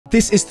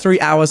This is 3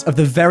 hours of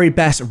the very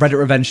best Reddit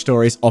revenge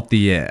stories of the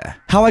year.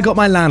 How I got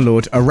my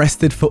landlord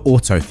arrested for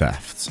auto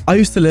theft. I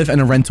used to live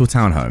in a rental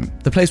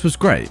townhome. The place was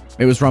great.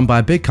 It was run by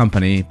a big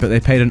company, but they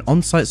paid an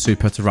on-site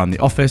super to run the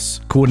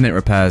office, coordinate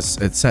repairs,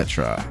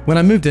 etc. When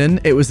I moved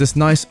in, it was this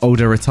nice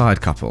older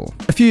retired couple.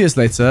 A few years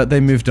later, they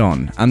moved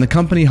on, and the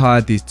company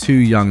hired these 2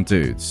 young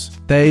dudes.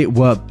 They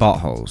were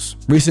buttholes.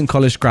 Recent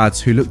college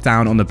grads who looked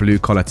down on the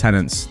blue-collar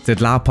tenants,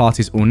 did loud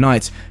parties all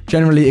night,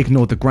 generally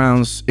ignored the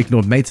grounds,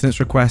 ignored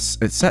maintenance requests,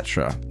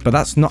 etc. But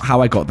that's not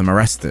how I got them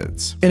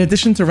arrested. In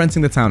addition to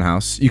renting the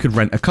townhouse, you could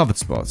rent a covered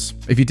spot.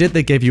 If you did,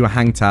 they gave you a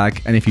hang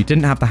tag, and if you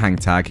didn't have the hang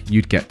tag,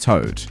 you'd get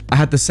towed. I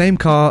had the same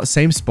car,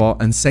 same spot,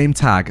 and same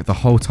tag the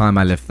whole time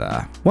I lived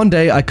there. One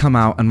day, I come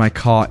out and my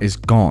car is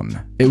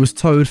gone. It was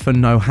towed for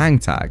no hang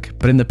tag,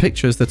 but in the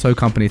pictures the tow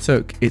company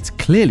took, it's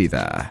clearly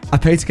there. I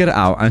paid to get it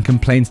out and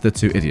complained to the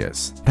 2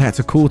 idiots. They had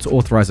to call to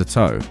authorize a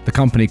tow. The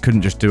company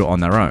couldn't just do it on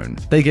their own.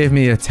 They gave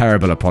me a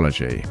terrible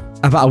apology.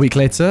 About a week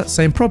later,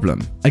 same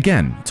problem.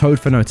 Again, towed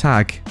for no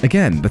tag.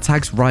 Again, the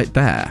tag's right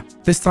there.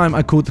 This time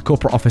I called the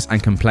corporate office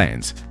and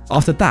complained.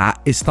 After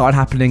that, it started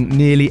happening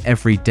nearly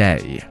every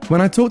day.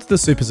 When I talked to the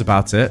supers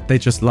about it, they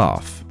just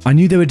laugh. I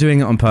knew they were doing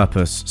it on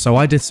purpose, so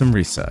I did some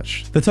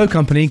research. The tow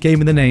company gave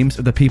me the names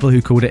of the people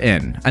who called it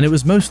in, and it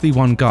was mostly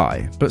one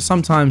guy, but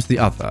sometimes the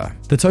other.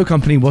 The tow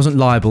company wasn't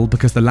liable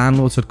because the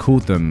landlords had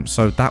called them,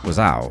 so that was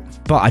out.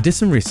 But I did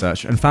some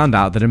research and found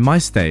out that in my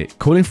state,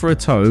 calling for a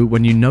tow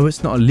when you know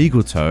it's not a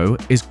legal tow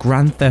is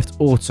grand theft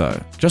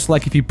auto, just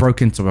like if you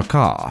broke into a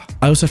car.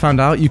 I also found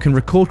out you can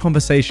record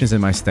conversations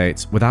in my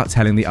state without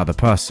telling the other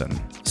person.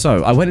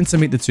 So I went in to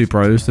meet the 2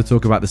 bros to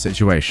talk about the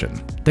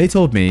situation. They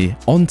told me,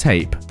 on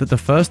tape, that the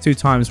first 2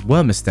 times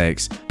were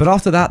mistakes, but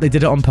after that they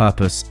did it on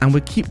purpose and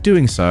would keep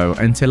doing so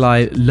until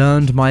I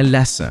learned my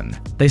lesson.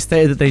 They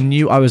stated that they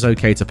knew I was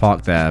okay to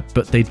park there,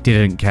 but they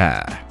didn't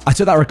care. I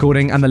took that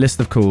recording and the list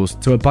of calls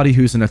to a buddy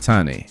who's an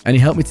attorney, and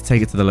he helped me to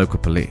take it to the local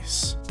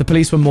police. The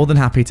police were more than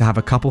happy to have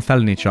a couple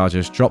felony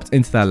charges dropped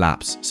into their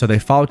laps, so they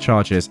filed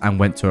charges and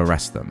went to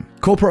arrest them.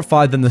 Corporate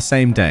fired them the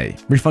same day,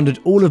 refunded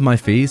all of my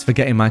fees for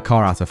getting my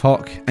car out of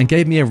hock, and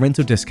gave me a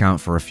rental discount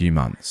for a few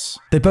months.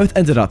 They both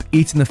ended up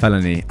eating the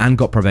felony and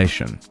got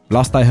probation.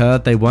 Last I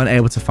heard, they weren't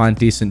able to find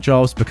decent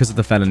jobs because of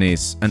the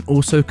felonies, and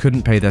also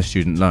couldn't pay their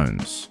student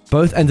loans.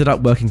 Both ended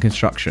up working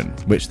construction,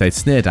 which they'd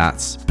sneered at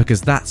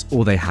because that's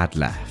all they had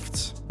left.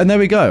 And there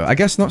we go. I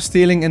guess not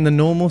stealing in the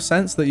normal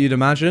sense that you'd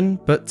imagine,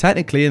 but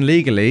technically and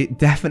legally,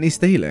 definitely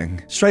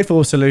stealing.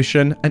 Straightforward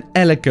solution, an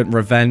elegant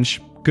revenge.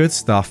 Good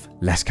stuff,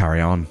 let's carry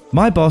on.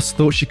 My boss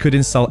thought she could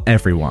insult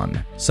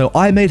everyone, so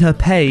I made her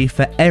pay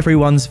for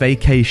everyone's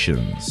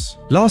vacations.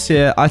 Last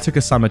year, I took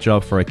a summer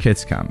job for a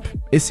kids camp.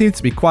 It seemed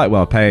to be quite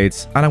well paid,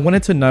 and I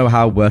wanted to know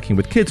how working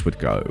with kids would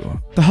go.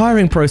 The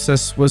hiring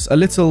process was a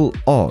little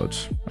odd.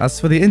 As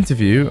for the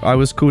interview, I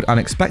was called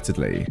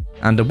unexpectedly,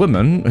 and a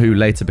woman, who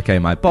later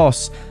became my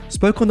boss,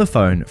 spoke on the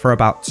phone for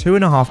about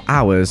 2.5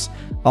 hours,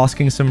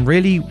 asking some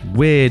really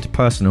weird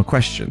personal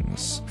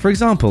questions. For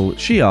example,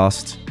 she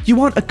asked,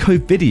 "You aren't a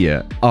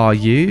COVIDiot, are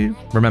you?"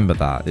 Remember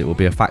that, it will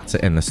be a factor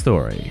in the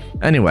story.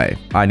 Anyway,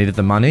 I needed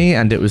the money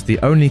and it was the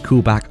only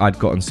callback I'd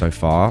gotten so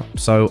far,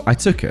 so I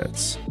took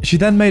it. She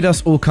then made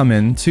us all come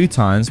in 2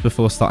 times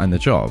before starting the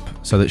job,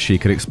 so that she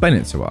could explain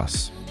it to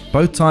us.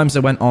 Both times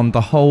it went on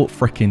the whole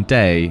frickin'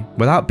 day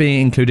without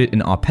being included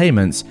in our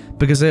payments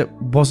because it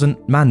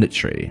wasn't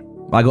mandatory.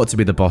 I got to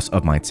be the boss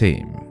of my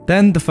team.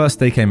 Then the first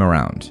day came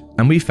around,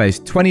 and we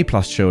faced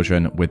 20+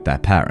 children with their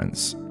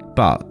parents.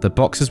 But the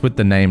boxes with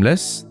the name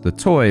lists, the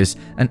toys,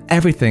 and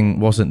everything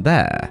wasn't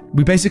there.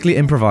 We basically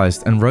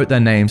improvised and wrote their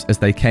names as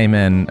they came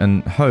in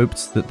and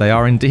hoped that they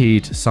are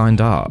indeed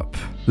signed up.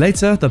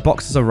 Later, the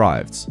boxes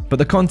arrived, but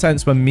the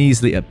contents were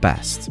measly at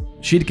best.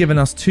 She'd given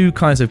us 2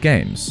 kinds of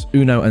games,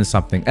 Uno and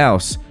something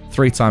else,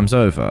 3 times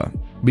over.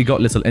 We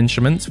got little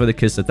instruments for the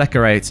kids to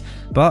decorate,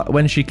 but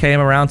when she came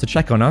around to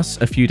check on us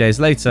a few days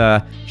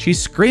later, she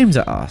screamed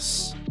at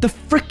us. "The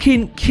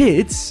frickin'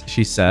 kids,"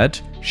 she said,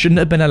 "shouldn't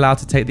have been allowed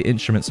to take the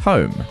instruments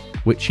home,"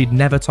 which she'd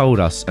never told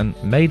us and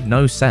made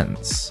no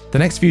sense. The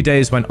next few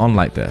days went on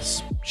like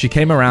this. She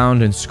came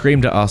around and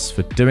screamed at us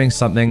for doing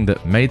something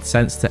that made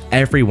sense to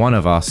every one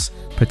of us,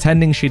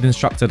 pretending she'd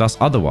instructed us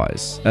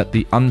otherwise at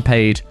the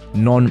unpaid,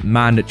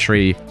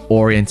 non-mandatory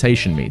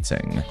orientation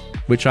meeting,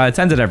 which I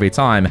attended every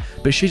time,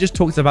 but she just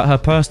talked about her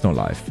personal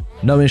life.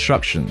 No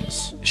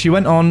instructions. She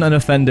went on and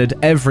offended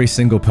every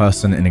single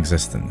person in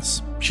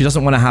existence. She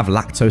doesn't want to have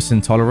lactose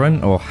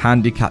intolerant or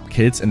handicapped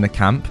kids in the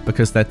camp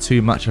because they're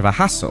too much of a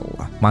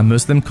hassle. My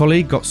Muslim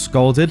colleague got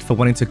scolded for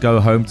wanting to go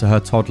home to her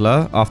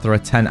toddler after a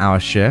 10-hour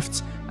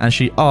shift, and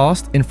she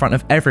asked in front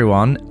of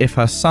everyone if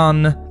her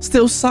son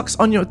still sucks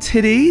on your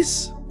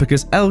titties.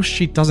 because else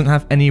she doesn't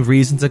have any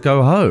reason to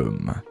go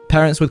home.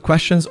 Parents with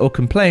questions or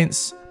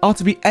complaints are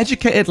to be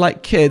educated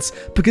like kids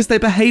because they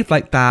behaved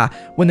like that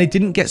when they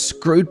didn't get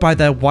screwed by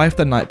their wife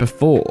the night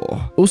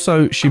before.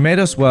 Also, she made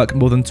us work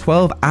more than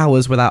 12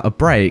 hours without a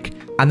break,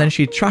 and then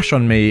she'd trash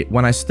on me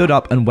when I stood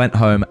up and went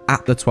home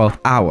at the 12th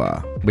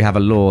hour. We have a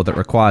law that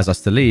requires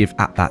us to leave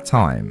at that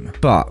time.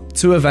 But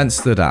 2 events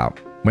stood out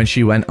when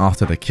she went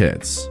after the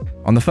kids.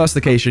 On the first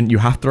occasion, you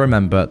have to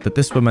remember that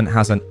this woman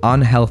has an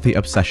unhealthy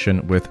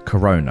obsession with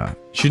Corona.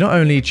 She not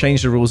only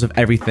changed the rules of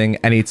everything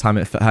anytime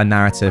it fit her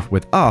narrative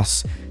with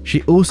us,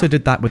 she also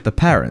did that with the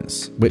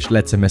parents, which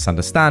led to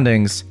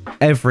misunderstandings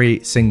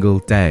every single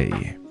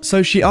day.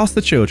 So she asked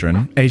the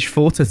children, aged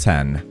 4 to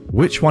 10,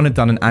 which one had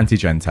done an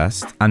antigen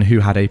test and who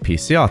had a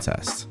PCR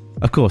test.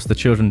 Of course, the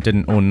children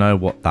didn't all know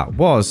what that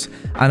was,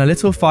 and a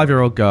little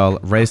 5-year-old girl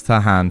raised her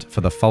hand for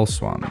the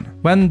false one.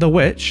 When the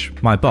witch,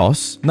 my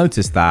boss,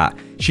 noticed that,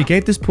 she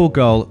gave this poor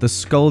girl the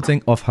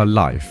scolding of her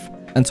life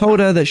and told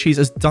her that she's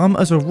as dumb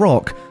as a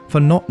rock for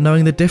not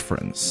knowing the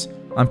difference.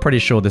 I'm pretty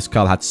sure this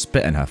girl had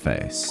spit in her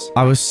face.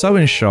 I was so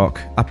in shock,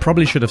 I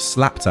probably should have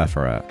slapped her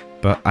for it,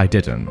 but I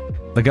didn't.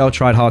 The girl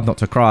tried hard not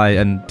to cry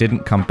and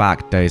didn't come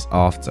back days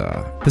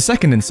after. The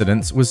second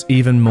incident was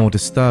even more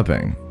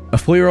disturbing. A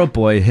 4-year-old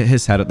boy hit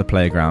his head at the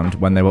playground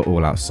when they were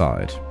all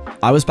outside.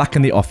 I was back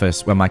in the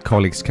office when my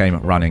colleagues came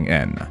running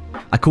in.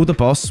 I called the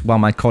boss while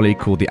my colleague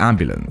called the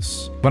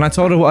ambulance. When I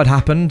told her what had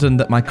happened and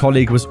that my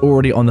colleague was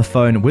already on the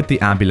phone with the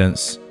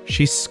ambulance,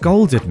 she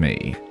scolded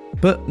me.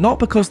 But not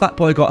because that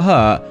boy got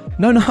hurt,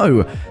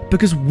 no,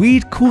 because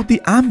we'd called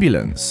the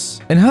ambulance.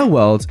 In her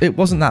world, it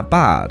wasn't that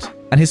bad,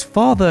 and his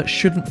father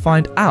shouldn't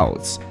find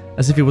out,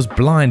 as if he was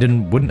blind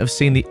and wouldn't have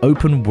seen the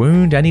open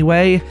wound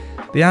anyway.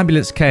 The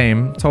ambulance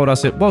came, told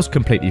us it was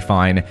completely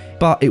fine,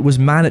 but it was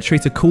mandatory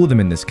to call them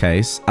in this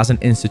case as an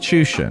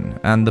institution,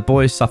 and the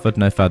boy suffered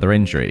no further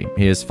injury.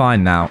 He is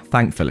fine now,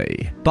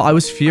 thankfully. But I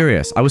was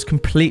furious. I was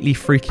completely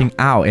freaking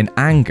out in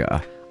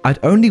anger.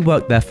 I'd only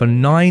worked there for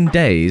 9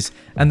 days,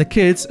 and the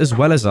kids, as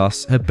well as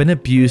us, had been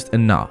abused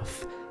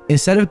enough.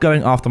 Instead of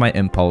going after my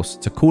impulse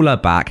to call her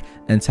back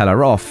and tell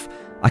her off,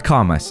 I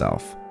calmed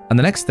myself. And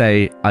the next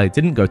day, I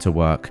didn't go to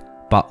work,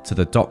 but to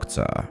the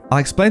doctor. I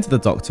explained to the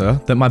doctor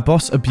that my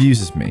boss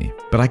abuses me,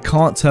 but I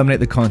can't terminate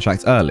the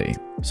contract early.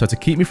 So to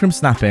keep me from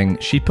snapping,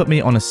 she put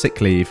me on a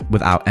sick leave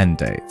without end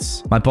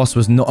dates. My boss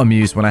was not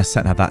amused when I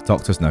sent her that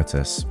doctor's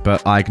notice,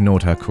 but I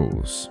ignored her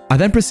calls. I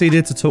then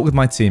proceeded to talk with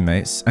my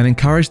teammates and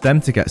encouraged them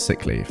to get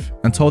sick leave,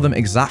 and told them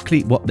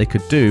exactly what they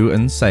could do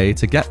and say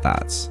to get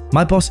that.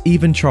 My boss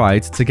even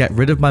tried to get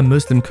rid of my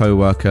Muslim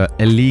co-worker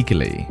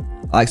illegally.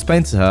 I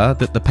explained to her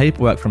that the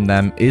paperwork from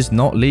them is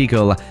not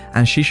legal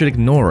and she should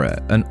ignore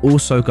it and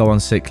also go on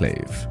sick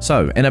leave.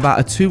 So, in about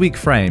a 2-week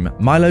frame,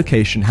 my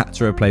location had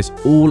to replace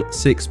all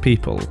 6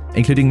 people,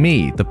 including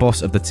me, the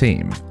boss of the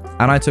team.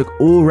 And I took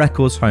all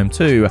records home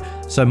too,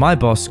 so my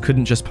boss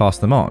couldn't just pass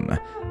them on.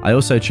 I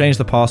also changed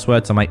the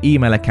password to my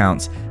email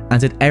account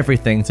and did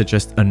everything to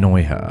just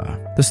annoy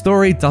her. The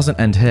story doesn't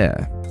end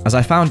here. As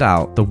I found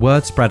out, the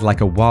word spread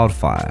like a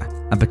wildfire,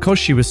 and because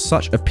she was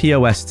such a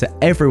POS to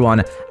everyone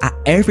at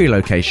every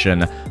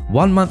location,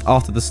 1 month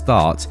after the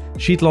start,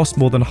 she'd lost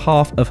more than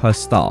half of her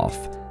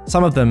staff.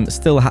 Some of them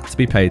still had to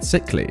be paid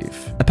sick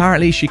leave.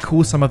 Apparently, she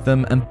called some of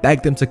them and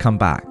begged them to come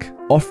back,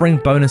 offering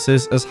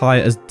bonuses as high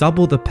as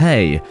double the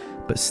pay,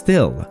 but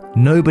still,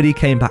 nobody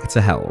came back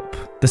to help.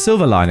 The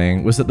silver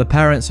lining was that the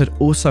parents had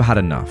also had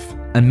enough,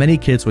 and many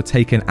kids were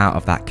taken out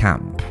of that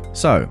camp.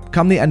 So,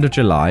 come the end of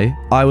July,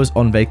 I was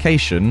on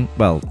vacation,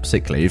 well,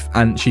 sick leave,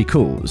 and she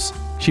calls.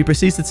 She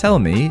proceeds to tell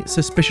me,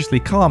 suspiciously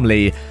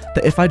calmly,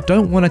 that if I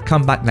don't want to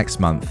come back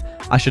next month,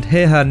 I should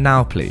hear her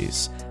now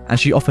please, and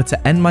she offered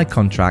to end my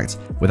contract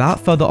without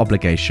further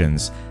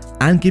obligations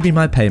and give me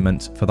my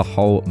payment for the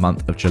whole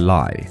month of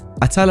July.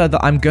 I tell her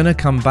that I'm gonna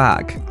come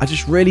back, I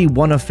just really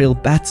want to feel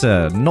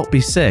better, not be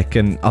sick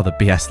and other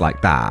BS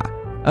like that.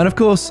 And of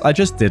course, I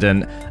just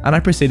didn't, and I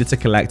proceeded to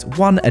collect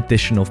 1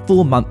 additional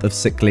full month of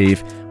sick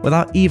leave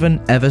without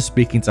even ever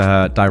speaking to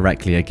her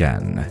directly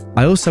again.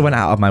 I also went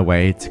out of my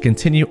way to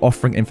continue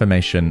offering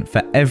information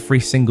for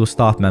every single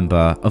staff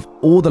member of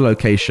all the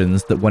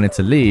locations that wanted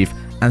to leave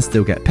and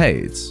still get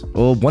paid,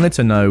 or wanted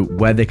to know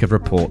where they could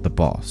report the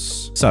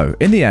boss. So,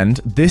 in the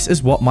end, this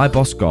is what my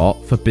boss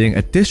got for being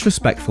a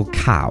disrespectful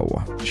cow.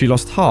 She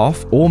lost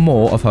half or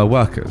more of her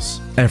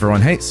workers.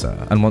 Everyone hates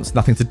her and wants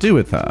nothing to do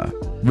with her.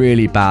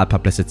 Really bad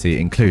publicity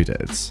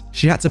included.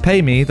 She had to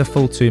pay me the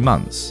full 2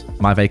 months,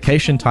 my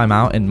vacation time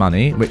out in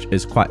money, which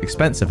is quite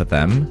expensive for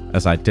them,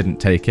 as I didn't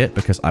take it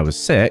because I was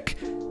sick,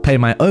 pay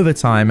my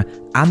overtime,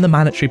 and the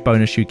mandatory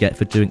bonus you get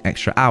for doing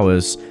extra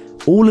hours,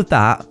 all of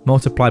that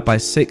multiplied by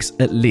 6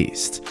 at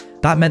least.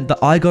 That meant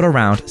that I got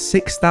around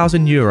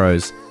 6,000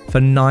 euros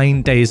for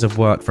 9 days of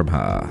work from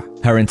her.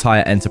 Her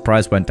entire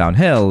enterprise went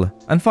downhill,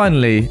 and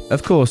finally,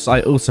 of course,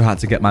 I also had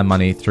to get my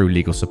money through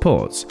legal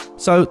support,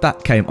 so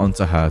that came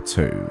onto her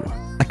too.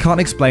 I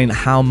can't explain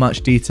how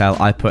much detail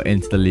I put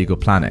into the legal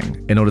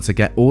planning in order to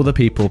get all the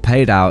people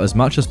paid out as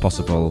much as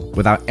possible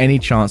without any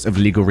chance of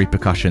legal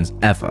repercussions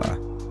ever.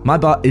 My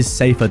butt is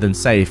safer than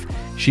safe.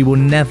 She will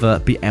never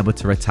be able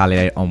to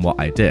retaliate on what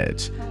I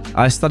did.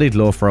 I studied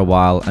law for a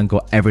while and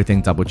got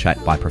everything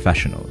double-checked by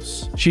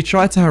professionals. She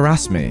tried to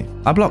harass me.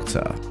 I blocked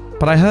her.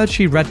 But I heard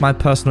she read my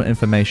personal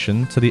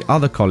information to the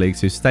other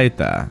colleagues who stayed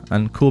there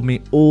and called me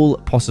all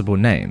possible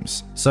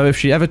names. So if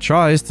she ever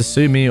tries to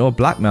sue me or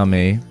blackmail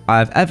me, I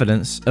have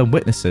evidence and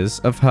witnesses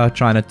of her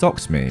trying to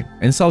dox me,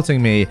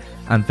 insulting me,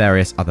 and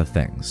various other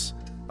things.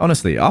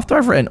 Honestly, after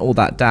I've written all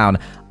that down,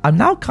 I'm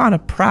now kind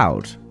of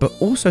proud, but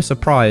also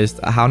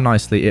surprised at how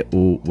nicely it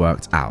all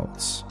worked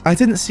out. I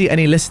didn't see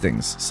any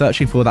listings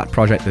searching for that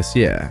project this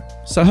year,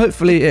 so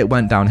hopefully it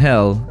went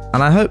downhill,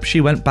 and I hope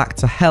she went back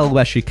to hell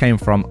where she came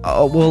from,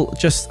 well,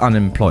 just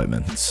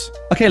unemployment.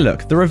 Okay,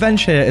 look, the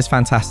revenge here is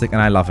fantastic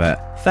and I love it.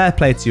 Fair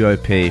play to you,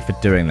 OP, for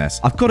doing this.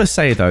 I've got to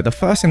say though, the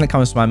first thing that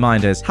comes to my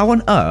mind is, how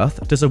on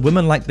earth does a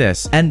woman like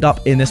this end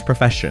up in this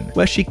profession,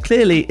 where she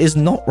clearly is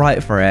not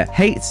right for it,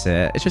 hates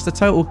it, it's just a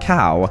total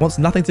cow, wants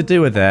nothing to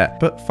do with it,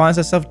 but finds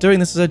herself doing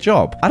this as a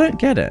job? I don't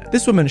get it.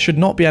 This woman should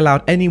not be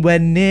allowed anywhere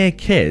near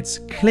kids,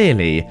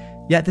 clearly,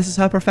 yet this is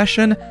her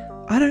profession?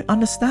 I don't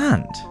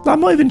understand.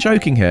 I'm not even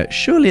joking here.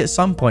 Surely at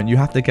some point you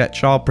have to get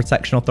child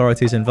protection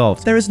authorities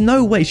involved. There is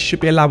no way she should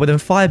be allowed within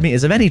 5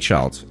 meters of any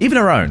child, even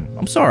her own.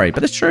 I'm sorry,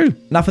 but it's true.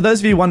 Now, for those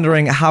of you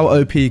wondering how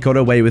OP got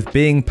away with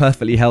being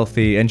perfectly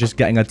healthy and just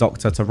getting a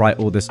doctor to write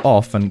all this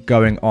off and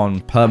going on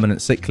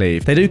permanent sick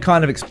leave, they do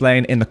kind of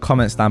explain in the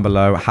comments down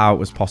below how it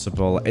was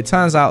possible. It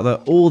turns out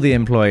that all the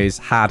employees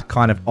had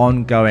kind of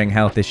ongoing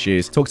health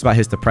issues. Talks about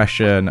his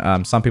depression,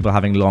 some people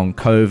having long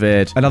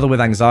COVID, another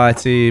with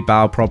anxiety,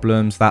 bowel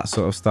problems, that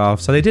sort of stuff.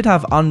 So they did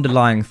have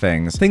underlying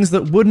things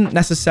that wouldn't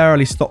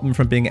necessarily stop them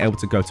from being able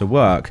to go to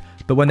work,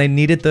 but when they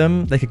needed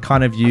them, they could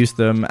kind of use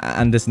them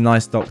and this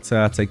nice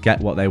doctor to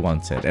get what they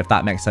wanted, if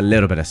that makes a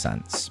little bit of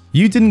sense.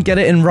 You didn't get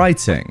it in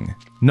writing.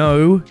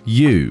 No,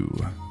 you.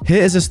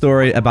 Here is a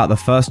story about the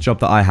first job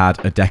that I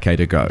had a decade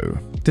ago.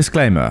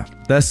 Disclaimer,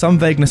 there's some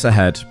vagueness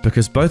ahead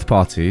because both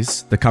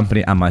parties, the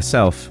company and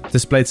myself,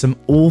 displayed some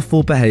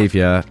awful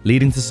behavior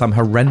leading to some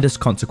horrendous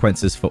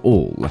consequences for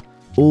all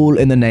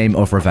in the name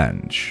of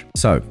revenge.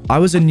 So, I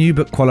was a new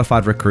but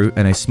qualified recruit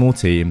in a small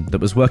team that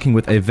was working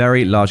with a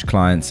very large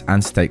client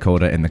and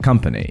stakeholder in the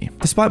company.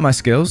 Despite my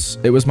skills,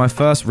 it was my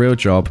first real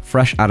job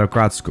fresh out of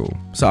grad school,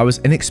 so I was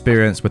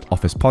inexperienced with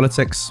office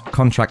politics,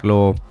 contract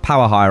law,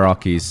 power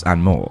hierarchies,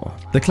 and more.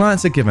 The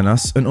clients had given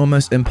us an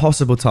almost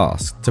impossible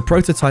task to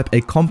prototype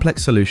a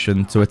complex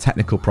solution to a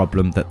technical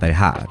problem that they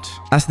had.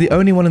 As the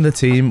only one in the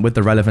team with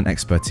the relevant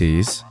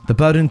expertise, the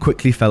burden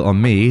quickly fell on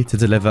me to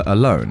deliver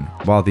alone,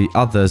 while the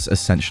others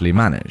essentially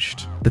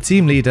managed. The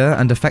team leader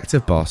and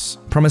effective boss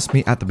promised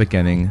me at the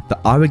beginning that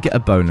I would get a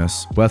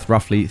bonus worth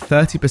roughly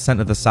 30%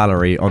 of the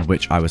salary on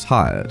which I was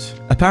hired.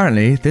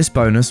 Apparently, this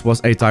bonus was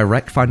a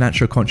direct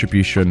financial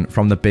contribution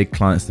from the big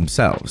clients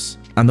themselves,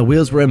 and the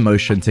wheels were in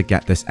motion to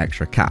get this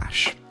extra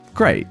cash.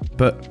 Great,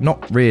 but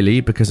not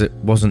really because it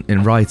wasn't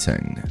in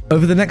writing.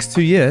 Over the next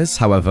 2 years,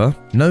 however,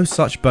 no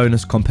such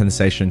bonus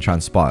compensation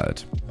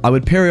transpired. I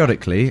would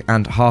periodically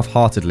and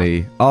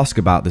half-heartedly ask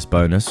about this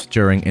bonus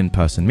during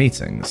in-person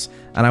meetings,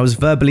 and I was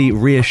verbally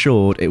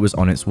reassured it was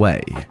on its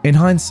way. In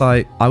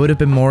hindsight, I would have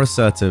been more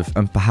assertive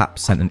and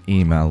perhaps sent an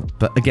email,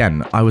 but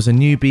again, I was a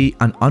newbie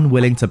and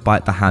unwilling to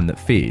bite the hand that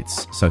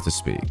feeds, so to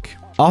speak.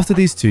 After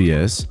these 2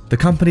 years, the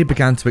company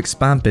began to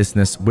expand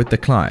business with the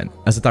client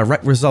as a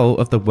direct result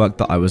of the work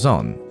that I was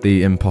on,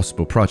 the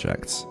impossible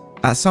projects.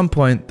 At some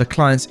point, the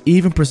clients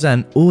even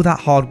present all that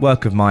hard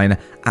work of mine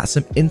at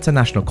some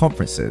international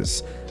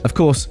conferences, of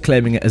course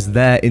claiming it as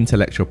their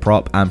intellectual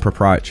prop and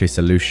proprietary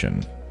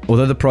solution.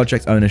 Although the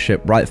project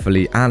ownership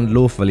rightfully and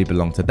lawfully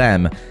belonged to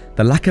them,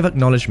 the lack of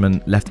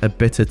acknowledgement left a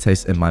bitter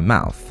taste in my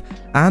mouth.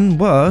 And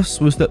worse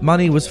was that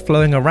money was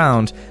flowing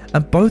around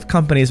and both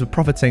companies were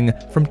profiting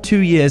from 2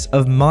 years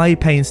of my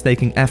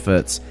painstaking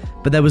efforts,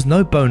 but there was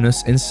no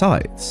bonus in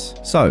sight.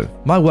 So,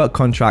 my work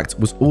contract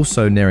was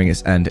also nearing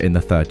its end in the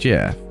 3rd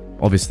year.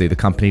 Obviously, the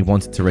company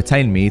wanted to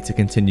retain me to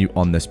continue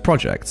on this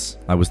project.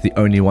 I was the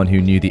only one who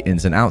knew the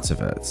ins and outs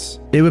of it.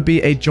 It would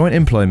be a joint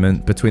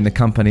employment between the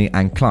company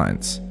and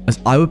clients, as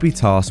I would be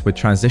tasked with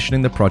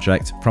transitioning the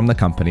project from the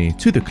company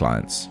to the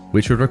clients,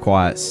 which would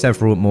require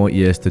several more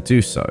years to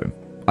do so.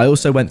 I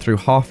also went through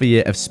half a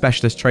year of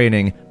specialist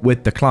training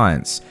with the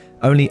clients.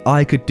 Only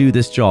I could do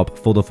this job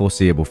for the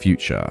foreseeable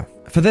future.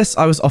 For this,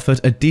 I was offered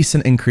a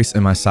decent increase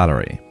in my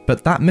salary,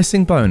 but that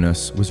missing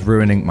bonus was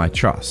ruining my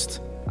trust.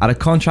 At a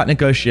contract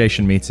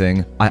negotiation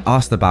meeting, I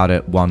asked about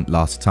it one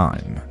last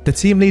time. The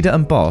team leader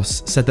and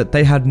boss said that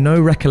they had no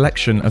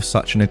recollection of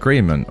such an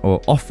agreement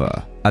or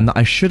offer, and that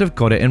I should have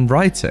got it in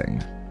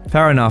writing.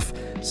 Fair enough,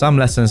 some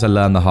lessons are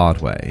learned the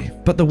hard way.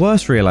 But the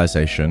worst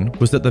realization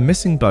was that the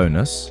missing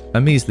bonus,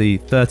 a measly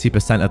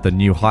 30% of the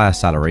new hire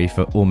salary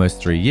for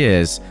almost 3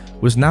 years,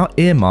 was now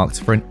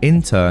earmarked for an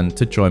intern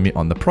to join me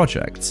on the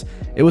project.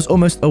 It was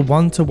almost a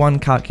one-to-one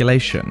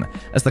calculation,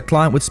 as the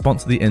client would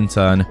sponsor the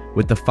intern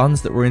with the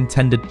funds that were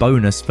intended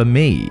bonus for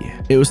me.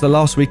 It was the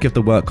last week of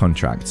the work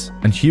contract,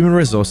 and Human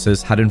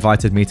Resources had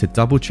invited me to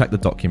double-check the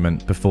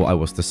document before I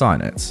was to sign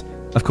it.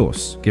 Of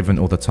course, given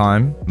all the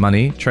time,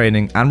 money,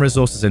 training, and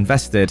resources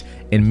invested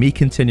in me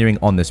continuing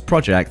on this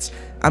project,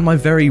 and my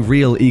very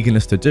real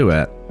eagerness to do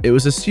it, it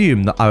was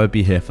assumed that I would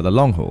be here for the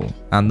long haul,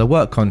 and the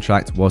work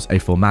contract was a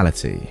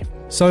formality.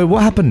 So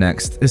what happened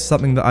next is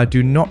something that I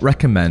do not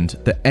recommend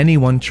that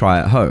anyone try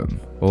at home,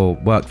 or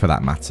work for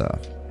that matter.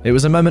 It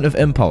was a moment of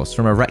impulse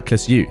from a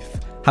reckless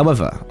youth.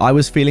 However, I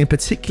was feeling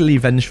particularly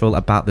vengeful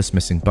about this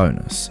missing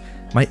bonus.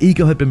 My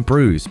ego had been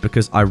bruised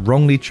because I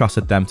wrongly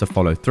trusted them to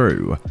follow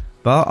through,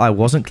 but I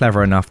wasn't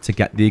clever enough to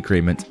get the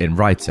agreement in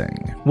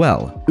writing.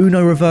 Well,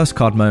 Uno reverse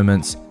card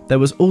moments, there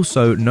was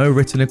also no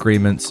written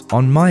agreements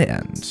on my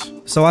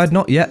end. So I had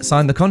not yet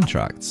signed the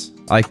contract.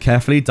 I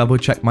carefully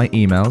double-checked my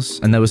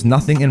emails, and there was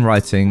nothing in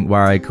writing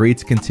where I agreed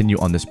to continue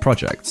on this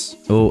project,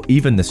 or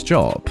even this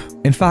job.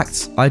 In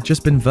fact, I'd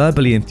just been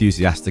verbally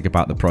enthusiastic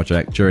about the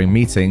project during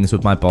meetings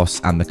with my boss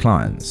and the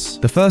clients.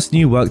 The first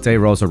new workday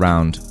rolls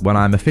around when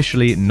I'm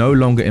officially no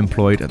longer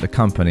employed at the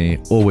company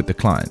or with the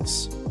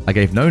clients. I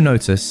gave no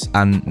notice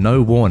and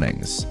no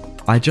warnings.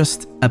 I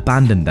just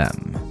abandoned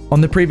them.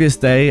 On the previous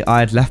day, I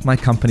had left my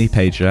company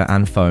pager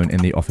and phone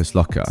in the office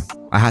locker.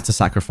 I had to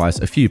sacrifice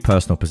a few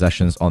personal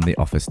possessions on the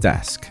office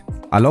desk.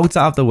 I logged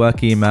out of the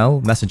work email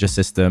messenger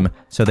system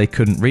so they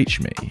couldn't reach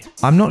me.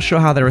 I'm not sure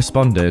how they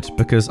responded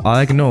because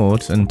I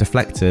ignored and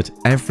deflected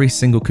every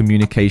single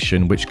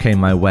communication which came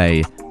my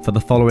way for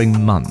the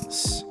following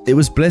months. It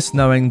was bliss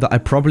knowing that I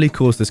probably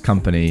caused this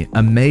company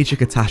a major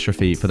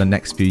catastrophe for the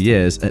next few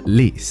years at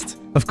least.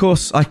 Of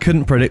course, I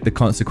couldn't predict the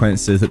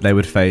consequences that they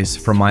would face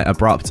from my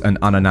abrupt and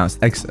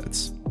unannounced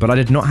exits, but I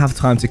did not have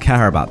time to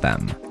care about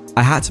them.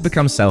 I had to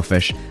become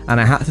selfish,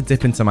 and I had to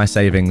dip into my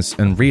savings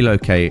and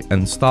relocate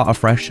and start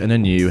afresh and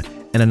anew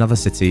in another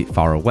city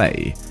far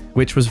away,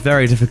 which was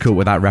very difficult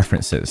without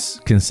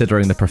references,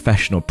 considering the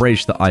professional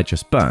bridge that I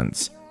just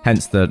burnt,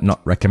 hence the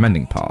not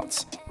recommending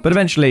part. But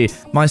eventually,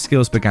 my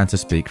skills began to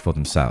speak for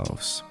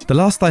themselves. The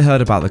last I heard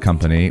about the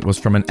company was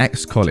from an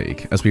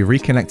ex-colleague as we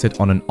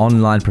reconnected on an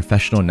online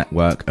professional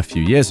network a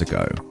few years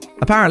ago.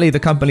 Apparently, the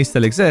company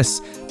still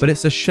exists, but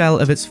it's a shell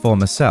of its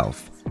former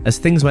self, as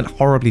things went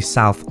horribly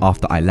south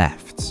after I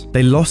left.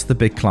 They lost the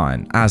big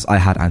client, as I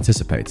had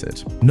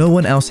anticipated. No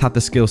one else had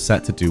the skill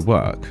set to do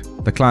work.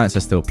 The clients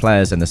are still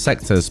players in the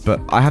sectors,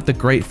 but I have the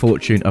great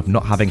fortune of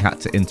not having had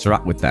to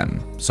interact with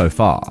them so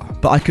far.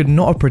 But I could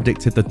not have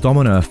predicted the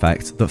domino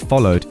effect that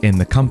followed in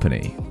the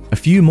company. A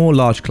few more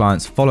large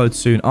clients followed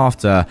soon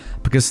after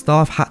because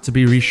staff had to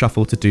be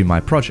reshuffled to do my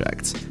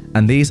project,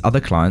 and these other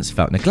clients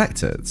felt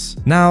neglected.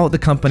 Now the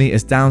company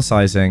is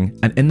downsizing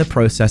and in the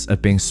process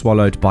of being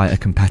swallowed by a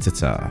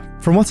competitor.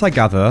 From what I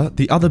gather,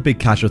 the other big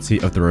casualty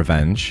of the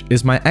revenge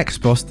is my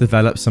ex-boss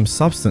developed some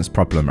substance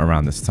problem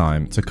around this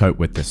time to cope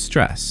with this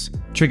stress,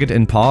 triggered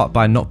in part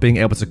by not being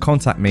able to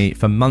contact me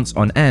for months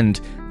on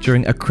end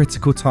during a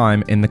critical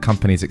time in the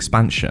company's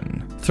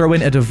expansion. Throw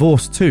in a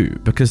divorce too,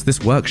 because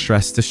this work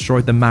stress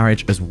destroyed the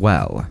marriage as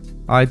well.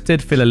 I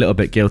did feel a little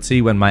bit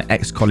guilty when my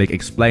ex-colleague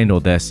explained all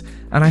this,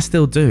 and I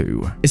still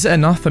do. Is it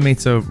enough for me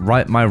to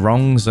right my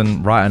wrongs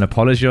and write an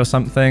apology or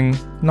something?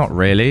 Not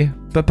really,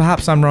 but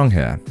perhaps I'm wrong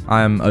here.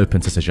 I am open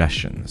to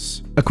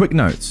suggestions. A quick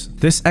note,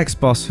 this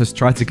ex-boss has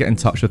tried to get in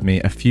touch with me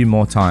a few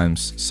more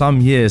times, some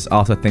years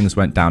after things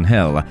went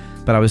downhill,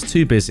 but I was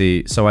too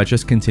busy, so I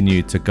just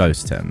continued to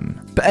ghost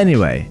him. But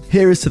anyway,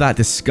 here is to that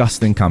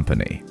disgusting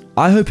company.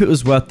 I hope it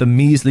was worth the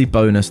measly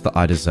bonus that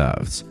I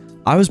deserved.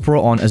 I was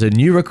brought on as a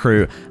new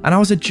recruit, and I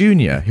was a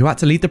junior who had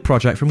to lead the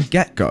project from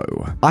get-go.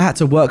 I had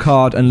to work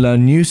hard and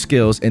learn new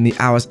skills in the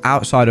hours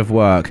outside of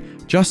work,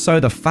 just so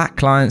the fat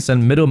clients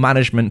and middle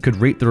management could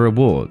reap the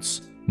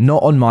rewards.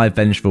 Not on my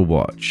vengeful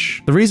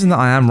watch. The reason that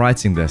I am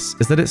writing this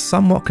is that it's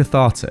somewhat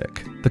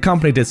cathartic. The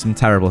company did some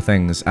terrible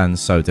things, and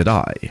so did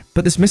I.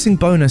 But this missing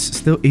bonus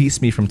still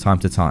eats me from time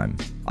to time.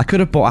 I could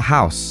have bought a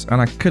house, and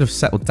I could have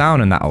settled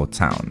down in that old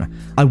town.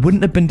 I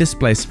wouldn't have been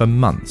displaced for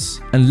months,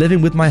 and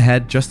living with my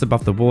head just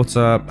above the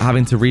water,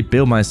 having to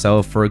rebuild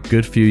myself for a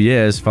good few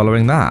years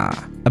following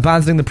that.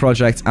 Abandoning the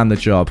project and the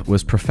job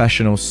was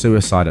professional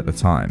suicide at the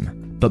time.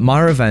 But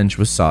my revenge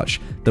was such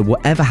that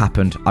whatever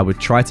happened, I would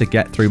try to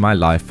get through my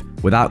life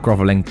without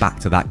groveling back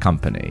to that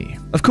company.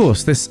 Of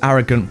course, this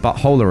arrogant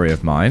buttholery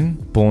of mine,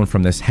 born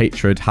from this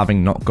hatred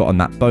having not gotten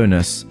that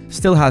bonus,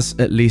 still has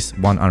at least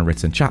one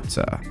unwritten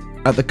chapter.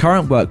 At the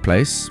current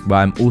workplace,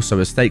 where I'm also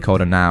a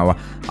stakeholder now,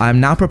 I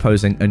am now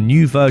proposing a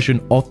new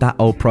version of that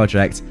old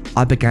project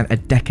I began a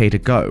decade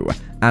ago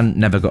and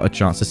never got a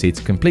chance to see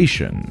to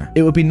completion.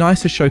 It would be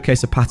nice to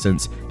showcase a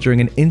patent during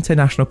an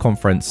international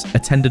conference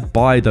attended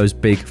by those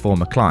big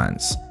former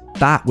clients.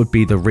 That would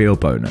be the real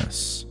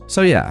bonus.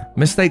 So yeah,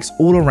 mistakes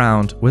all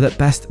around with at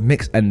best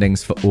mixed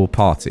endings for all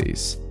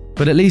parties.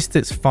 but at least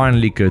it's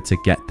finally good to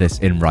get this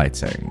in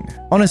writing.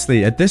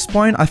 Honestly, at this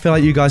point, I feel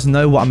like you guys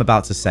know what I'm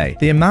about to say.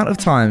 The amount of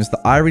times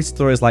that I read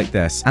stories like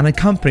this and a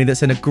company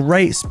that's in a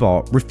great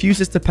spot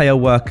refuses to pay a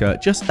worker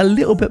just a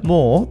little bit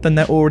more than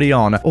they're already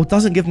on, or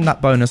doesn't give them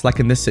that bonus like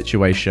in this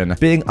situation,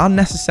 being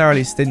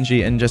unnecessarily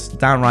stingy and just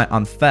downright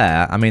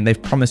unfair. I mean,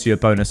 they've promised you a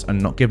bonus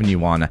and not given you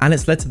one, and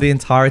it's led to the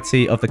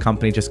entirety of the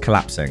company just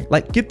collapsing.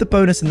 Like, give the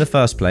bonus in the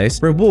first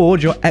place,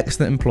 reward your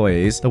excellent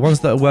employees, the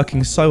ones that are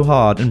working so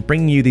hard and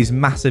bringing you these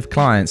massive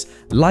clients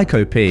like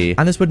OP,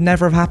 and this would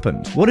never have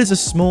happened. What is a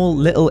small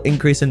little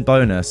increase in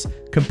bonus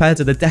compared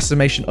to the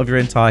decimation of your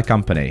entire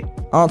company?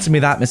 Answer me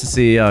that, Mr.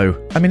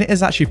 CEO. I mean, it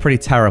is actually pretty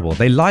terrible.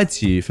 They lied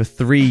to you for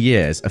 3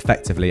 years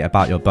effectively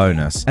about your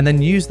bonus and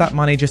then used that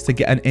money just to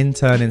get an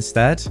intern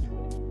instead.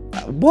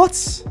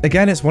 What?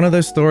 Again, it's one of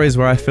those stories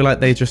where I feel like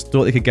they just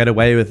thought they could get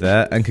away with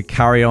it and could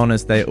carry on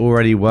as they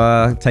already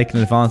were,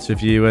 taking advantage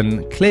of you,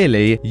 and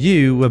clearly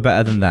you were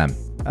better than them.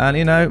 And,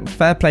 you know,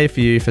 fair play for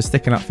you for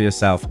sticking up for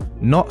yourself,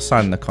 not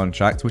signing the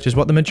contract, which is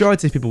what the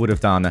majority of people would have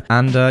done,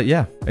 and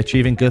yeah,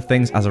 achieving good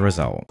things as a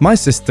result. My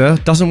sister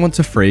doesn't want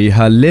to free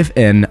her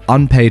live-in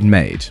unpaid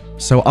maid,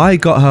 so I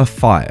got her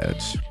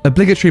fired.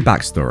 Obligatory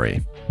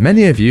backstory.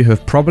 Many of you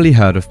have probably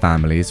heard of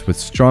families with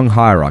strong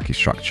hierarchy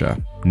structure,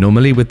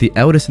 normally with the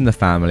eldest in the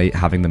family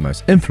having the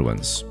most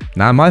influence.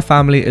 Now, my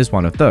family is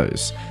one of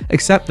those,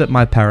 except that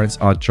my parents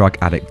are drug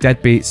addict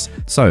deadbeats,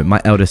 so my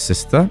eldest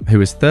sister,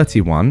 who is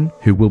 31,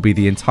 who will be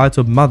the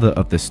entitled mother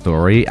of this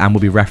story and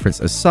will be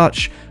referenced as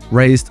such,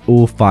 raised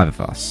all 5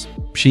 of us.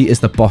 She is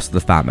the boss of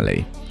the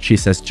family. She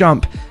says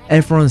jump,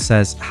 everyone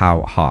says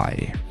how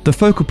high. The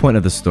focal point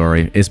of the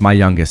story is my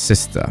youngest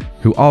sister,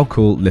 who I'll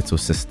call Little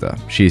Sister.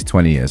 She's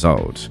 20 years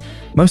old.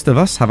 Most of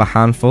us have a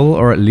handful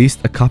or at least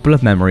a couple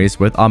of memories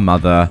with our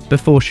mother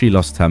before she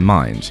lost her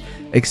mind,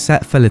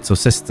 except for Little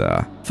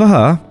Sister. For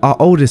her, our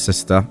oldest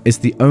sister is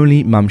the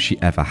only mum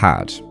she ever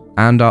had,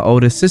 and our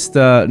oldest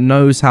sister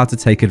knows how to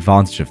take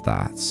advantage of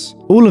that.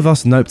 All of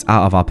us noped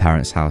out of our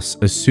parents' house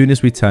as soon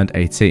as we turned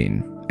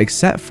 18.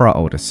 Except for our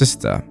older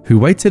sister, who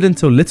waited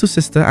until Little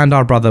Sister and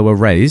our brother were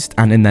raised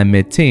and in their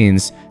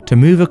mid-teens to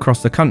move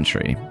across the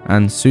country,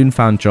 and soon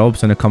found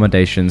jobs and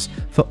accommodations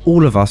for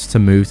all of us to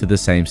move to the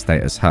same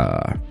state as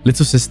her.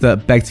 Little Sister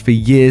begged for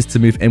years to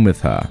move in with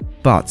her,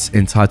 but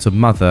entitled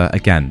mother,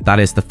 again,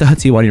 that is the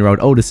 31-year-old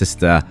older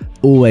sister,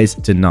 always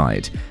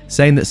denied,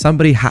 saying that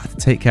somebody had to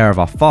take care of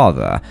our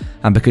father,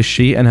 and because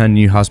she and her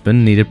new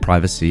husband needed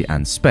privacy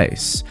and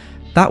space.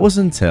 That was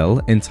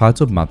until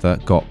entitled mother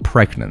got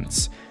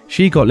pregnant.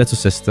 She got Little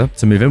Sister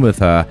to move in with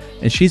her,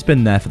 and she's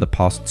been there for the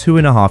past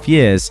 2.5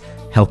 years,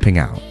 helping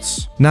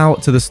out. Now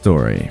to the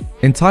story.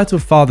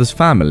 Entitled father's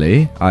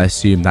family, I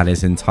assume that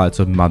is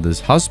entitled mother's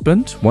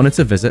husband, wanted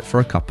to visit for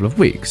a couple of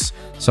weeks.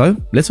 So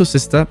Little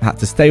Sister had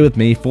to stay with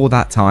me for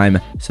that time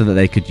so that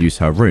they could use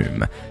her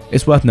room.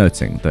 It's worth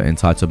noting that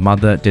entitled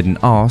mother didn't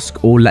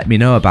ask or let me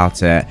know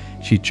about it.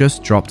 She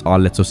just dropped our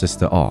Little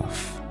Sister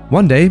off.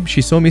 One day,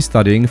 she saw me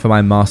studying for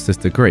my master's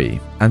degree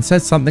and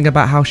said something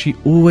about how she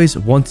always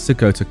wanted to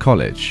go to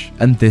college,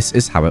 and this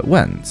is how it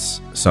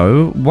went.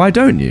 So, why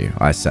don't you?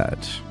 I said.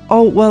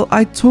 Oh, well,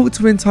 I talked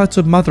to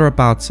entitled mother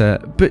about it,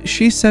 but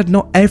she said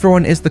not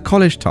everyone is the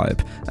college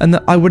type, and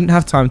that I wouldn't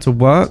have time to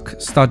work,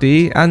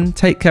 study, and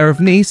take care of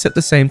niece at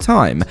the same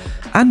time,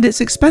 and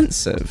it's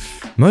expensive.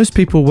 Most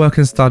people work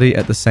and study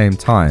at the same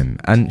time,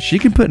 and she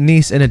can put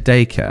niece in a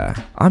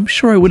daycare. I'm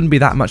sure it wouldn't be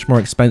that much more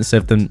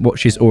expensive than what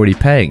she's already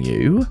paying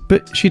you,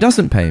 but she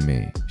doesn't pay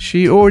me.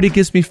 She already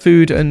gives me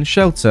food and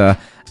shelter,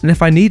 and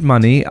if I need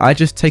money, I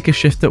just take a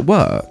shift at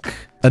work.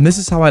 And this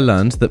is how I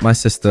learned that my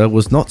sister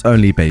was not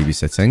only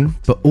babysitting,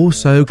 but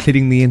also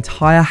cleaning the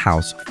entire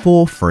house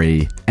for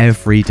free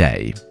every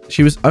day.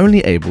 She was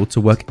only able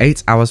to work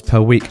 8 hours per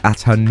week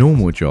at her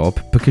normal job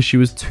because she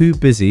was too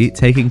busy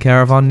taking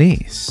care of our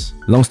niece.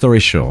 Long story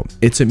short,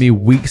 it took me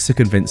weeks to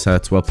convince her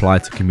to apply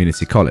to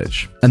community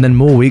college, and then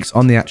more weeks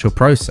on the actual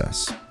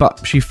process.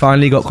 But she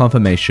finally got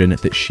confirmation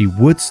that she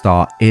would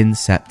start in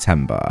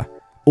September.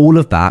 All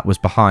of that was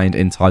behind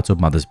entitled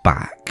mother's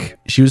back.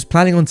 She was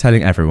planning on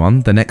telling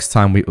everyone the next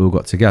time we all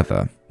got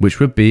together,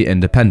 which would be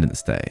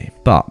Independence Day.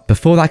 But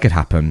before that could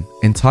happen,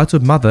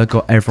 entitled mother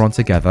got everyone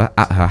together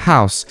at her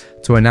house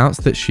to announce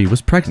that she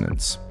was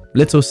pregnant.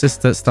 Little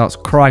Sister starts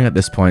crying at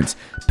this point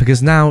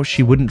because now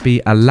she wouldn't be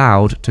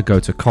allowed to go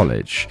to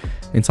college.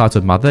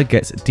 Entitled mother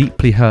gets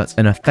deeply hurt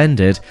and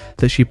offended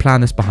that she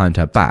planned this behind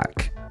her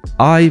back.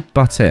 I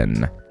butt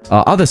in.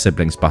 Our other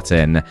siblings butt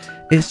in.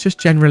 It's just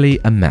generally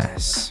a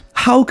mess.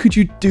 How could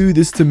you do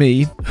this to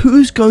me?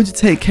 Who's going to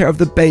take care of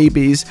the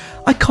babies?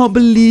 I can't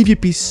believe you'd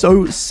be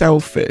so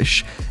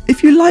selfish.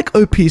 If you like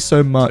OP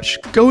so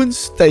much, go and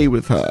stay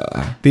with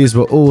her. These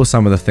were all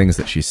some of the things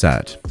that she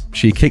said.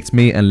 She kicked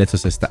me and Little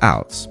Sister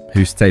out,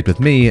 who stayed with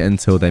me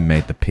until they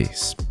made the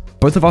peace.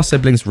 Both of our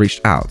siblings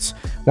reached out,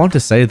 one to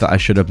say that I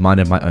should have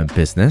minded my own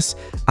business,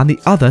 and the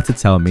other to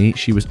tell me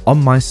she was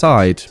on my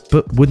side,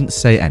 but wouldn't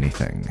say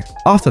anything.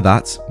 After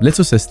that,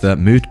 Little Sister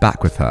moved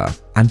back with her,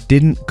 and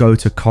didn't go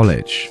to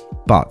college.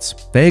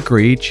 But they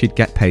agreed she'd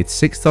get paid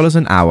 $6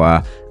 an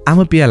hour and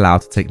would be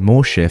allowed to take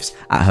more shifts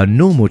at her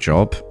normal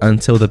job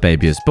until the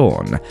baby is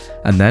born,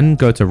 and then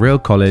go to real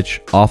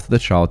college after the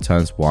child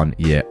turns 1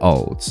 year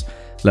old.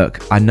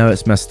 Look, I know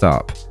it's messed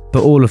up,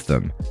 but all of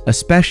them,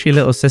 especially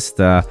little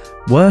sister,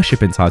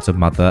 worship entitled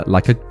mother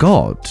like a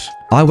god.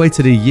 I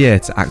waited a year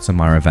to act on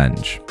my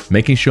revenge,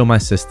 making sure my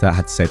sister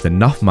had saved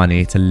enough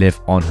money to live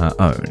on her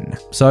own.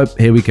 So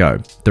here we go,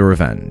 the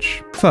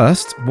revenge.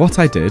 First, what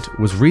I did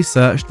was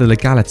research the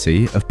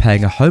legality of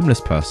paying a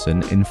homeless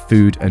person in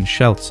food and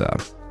shelter.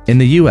 In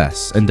the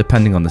US, and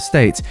depending on the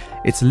state,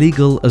 it's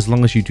legal as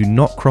long as you do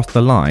not cross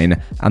the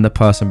line and the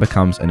person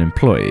becomes an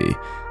employee.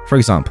 For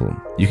example,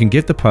 you can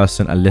give the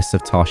person a list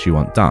of tasks you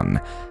want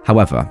done.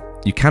 However,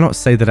 you cannot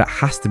say that it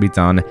has to be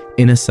done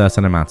in a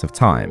certain amount of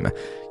time.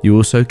 You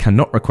also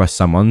cannot request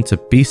someone to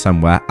be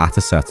somewhere at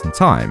a certain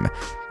time.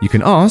 You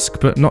can ask,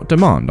 but not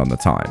demand on the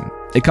time.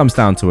 It comes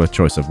down to a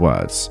choice of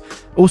words.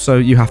 Also,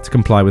 you have to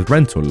comply with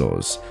rental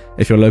laws.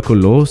 If your local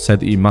laws say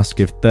that you must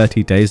give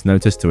 30 days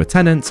notice to a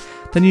tenant,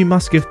 then you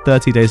must give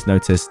 30 days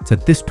notice to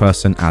this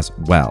person as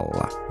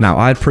well. Now,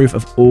 I had proof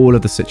of all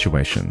of the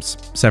situations.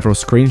 Several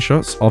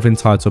screenshots of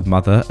entitled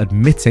mother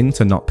admitting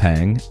to not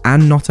paying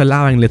and not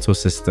allowing little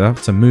sister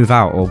to move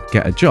out or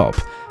get a job,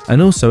 and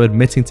also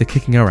admitting to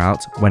kicking her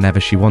out whenever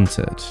she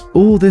wanted.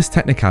 All this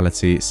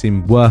technicality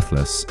seemed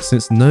worthless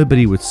since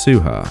nobody would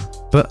sue her,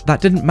 but that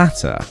didn't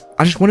matter.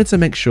 I just wanted to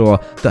make sure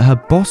that her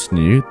boss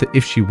knew that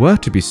if she were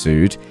to be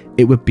sued,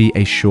 it would be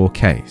a sure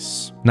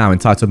case. Now,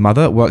 entitled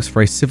mother works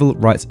for a civil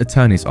rights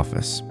attorney's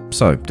office,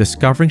 so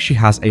discovering she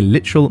has a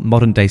literal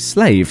modern-day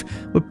slave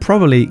would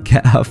probably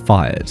get her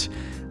fired.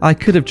 I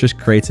could have just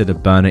created a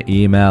burner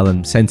email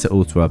and sent it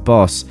all to her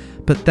boss,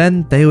 but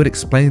then they would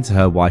explain to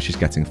her why she's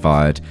getting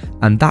fired,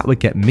 and that would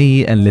get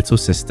me and little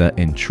sister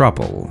in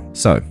trouble.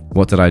 So,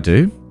 what did I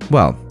do?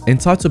 Well,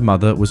 entitled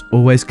mother was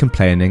always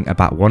complaining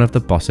about one of the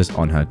bosses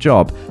on her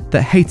job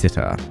that hated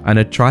her and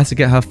had tried to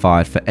get her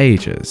fired for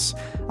ages.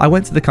 I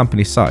went to the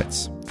company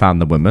sites,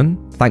 found the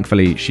woman.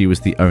 Thankfully, she was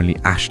the only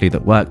Ashley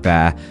that worked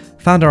there.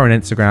 Found her on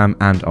Instagram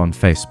and on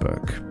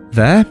Facebook.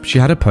 There, she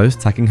had a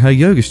post tagging her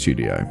yoga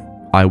studio.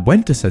 I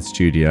went to said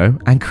studio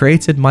and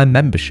created my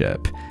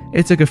membership.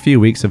 It took a few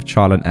weeks of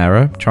trial and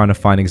error trying to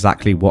find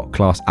exactly what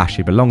class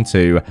Ashley belonged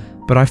to,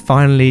 but I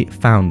finally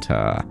found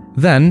her.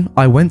 Then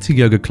I went to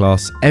yoga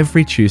class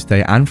every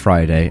Tuesday and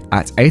Friday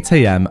at 8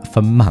 AM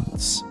for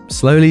months,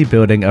 slowly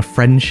building a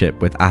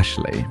friendship with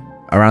Ashley.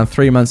 Around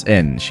 3 months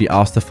in, she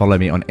asked to follow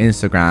me on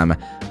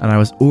Instagram, and I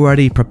was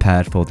already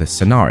prepared for this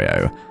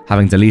scenario,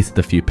 having deleted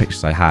the few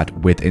pictures I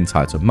had with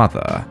entitled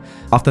mother.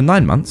 After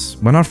 9 months,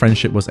 when our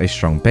friendship was a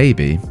strong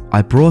baby,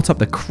 I brought up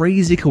the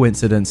crazy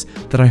coincidence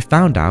that I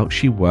found out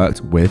she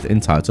worked with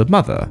entitled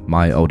mother,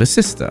 my older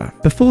sister.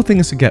 Before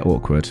things could get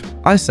awkward,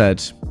 I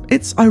said,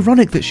 "It's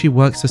ironic that she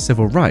works for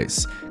civil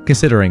rights,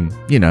 considering,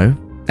 you know,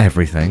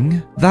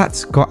 everything."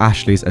 That got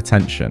Ashley's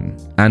attention,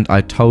 and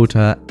I told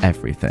her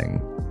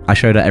everything. I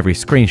showed her every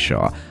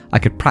screenshot. I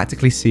could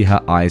practically see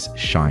her eyes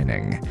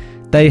shining.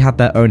 They had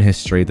their own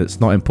history that's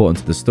not important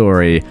to the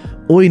story.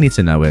 All you need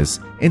to know is,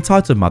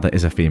 entitled mother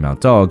is a female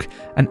dog,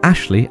 and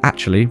Ashley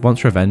actually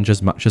wants revenge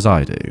as much as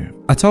I do.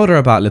 I told her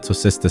about little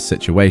sister's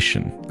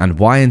situation, and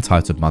why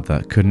entitled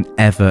mother couldn't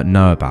ever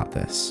know about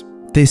this.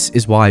 This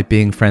is why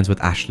being friends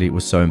with Ashley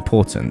was so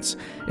important.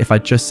 If I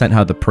just sent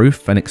her the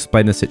proof and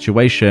explained the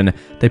situation,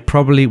 they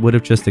probably would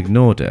have just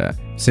ignored it,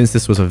 since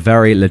this was a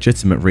very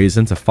legitimate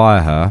reason to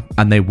fire her,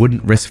 and they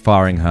wouldn't risk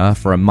firing her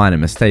for a minor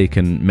mistake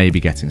and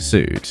maybe getting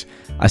sued.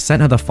 I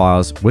sent her the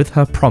files with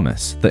her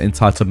promise that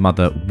entitled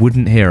mother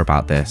wouldn't hear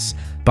about this,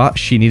 but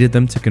she needed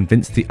them to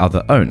convince the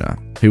other owner,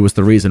 who was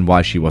the reason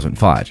why she wasn't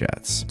fired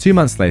yet. 2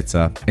 months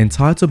later,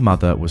 entitled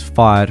mother was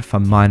fired for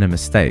minor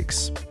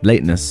mistakes,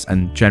 lateness,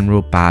 and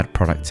general bad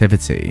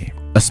productivity.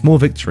 A small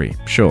victory,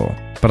 sure,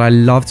 but I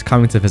loved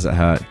coming to visit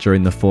her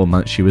during the 4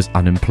 months she was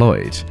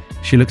unemployed.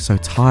 She looked so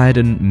tired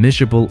and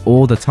miserable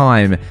all the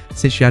time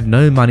since she had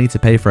no money to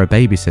pay for a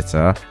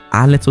babysitter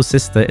and little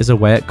sister is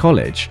away at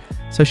college,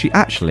 so she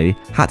actually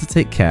had to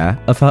take care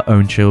of her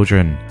own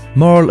children.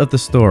 Moral of the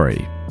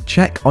story: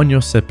 check on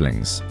your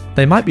siblings.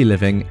 They might be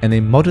living in a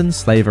modern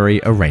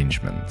slavery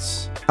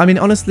arrangement. I mean,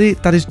 honestly,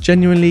 that is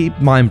genuinely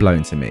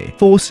mind-blowing to me.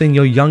 Forcing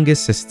your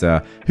youngest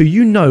sister, who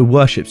you know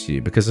worships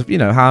you because of, you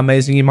know, how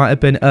amazing you might have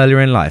been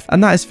earlier in life.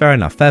 And that is fair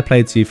enough. Fair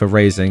play to you for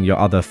raising your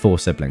other 4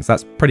 siblings.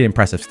 That's pretty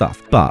impressive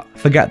stuff. But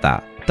forget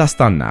that. That's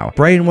done now.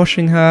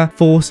 Brainwashing her,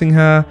 forcing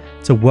her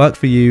to work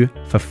for you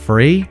for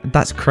free,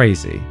 that's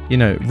crazy. You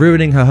know,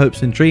 ruining her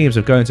hopes and dreams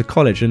of going to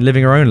college and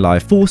living her own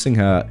life, forcing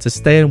her to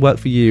stay and work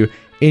for you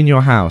in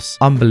your house.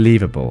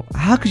 Unbelievable.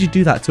 How could you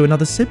do that to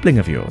another sibling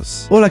of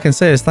yours? All I can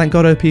say is thank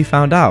God OP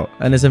found out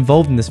and is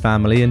involved in this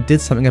family and did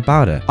something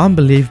about it.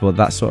 Unbelievable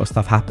that sort of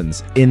stuff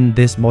happens in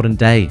this modern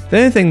day. The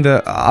only thing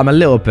that I'm a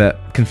little bit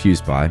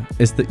confused by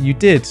is that you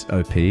did,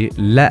 OP,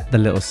 let the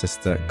little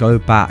sister go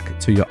back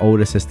to your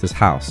older sister's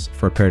house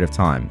for a period of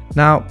time.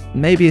 Now,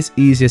 maybe it's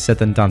easier said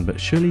than done, but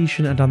surely you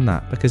shouldn't have done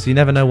that because you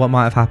never know what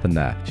might have happened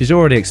there. She's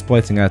already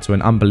exploiting her to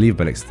an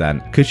unbelievable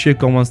extent. Could she have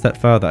gone one step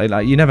further?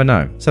 Like, you never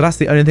know. So that's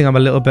the only thing I'm a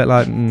little bit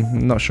like,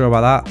 not sure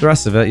about that. The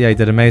rest of it, yeah, he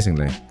did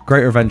amazingly.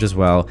 Great revenge as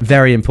well.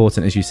 Very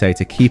important, as you say,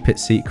 to keep it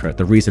secret,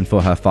 the reason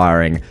for her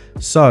firing,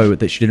 so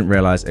that she didn't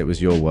realize it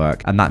was your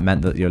work, and that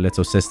meant that your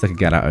little sister could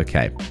get out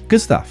okay.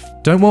 Good stuff.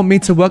 Don't want me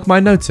to work my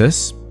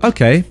notice?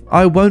 Okay,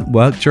 I won't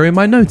work during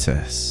my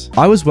notice.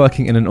 I was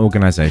working in an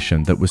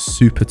organization that was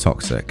super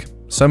toxic,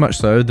 so much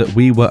so that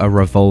we were a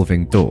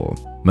revolving door.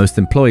 Most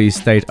employees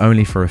stayed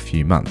only for a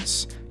few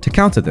months. To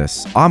counter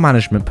this, our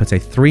management put a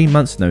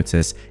 3-month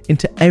notice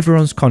into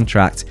everyone's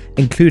contract,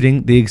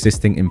 including the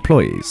existing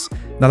employees.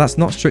 Now, that's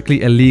not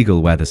strictly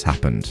illegal where this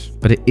happened,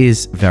 but it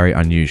is very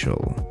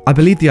unusual. I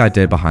believe the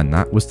idea behind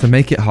that was to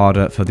make it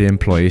harder for the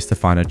employees to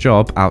find a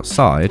job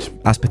outside,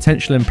 as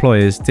potential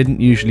employers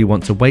didn't usually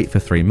want to wait for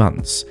 3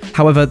 months.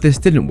 However, this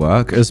didn't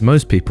work, as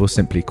most people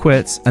simply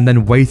quit and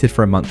then waited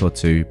for a month or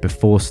two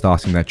before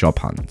starting their job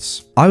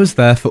hunts. I was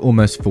there for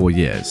almost 4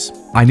 years.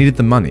 I needed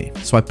the money,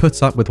 so I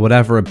put up with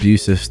whatever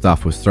abusive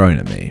stuff was thrown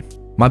at me.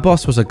 My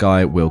boss was a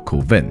guy we'll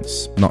call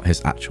Vince, not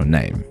his actual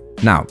name.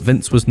 Now,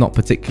 Vince was not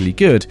particularly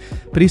good,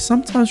 but he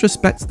sometimes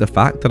respected the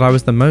fact that I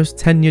was the most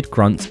tenured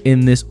grunt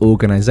in this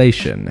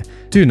organization.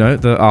 Do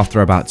note that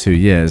after about 2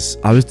 years,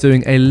 I was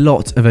doing a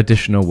lot of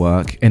additional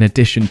work in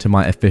addition to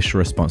my official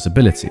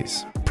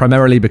responsibilities,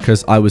 primarily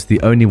because I was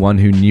the only one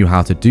who knew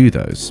how to do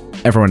those.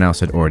 Everyone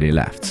else had already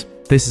left.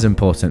 This is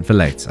important for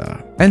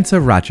later.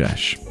 Enter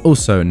Rajesh,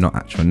 also not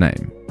actual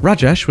name.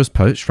 Rajesh was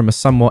poached from a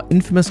somewhat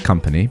infamous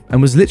company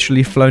and was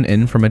literally flown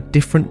in from a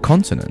different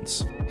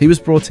continent. He was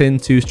brought in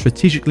to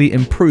strategically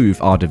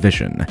improve our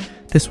division.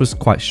 This was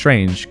quite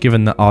strange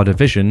given that our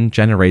division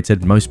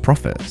generated most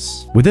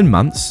profits. Within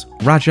months,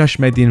 Rajesh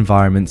made the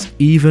environment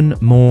even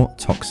more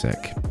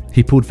toxic.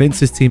 He pulled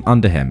Vince's team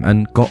under him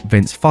and got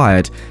Vince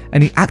fired,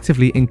 and he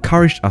actively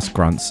encouraged us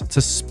grunts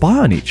to spy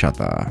on each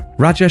other.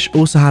 Rajesh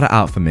also had it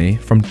out for me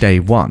from day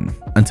one.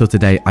 Until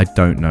today, I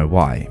don't know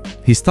why.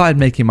 He started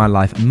making my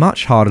life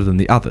much harder than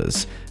the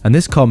others, and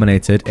this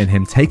culminated in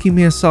him taking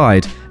me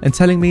aside and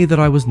telling me that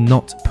I was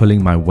not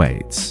pulling my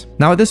weight.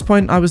 Now, at this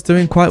point, I was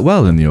doing quite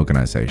well in the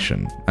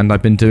organization, and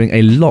I've been doing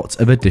a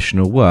lot of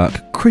additional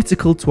work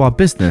critical to our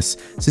business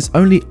since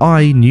only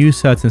I knew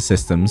certain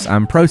systems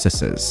and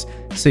processes.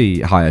 See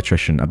high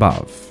attrition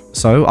above.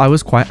 So I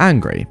was quite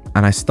angry,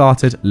 and I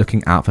started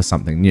looking out for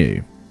something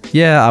new.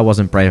 Yeah, I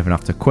wasn't brave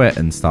enough to quit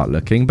and start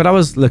looking, but I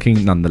was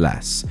looking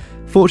nonetheless.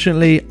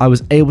 Fortunately, I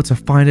was able to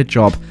find a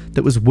job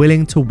that was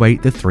willing to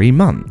wait the 3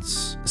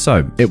 months.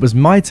 So it was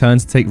my turn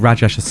to take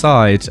Rajesh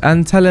aside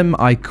and tell him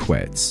I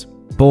quit.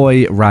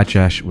 Boy,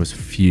 Rajesh was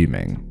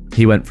fuming.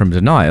 He went from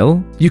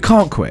denial, "You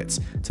can't quit,"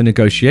 to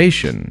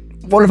negotiation,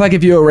 "What if I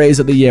give you a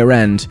raise at the year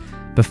end?"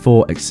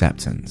 before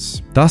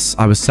acceptance. Thus,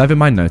 I was serving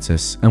my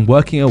notice and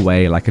working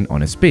away like an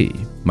honest bee,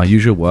 my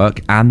usual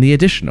work and the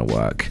additional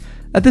work.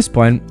 At this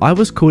point, I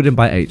was called in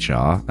by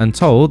HR and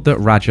told that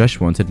Rajesh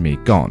wanted me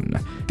gone.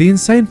 The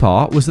insane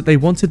part was that they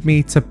wanted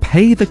me to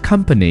pay the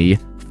company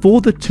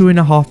for the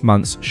 2.5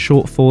 months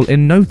shortfall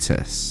in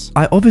notice.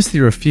 I obviously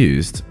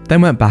refused,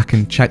 then went back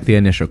and checked the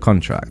initial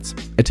contract.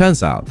 It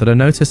turns out that a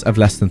notice of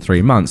less than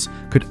 3 months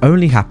could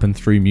only happen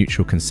through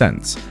mutual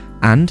consent,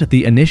 and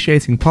the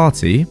initiating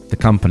party, the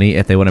company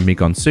if they wanted me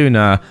gone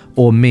sooner,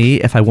 or me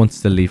if I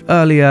wanted to leave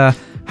earlier,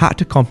 had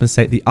to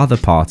compensate the other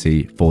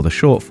party for the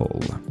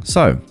shortfall.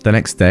 So, the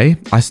next day,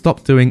 I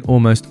stopped doing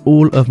almost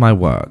all of my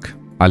work.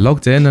 I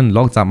logged in and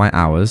logged out my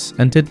hours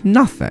and did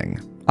nothing.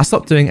 I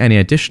stopped doing any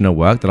additional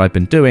work that I'd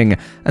been doing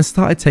and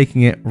started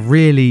taking it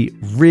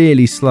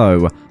really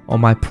slow on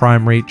my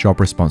primary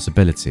job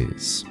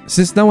responsibilities.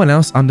 Since no one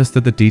else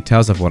understood the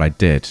details of what I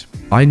did,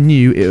 I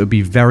knew it would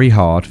be very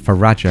hard for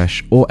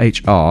Rajesh or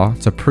HR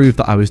to prove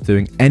that I was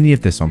doing any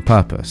of this on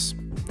purpose.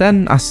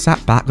 Then I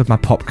sat back with my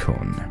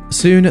popcorn.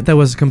 Soon there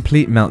was a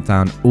complete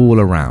meltdown all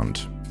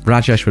around.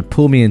 Rajesh would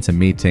pull me into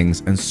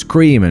meetings and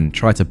scream and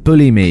try to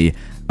bully me,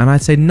 and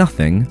I'd say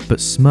nothing but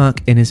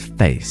smirk in his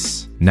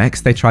face.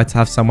 Next, they tried to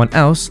have someone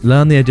else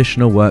learn the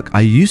additional work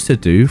I used to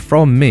do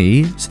from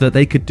me so that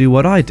they could do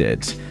what I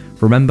did.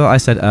 Remember I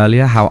said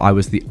earlier how I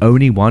was the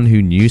only one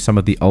who knew some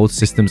of the old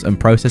systems and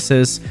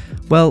processes?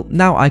 Well,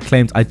 now I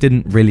claimed I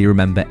didn't really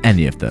remember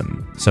any of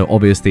them, so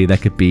obviously there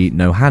could be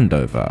no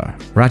handover.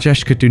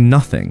 Rajesh could do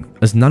nothing,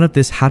 as none of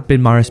this had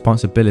been my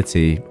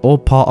responsibility or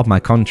part of my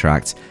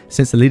contract,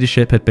 since the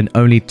leadership had been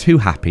only too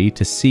happy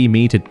to see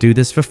me to do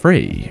this for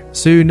free.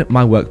 Soon,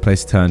 my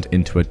workplace turned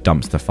into a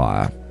dumpster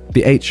fire.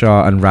 The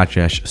HR and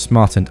Rajesh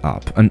smartened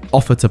up and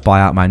offered to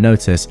buy out my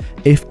notice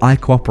if I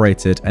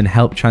cooperated and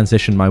helped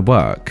transition my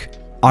work.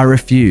 I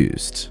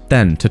refused.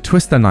 Then, to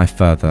twist the knife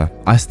further,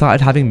 I started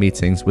having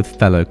meetings with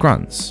fellow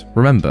grunts.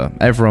 Remember,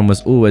 everyone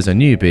was always a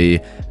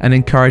newbie, and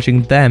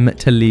encouraging them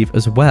to leave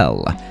as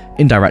well.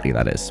 Indirectly,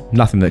 that is.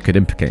 Nothing that could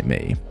implicate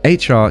me.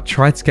 HR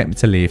tried to get me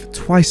to leave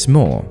twice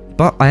more,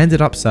 but I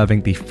ended up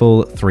serving the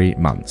full 3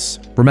 months.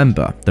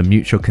 Remember, the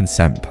mutual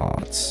consent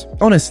parts.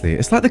 Honestly,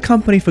 it's like the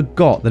company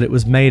forgot that it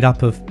was made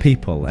up of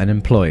people and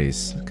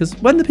employees. Because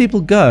when the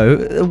people go,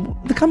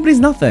 the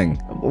company's nothing.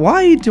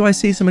 Why do I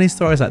see so many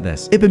stories like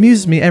this? It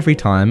bemuses me every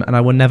time and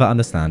I will never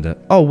understand it.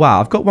 Oh wow,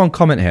 I've got one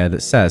comment here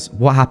that says,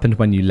 what happened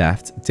when you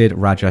left? Did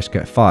Rajesh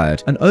get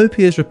fired? And OP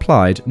has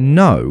replied,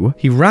 no,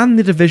 he ran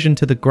the division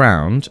to the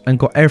ground and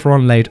got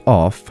everyone laid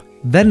off,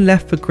 then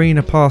left for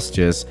greener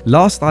pastures.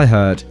 Last I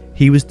heard,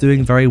 he was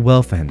doing very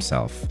well for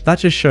himself. That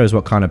just shows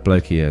what kind of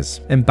bloke he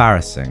is.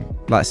 Embarrassing.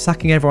 Like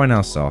sacking everyone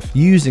else off,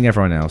 using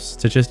everyone else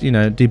to just,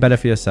 do better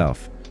for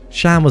yourself.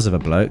 Shambles of a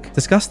bloke.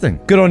 Disgusting.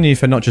 Good on you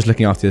for not just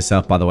looking after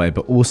yourself, by the way,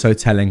 but also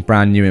telling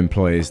brand new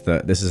employees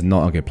that this is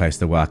not a good place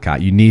to work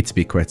at. You need to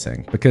be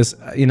quitting because,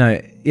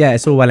 yeah,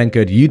 it's all well and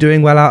good you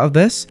doing well out of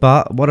this,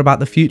 but what about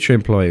the future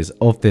employees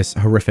of this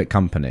horrific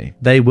company?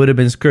 They would have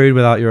been screwed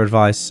without your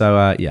advice.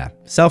 So, yeah,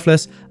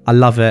 selfless. I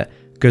love it.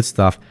 Good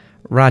stuff.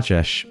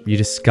 Rajesh, you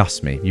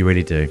disgust me. You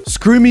really do.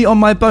 Screw me on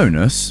my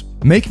bonus.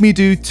 Make me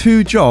do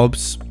 2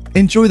 jobs.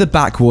 Enjoy the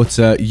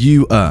backwater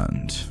you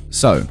earned.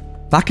 So,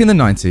 back in the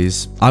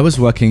 90s, I was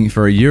working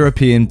for a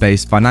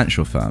European-based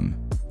financial firm.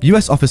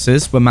 US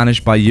offices were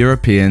managed by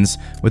Europeans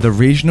with a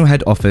regional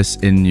head office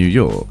in New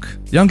York.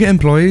 Younger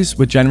employees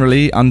were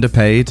generally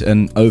underpaid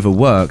and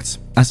overworked,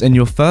 as in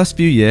your first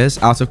few years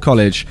out of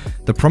college,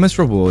 the promised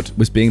reward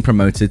was being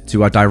promoted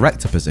to a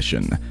director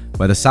position,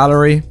 where the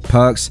salary,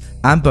 perks,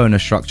 and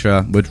bonus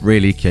structure would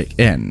really kick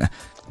in.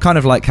 Kind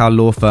of like how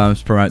law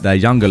firms promote their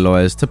younger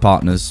lawyers to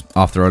partners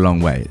after a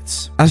long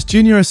wait. As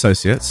junior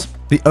associates,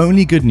 the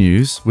only good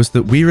news was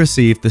that we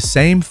received the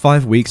same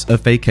 5 weeks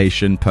of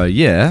vacation per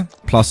year,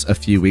 plus a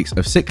few weeks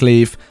of sick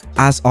leave,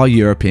 as our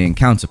European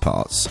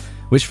counterparts,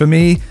 which for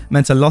me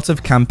meant a lot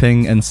of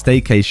camping and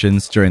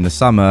staycations during the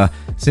summer,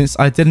 since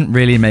I didn't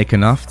really make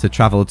enough to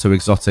travel to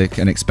exotic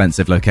and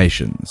expensive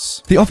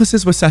locations. The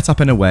offices were set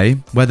up in a way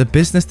where the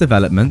business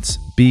development,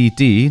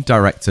 BD,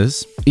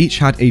 directors each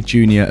had a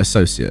junior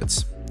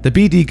associate. The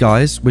BD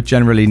guys would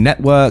generally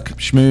network,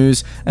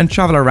 schmooze, and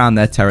travel around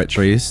their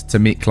territories to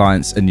meet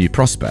clients and new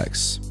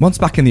prospects. Once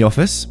back in the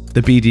office,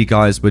 the BD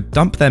guys would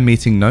dump their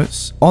meeting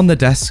notes on the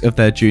desk of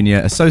their junior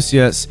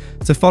associates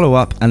to follow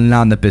up and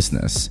land the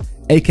business,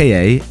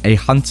 aka a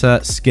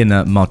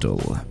hunter-skinner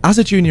model. As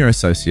a junior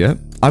associate,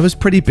 I was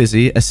pretty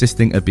busy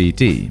assisting a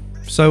BD,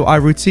 so I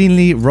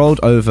routinely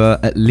rolled over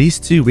at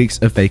least 2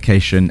 weeks of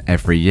vacation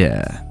every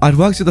year. I'd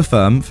worked at the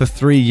firm for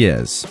 3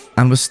 years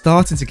and was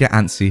starting to get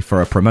antsy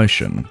for a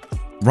promotion.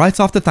 Right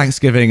after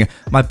Thanksgiving,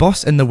 my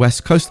boss in the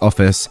West Coast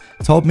office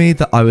told me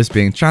that I was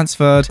being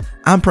transferred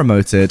and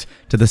promoted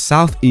to the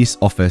Southeast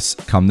office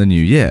come the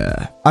new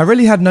year. I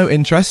really had no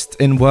interest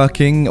in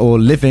working or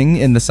living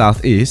in the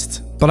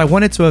Southeast, but I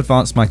wanted to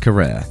advance my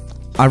career.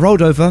 I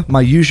rolled over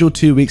my usual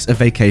 2 weeks of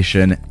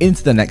vacation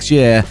into the next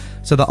year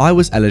so that I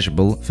was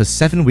eligible for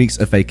 7 weeks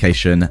of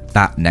vacation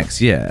that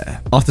next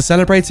year. After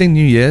celebrating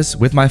New Year's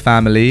with my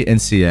family in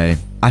CA,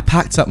 I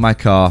packed up my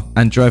car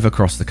and drove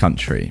across the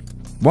country.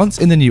 Once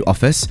in the new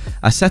office,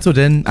 I settled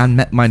in and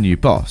met my new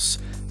boss,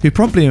 who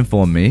promptly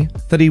informed me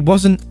that he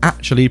wasn't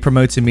actually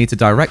promoting me to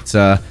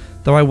director,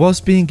 though I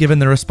was being given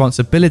the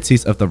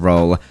responsibilities of the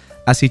role,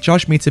 as he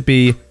judged me to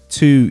be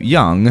too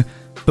young,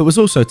 but was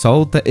also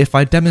told that if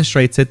I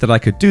demonstrated that I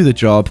could do the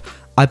job,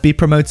 I'd be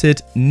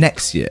promoted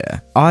next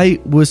year. I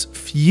was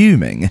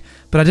fuming,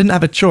 but I didn't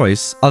have a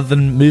choice other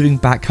than moving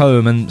back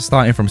home and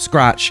starting from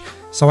scratch,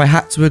 so I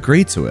had to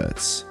agree to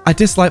it. I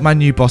disliked my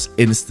new boss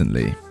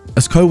instantly,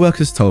 as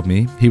co-workers told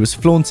me he was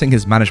flaunting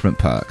his management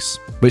perks,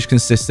 which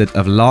consisted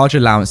of large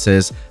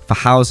allowances for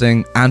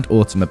housing and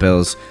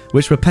automobiles,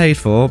 which were paid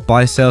for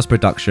by sales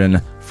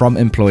production from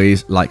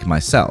employees like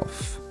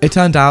myself. It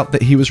turned out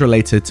that he was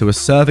related to a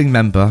serving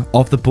member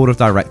of the board of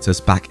directors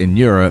back in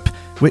Europe,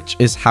 which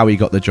is how he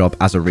got the job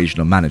as a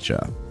regional manager.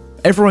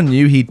 Everyone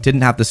knew he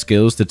didn't have the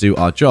skills to do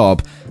our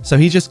job, so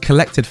he just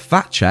collected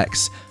fat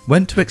checks,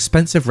 went to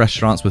expensive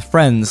restaurants with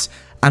friends,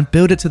 and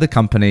billed it to the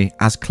company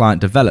as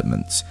client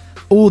development,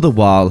 all the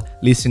while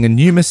leasing a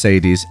new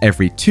Mercedes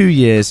every 2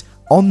 years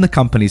on the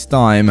company's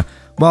dime,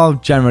 while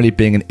generally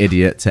being an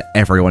idiot to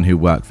everyone who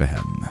worked for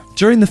him.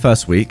 During the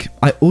first week,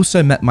 I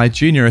also met my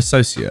junior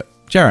associate,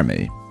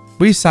 Jeremy.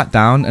 We sat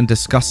down and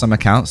discussed some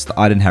accounts that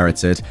I'd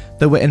inherited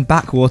that were in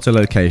backwater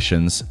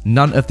locations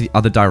none of the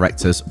other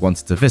directors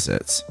wanted to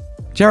visit.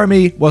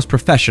 Jeremy was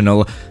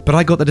professional, but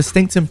I got the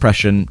distinct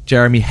impression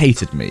Jeremy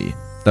hated me,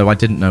 though I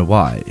didn't know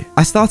why.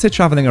 I started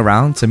traveling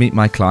around to meet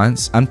my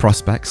clients and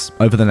prospects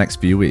over the next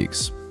few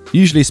weeks,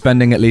 usually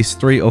spending at least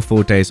 3 or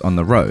 4 days on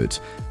the road,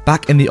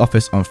 back in the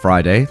office on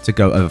Friday to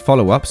go over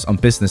follow-ups on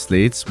business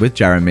leads with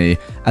Jeremy,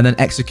 and then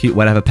execute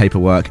whatever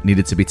paperwork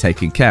needed to be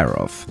taken care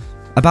of.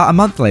 About a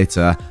month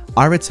later,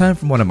 I returned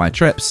from one of my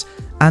trips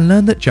and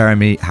learned that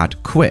Jeremy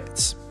had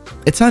quit.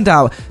 It turned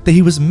out that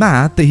he was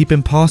mad that he'd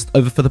been passed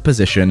over for the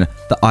position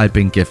that I'd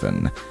been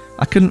given.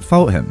 I couldn't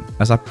fault him,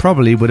 as I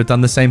probably would have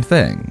done the same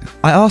thing.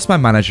 I asked my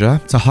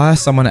manager to hire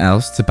someone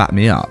else to back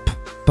me up.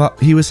 but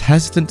he was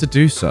hesitant to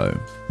do so,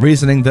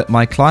 reasoning that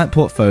my client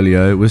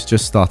portfolio was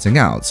just starting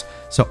out,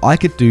 so I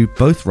could do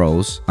both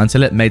roles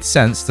until it made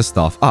sense to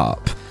staff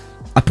up.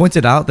 I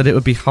pointed out that it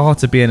would be hard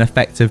to be an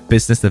effective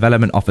business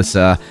development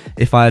officer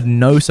if I had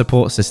no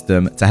support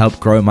system to help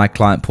grow my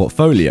client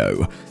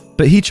portfolio,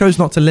 but he chose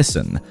not to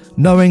listen,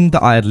 knowing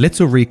that I had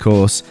little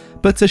recourse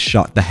but to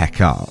shut the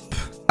heck up.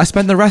 I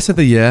spent the rest of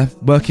the year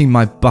working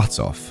my butt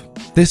off.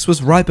 This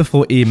was right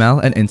before email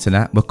and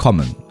internet were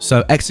common,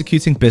 so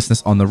executing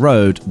business on the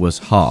road was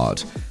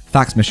hard.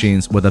 Fax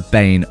machines were the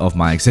bane of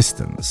my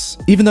existence.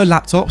 Even though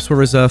laptops were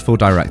reserved for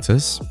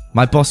directors,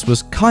 my boss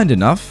was kind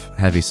enough,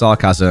 heavy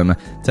sarcasm,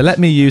 to let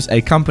me use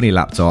a company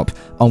laptop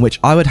on which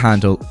I would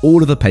handle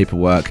all of the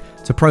paperwork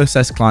to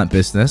process client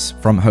business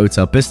from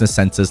hotel business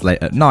centers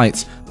late at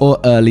night or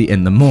early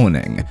in the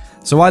morning.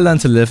 So I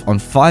learned to live on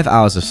 5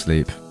 hours of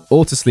sleep,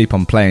 or to sleep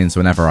on planes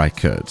whenever I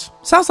could.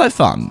 Sounds like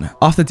fun.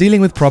 After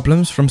dealing with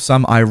problems from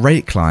some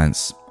irate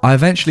clients, I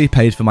eventually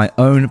paid for my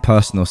own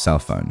personal cell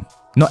phone.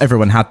 Not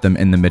everyone had them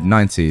in the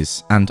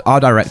mid-90s, and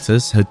our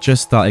directors had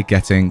just started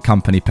getting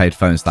company-paid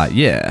phones that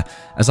year,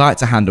 as I had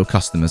to handle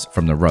customers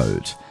from the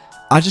road.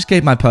 I just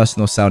gave my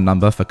personal cell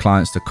number for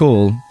clients to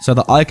call so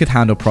that I could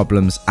handle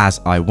problems as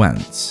I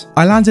went.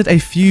 I landed a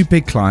few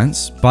big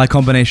clients by a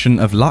combination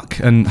of luck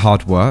and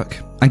hard work,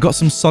 and got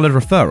some solid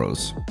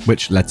referrals,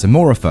 which led to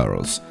more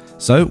referrals.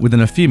 So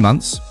within a few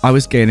months, I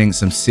was gaining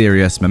some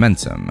serious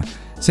momentum.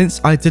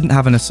 Since I didn't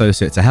have an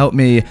associate to help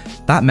me,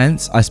 that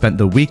meant I spent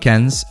the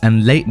weekends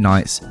and late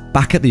nights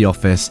back at the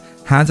office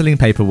handling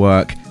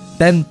paperwork,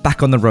 then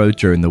back on the road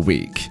during the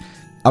week.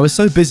 I was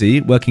so busy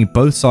working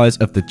both sides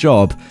of the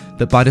job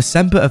that by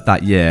December of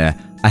that year,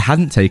 I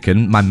hadn't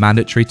taken my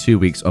mandatory 2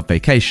 weeks of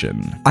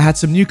vacation. I had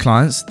some new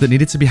clients that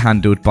needed to be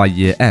handled by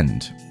year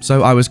end,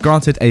 so I was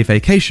granted a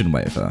vacation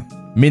waiver,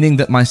 meaning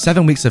that my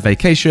 7 weeks of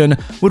vacation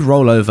would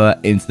roll over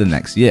into the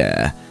next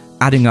year,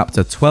 adding up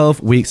to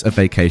 12 weeks of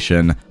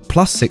vacation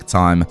plus sick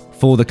time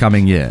for the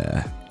coming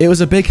year. It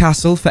was a big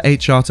hassle for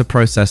HR to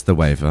process the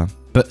waiver,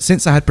 but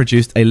since I had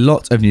produced a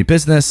lot of new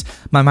business,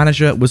 my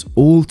manager was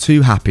all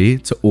too happy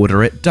to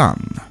order it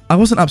done. I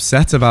wasn't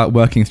upset about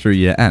working through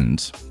year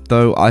end,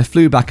 though I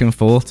flew back and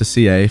forth to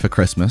CA for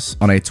Christmas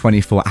on a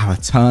 24-hour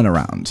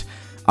turnaround.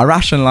 I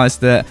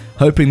rationalized it,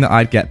 hoping that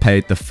I'd get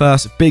paid the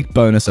first big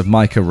bonus of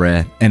my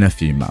career in a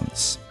few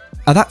months.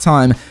 At that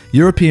time,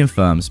 European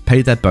firms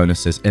paid their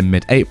bonuses in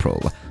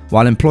mid-April,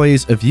 while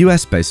employees of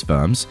US-based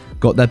firms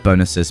got their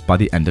bonuses by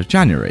the end of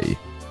January.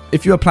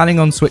 If you were planning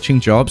on switching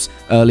jobs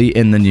early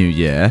in the new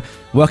year,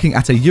 working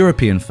at a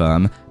European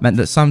firm meant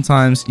that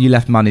sometimes you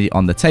left money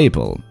on the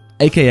table,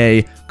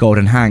 aka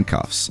golden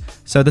handcuffs,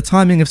 so the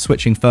timing of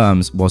switching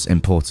firms was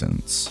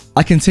important.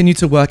 I continued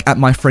to work at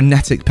my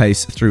frenetic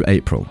pace through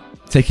April,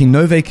 taking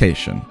no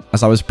vacation,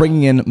 as I was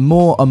bringing in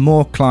more and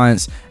more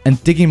clients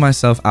and digging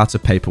myself out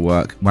of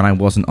paperwork when I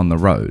wasn't on the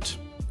road.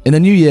 In the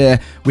new year,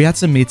 we had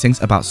some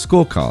meetings about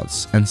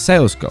scorecards and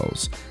sales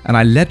goals, and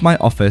I led my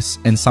office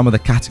in some of the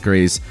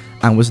categories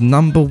and was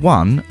number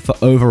 1 for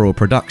overall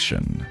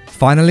production.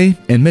 Finally,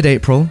 in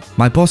mid-April,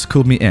 my boss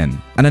called me in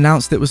and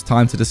announced it was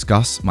time to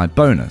discuss my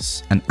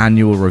bonus and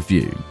annual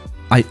review.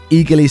 I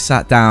eagerly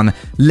sat down,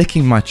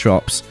 licking my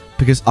chops,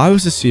 because I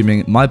was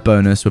assuming my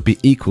bonus would be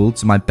equal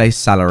to my base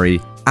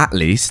salary at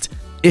least,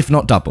 if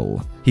not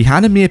double. He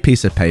handed me a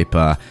piece of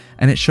paper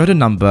and it showed a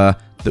number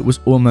that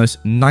was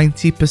almost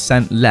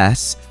 90%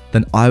 less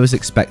than I was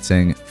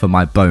expecting for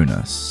my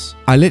bonus.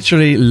 I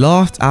literally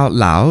laughed out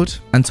loud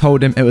and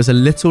told him it was a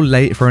little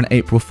late for an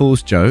April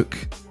Fool's joke,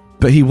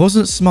 but he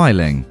wasn't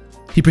smiling.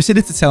 He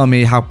proceeded to tell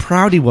me how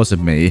proud he was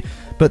of me,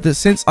 but that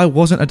since I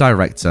wasn't a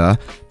director,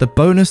 the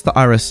bonus that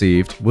I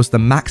received was the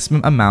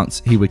maximum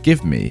amount he would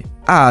give me,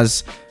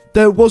 as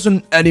there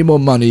wasn't any more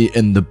money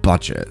in the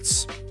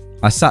budget.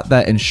 I sat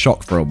there in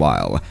shock for a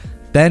while,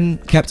 then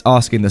kept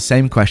asking the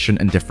same question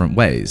in different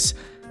ways.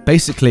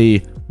 Basically,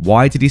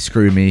 why did he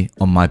screw me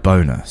on my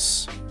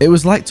bonus? It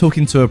was like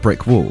talking to a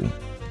brick wall.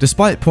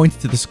 Despite pointing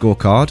to the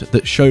scorecard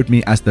that showed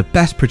me as the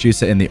best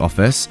producer in the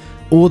office,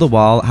 all the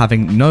while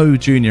having no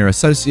junior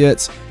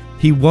associates,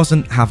 he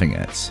wasn't having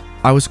it.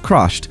 I was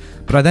crushed,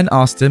 but I then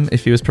asked him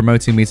if he was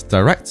promoting me to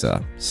director,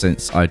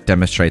 since I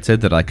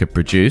demonstrated that I could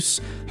produce,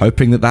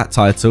 hoping that that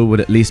title would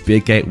at least be a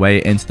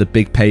gateway into the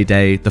big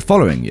payday the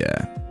following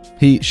year.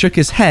 He shook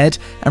his head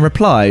and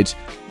replied,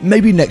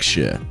 "Maybe next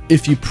year,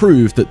 if you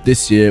prove that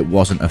this year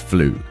wasn't a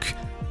fluke."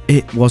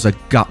 It was a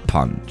gut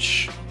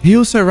punch. He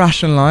also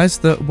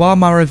rationalized that while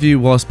my review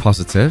was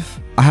positive,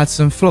 I had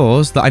some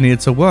flaws that I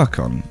needed to work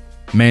on,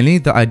 mainly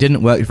that I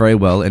didn't work very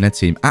well in a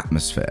team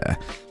atmosphere.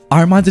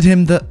 I reminded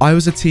him that I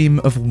was a team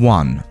of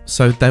 1,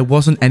 so there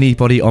wasn't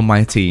anybody on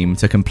my team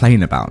to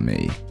complain about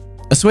me.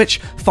 A switch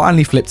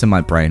finally flipped in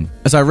my brain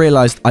as I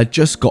realized I'd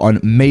just gotten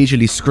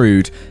majorly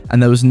screwed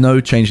and there was no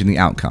change in the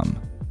outcome.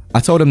 I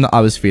told him that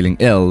I was feeling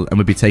ill and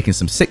would be taking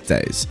some sick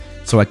days,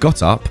 so I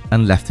got up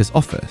and left his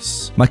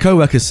office. My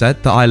co-workers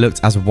said that I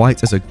looked as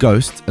white as a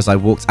ghost as I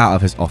walked out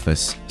of his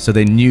office, so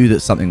they knew that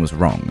something was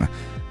wrong.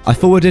 I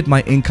forwarded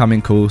my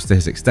incoming calls to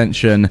his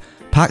extension,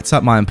 packed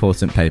up my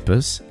important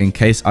papers in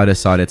case I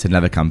decided to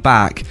never come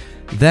back,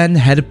 then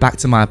headed back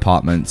to my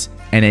apartment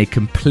in a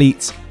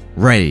complete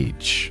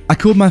rage. I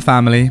called my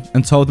family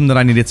and told them that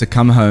I needed to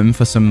come home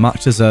for some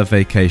much-deserved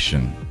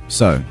vacation.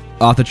 So,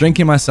 after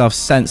drinking myself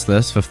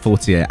senseless for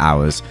 48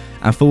 hours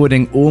and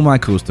forwarding all my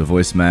calls to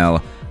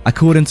voicemail, I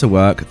called into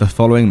work the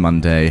following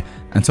Monday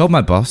and told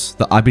my boss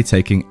that I'd be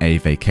taking a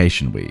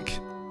vacation week.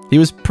 He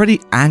was pretty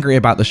angry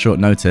about the short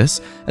notice,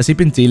 as he'd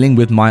been dealing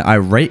with my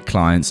irate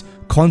clients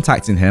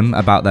contacting him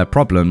about their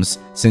problems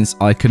since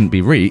I couldn't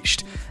be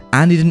reached,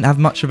 and he didn't have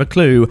much of a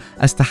clue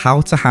as to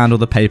how to handle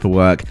the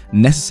paperwork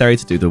necessary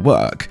to do the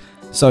work.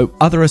 So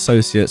other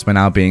associates were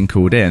now being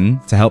called in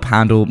to help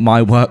handle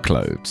my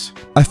workload.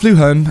 I flew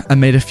home and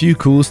made a few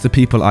calls to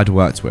people I'd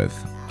worked with,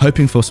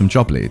 hoping for some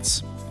job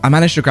leads. I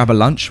managed to grab a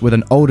lunch with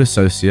an old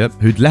associate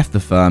who'd left the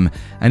firm,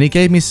 and he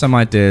gave me some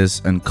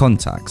ideas and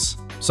contacts.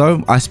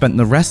 So I spent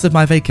the rest of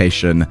my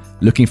vacation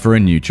looking for a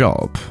new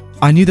job.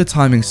 I knew the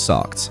timing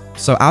sucked,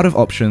 so out of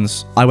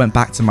options, I went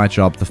back to my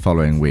job the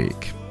following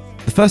week.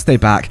 The first day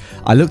back,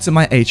 I looked at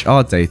my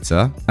HR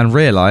data and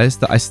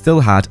realized that I still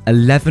had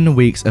 11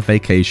 weeks of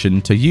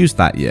vacation to use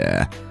that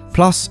year,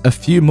 plus a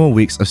few more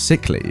weeks of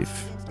sick leave.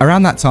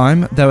 Around that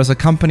time, there was a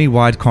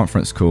company-wide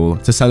conference call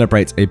to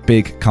celebrate a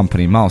big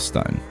company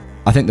milestone.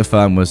 I think the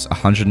firm was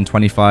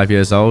 125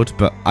 years old,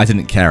 but I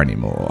didn't care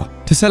anymore.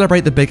 To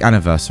celebrate the big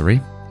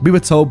anniversary, we were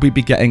told we'd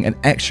be getting an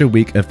extra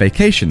week of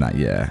vacation that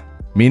year,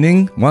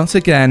 meaning, once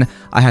again,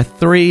 I had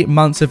 3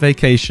 months of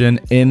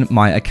vacation in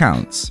my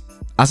accounts.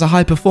 As a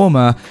high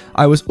performer,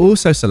 I was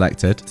also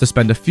selected to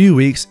spend a few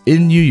weeks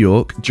in New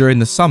York during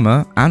the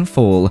summer and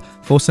fall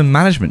for some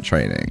management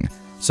training.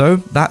 So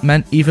that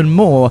meant even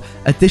more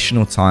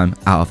additional time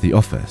out of the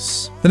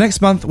office. The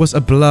next month was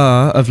a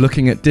blur of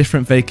looking at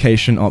different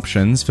vacation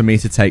options for me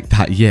to take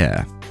that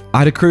year.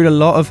 I'd accrued a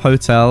lot of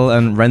hotel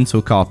and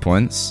rental car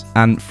points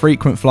and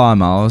frequent flyer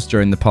miles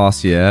during the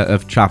past year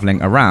of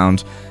traveling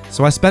around,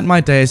 so I spent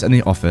my days in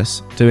the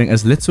office doing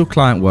as little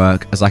client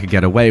work as I could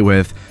get away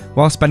with,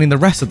 while spending the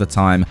rest of the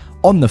time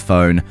on the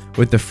phone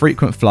with the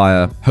frequent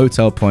flyer,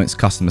 hotel points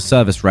customer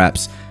service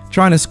reps,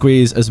 trying to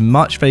squeeze as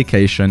much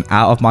vacation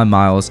out of my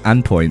miles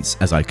and points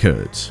as I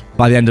could.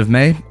 By the end of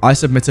May, I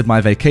submitted my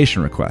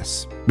vacation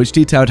requests, which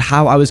detailed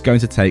how I was going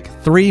to take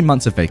 3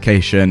 months of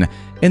vacation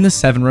in the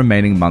 7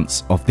 remaining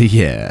months of the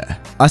year.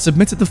 I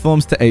submitted the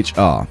forms to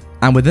HR,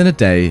 and within a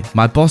day,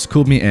 my boss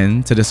called me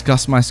in to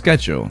discuss my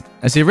schedule,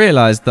 as he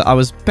realized that I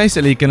was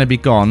basically going to be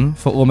gone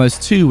for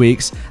almost 2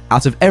 weeks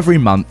out of every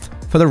month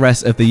for the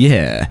rest of the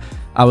year.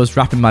 I was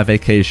wrapping my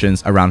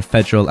vacations around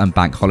federal and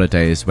bank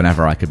holidays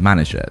whenever I could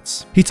manage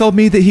it. He told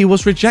me that he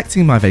was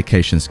rejecting my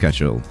vacation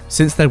schedule,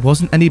 since there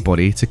wasn't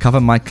anybody to cover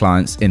my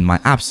clients in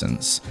my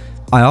absence.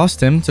 I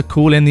asked him to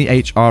call in the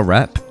HR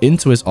rep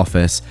into his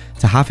office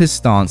to have his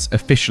stance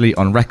officially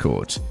on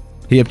record.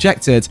 He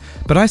objected,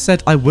 but I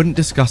said I wouldn't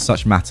discuss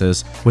such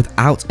matters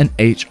without an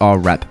HR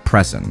rep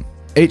present.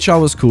 HR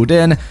was called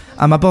in,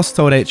 and my boss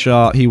told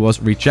HR he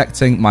was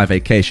rejecting my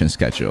vacation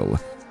schedule.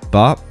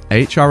 But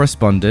HR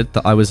responded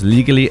that I was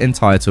legally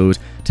entitled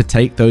to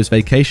take those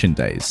vacation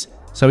days,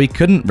 so he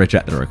couldn't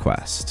reject the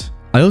request.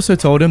 I also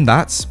told him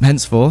that,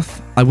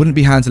 henceforth, I wouldn't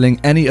be handling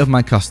any of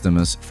my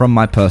customers from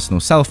my personal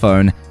cell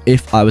phone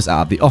if I was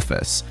out of the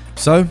office,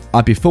 so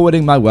I'd be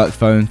forwarding my work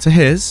phone to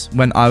his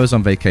when I was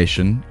on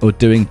vacation or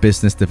doing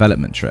business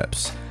development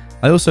trips.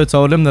 I also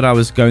told him that I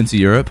was going to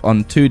Europe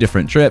on 2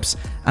 different trips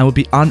and would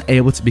be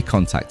unable to be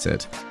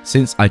contacted,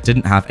 since I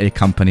didn't have a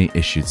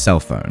company-issued cell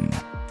phone.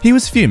 He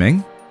was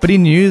fuming, but he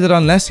knew that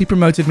unless he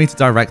promoted me to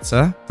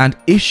director and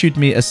issued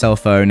me a cell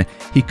phone,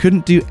 he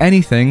couldn't do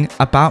anything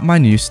about my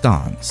new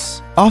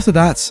stance. After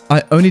that,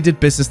 I only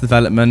did business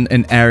development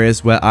in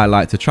areas where I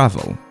like to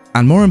travel,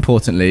 and more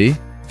importantly,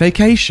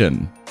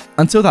 vacation.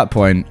 Until that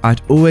point,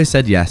 I'd always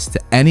said yes to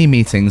any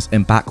meetings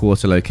in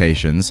backwater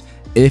locations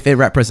if it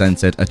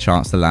represented a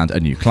chance to land a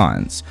new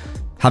client.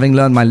 Having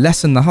learned my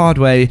lesson the hard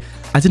way,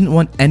 I didn't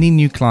want any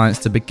new clients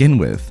to begin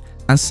with,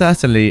 and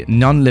certainly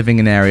none living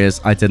in areas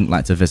I didn't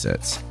like to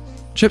visit.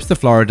 Trips to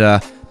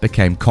Florida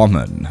became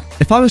common.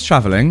 If I was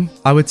traveling,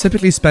 I would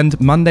typically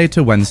spend Monday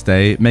to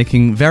Wednesday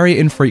making very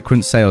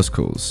infrequent sales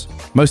calls.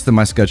 Most of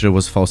my schedule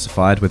was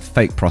falsified with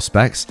fake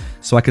prospects,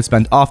 so I could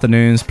spend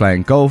afternoons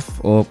playing golf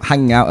or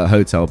hanging out at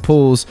hotel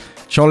pools,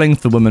 trolling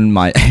for women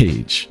my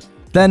age.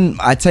 Then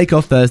I'd take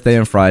off Thursday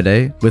and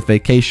Friday with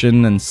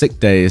vacation and sick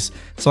days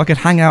so I could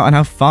hang out and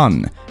have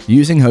fun,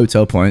 using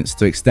hotel points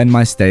to extend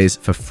my stays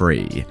for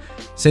free.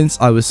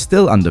 Since I was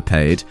still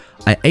underpaid,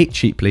 I ate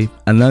cheaply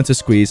and learned to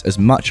squeeze as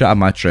much out of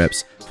my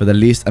trips for the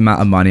least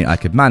amount of money I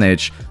could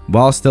manage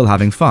while still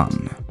having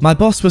fun. My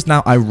boss was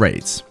now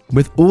irate,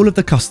 with all of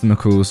the customer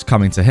calls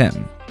coming to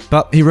him,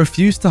 but he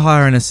refused to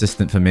hire an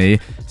assistant for me,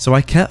 so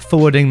I kept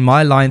forwarding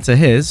my line to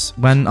his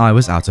when I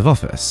was out of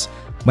office.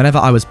 Whenever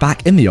I was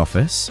back in the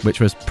office, which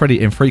was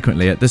pretty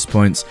infrequently at this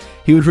point,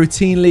 he would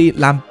routinely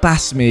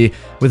lambast me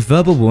with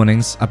verbal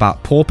warnings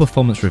about poor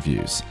performance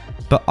reviews.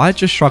 But I'd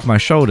just shrug my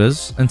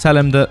shoulders and tell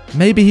him that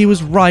maybe he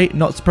was right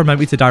not to promote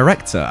me to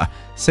director,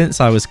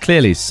 since I was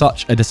clearly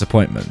such a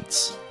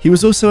disappointment. He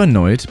was also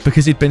annoyed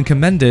because he'd been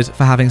commended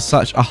for having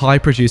such a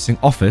high-producing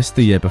office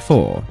the year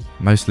before,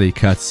 mostly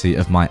courtesy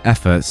of my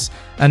efforts,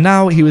 and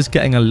now he was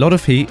getting a lot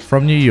of heat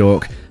from New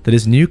York that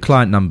his new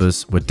client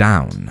numbers were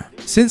down.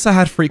 Since I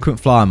had frequent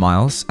flyer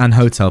miles and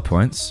hotel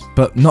points,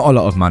 but not a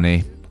lot of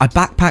money, I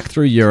backpacked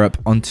through Europe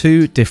on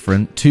 2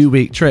 different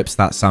 2-week trips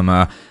that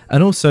summer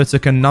and also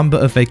took a number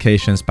of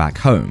vacations back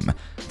home,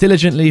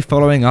 diligently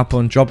following up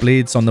on job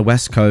leads on the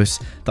West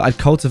Coast that I'd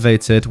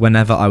cultivated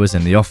whenever I was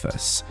in the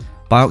office.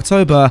 By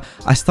October,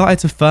 I started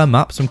to firm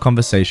up some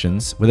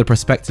conversations with a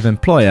prospective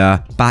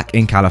employer back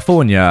in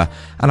California,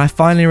 and I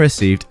finally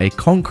received a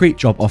concrete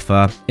job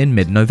offer in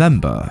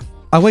mid-November.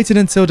 I waited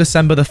until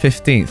December the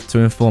 15th to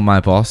inform my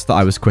boss that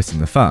I was quitting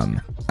the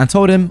firm, and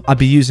told him I'd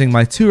be using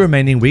my 2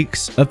 remaining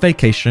weeks of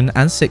vacation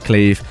and sick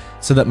leave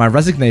so that my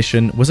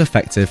resignation was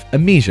effective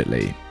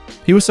immediately.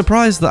 He was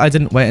surprised that I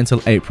didn't wait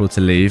until April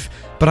to leave,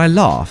 but I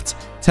laughed,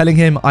 telling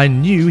him I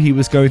knew he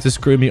was going to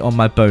screw me on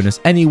my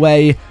bonus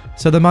anyway,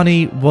 so the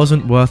money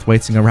wasn't worth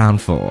waiting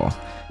around for.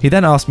 He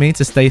then asked me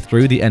to stay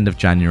through the end of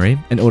January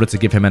in order to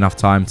give him enough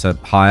time to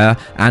hire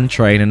and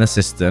train an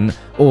assistant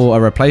or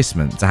a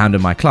replacement to handle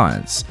my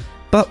clients.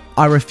 But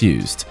I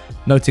refused,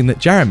 noting that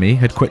Jeremy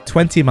had quit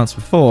 20 months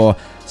before,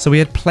 so we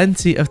had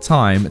plenty of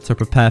time to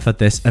prepare for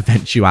this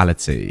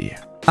eventuality.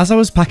 As I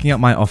was packing up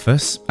my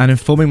office and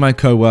informing my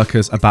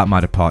co-workers about my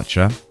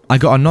departure, I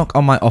got a knock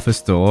on my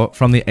office door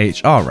from the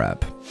HR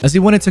rep, as he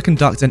wanted to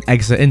conduct an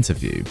exit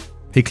interview.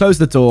 He closed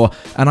the door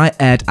and I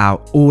aired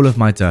out all of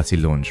my dirty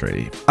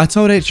laundry. I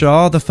told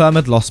HR the firm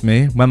had lost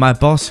me when my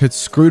boss had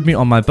screwed me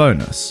on my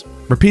bonus,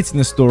 repeating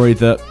the story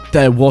that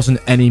there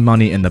wasn't any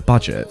money in the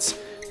budget.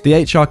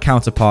 The HR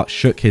counterpart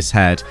shook his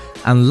head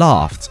and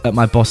laughed at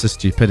my boss's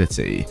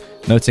stupidity,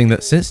 noting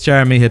that since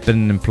Jeremy had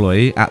been an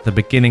employee at the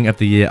beginning of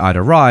the year I'd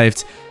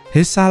arrived,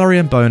 his salary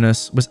and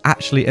bonus was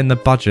actually in the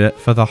budget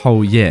for the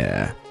whole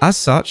year. As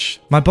such,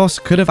 my boss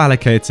could have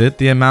allocated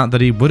the amount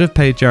that he would have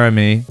paid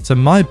Jeremy to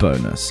my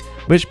bonus,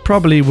 which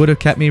probably would have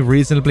kept me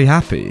reasonably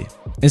happy.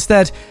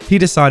 Instead, he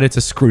decided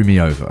to screw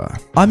me over.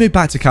 I moved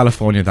back to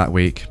California that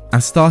week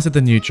and started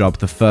the new job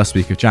the first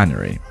week of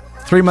January.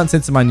 3 months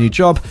into my new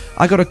job,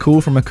 I got a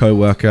call from a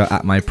co-worker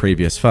at my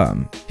previous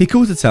firm. He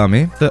called to tell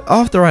me that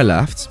after I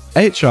left,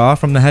 HR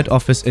from the head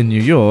office in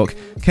New York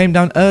came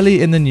down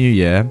early in the new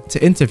year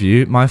to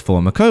interview my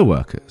former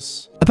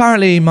co-workers.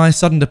 Apparently, my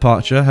sudden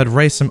departure had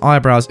raised some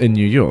eyebrows in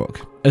New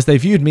York, as they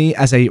viewed me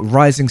as a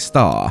rising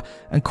star,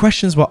 and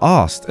questions were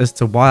asked as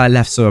to why I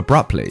left so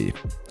abruptly.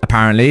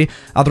 Apparently,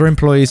 other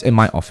employees in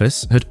my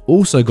office had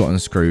also gotten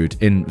screwed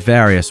in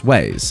various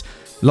ways.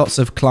 Lots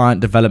of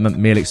client development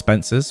meal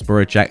expenses were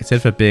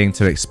rejected for being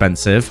too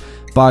expensive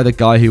by the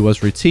guy who was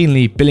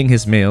routinely billing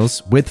his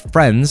meals with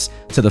friends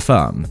to the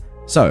firm.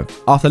 So,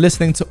 after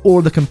listening to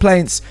all the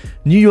complaints,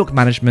 New York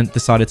management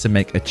decided to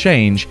make a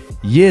change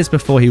years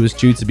before he was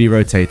due to be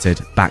rotated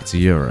back to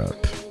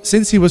Europe.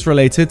 Since he was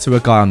related to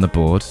a guy on the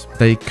board,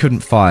 they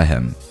couldn't fire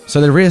him,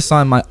 so they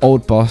reassigned my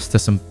old boss to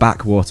some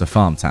backwater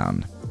farm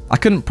town. I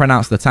couldn't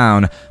pronounce the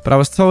town, but I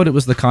was told it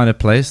was the kind of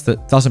place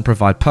that doesn't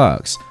provide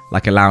perks,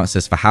 like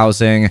allowances for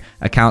housing,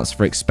 accounts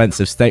for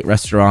expensive steak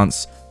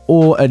restaurants,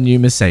 or a new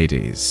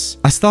Mercedes.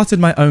 I started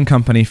my own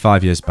company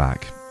 5 years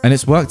back, and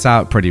it's worked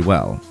out pretty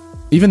well.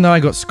 Even though I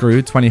got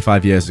screwed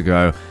 25 years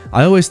ago,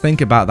 I always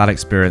think about that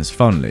experience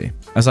fondly,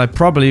 as I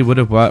probably would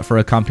have worked for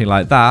a company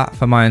like that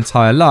for my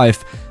entire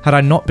life had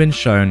I not been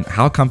shown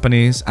how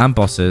companies and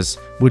bosses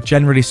would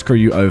generally screw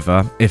you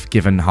over if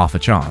given half a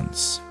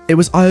chance. It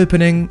was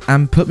eye-opening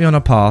and put me on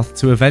a path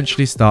to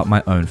eventually start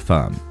my own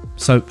firm.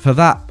 So for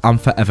that, I'm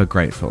forever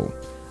grateful.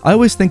 I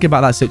always think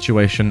about that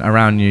situation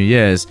around New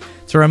Year's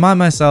to remind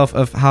myself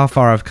of how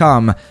far I've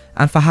come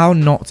and for how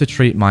not to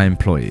treat my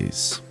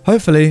employees.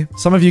 Hopefully,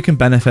 some of you can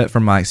benefit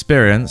from my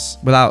experience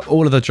without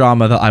all of the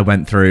drama that I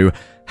went through.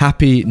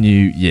 Happy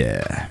New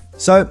Year.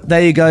 So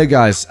there you go,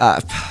 guys.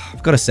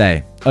 I've got to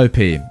say, OP,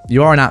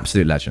 you are an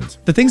absolute legend.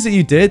 The things that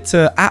you did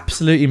to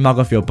absolutely mug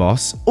off your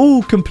boss,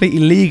 all completely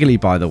legally,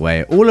 by the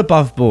way, all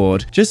above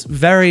board, just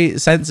very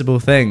sensible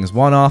things,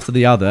 one after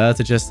the other,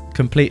 to just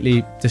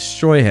completely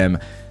destroy him,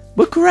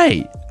 were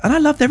great. And I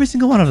loved every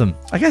single one of them.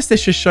 I guess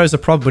this just shows a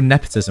problem with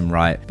nepotism,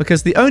 right?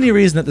 Because the only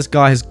reason that this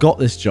guy has got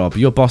this job,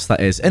 your boss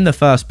that is, in the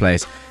first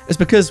place, is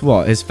because,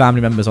 what, his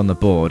family member's on the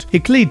board. He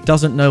clearly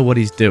doesn't know what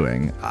he's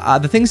doing.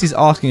 The things he's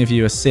asking of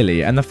you are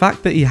silly, and the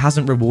fact that he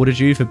hasn't rewarded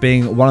you for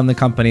being one of the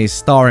company's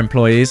star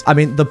employees, I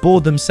mean, the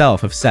board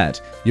themselves have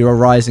said you're a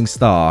rising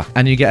star,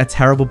 and you get a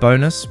terrible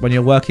bonus when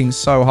you're working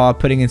so hard,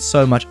 putting in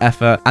so much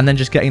effort, and then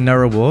just getting no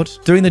reward.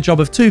 Doing the job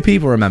of 2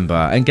 people,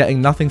 remember, and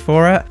getting nothing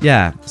for it?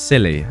 Yeah,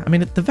 silly. I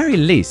mean, at the very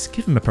least,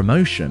 give him a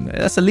promotion.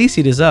 That's the least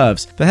he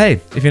deserves. But hey,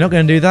 if you're not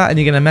going to do that and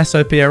you're going to mess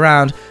OP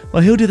around,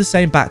 well, he'll do the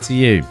same back to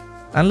you.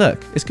 And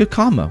look, it's good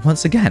karma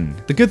once again.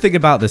 The good thing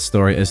about this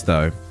story is,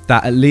 though,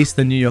 that at least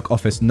the New York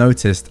office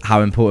noticed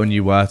how important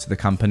you were to the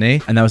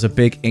company, and there was a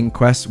big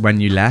inquest when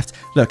you left.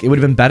 Look, it would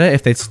have been better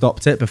if they'd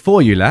stopped it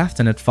before you left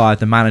and had fired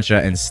the manager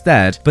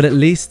instead, but at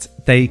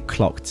least they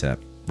clocked it.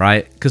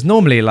 right? Because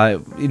normally, like,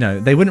 you know,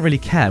 they wouldn't really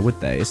care, would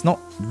they? It's not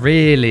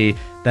really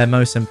their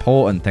most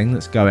important thing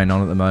that's going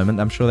on at the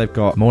moment. I'm sure they've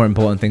got more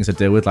important things to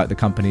deal with, like the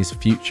company's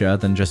future,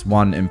 than just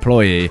one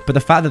employee. But the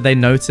fact that they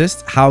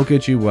noticed how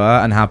good you were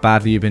and how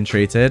badly you've been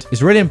treated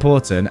is really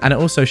important. And it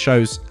also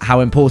shows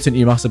how important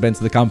you must have been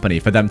to the company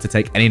for them to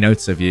take any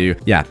notice of you.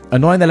 Yeah,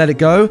 annoying they let it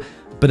go,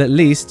 but at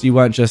least you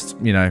weren't just,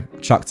 you know,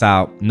 chucked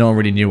out. No one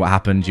really knew what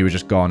happened. You were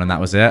just gone and that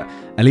was it.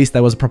 At least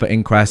there was a proper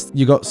inquest.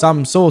 You got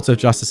some sort of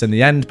justice in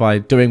the end by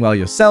doing well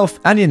yourself.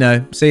 And, you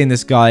know, seeing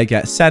this guy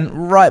get sent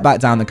right back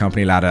down the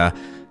company ladder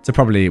to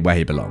probably where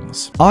he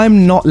belongs.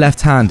 I'm not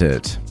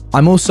left-handed.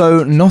 I'm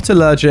also not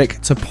allergic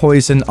to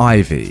poison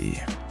ivy.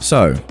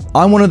 So,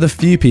 I'm one of the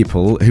few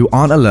people who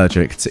aren't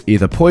allergic to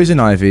either poison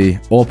ivy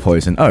or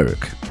poison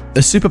oak. A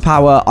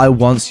superpower I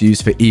once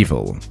used for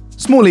evil.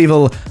 Small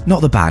evil,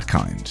 not the bad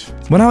kind.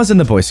 When I was in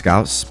the Boy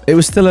Scouts, it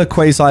was still a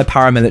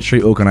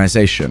quasi-paramilitary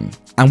organization,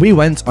 and we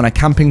went on a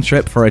camping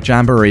trip for a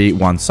jamboree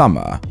one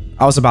summer.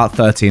 I was about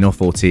 13 or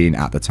 14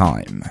 at the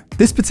time.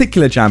 This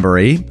particular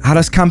jamboree had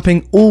us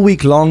camping all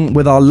week long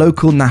with our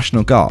local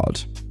National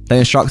Guard. They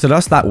instructed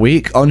us that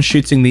week on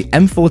shooting the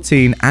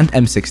M14 and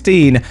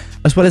M16,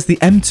 as well as the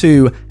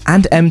M2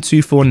 and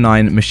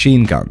M249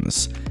 machine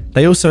guns.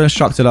 They also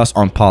instructed us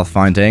on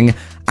pathfinding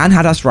and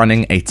had us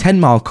running a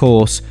 10-mile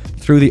course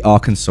through the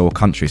Arkansas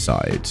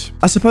countryside.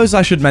 I suppose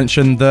I should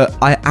mention that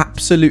I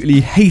absolutely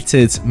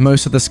hated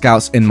most of the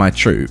scouts in my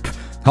troop.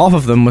 Half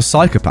of them were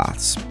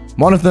psychopaths.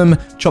 One of them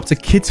chopped a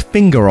kid's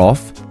finger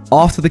off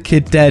after the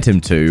kid dared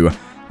him to,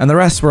 and the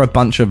rest were a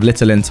bunch of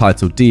little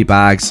entitled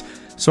D-bags,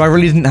 so I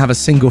really didn't have a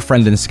single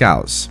friend in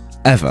scouts.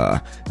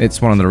 Ever. It's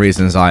one of the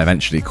reasons I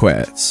eventually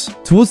quit.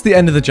 Towards the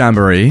end of the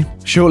jamboree,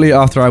 shortly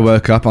after I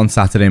woke up on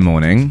Saturday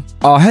morning,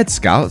 our head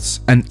scouts,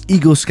 an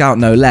Eagle Scout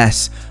no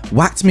less,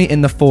 whacked me in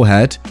the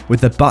forehead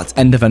with the butt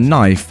end of a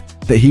knife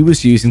that he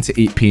was using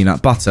to eat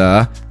peanut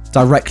butter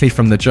directly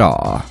from the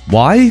jar.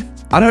 Why?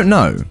 I don't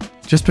know.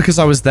 Just because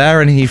I was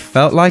there and he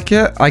felt like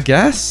it, I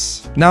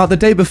guess? Now, the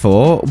day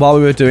before, while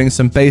we were doing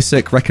some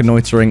basic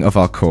reconnoitering of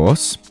our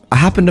course, I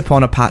happened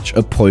upon a patch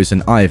of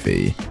poison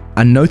ivy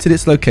and noted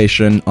its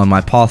location on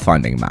my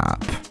pathfinding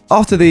map.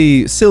 After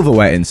the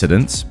silverware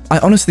incident, I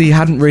honestly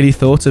hadn't really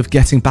thought of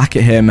getting back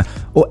at him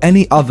or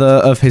any other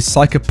of his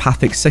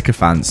psychopathic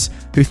sycophants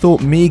who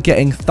thought me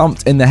getting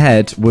thumped in the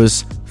head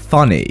was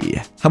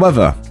funny.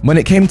 However, when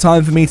it came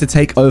time for me to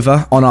take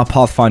over on our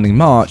pathfinding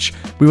march,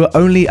 we were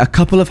only a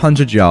couple of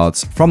hundred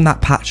yards from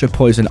that patch of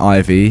poison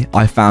ivy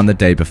I found the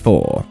day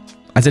before.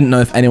 I didn't know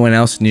if anyone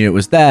else knew it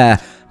was there,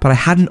 but I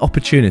had an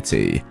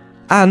opportunity.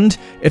 And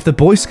if the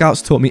Boy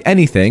Scouts taught me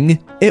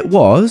anything, it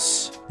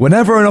was,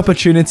 whenever an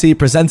opportunity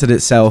presented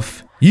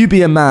itself, you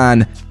be a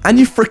man and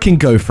you freaking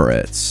go for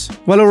it.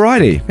 Well,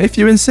 alrighty, if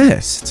you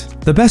insist.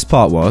 The best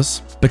part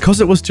was,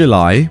 because it was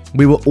July,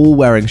 we were all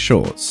wearing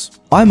shorts.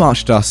 I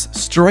marched us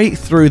straight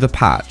through the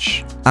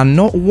patch, and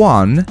not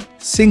one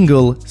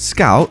single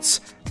scout,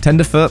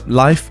 tenderfoot,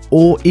 life,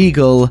 or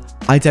eagle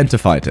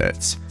identified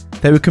it.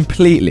 They were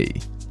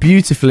completely,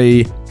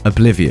 beautifully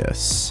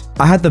oblivious.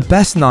 I had the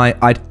best night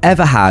I'd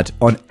ever had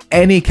on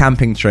any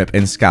camping trip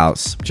in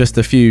Scouts just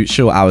a few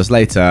short hours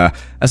later,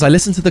 as I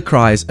listened to the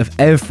cries of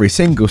every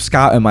single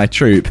scout in my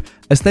troop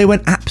as they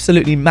went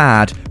absolutely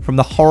mad from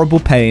the horrible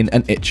pain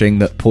and itching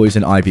that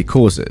poison ivy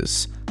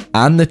causes.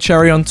 And the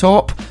cherry on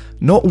top,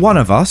 not one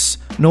of us,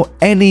 nor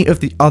any of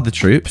the other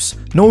troops,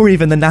 nor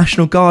even the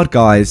National Guard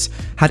guys,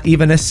 had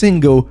even a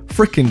single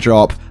frickin'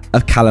 drop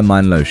of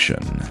calamine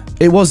lotion.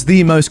 It was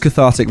the most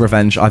cathartic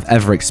revenge I've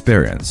ever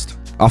experienced.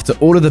 After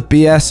all of the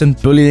BS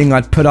and bullying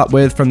I'd put up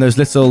with from those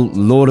little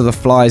Lord of the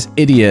Flies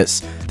idiots,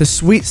 the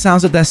sweet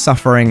sounds of their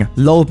suffering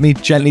lulled me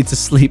gently to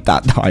sleep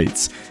that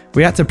night.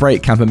 We had to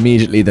break camp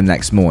immediately the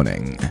next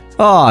morning.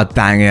 Ah,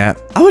 dang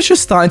it. I was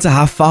just starting to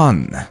have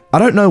fun. I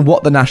don't know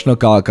what the National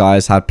Guard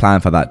guys had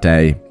planned for that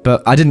day,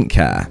 but I didn't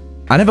care.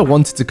 I never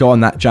wanted to go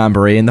on that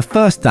jamboree in the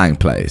first dang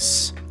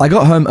place. I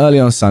got home early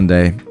on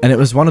Sunday, and it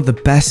was one of the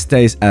best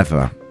days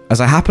ever, as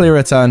I happily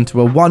returned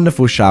to a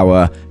wonderful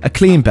shower, a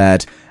clean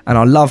bed, and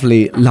our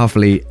lovely,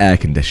 lovely air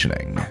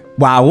conditioning.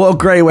 Wow, what a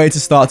great way to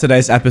start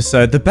today's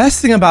episode. The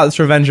best thing about this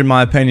revenge, in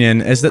my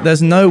opinion, is that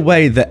there's no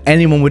way that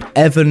anyone would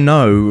ever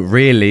know,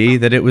 really,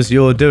 that it was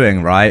your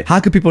doing, right? How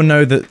could people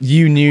know that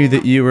you knew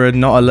that you were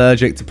not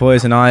allergic to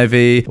poison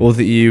ivy, or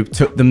that you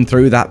took them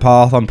through that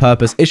path on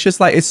purpose? It's just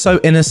like, it's so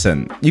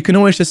innocent. You can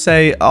always just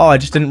say, oh, I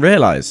just didn't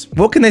realize.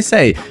 What can they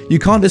say? You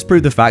can't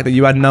disprove the fact that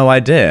you had no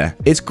idea.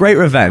 It's great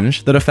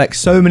revenge that affects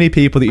so many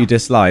people that you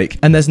dislike,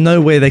 and there's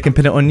no way they can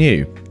pin it on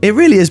you. It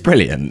really is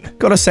brilliant.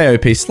 Gotta say,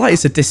 OP, slightly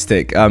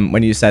sadistic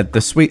when you said the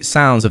sweet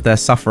sounds of their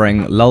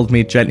suffering lulled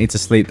me gently to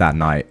sleep that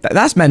night.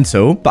 That's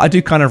mental, but I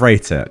do kind of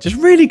rate it. Just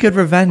really good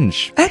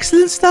revenge.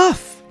 Excellent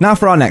stuff. Now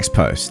for our next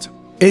post.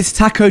 It's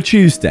Taco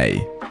Tuesday,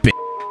 bitch.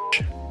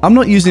 I'm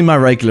not using my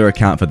regular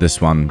account for this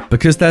one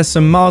because there's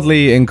some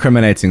mildly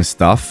incriminating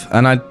stuff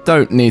and I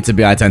don't need to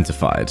be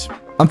identified.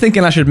 I'm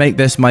thinking I should make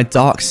this my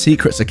dark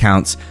secrets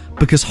account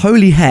because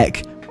holy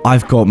heck,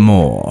 I've got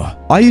more.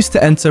 I used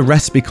to enter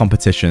recipe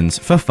competitions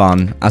for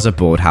fun as a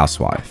bored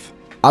housewife.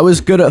 I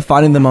was good at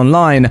finding them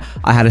online,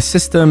 I had a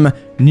system,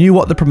 knew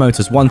what the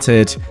promoters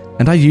wanted,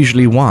 and I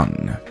usually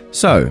won.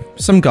 So,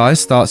 some guy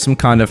starts some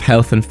kind of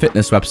health and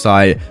fitness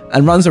website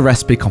and runs a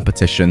recipe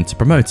competition to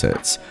promote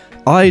it.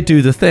 I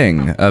do the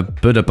thing, a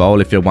Buddha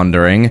bowl if you're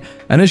wondering,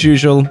 and as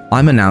usual,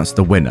 I'm announced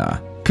the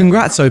winner.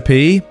 Congrats OP,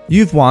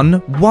 you've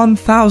won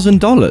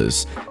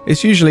 $1,000.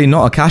 It's usually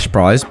not a cash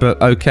prize,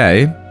 but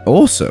okay,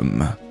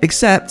 awesome.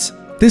 Except,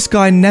 this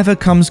guy never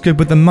comes good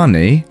with the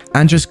money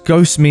and just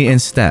ghosts me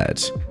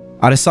instead.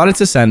 I decided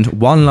to send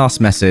one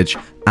last message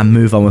and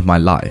move on with my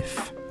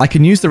life. I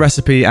can use the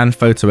recipe and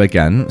photo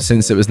again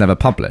since it was never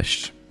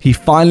published. He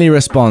finally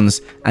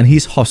responds and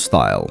he's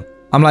hostile.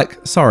 I'm like,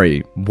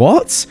 sorry,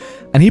 what?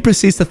 And he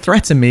proceeds to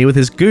threaten me with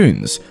his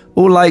goons.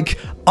 Or like,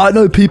 I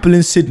know people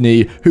in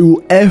Sydney who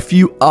will F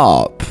you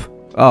up.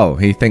 Oh,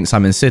 he thinks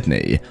I'm in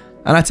Sydney.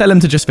 And I tell him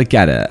to just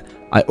forget it.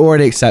 I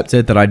already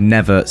accepted that I'd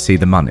never see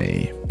the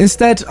money.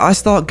 Instead, I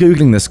start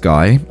Googling this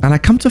guy and I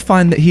come to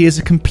find that he is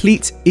a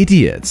complete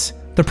idiot.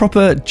 The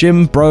proper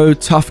gym bro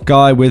tough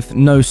guy with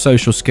no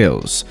social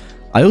skills.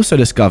 I also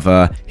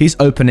discover he's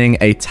opening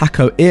a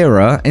taco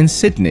era in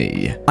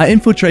Sydney. I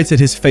infiltrated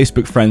his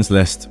Facebook friends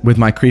list with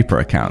my Creeper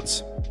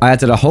account. I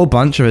added a whole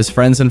bunch of his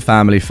friends and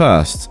family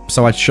first,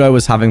 so I'd show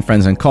us having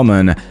friends in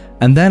common,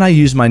 and then I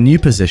used my new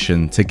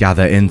position to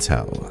gather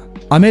intel.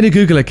 I made a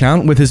Google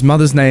account with his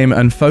mother's name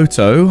and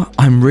photo,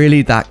 I'm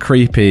really that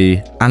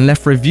creepy, and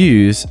left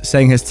reviews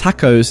saying his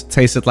tacos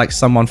tasted like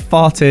someone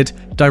farted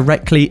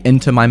directly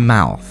into my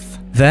mouth.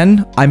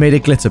 Then I made a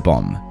glitter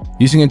bomb,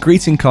 using a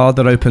greeting card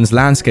that opens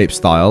landscape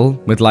style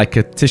with like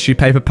a tissue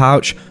paper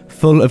pouch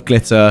full of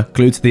glitter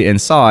glued to the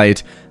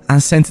inside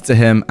and sent it to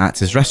him at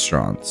his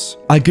restaurant.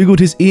 I googled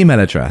his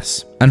email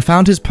address and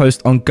found his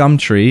post on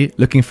Gumtree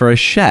looking for a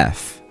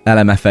chef,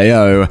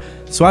 LMFAO,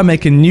 so I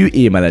make a new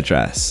email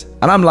address.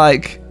 And I'm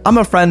like, I'm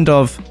a friend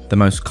of the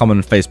most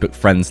common Facebook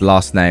friend's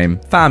last name,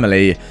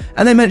 family,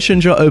 and they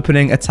mentioned you're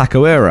opening a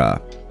taco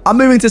era. I'm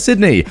moving to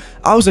Sydney.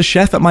 I was a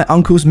chef at my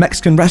uncle's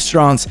Mexican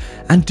restaurant.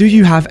 And do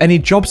you have any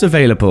jobs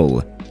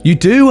available? You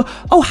do?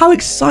 Oh, how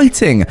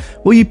exciting.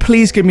 Will you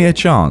please give me a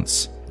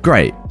chance?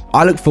 Great.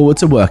 I look forward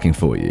to working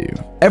for you.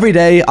 Every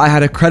day, I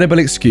had a credible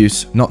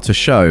excuse not to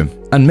show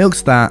and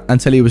milked that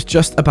until he was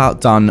just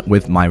about done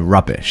with my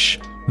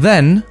rubbish.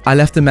 Then, I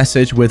left a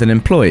message with an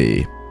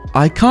employee.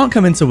 I can't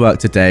come into work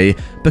today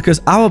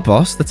because our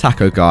boss, the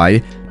taco guy,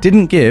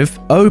 didn't give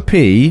OP,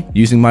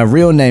 using my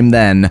real name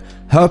then,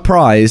 her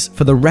prize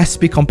for the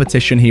recipe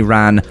competition he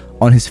ran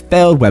on his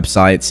failed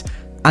website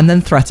and then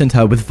threatened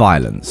her with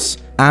violence.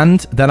 And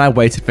then I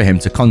waited for him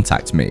to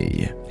contact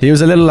me. He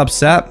was a little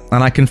upset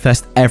and I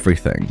confessed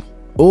everything.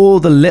 All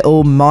the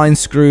little mind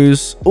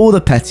screws, all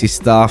the petty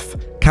stuff,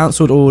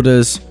 cancelled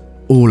orders,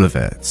 all of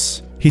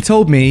it. He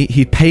told me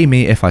he'd pay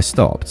me if I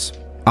stopped.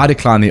 I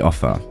declined the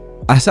offer.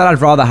 I said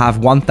I'd rather have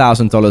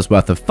 $1,000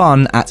 worth of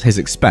fun at his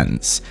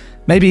expense.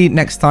 Maybe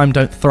next time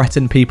don't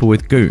threaten people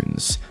with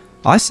goons.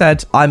 I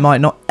said I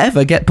might not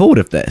ever get bored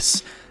of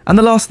this. And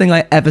the last thing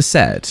I ever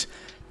said,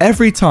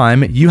 every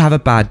time you have a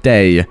bad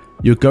day,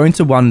 you're going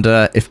to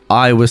wonder if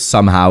I was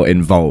somehow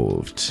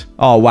involved.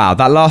 Oh wow,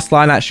 that last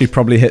line actually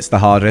probably hits the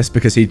hardest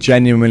because he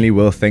genuinely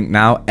will think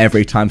now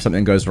every time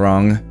something goes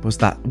wrong, was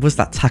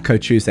that Taco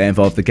Tuesday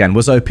involved again?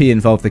 Was OP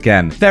involved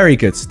again? Very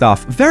good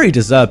stuff. Very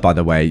deserved, by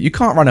the way. You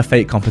can't run a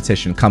fake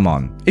competition, come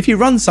on. If you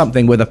run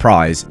something with a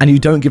prize and you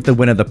don't give the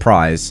winner the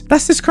prize,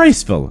 that's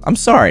disgraceful. I'm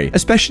sorry.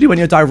 Especially when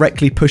you're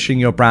directly pushing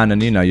your brand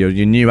and you know, you're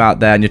new out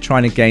there and you're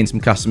trying to gain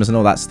some customers and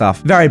all that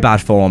stuff. Very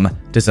bad form.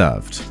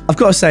 Deserved. I've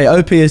got to say,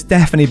 OP has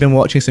definitely been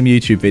watching some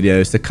YouTube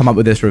videos to come up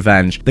with this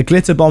revenge. The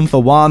glitter bomb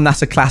for one,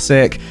 that's a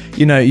classic.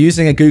 You know,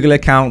 using a Google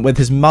account with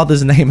his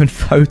mother's name and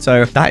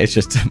photo, that is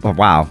just, oh,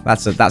 wow,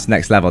 that's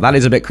next level. That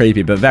is a bit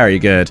creepy, but very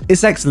good.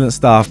 It's excellent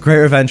stuff. Great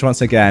revenge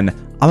once again.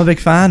 I'm a big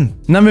fan.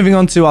 Now moving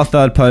on to our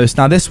third post.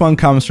 Now this one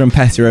comes from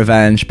Petty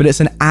Revenge, but it's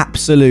an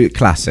absolute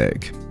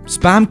classic.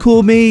 Spam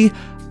call me,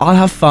 I'll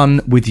have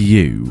fun with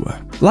you.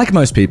 Like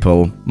most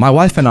people, my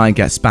wife and I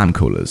get spam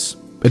callers.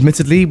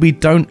 Admittedly, we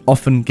don't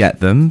often get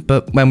them,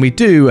 but when we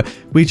do,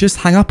 we just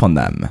hang up on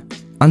them.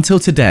 Until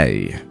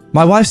today.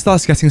 My wife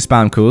starts getting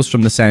spam calls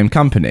from the same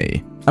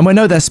company, and we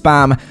know they're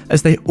spam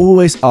as they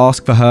always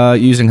ask for her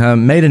using her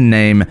maiden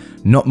name,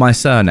 not my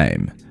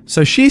surname.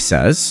 So she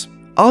says,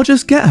 I'll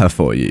just get her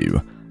for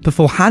you,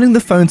 before handing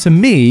the phone to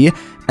me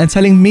and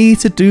telling me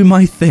to do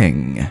my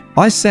thing.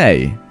 I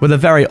say, with a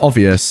very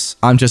obvious,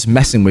 I'm just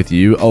messing with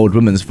you old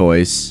woman's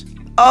voice,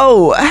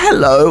 oh,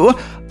 hello.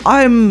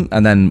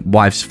 and then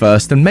wife's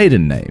first and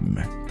maiden name.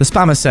 The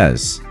spammer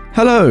says,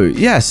 hello,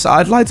 yes,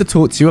 I'd like to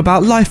talk to you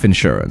about life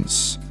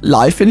insurance.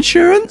 Life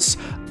insurance?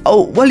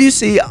 Oh, well, you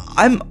see,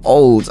 I'm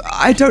old.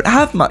 I don't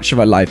have much of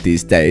a life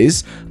these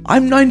days.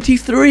 I'm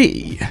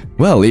 93.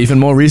 Well, even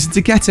more reason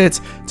to get it,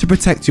 to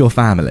protect your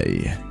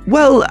family.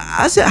 Well,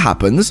 as it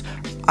happens,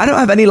 I don't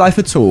have any life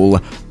at all.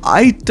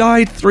 I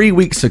died 3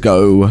 weeks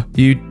ago.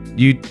 You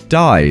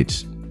died?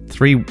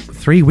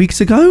 Three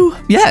weeks ago?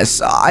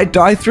 Yes, I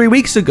died 3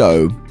 weeks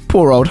ago.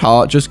 poor old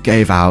heart just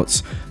gave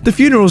out. The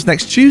funeral's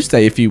next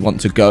Tuesday if you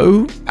want to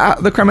go,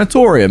 at the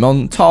crematorium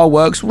on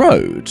Tarworks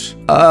Road.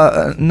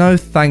 No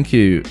thank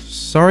you.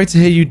 Sorry to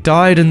hear you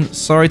died and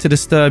sorry to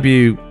disturb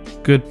you.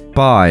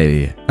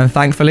 Goodbye. And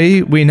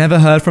thankfully, we never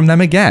heard from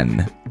them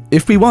again.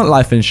 If we want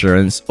life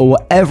insurance or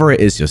whatever it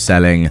is you're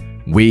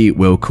selling, we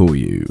will call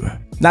you.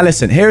 Now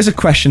listen, here's a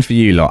question for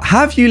you lot.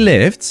 Have you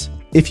lived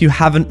if you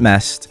haven't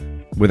messed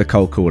with a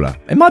cold caller?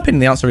 In my opinion,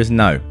 the answer is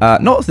no.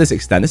 Not to this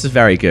extent. This is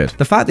very good.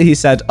 The fact that he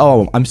said,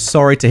 oh, I'm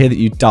sorry to hear that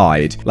you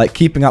died, like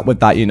keeping up with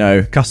that, you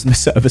know, customer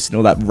service and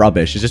all that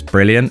rubbish is just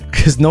brilliant.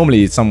 Because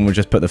normally someone would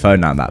just put the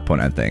phone down at that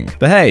point, I think.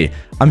 But hey,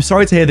 I'm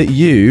sorry to hear that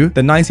you,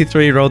 the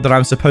 93-year-old that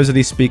I'm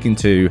supposedly speaking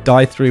to,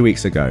 died 3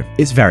 weeks ago.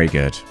 It's very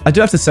good. I do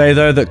have to say,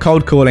 though, that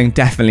cold calling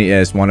definitely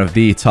is one of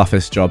the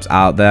toughest jobs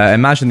out there.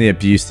 Imagine the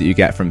abuse that you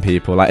get from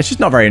people. Like, it's just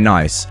not very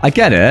nice. I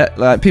get it.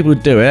 Like, people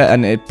do it,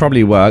 and it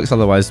probably works.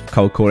 Otherwise,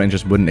 cold calling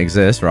just wouldn't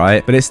exist,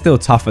 right? But it's still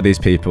tough for these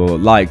people,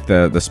 like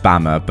the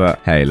spammer. But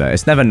hey, look,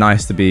 it's never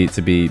nice to be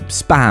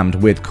spammed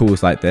with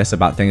calls like this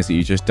about things that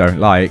you just don't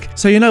like.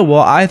 So you know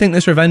what? I think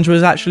this revenge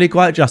was actually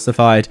quite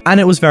justified,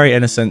 and it was very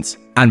innocent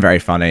and very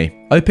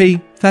funny. OP,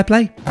 fair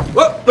play.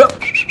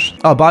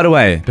 Oh, by the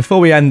way, before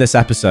we end this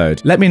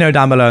episode, let me know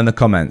down below in the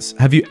comments,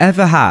 have you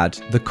ever had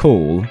the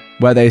call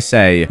where they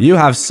say, you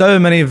have so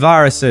many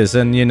viruses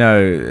and, you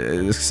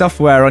know,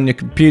 software on your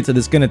computer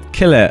that's going to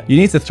kill it. You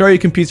need to throw your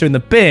computer in the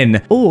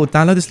bin or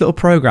download this little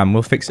program.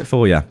 We'll fix it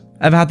for you.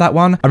 Ever had that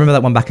one? I remember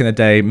that one back in the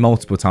day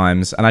multiple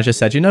times, and I just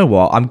said, you know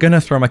what? I'm going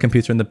to throw my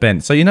computer in the bin.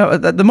 So, you know,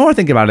 the more I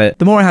think about it,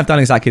 the more I have done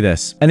exactly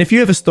this. And if you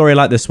have a story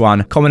like this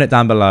one, comment it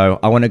down below.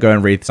 I want to go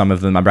and read some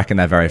of them. I reckon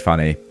they're very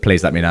funny.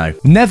 Please let me know.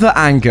 Never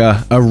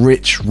anger a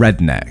rich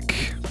redneck.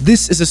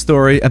 This is a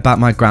story about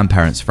my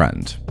grandparents'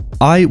 friend.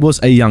 I was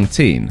a young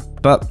teen,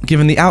 but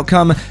given the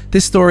outcome,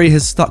 this story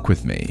has stuck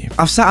with me.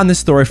 I've sat on this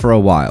story for a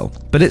while,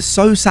 but it's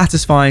so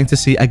satisfying to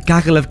see a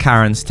gaggle of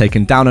Karens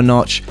taken down a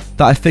notch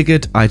that I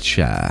figured I'd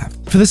share.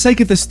 For the sake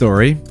of this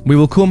story, we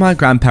will call my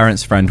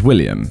grandparents' friend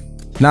William.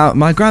 Now,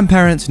 my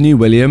grandparents knew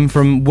William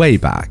from way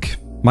back.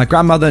 My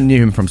grandmother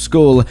knew him from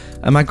school,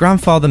 and my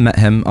grandfather met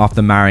him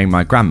after marrying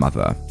my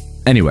grandmother.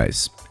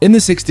 Anyways, in the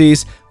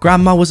 60s,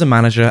 Grandma was a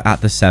manager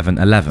at the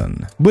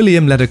 7-Eleven.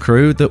 William led a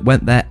crew that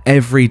went there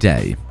every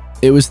day.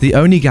 It was the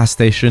only gas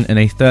station in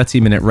a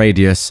 30-minute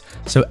radius,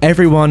 so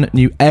everyone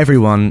knew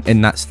everyone in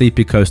that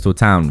sleepy coastal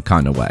town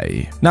kind of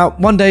way. Now,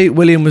 one day,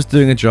 William was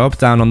doing a job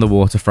down on the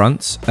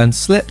waterfront and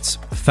slipped,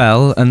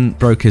 fell, and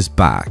broke his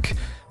back.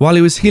 While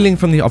he was healing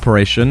from the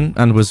operation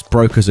and was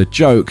broke as a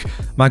joke,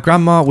 my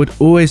grandma would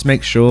always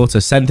make sure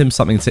to send him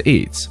something to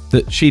eat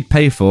that she'd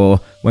pay for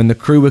when the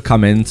crew would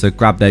come in to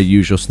grab their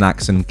usual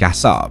snacks and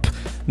gas up,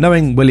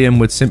 knowing William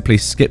would simply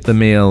skip the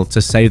meal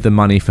to save the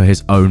money for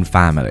his own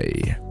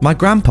family. My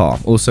grandpa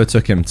also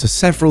took him to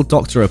several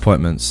doctor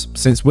appointments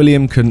since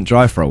William couldn't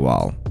drive for a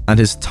while, and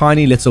his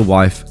tiny little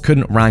wife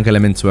couldn't wrangle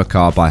him into a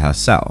car by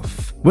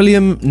herself.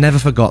 William never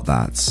forgot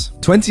that.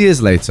 20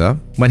 years later,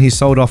 when he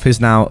sold off his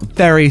now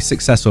very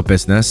successful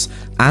business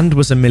and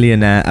was a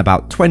millionaire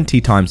about 20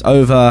 times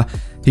over,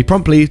 he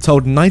promptly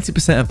told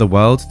 90% of the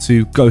world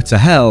to go to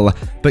hell,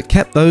 but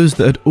kept those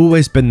that had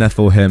always been there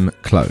for him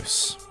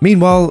close.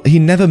 Meanwhile, he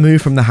never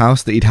moved from the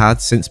house that he'd had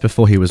since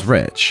before he was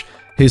rich.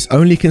 His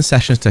only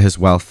concessions to his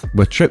wealth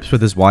were trips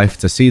with his wife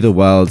to see the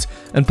world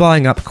and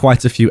buying up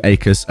quite a few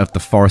acres of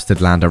the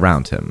forested land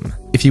around him.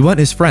 If you weren't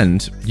his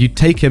friend, you'd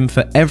take him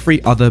for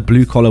every other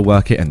blue-collar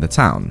worker in the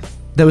town.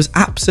 There was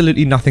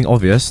absolutely nothing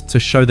obvious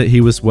to show that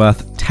he was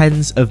worth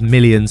tens of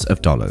millions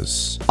of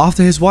dollars.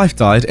 After his wife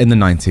died in the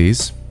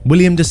 90s,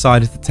 William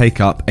decided to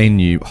take up a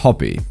new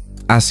hobby.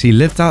 As he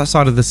lived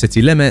outside of the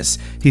city limits,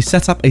 he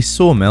set up a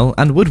sawmill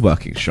and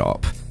woodworking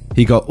shop.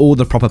 He got all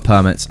the proper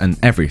permits and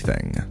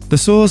everything. The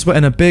saws were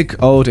in a big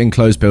old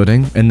enclosed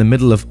building in the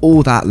middle of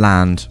all that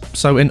land,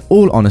 so in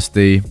all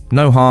honesty,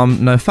 no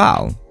harm, no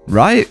foul,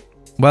 right?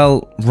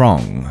 Well,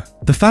 wrong.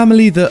 The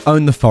family that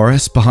owned the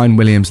forest behind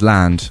William's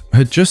land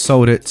had just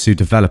sold it to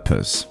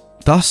developers.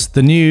 Thus,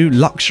 the new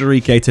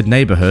luxury gated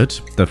neighborhood,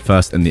 the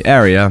first in the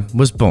area,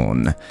 was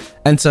born.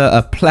 Enter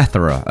a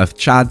plethora of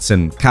Chads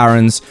and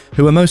Karens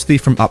who were mostly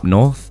from up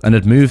north and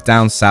had moved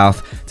down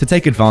south to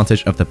take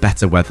advantage of the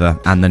better weather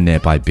and the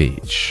nearby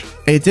beach.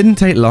 It didn't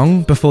take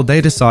long before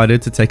they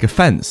decided to take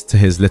offense to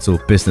his little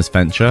business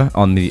venture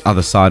on the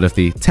other side of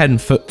the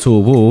 10-foot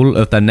tall wall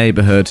of their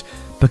neighborhood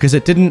because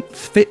it didn't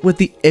fit with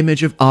the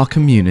image of our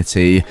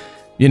community.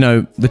 You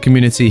know, the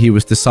community he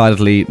was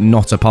decidedly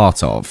not a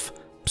part of.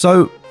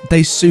 So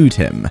they sued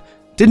him.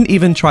 Didn't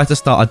even try to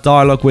start a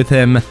dialogue with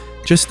him,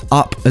 just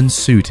up and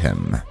sued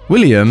him.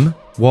 William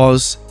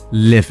was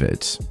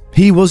livid.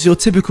 He was your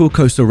typical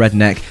coastal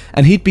redneck,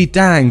 and he'd be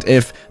danged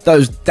if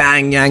those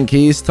dang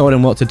Yankees told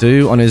him what to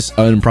do on his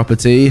own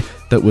property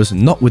that was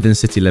not within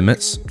city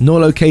limits,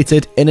 nor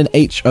located in an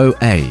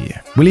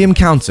HOA. William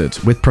countered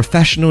with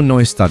professional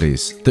noise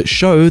studies that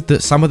showed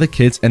that some of the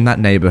kids in that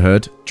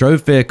neighborhood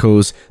drove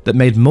vehicles that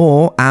made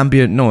more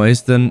ambient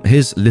noise than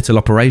his little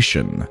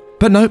operation.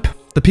 But nope,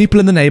 The people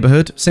in the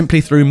neighborhood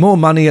simply threw more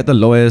money at the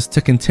lawyers to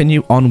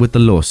continue on with the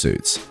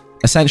lawsuits.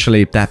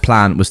 Essentially, their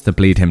plan was to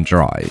bleed him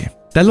dry.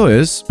 Their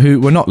lawyers, who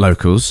were not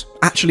locals,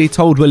 actually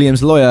told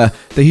William's lawyer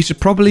that he should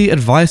probably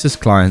advise his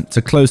client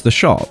to close the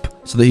shop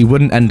so that he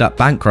wouldn't end up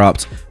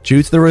bankrupt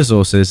due to the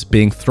resources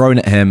being thrown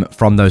at him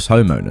from those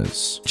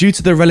homeowners. Due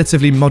to the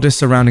relatively modest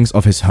surroundings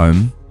of his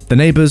home, the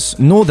neighbors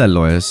nor their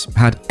lawyers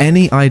had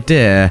any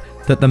idea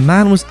that the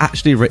man was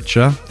actually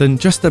richer than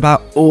just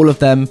about all of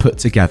them put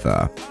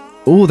together.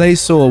 All they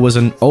saw was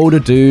an older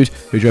dude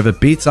who drove a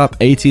beat-up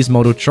 80s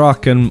model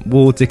truck and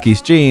wore Dickies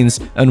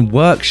jeans and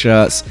work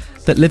shirts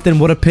that lived in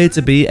what appeared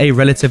to be a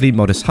relatively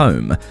modest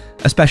home,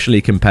 especially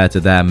compared to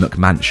their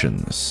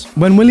McMansions.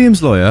 When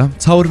William's lawyer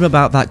told him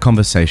about that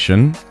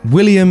conversation,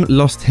 William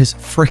lost his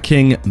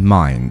freaking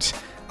mind.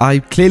 I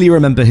clearly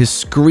remember his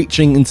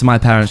screeching into my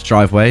parents'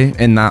 driveway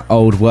in that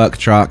old work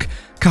truck,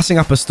 cutting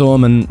up a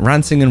storm and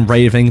ranting and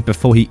raving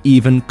before he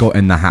even got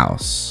in the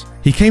house.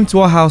 He came to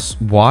our house,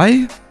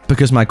 why?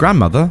 Because my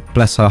grandmother,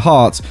 bless her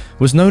heart,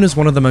 was known as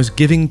one of the most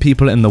giving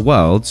people in the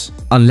world,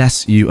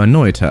 unless you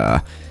annoyed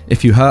her.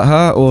 If you hurt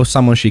her or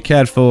someone she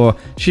cared for,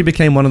 she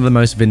became one of the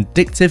most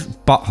vindictive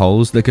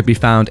buttholes that could be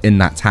found in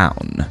that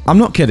town. I'm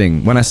not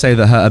kidding when I say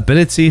that her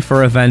ability for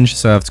revenge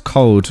served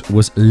cold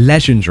was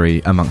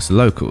legendary amongst the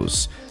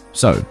locals.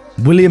 So,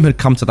 William had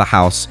come to the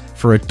house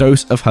for a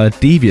dose of her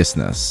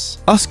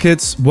deviousness. Us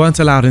kids weren't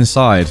allowed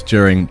inside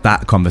during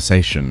that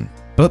conversation.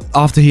 But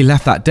after he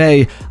left that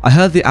day, I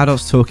heard the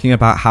adults talking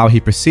about how he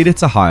proceeded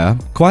to hire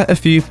quite a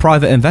few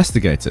private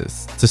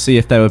investigators to see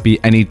if there would be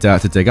any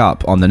dirt to dig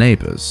up on the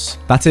neighbors.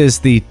 That is,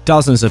 the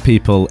dozens of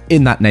people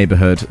in that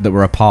neighborhood that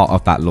were a part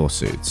of that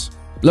lawsuit.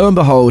 Lo and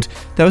behold,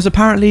 there was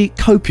apparently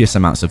copious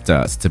amounts of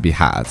dirt to be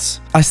had.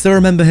 I still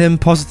remember him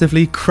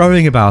positively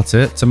crowing about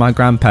it to my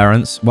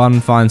grandparents one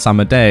fine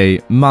summer day,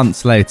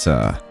 months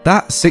later.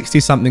 That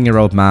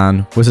 60-something-year-old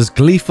man was as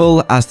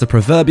gleeful as the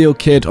proverbial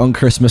kid on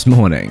Christmas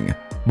morning.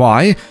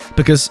 Why?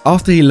 Because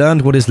after he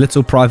learned what his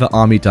little private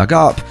army dug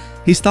up,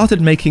 he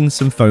started making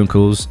some phone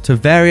calls to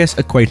various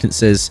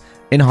acquaintances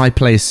in high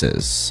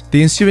places.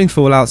 The ensuing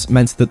fallout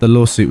meant that the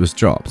lawsuit was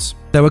dropped.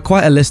 There were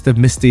quite a list of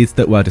misdeeds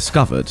that were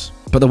discovered,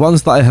 but the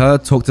ones that I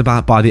heard talked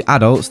about by the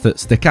adults that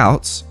stick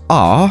out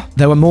are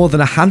there were more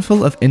than a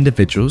handful of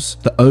individuals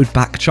that owed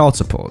back child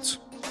support.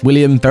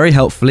 William very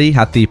helpfully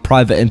had the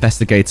private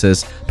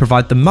investigators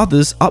provide the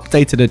mother's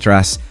updated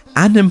address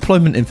and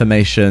employment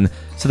information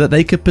so that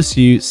they could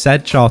pursue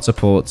said child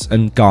support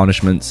and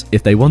garnishments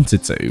if they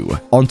wanted to.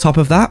 On top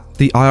of that,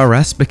 the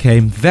IRS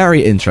became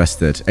very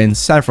interested in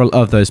several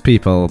of those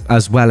people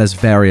as well as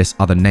various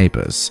other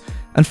neighbors.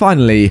 And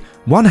finally,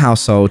 one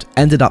household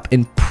ended up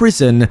in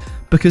prison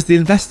because the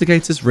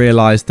investigators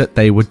realized that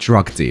they were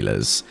drug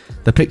dealers.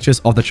 The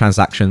pictures of the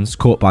transactions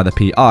caught by the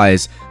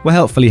PIs were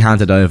helpfully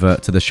handed over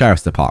to the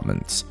sheriff's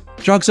department.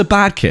 Drugs are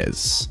bad,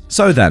 kids.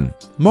 So then,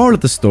 moral of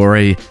the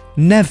story,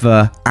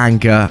 never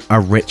anger a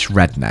rich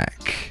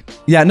redneck.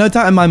 Yeah, no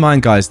doubt in my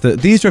mind, guys,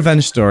 that these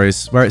revenge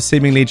stories, where it's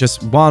seemingly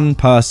just one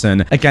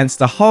person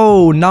against a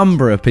whole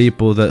number of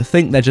people that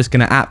think they're just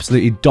going to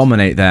absolutely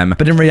dominate them,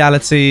 but in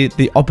reality,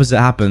 the opposite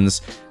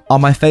happens, are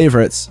my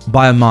favorites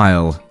by a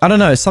mile. I don't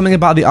know, it's something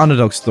about the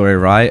underdog story,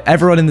 right?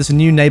 Everyone in this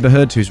new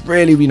neighborhood who's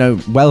really,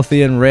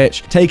 wealthy and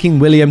rich, taking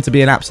William to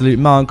be an absolute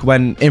monk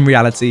when in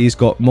reality he's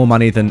got more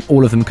money than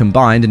all of them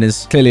combined and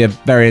is clearly a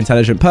very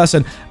intelligent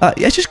person. Yeah,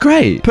 it's just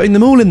great. Putting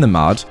them all in the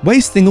mud,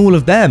 wasting all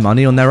of their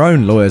money on their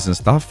own lawyers and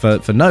stuff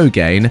for no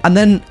gain, and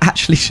then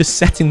actually just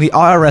setting the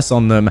IRS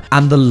on them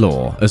and the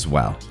law as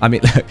well. I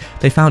mean, look,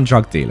 they found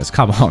drug dealers,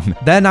 come on.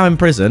 They're now in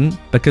prison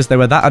because they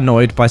were that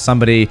annoyed by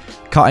somebody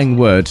cutting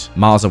wood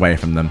miles away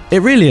from them.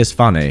 It really is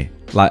funny,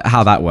 like,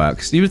 how that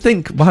works. You would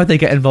think, why would they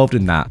get involved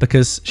in that?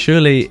 Because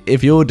surely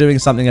if you're doing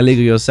something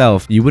illegal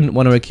yourself, you wouldn't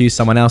want to accuse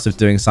someone else of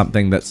doing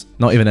something that's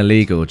not even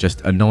illegal,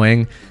 just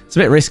annoying. It's a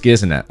bit risky,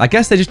 isn't it? I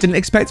guess they just didn't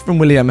expect it from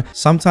William.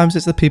 Sometimes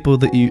it's the people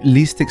that you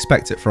least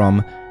expect it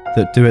from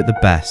that do it the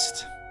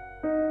best.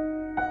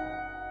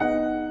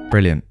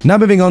 Brilliant. Now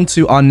moving on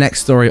to our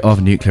next story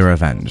of Nuclear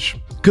Revenge.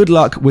 Good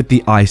luck with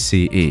the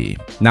ICE.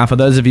 Now, for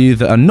those of you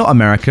that are not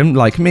American,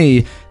 like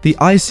me, the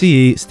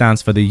ICE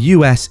stands for the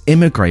US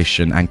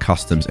Immigration and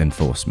Customs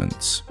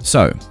Enforcement.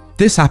 So,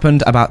 this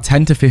happened about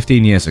 10 to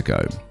 15 years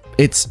ago.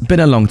 It's been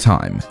a long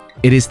time.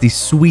 It is the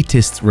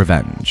sweetest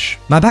revenge.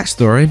 My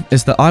backstory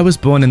is that I was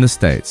born in the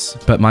States,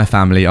 but my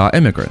family are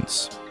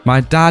immigrants. My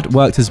dad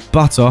worked his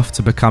butt off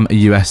to become a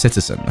US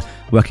citizen,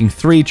 working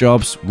 3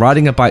 jobs,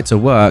 riding a bike to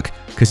work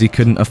because he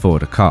couldn't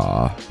afford a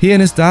car. He and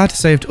his dad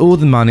saved all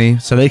the money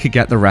so they could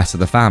get the rest of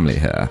the family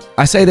here.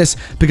 I say this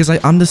because I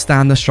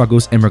understand the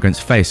struggles immigrants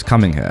face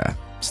coming here,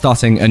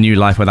 starting a new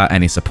life without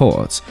any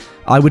support.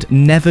 I would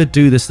never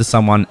do this to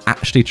someone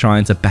actually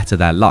trying to better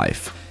their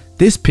life.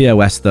 This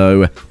POS,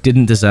 though,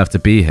 didn't deserve to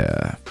be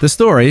here. The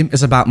story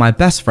is about my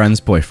best friend's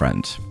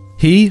boyfriend.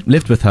 He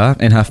lived with her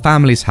in her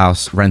family's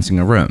house, renting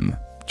a room,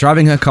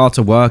 driving her car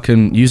to work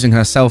and using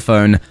her cell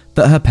phone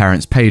that her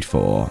parents paid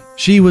for.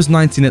 She was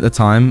 19 at the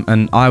time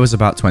and I was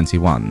about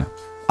 21.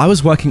 I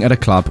was working at a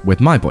club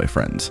with my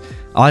boyfriend.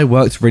 I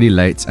worked really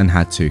late and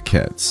had 2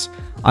 kids.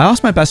 I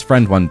asked my best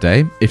friend one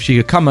day if she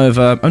could come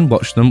over and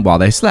watch them while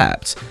they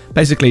slept.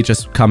 Basically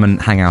just come and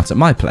hang out at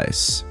my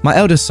place. My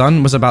eldest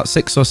son was about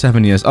 6 or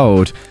 7 years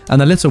old, and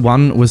the little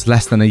one was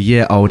less than a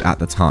year old at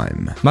the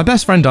time. My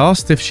best friend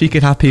asked if she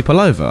could have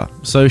people over,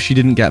 so she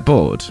didn't get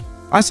bored.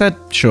 I said,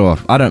 sure,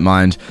 I don't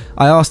mind.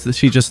 I asked that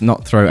she just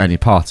not throw any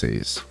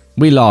parties.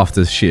 We laughed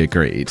as she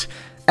agreed.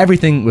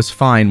 Everything was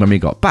fine when we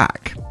got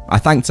back. I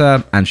thanked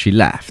her and she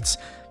left.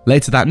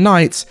 Later that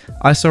night,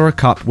 I saw a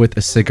cup with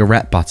a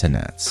cigarette butt in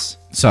it.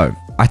 So,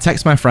 I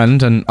texted my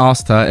friend and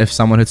asked her if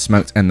someone had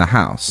smoked in the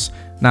house.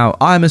 Now,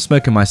 I'm a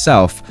smoker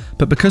myself,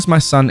 but because my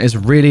son is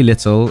really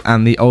little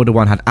and the older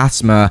one had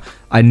asthma,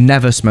 I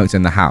never smoked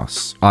in the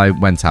house. I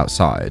went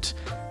outside.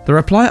 The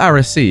reply I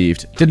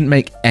received didn't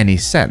make any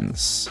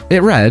sense.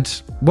 It read,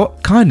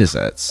 "What kind is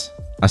it?"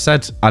 I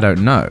said, "I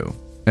don't know."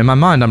 In my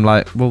mind, I'm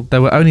like, well,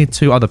 there were only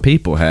 2 other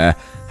people here.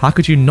 How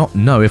could you not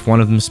know if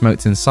one of them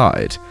smoked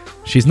inside?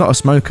 She's not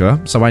a smoker,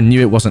 so I knew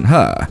it wasn't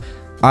her.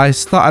 I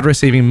started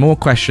receiving more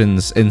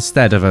questions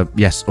instead of a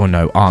yes or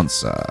no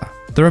answer.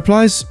 The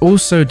replies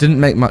also didn't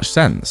make much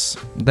sense.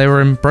 They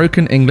were in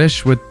broken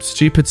English with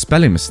stupid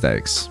spelling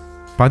mistakes.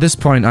 By this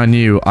point, I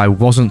knew I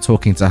wasn't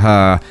talking to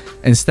her.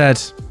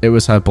 Instead, it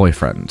was her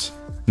boyfriend.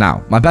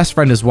 Now, my best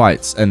friend is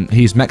white and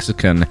he's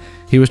Mexican.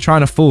 He was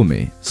trying to fool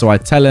me, so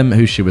I'd tell him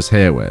who she was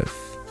here with.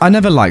 I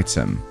never liked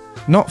him.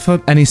 Not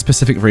for any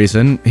specific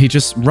reason, he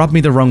just rubbed me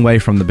the wrong way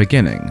from the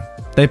beginning.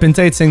 They'd been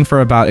dating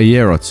for about a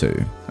year or 2,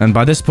 and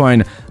by this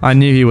point, I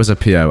knew he was a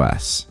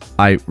POS.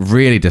 I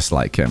really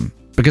dislike him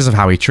because of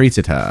how he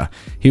treated her.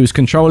 He was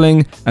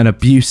controlling and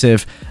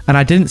abusive, and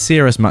I didn't see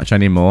her as much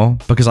anymore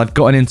because I'd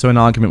gotten into an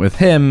argument with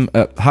him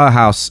at her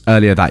house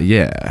earlier that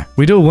year.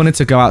 We'd all wanted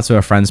to go out to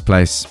a friend's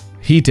place.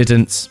 He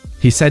didn't.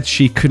 He said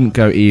she couldn't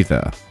go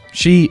either.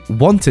 She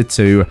wanted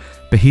to,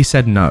 but he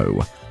said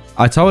no.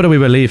 I told her we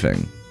were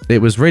leaving.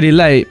 It was really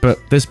late, but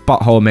this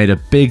butthole made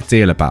a big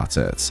deal about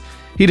it.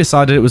 He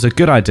decided it was a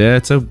good idea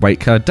to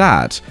wake her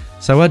dad,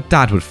 so her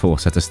dad would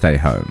force her to stay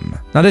home.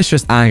 Now this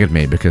just angered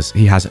me because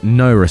he has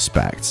no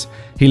respect.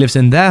 He lives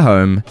in their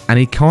home and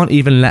he can't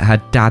even let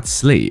her dad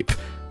sleep.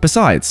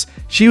 Besides,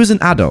 she was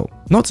an adult,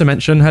 not to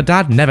mention her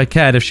dad never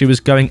cared if she was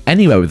going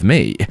anywhere with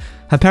me.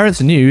 Her parents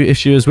knew if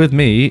she was with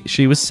me,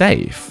 she was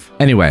safe.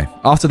 Anyway,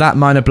 after that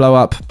minor blow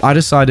up, I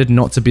decided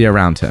not to be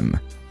around him.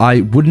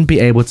 I wouldn't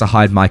be able to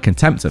hide my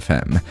contempt of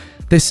him.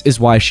 This is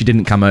why she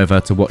didn't come over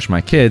to watch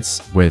my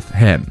kids with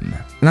him.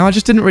 Now, I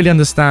just didn't really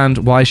understand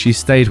why she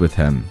stayed with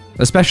him,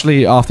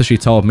 especially after she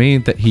told me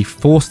that he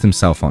forced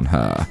himself on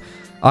her.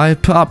 I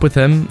put up with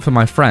him for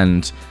my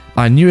friend.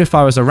 I knew if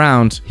I was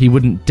around, he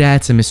wouldn't dare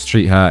to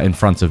mistreat her in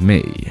front of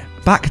me.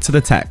 Back to the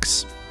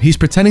text. He's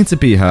pretending to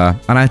be her,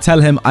 and I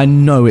tell him I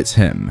know it's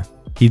him.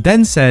 He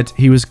then said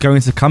he was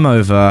going to come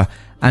over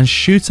and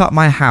shoot up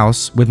my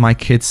house with my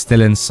kids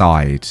still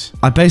inside.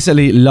 I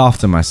basically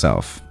laughed at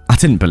myself. I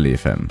didn't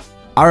believe him.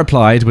 I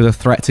replied with a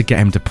threat to get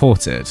him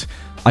deported.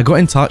 I got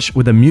in touch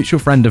with a mutual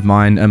friend of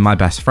mine and my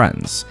best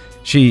friends.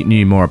 She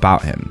knew more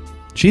about him.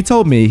 She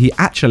told me he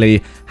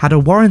actually had a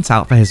warrant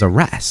out for his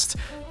arrest.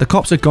 The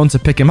cops had gone to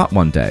pick him up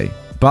one day,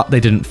 but they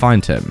didn't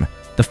find him.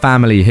 The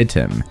family hid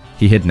him.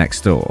 He hid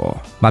next door.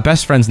 My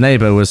best friend's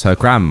neighbor was her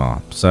grandma,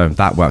 so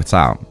that worked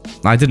out.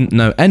 I didn't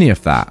know any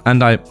of that,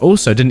 and I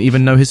also didn't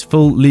even know his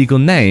full legal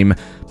name,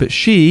 but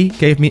she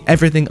gave me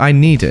everything I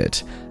needed.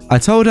 I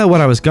told her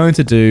what I was going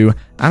to do,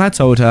 and I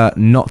told her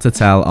not to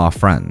tell our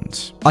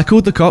friend. I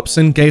called the cops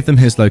and gave them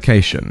his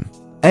location.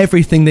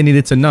 Everything they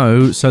needed to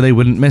know so they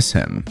wouldn't miss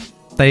him.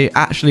 They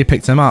actually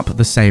picked him up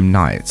the same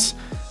night.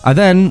 I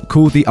then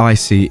called the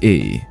ICE.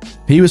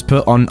 He was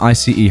put on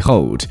ICE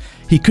hold.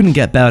 He couldn't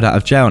get bailed out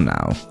of jail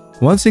now.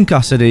 Once in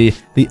custody,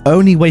 the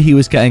only way he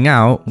was getting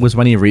out was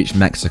when he reached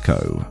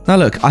Mexico. Now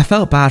look, I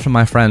felt bad for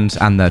my friend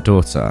and their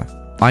daughter.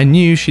 I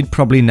knew she'd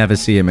probably never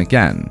see him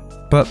again,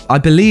 but I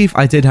believe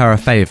I did her a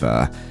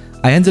favor.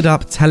 I ended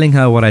up telling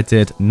her what I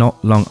did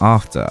not long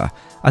after.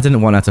 I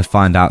didn't want her to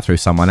find out through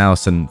someone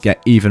else and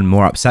get even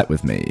more upset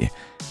with me.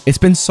 It's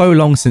been so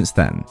long since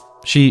then.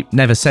 She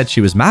never said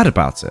she was mad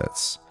about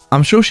it.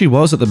 I'm sure she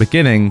was at the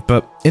beginning,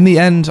 but in the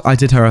end, I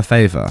did her a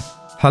favor.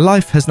 Her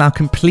life has now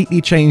completely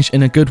changed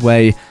in a good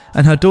way,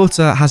 and her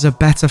daughter has a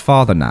better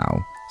father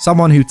now.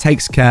 Someone who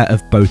takes care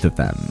of both of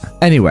them.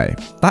 Anyway,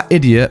 that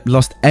idiot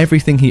lost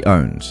everything he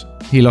owned.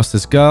 He lost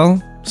his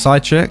girl,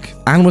 side chick,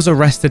 and was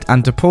arrested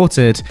and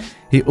deported.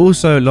 He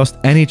also lost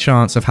any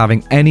chance of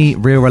having any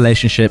real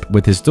relationship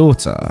with his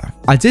daughter.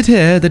 I did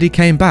hear that he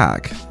came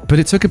back, but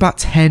it took about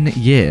 10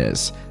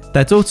 years.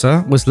 Their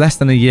daughter was less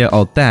than a year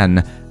old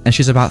then, and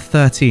she's about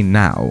 13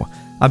 now.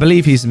 I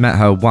believe he's met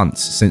her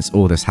once since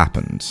all this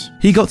happened.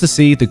 He got to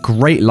see the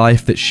great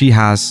life that she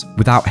has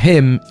without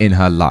him in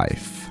her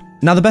life.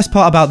 Now, the best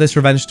part about this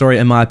revenge story,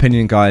 in my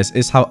opinion, guys,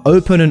 is how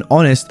open and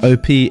honest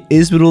OP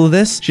is with all of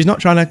this. She's not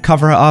trying to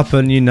cover it up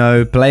and, you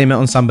know, blame it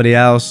on somebody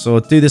else or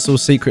do this all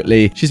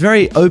secretly. She's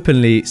very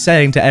openly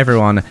saying to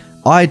everyone,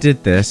 I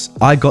did this.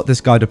 I got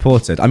this guy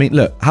deported. I mean,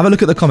 look, have a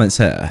look at the comments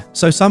here.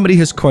 So somebody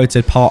has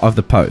quoted part of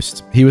the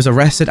post. He was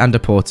arrested and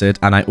deported,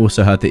 and I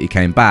also heard that he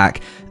came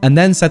back, and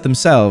then said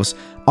themselves,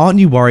 aren't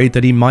you worried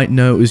that he might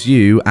know it was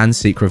you and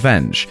seek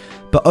revenge?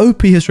 But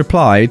OP has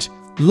replied,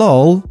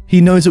 lol, he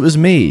knows it was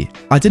me.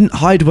 I didn't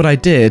hide what I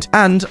did,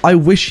 and I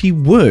wish he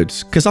would,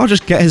 because I'll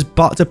just get his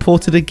butt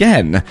deported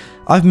again.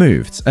 I've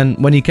moved,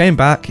 and when he came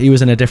back, he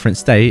was in a different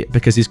state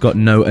because he's got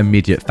no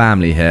immediate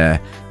family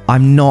here.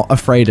 I'm not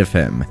afraid of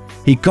him.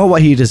 He got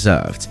what he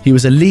deserved. He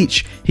was a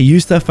leech, he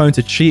used her phone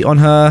to cheat on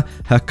her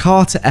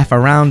car to F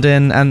around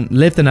in, and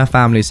lived in her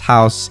family's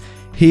house.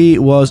 He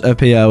was a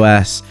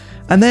POS.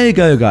 And there you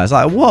go, guys.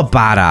 Like, what a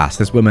badass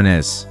this woman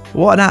is.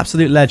 What an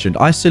absolute legend.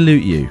 I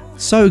salute you.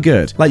 So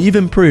good. Like, you've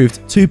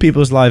improved 2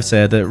 people's lives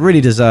here that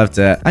really deserved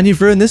it, and you've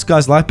ruined this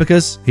guy's life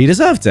because he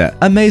deserved it.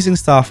 Amazing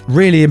stuff.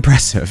 Really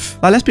impressive.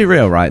 Like, let's be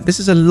real, right?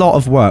 This is a lot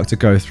of work to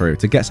go through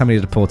to get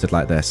somebody deported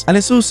like this. And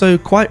it's also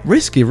quite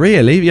risky,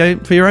 really, you know,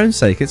 for your own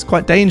sake. It's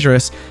quite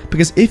dangerous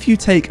because if you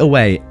take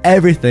away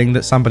everything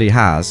that somebody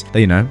has,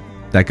 you know,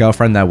 their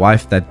girlfriend, their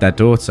wife, their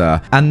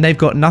daughter, and they've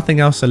got nothing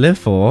else to live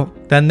for,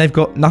 then they've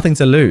got nothing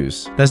to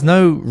lose. There's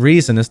no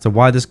reason as to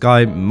why this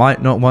guy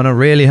might not want to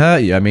really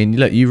hurt you. I mean,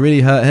 look, you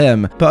really hurt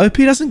him, but OP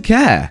doesn't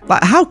care.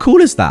 Like, how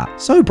cool is that?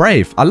 So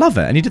brave. I love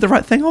it. And he did the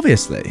right thing,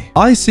 obviously.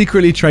 I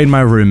secretly trained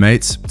my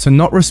roommate to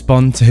not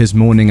respond to his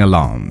morning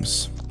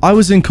alarms. I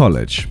was in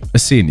college, a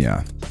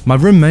senior. My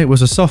roommate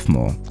was a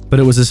sophomore, but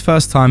it was his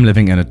first time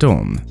living in a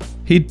dorm.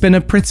 He'd been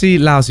a pretty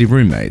lousy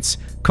roommate,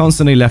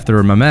 constantly left the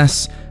room a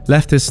mess,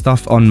 left his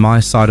stuff on my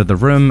side of the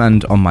room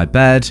and on my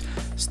bed,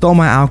 stole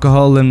my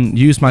alcohol and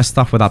used my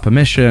stuff without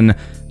permission,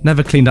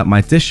 never cleaned up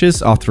my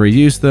dishes after he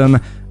used them,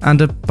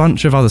 and a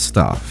bunch of other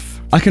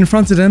stuff. I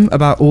confronted him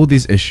about all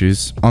these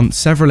issues on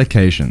several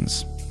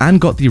occasions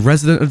and got the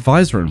resident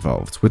advisor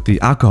involved with the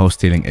alcohol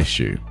stealing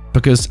issue,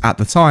 because at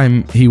the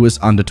time he was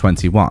under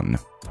 21.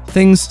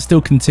 Things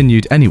still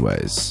continued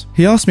anyways.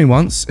 He asked me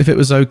once if it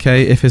was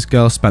okay if his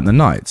girl spent the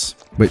night,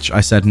 which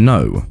I said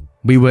no.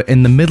 We were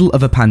in the middle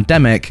of a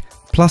pandemic,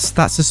 plus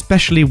that's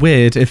especially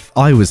weird if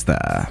I was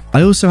there.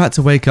 I also had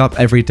to wake up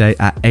every day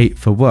at 8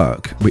 for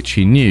work, which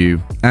he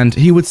knew, and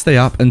he would stay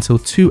up until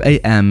 2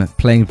 AM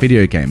playing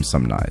video games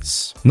some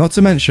nights. Not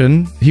to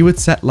mention, he would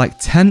set like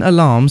 10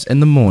 alarms in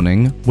the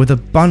morning with a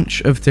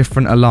bunch of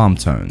different alarm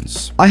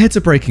tones. I hit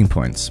a breaking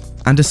point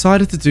and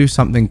decided to do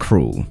something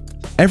cruel.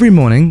 Every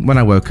morning when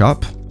I woke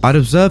up, I'd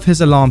observe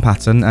his alarm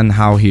pattern and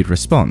how he'd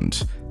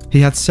respond. He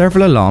had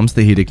several alarms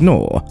that he'd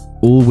ignore,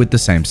 all with the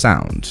same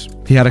sound.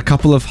 He had a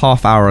couple of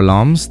half-hour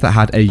alarms that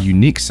had a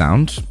unique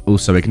sound,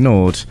 also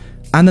ignored,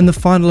 and then the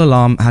final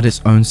alarm had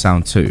its own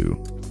sound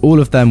too. All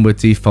of them were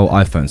default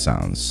iPhone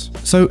sounds.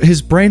 So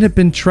his brain had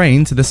been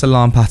trained to this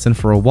alarm pattern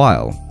for a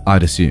while,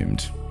 I'd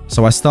assumed.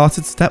 So I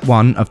started step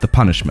 1 of the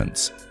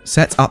punishment.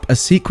 Set up a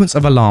sequence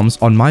of alarms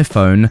on my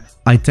phone,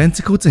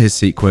 identical to his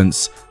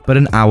sequence, but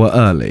an hour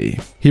early.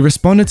 He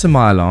responded to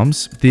my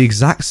alarms the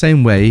exact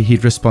same way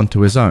he'd respond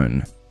to his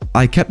own.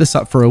 I kept this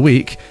up for a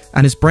week,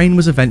 and his brain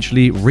was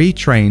eventually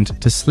retrained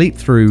to sleep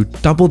through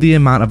double the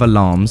amount of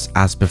alarms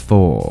as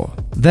before.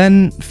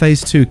 Then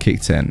phase 2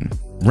 kicked in.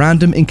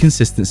 Random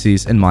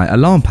inconsistencies in my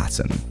alarm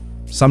pattern.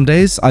 Some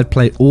days I'd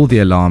play all the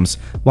alarms,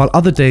 while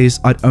other days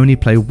I'd only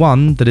play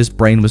one that his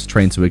brain was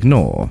trained to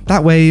ignore.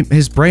 That way,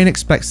 his brain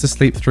expects to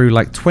sleep through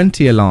like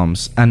 20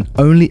 alarms and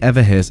only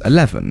ever hears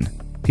 11.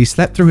 He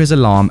slept through his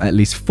alarm at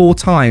least 4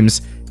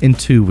 times in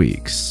 2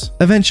 weeks.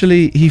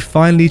 Eventually, he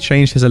finally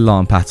changed his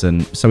alarm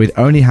pattern so he'd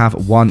only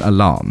have 1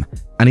 alarm,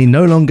 and he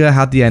no longer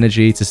had the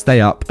energy to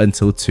stay up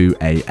until 2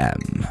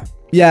 AM.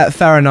 Yeah,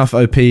 fair enough,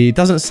 OP.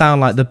 Doesn't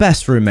sound like the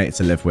best roommate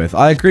to live with.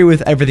 I agree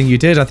with everything you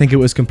did. I think it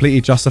was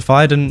completely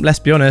justified, and let's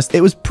be honest, it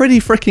was pretty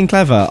freaking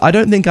clever. I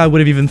don't think I would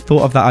have even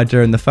thought of that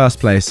idea in the first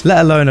place, let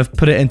alone have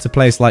put it into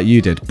place like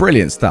you did.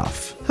 Brilliant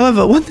stuff.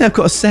 However, one thing I've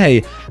got to say,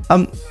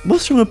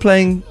 what's wrong with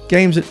playing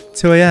games at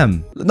 2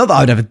 AM? Not that I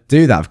would ever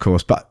do that, of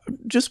course, but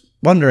just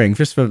wondering,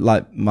 just for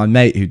like my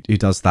mate who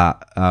does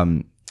that,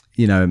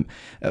 you know,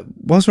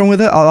 what's wrong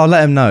with it? I'll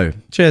let him know.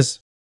 Cheers.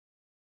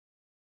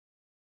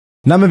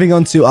 Now moving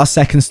on to our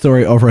second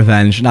story of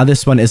revenge. Now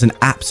this one is an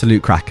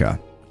absolute cracker.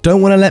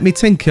 Don't want to let me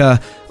tinker?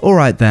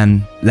 Alright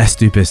then, let's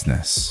do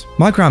business.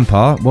 My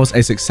grandpa was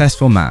a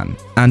successful man,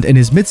 and in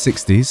his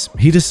mid-60s,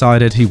 he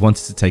decided he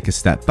wanted to take a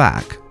step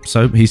back,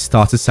 so he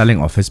started selling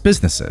off his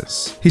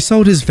businesses. He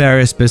sold his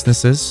various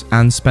businesses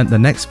and spent the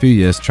next few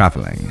years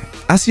traveling.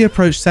 As he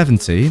approached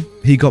 70,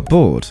 he got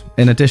bored,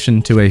 in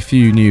addition to a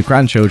few new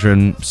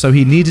grandchildren, so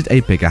he needed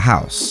a bigger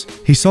house.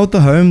 He sold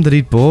the home that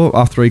he'd bought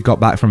after he got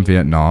back from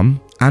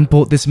Vietnam, and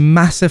bought this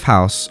massive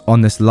house on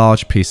this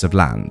large piece of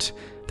land.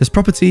 This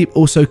property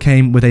also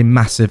came with a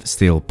massive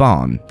steel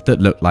barn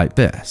that looked like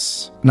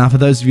this. Now, for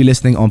those of you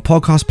listening on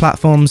podcast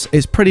platforms,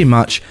 it's pretty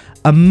much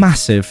a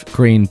massive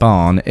green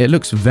barn. It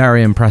looks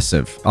very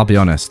impressive, I'll be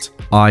honest.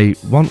 I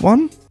want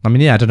one. I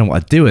mean, yeah, I don't know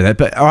what I'd do with it,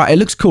 but alright, it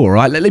looks cool,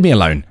 right? Leave me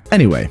alone.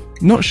 Anyway,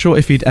 not sure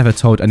if he'd ever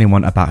told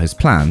anyone about his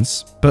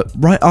plans, but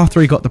right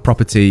after he got the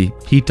property,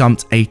 he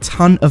dumped a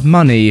ton of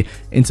money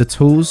into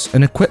tools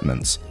and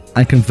equipment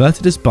and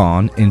converted his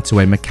barn into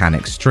a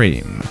mechanic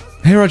stream.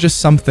 Here are just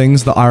some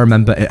things that I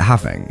remember it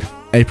having.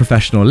 A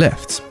professional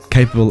lift,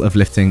 capable of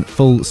lifting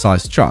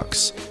full-size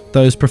trucks,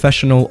 those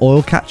professional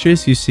oil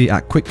catchers you see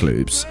at Quick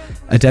Lubes,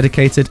 a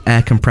dedicated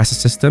air compressor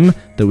system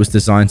that was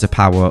designed to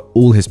power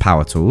all his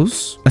power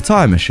tools, a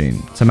tyre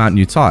machine to mount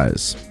new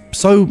tyres,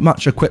 so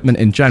much equipment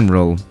in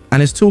general,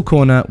 and his tool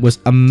corner was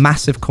a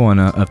massive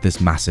corner of this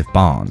massive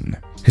barn.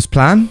 His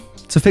plan?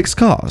 To fix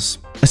cars,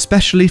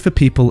 especially for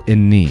people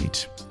in need.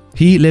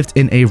 He lived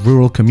in a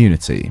rural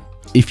community.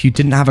 If you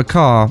didn't have a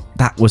car,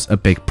 that was a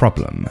big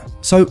problem.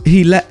 So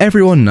he let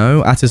everyone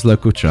know at his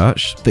local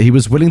church that he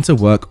was willing to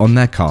work on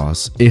their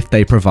cars if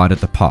they provided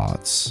the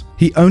parts.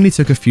 He only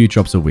took a few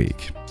jobs a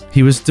week.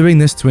 He was doing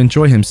this to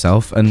enjoy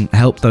himself and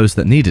help those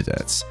that needed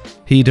it.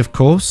 He'd of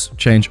course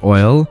change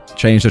oil,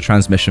 change the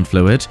transmission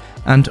fluid,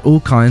 and all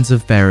kinds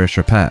of various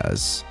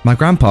repairs. My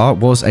grandpa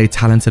was a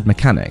talented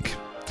mechanic.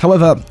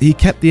 However, he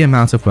kept the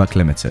amount of work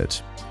limited.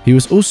 He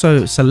was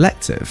also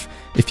selective.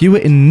 If you were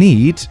in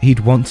need, he'd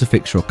want to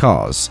fix your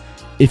cars.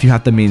 If you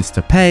had the means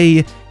to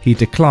pay, he'd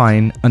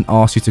decline and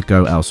ask you to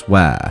go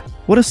elsewhere.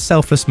 What a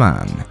selfless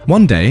man.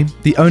 One day,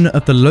 the owner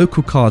of the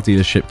local car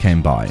dealership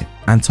came by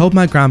and told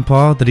my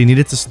grandpa that he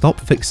needed to stop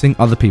fixing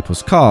other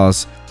people's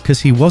cars because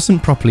he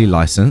wasn't properly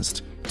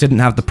licensed, didn't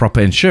have the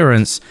proper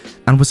insurance,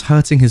 and was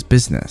hurting his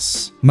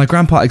business. My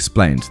grandpa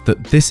explained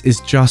that this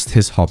is just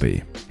his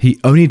hobby. He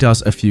only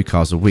does a few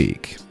cars a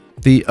week.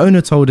 The owner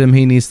told him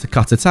he needs to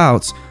cut it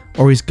out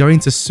or he's going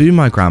to sue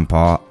my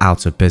grandpa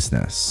out of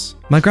business.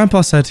 My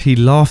grandpa said he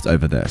laughed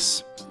over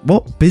this.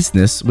 What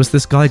business was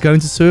this guy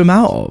going to sue him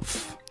out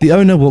of? The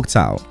owner walked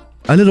out.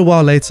 A little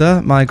while later,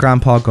 my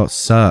grandpa got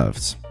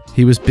served.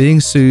 He was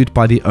being sued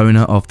by the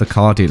owner of the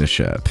car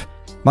dealership.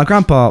 My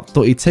grandpa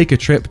thought he'd take a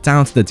trip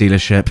down to the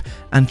dealership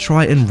and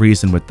try and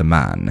reason with the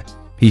man.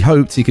 He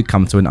hoped he could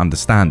come to an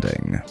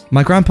understanding.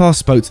 My grandpa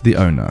spoke to the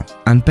owner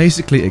and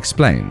basically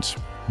explained,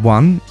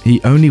 1,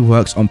 he only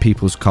works on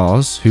people's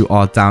cars who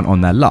are down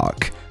on their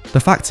luck. The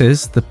fact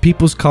is, the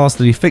people's cars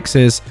that he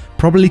fixes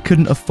probably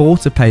couldn't afford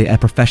to pay a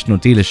professional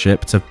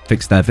dealership to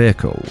fix their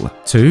vehicle.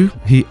 2,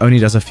 he only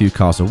does a few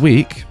cars a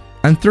week.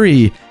 And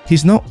 3,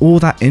 he's not all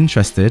that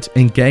interested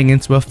in getting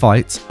into a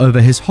fight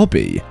over his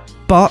hobby,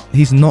 but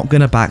he's not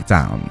gonna back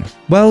down.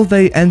 Well,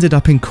 they ended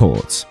up in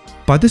court.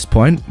 By this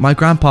point, my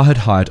grandpa had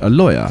hired a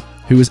lawyer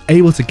who was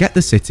able to get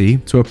the city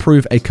to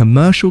approve a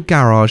commercial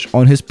garage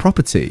on his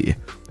property.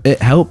 It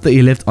helped that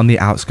he lived on the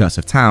outskirts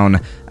of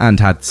town and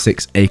had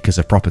 6 acres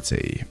of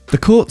property. The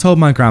court told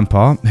my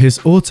grandpa his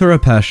auto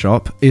repair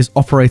shop is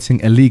operating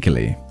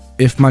illegally.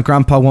 If my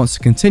grandpa wants to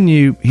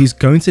continue, he's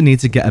going to need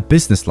to get a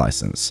business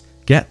license,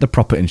 get the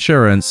proper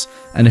insurance,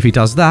 and if he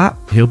does that,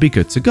 he'll be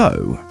good to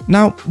go.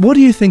 Now, what do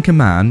you think a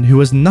man who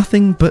has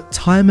nothing but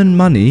time and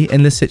money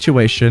in this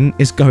situation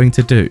is going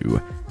to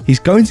do? He's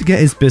going to get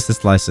his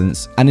business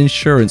license and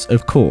insurance,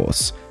 of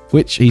course,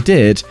 which he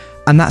did,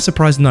 and that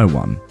surprised no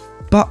one.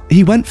 But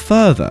he went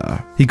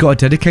further. He got a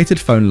dedicated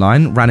phone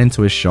line, ran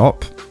into his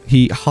shop,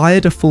 he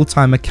hired a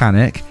full-time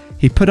mechanic,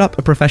 he put up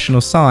a professional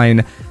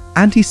sign,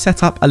 and he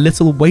set up a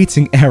little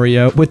waiting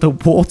area with a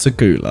water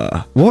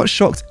cooler. What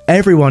shocked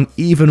everyone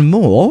even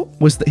more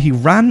was that he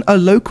ran a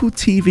local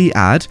TV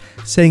ad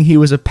saying he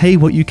was a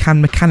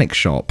pay-what-you-can mechanic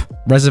shop,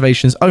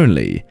 reservations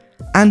only,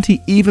 and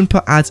he even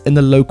put ads in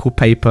the local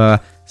paper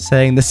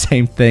saying the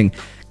same thing.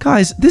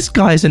 Guys, this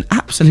guy is an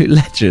absolute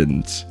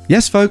legend.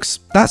 Yes, folks,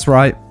 that's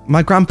right.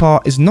 My grandpa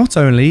is not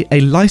only a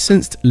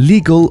licensed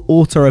legal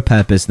auto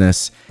repair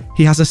business,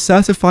 he has a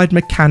certified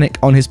mechanic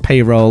on his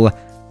payroll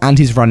and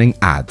he's running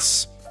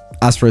ads.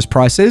 As for his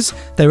prices,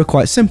 they were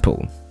quite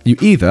simple. You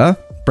either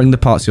bring the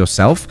parts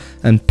yourself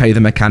and pay the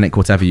mechanic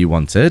whatever you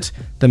wanted.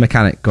 The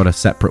mechanic got a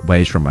separate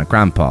wage from my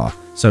grandpa,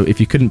 so if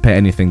you couldn't pay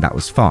anything, that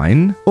was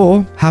fine.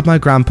 Or have my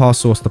grandpa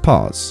source the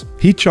parts.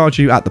 He'd charge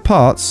you at the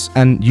parts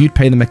and you'd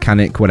pay the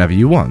mechanic whatever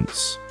you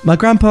want. My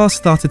grandpa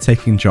started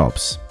taking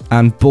jobs,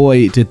 and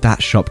boy did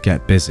that shop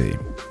get busy.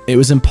 It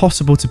was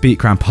impossible to beat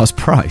grandpa's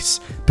price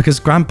because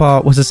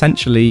grandpa was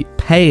essentially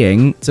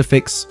paying to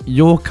fix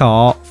your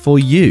car for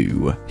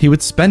you. He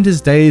would spend his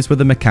days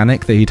with a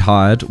mechanic that he'd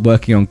hired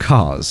working on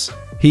cars.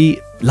 He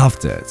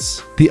loved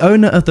it. The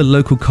owner of the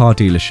local car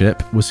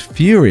dealership was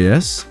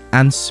furious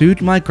and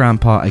sued my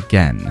grandpa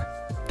again.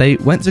 They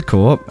went to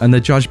court and the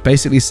judge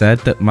basically said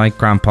that my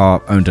grandpa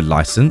owned a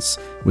license,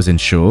 was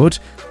insured,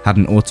 had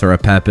an auto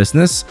repair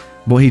business.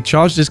 What he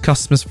charged his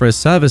customers for his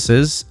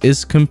services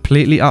is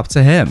completely up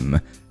to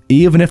him,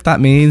 even if that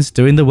means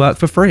doing the work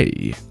for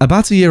free.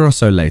 About a year or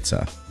so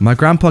later, my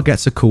grandpa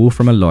gets a call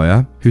from a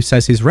lawyer who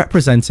says he's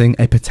representing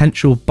a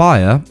potential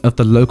buyer of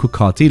the local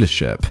car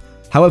dealership.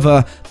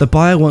 However, the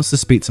buyer wants to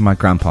speak to my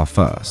grandpa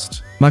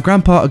first. My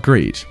grandpa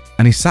agreed,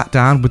 and he sat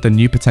down with the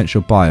new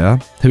potential buyer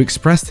who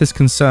expressed his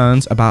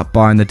concerns about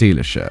buying the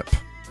dealership.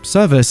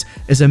 Service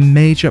is a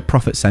major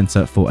profit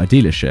center for a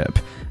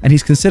dealership, and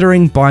he's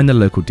considering buying the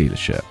local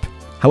dealership.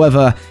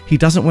 However, he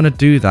doesn't want to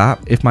do that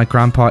if my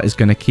grandpa is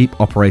going to keep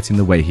operating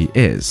the way he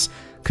is,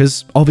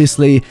 because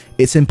obviously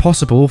it's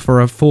impossible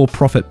for a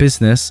for-profit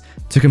business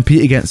to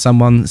compete against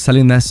someone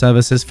selling their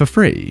services for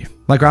free.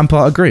 My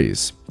grandpa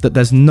agrees that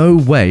there's no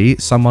way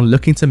someone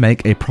looking to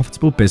make a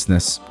profitable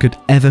business could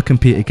ever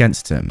compete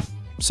against him.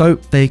 So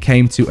they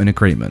came to an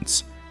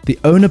agreement. The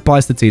owner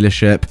buys the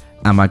dealership,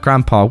 and my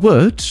grandpa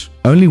would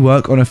only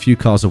work on a few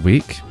cars a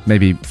week,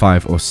 maybe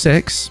 5 or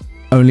 6,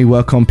 only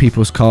work on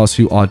people's cars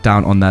who are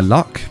down on their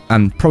luck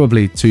and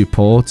probably too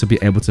poor to be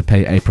able to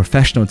pay a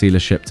professional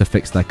dealership to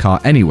fix their car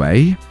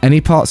anyway.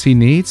 Any parts he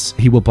needs,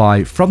 he will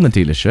buy from the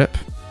dealership,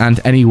 and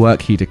any work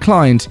he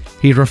declined,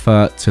 he'd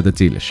refer to the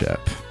dealership.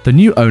 The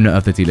new owner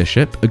of the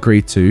dealership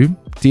agreed to,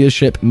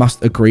 dealership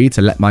must agree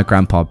to let my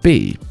grandpa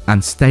be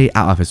and stay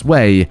out of his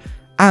way,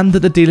 and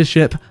that the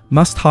dealership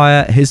must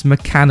hire his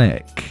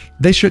mechanic.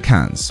 They shook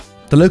hands.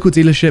 The local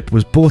dealership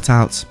was bought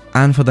out,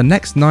 and for the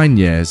next 9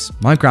 years,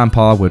 my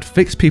grandpa would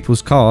fix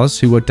people's cars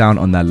who were down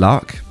on their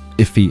luck.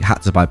 If he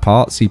had to buy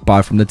parts, he'd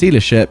buy from the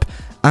dealership,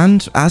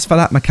 and as for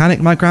that mechanic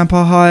my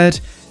grandpa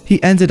hired,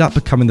 he ended up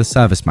becoming the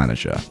service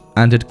manager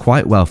and did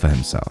quite well for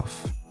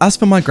himself. As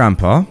for my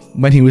grandpa,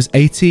 when he was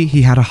 80,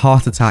 he had a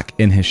heart attack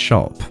in his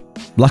shop.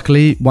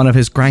 Luckily, one of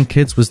his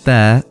grandkids was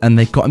there and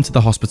they got him to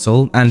the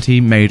hospital and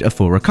he made a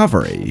full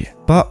recovery.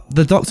 But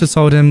the doctor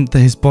told him that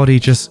his body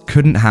just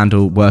couldn't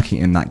handle working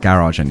in that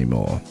garage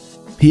anymore.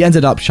 He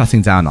ended up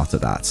shutting down after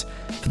that.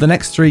 For the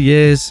next 3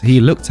 years,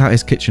 he looked out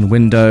his kitchen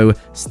window,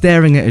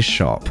 staring at his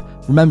shop,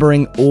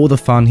 remembering all the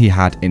fun he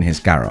had in his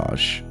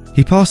garage.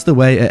 He passed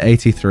away at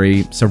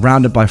 83,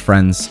 surrounded by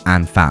friends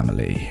and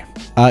family.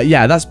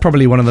 Yeah, that's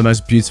probably one of the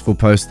most beautiful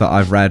posts that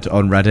I've read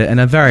on Reddit in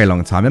a very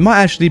long time. It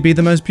might actually be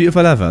the most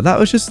beautiful ever. That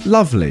was just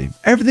lovely.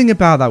 Everything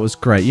about that was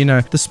great. You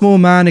know, the small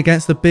man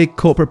against the big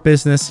corporate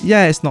business.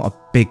 Yeah, it's not a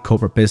big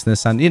corporate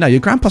business. And, you know, your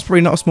grandpa's probably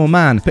not a small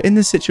man. But in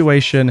this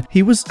situation,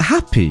 he was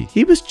happy.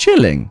 He was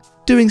chilling,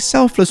 doing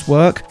selfless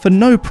work for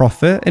no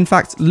profit. In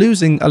fact,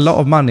 losing a lot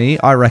of money,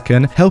 I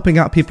reckon, helping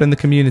out people in the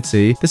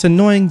community. This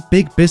annoying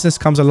big business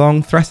comes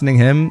along, threatening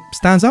him,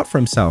 stands up for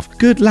himself.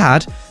 Good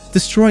lad.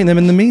 Destroying them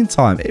in the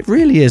meantime. It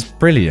really is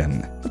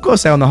brilliant. I've got to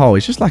say, on the whole,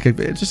 he's just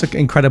an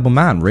incredible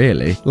man,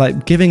 really.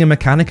 Like, giving a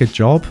mechanic a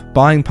job,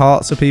 buying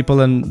parts for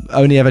people and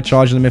only ever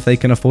charging them if they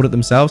can afford it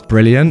themselves.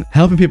 Brilliant.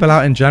 Helping people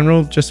out in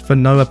general, just for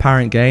no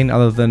apparent gain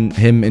other than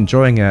him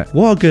enjoying it.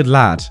 What a good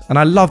lad. And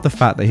I love the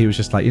fact that he was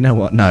just like, you know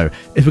what? No,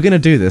 if we're going to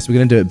do this, we're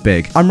going to do it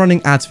big. I'm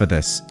running ads for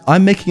this.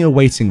 I'm making a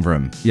waiting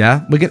room.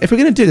 Yeah? If we're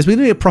going to do this, we're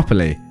going to do it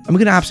properly. And we're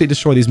going to absolutely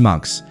destroy these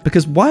mugs.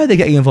 Because why are they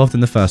getting involved in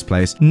the first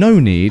place? No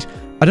need.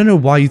 I don't know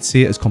why you'd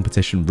see it as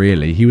competition,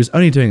 really. He was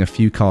only doing a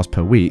few cars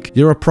per week.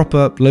 You're a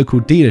proper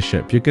local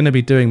dealership. You're going to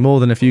be doing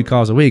more than a few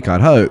cars a week, I'd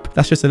hope.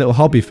 That's just a little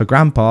hobby for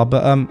Grandpa,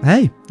 but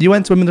hey, you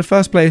went to him in the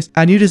first place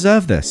and you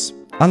deserve this.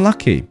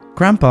 Unlucky.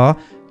 Grandpa,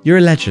 you're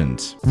a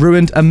legend.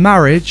 Ruined a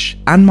marriage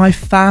and my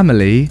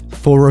family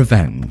for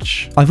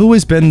revenge. I've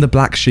always been the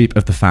black sheep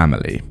of the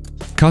family.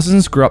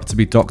 Cousins grew up to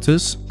be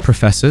doctors,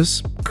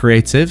 professors,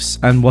 creatives,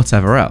 and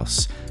whatever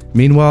else.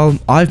 Meanwhile,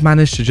 I've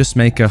managed to just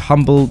make a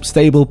humble,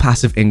 stable,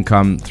 passive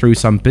income through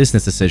some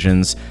business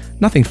decisions.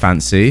 Nothing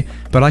fancy,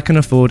 but I can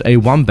afford a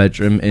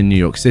 1-bedroom in New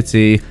York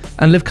City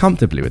and live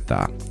comfortably with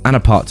that, and a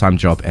part-time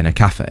job in a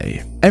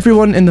cafe.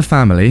 Everyone in the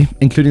family,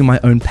 including my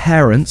own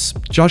parents,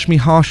 judge me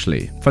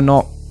harshly for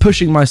not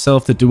pushing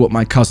myself to do what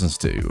my cousins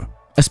do.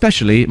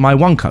 Especially my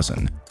one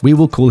cousin. We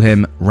will call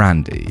him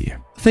Randy.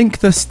 Think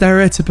the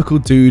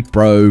stereotypical dude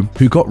bro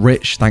who got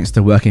rich thanks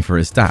to working for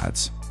his dad.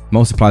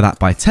 Multiply that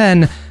by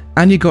 10,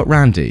 and you got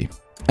Randy.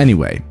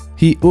 Anyway,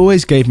 he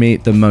always gave me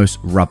the most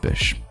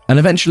rubbish. And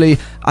eventually,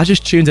 I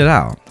just tuned it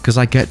out because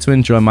I get to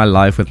enjoy my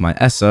life with my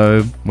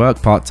SO,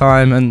 work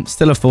part-time, and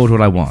still afford what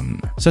I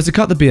want. So to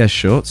cut the BS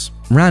short,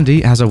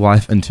 Randy has a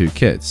wife and 2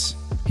 kids.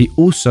 He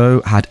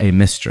also had a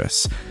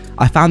mistress.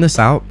 I found this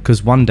out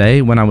because one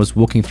day when I was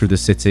walking through the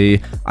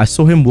city, I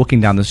saw him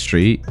walking down the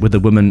street with a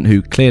woman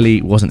who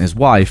clearly wasn't his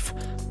wife,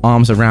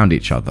 arms around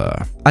each other.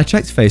 I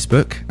checked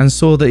Facebook and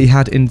saw that he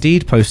had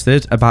indeed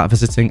posted about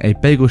visiting a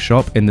bagel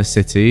shop in the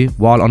city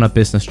while on a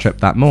business trip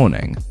that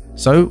morning.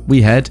 So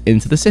we head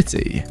into the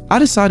city. I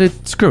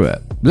decided, screw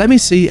it, let me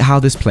see how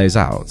this plays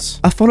out.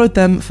 I followed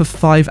them for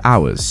 5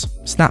 hours,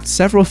 snapped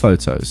several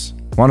photos,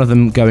 one of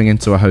them going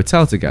into a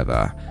hotel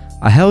together.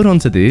 I held on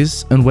to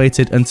these and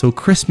waited until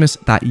Christmas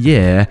that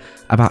year,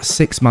 about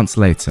 6 months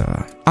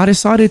later. I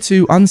decided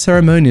to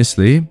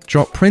unceremoniously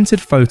drop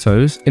printed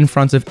photos in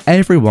front of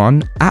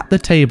everyone at the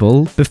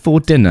table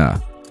before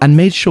dinner and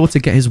made sure to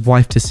get his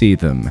wife to see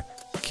them.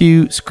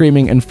 Cue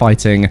screaming and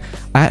fighting.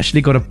 I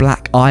actually got a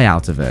black eye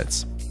out of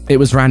it. It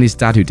was Randy's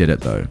dad who did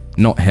it though,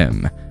 not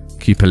him.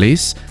 Cue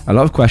police, a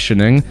lot of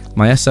questioning,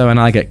 my SO and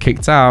I get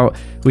kicked out.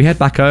 We head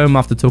back home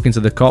after talking to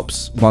the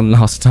cops one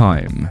last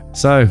time.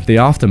 So, the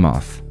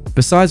aftermath.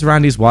 Besides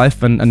Randy's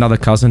wife and another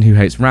cousin who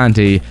hates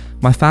Randy,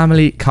 my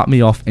family cut me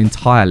off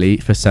entirely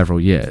for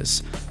several years.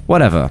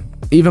 Whatever,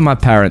 Even my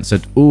parents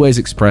had always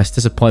expressed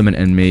disappointment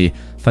in me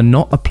for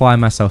not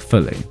applying myself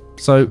fully.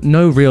 So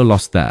no real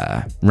loss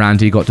there.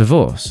 Randy got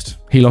divorced.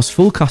 He lost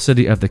full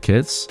custody of the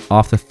kids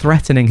after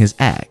threatening his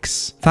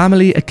ex.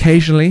 Family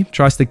occasionally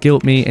tries to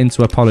guilt me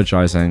into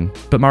apologizing,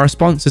 but my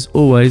response is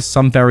always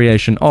some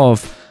variation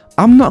of,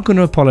 I'm not going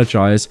to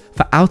apologize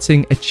for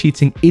outing a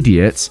cheating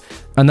idiot,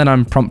 and then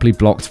I'm promptly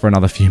blocked for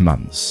another few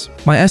months.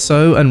 My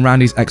SO and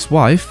Randy's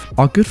ex-wife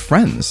are good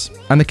friends,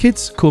 and the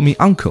kids call me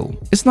uncle.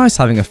 It's nice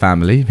having a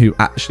family who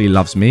actually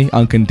loves me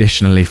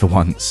unconditionally for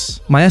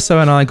once. My SO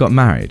and I got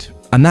married,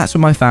 and that's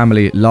when my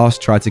family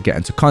last tried to get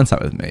into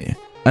contact with me,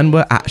 and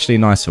were actually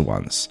nicer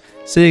once.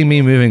 Seeing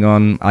me moving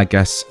on, I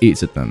guess,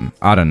 eats at them.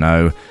 I don't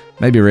know,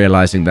 maybe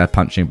realizing their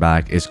punching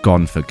bag is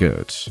gone for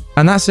good.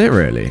 And that's it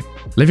really.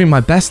 Living my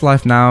best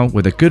life now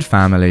with a good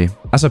family,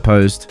 as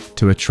opposed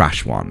to a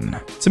trash one.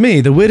 To me,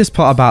 the weirdest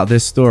part about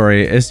this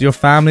story is your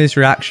family's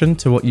reaction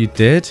to what you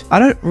did. I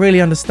don't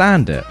really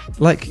understand it.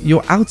 Like,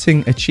 you're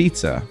outing a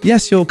cheater.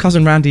 Yes, your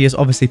cousin Randy is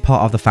obviously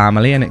part of the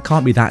family, and it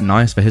can't be that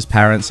nice for his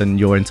parents and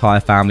your entire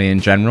family in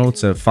general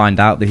to find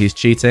out that he's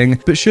cheating.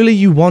 But surely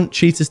you want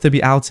cheaters to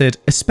be outed,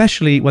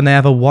 especially when they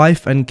have a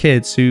wife and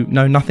kids who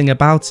know nothing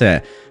about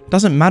it.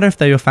 Doesn't matter if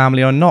they're your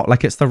family or not,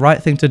 like it's the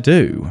right thing to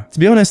do. To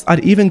be honest,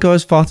 I'd even go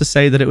as far to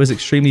say that it was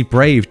extremely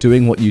brave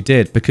doing what you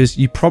did, because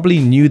you probably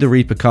knew the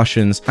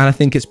repercussions, and I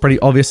think it's pretty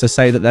obvious to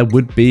say that there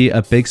would be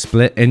a big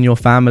split in your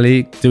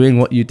family doing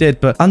what you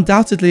did, but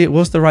undoubtedly it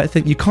was the right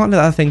thing. You can't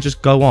let that thing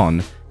just go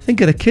on.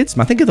 Think of the kids,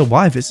 man. Think of the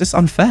wife. It's just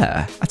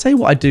unfair. I tell you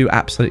what I do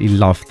absolutely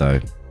love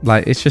though.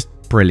 Like, it's just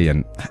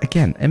brilliant.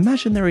 Again,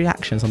 imagine the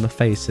reactions on the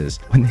faces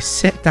when they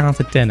sit down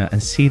to dinner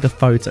and see the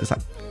photos.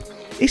 Like,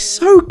 it's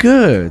so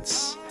good.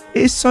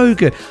 It is so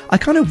good. I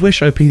kind of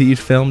wish, OP, that you'd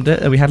filmed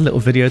it and we had a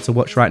little video to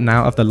watch right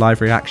now of the live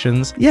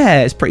reactions.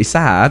 Yeah, it's pretty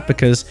sad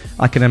because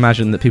I can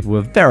imagine that people were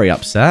very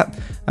upset.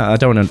 I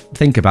don't want to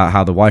think about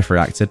how the wife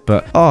reacted,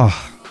 but oh,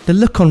 the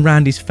look on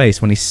Randy's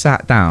face when he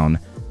sat down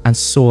and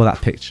saw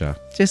that picture.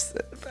 Just,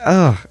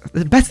 better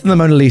than the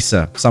Mona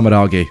Lisa, some would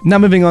argue. Now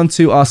moving on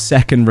to our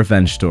second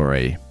revenge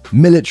story.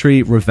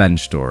 Military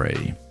revenge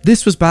story.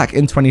 This was back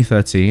in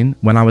 2013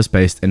 when I was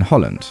based in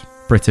Holland.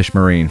 British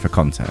Marine for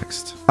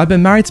context. I'd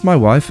been married to my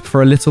wife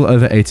for a little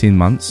over 18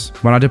 months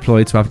when I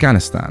deployed to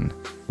Afghanistan.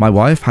 My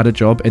wife had a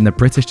job in the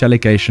British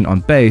delegation on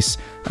base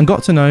and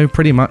got to know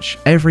pretty much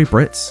every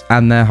Brit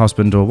and their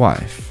husband or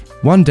wife.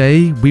 One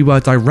day, we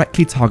were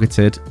directly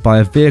targeted by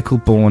a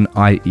vehicle-borne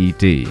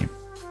IED.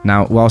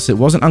 Now, whilst it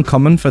wasn't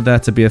uncommon for there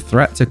to be a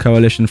threat to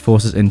coalition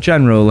forces in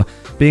general,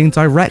 being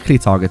directly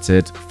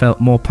targeted felt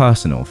more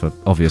personal for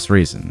obvious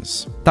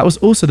reasons. That was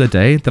also the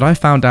day that I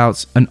found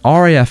out an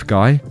RAF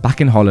guy back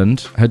in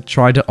Holland had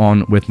tried it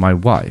on with my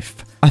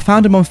wife. I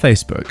found him on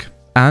Facebook,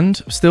 and,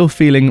 still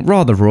feeling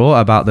rather raw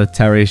about the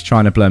Terrys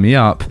trying to blow me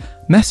up,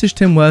 messaged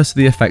him words to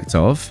the effect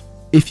of,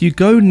 "If you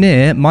go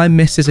near my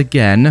missus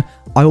again,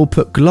 I will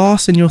put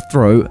glass in your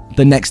throat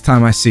the next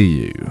time I see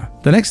you."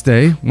 The next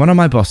day, one of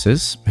my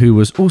bosses, who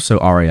was also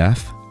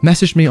RAF,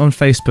 messaged me on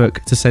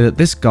Facebook to say that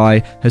this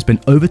guy has been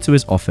over to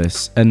his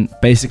office and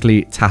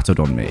basically tattled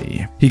on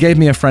me. He gave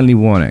me a friendly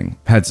warning,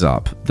 heads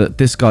up, that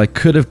this guy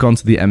could have gone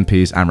to the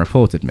MPs and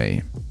reported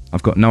me.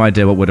 I've got no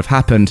idea what would have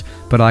happened,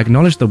 but I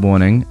acknowledged the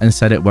warning and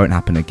said it won't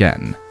happen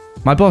again.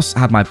 My boss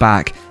had my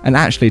back and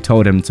actually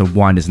told him to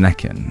wind his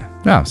neck in.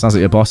 Wow, sounds like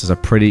your boss is a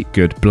pretty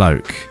good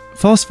bloke.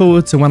 Fast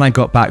forward to when I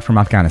got back from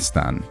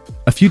Afghanistan.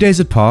 A few days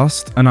had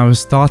passed and I was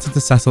starting to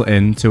settle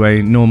into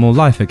a normal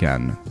life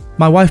again.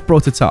 My wife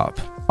brought it up,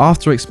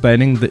 after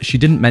explaining that she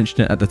didn't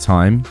mention it at the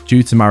time,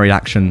 due to my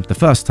reaction the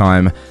first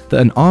time,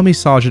 that an army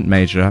sergeant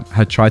major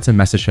had tried to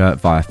message her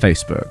via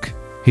Facebook.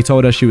 He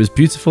told her she was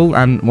beautiful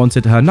and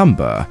wanted her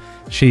number.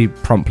 She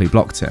promptly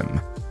blocked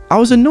him. I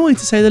was annoyed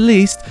to say the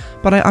least,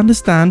 but I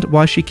understand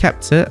why she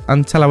kept it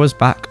until I was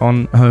back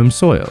on home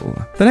soil.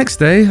 The next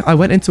day, I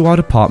went into our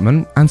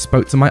department and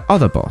spoke to my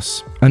other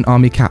boss, an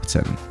army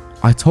captain.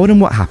 I told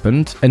him what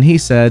happened and he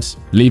said,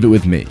 "Leave it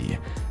with me."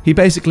 He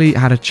basically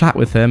had a chat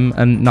with him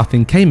and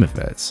nothing came of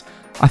it.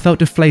 I felt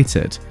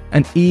deflated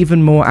and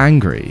even more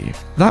angry.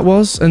 That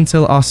was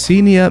until our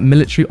senior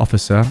military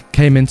officer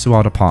came into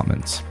our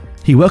department.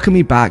 He welcomed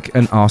me back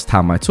and asked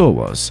how my tour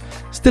was.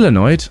 Still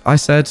annoyed, I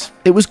said,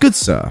 "It was good,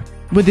 sir,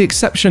 with the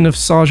exception of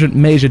Sergeant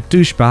Major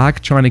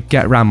Douchebag trying to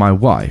get around my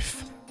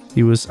wife."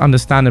 He was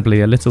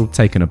understandably a little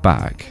taken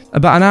aback.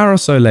 About an hour or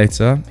so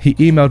later, he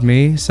emailed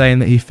me saying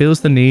that he feels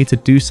the need to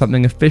do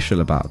something official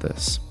about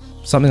this.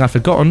 Something I'd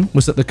forgotten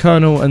was that the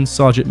Colonel and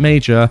Sergeant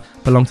Major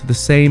belonged to the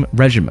same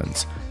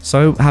regiment,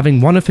 so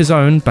having one of his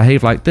own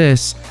behave like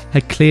this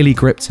had clearly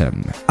gripped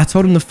him. I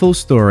told him the full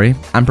story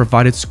and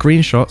provided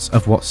screenshots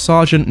of what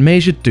Sergeant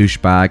Major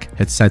Douchebag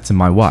had said to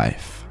my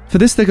wife. For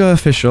this to go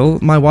official,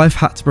 my wife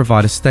had to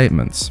provide a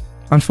statement.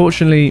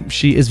 Unfortunately,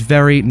 she is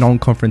very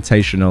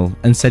non-confrontational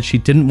and said she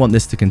didn't want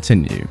this to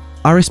continue.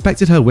 I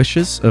respected her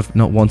wishes of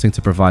not wanting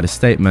to provide a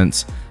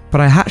statement,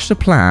 but I hatched a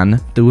plan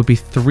that would be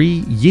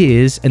 3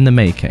 years in the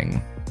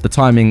making. The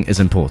timing is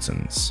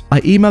important.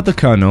 I emailed the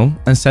Colonel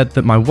and said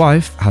that my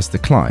wife has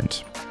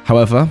declined.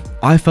 However,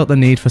 I felt the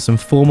need for some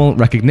formal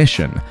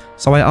recognition,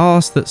 so I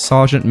asked that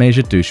Sergeant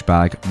Major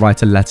Douchebag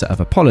write a letter of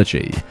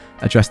apology,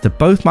 addressed to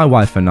both my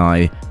wife and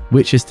I,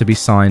 which is to be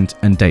signed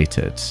and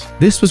dated.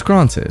 This was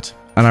granted,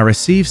 and I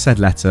received said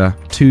letter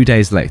 2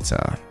 days later.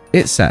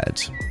 It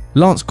said,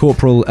 "Lance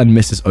Corporal and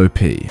Mrs.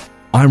 OP,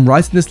 I'm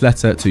writing this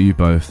letter to you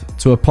both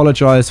to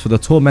apologise for the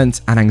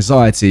torment and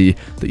anxiety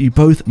that you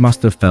both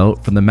must have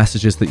felt from the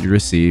messages that you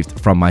received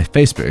from my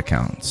Facebook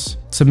accounts.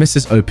 To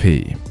Mrs.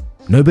 OP,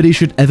 nobody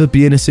should ever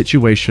be in a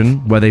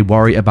situation where they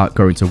worry about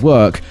going to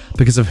work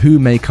because of who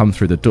may come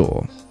through the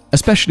door.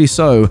 Especially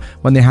so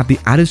when they have the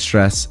added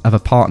stress of a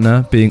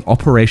partner being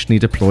operationally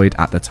deployed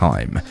at the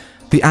time.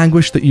 The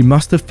anguish that you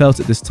must have felt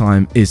at this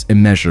time is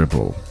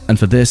immeasurable, and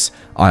for this,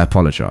 I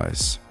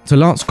apologise. To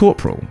Lance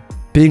Corporal,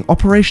 being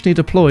operationally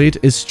deployed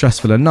is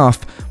stressful enough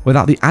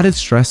without the added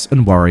stress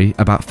and worry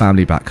about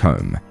family back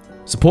home.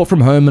 Support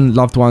from home and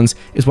loved ones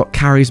is what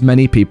carries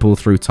many people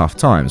through tough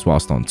times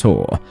whilst on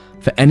tour.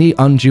 For any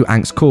undue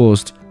angst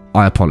caused,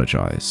 I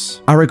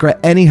apologise. I regret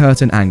any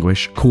hurt and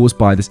anguish caused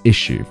by this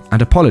issue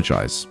and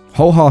apologise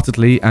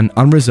wholeheartedly and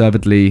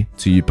unreservedly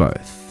to you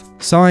both.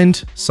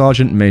 Signed,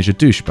 Sergeant Major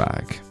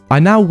Douchebag." I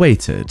now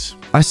waited.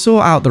 I saw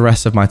out the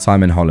rest of my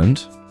time in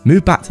Holland,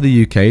 moved back to the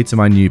UK to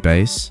my new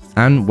base,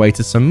 and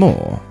waited some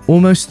more.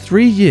 Almost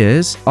 3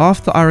 years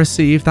after I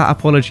received that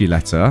apology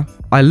letter,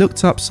 I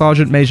looked up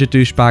Sergeant Major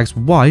Douchebag's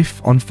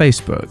wife on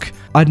Facebook.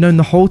 I'd known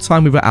the whole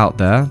time we were out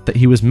there that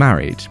he was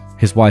married,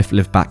 his wife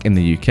lived back in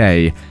the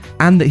UK,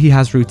 and that he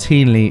has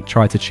routinely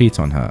tried to cheat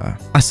on her.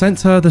 I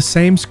sent her the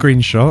same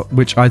screenshot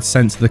which I'd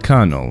sent to the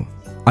Colonel.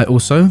 I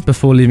also,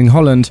 before leaving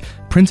Holland,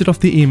 printed off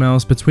the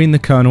emails between the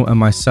Colonel and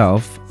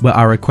myself where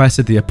I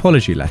requested the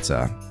apology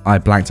letter. I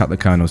blanked out the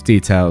Colonel's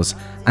details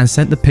and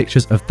sent the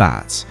pictures of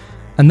that.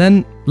 And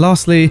then,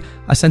 lastly,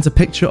 I sent a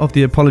picture of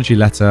the apology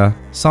letter,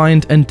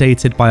 signed and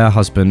dated by her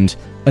husband,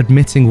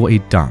 admitting what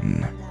he'd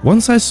done.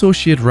 Once I saw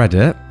she had read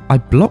it, I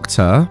blocked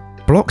her,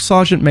 blocked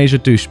Sergeant Major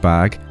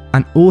Douchebag,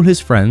 and all his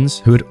friends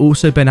who had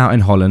also been out in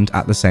Holland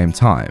at the same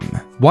time.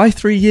 Why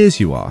 3 years,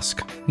 you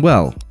ask?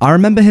 Well, I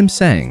remember him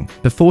saying,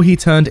 before he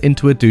turned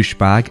into a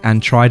douchebag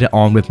and tried it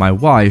on with my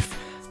wife,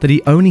 that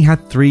he only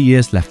had 3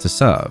 years left to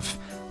serve.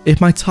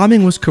 If my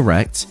timing was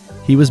correct,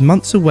 he was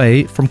months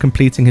away from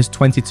completing his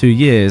 22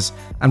 years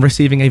and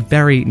receiving a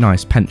very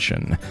nice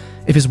pension.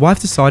 If his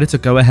wife decided to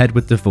go ahead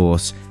with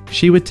divorce,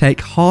 she would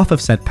take half of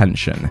said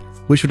pension,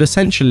 which would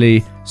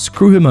essentially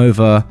screw him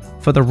over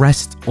for the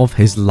rest of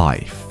his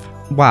life.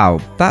 Wow,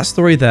 that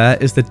story there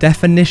is the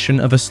definition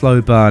of a slow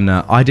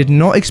burner. I did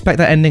not expect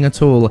that ending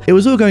at all. It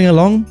was all going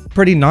along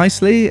pretty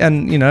nicely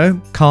and, you know,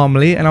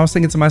 calmly, and I was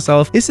thinking to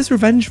myself, is this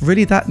revenge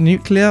really that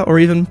nuclear or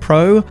even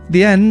pro?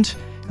 The end?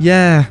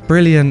 Yeah,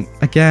 brilliant.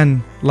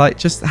 Again, like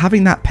just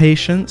having that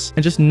patience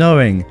and just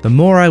knowing the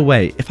more I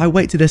wait, if I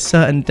wait to this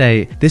certain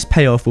date, this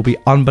payoff will be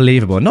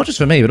unbelievable. Not just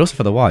for me, but also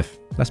for the wife.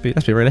 Let's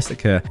be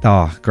realistic here.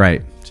 Oh,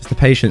 great. Just the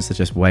patience to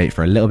just wait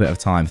for a little bit of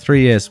time.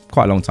 3 years,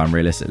 quite a long time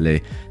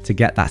realistically, to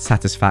get that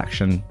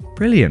satisfaction.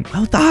 Brilliant.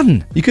 Well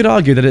done. You could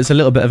argue that it's a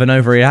little bit of an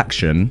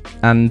overreaction,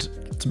 and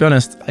to be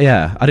honest,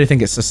 yeah, I do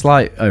think it's a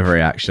slight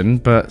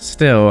overreaction, but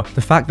still,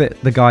 the fact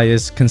that the guy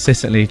is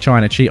consistently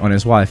trying to cheat on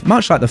his wife,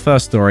 much like the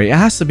first story, it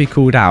has to be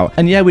called out.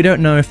 And yeah, we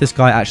don't know if this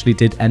guy actually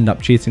did end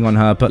up cheating on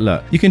her, but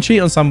look, you can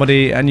cheat on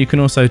somebody and you can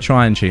also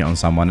try and cheat on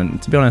someone.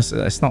 And to be honest,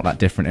 it's not that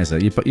different, is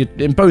it? But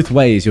in both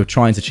ways, you're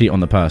trying to cheat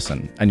on the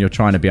person and you're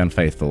trying to be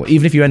unfaithful.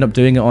 Even if you end up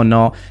doing it or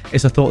not,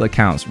 it's a thought that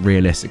counts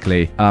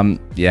realistically.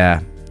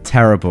 Yeah,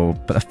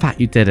 terrible. But the fact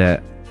you did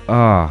it,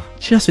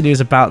 just when he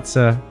was about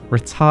to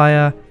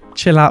retire,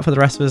 chill out for the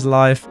rest of his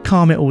life,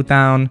 calm it all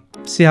down,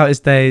 see out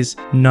his days.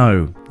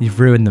 No, you've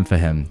ruined them for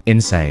him.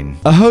 Insane.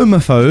 A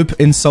homophobe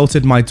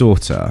insulted my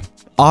daughter.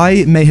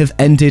 I may have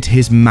ended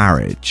his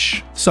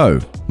marriage. So,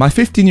 my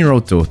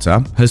 15-year-old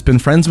daughter has been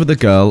friends with a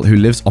girl who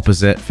lives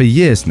opposite for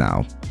years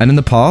now. And in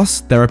the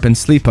past, there have been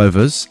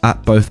sleepovers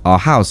at both our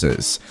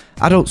houses.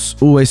 Adults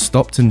always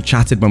stopped and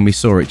chatted when we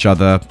saw each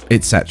other,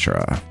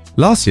 etc.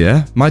 Last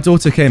year, my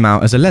daughter came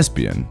out as a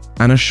lesbian,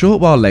 and a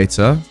short while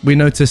later, we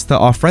noticed that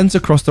our friends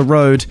across the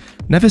road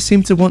never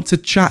seemed to want to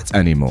chat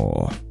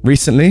anymore.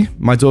 Recently,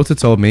 my daughter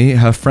told me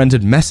her friend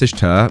had messaged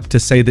her to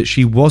say that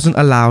she wasn't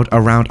allowed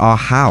around our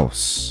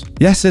house.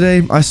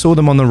 Yesterday, I saw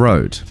them on the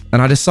road,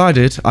 and I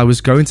decided I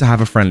was going to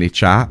have a friendly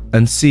chat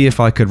and see if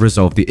I could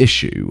resolve the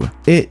issue.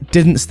 It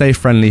didn't stay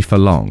friendly for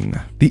long.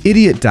 The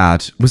idiot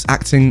dad was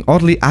acting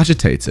oddly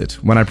agitated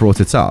when I brought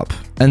it up,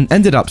 and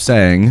ended up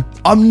saying,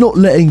 "I'm not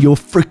letting your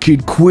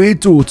freaking queer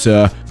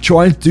daughter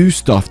try and do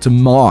stuff to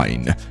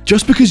mine.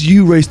 Just because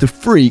you raised a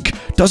freak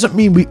doesn't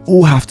mean we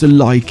all have to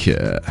like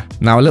it."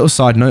 Now, a little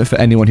side note for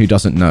anyone who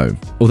doesn't know.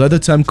 Although the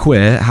term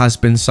queer has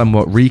been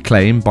somewhat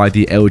reclaimed by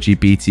the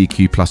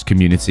LGBTQ+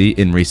 community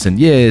in recent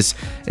years,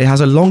 it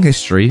has a long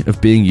history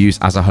of being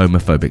used as a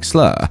homophobic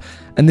slur,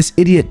 and this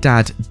idiot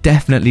dad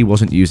definitely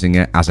wasn't using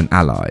it as an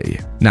ally.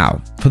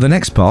 Now, for the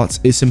next part,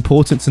 it's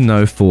important to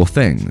know 4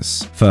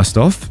 things. First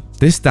off,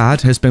 this dad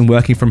has been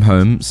working from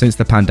home since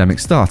the pandemic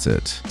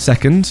started.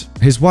 Second,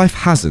 his wife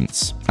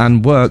hasn't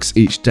and works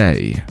each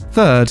day.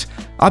 Third,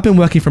 I've been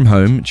working from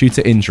home due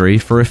to injury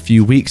for a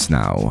few weeks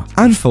now.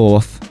 And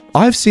fourth,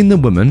 I've seen the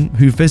woman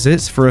who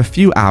visits for a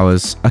few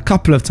hours a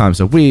couple of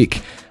times a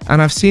week,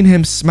 and I've seen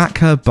him smack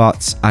her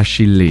butt as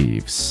she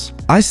leaves.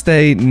 I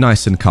stay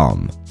nice and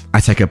calm.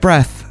 I take a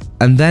breath,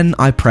 and then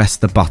I press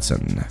the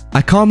button.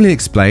 I calmly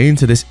explain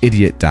to this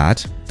idiot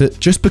dad that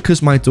just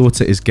because my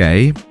daughter is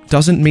gay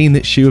doesn't mean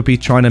that she would be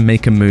trying to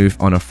make a move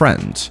on a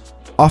friend.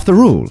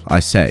 After all, I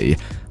say,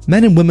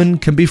 men and women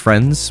can be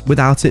friends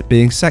without it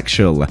being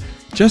sexual,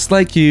 just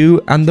like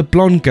you and the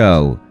blonde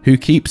girl who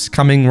keeps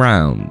coming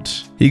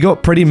round. He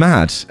got pretty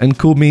mad and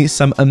called me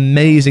some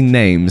amazing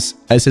names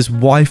as his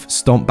wife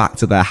stomped back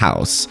to their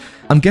house.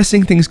 I'm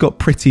guessing things got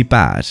pretty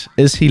bad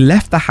as he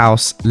left the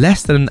house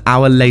less than an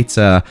hour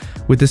later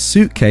with a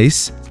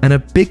suitcase and a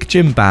big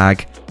gym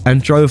bag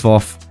and drove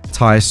off,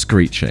 tires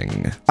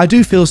screeching. I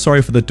do feel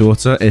sorry for the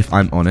daughter if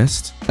I'm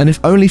honest, and if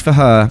only for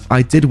her,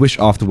 I did wish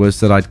afterwards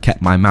that I'd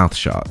kept my mouth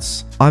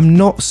shut. I'm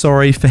not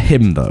sorry for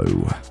him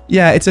though.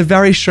 Yeah, it's a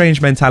very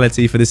strange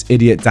mentality for this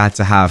idiot dad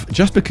to have.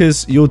 Just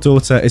because your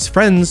daughter is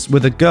friends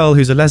with a girl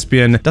who's a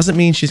lesbian doesn't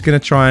mean she's gonna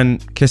try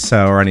and kiss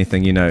her or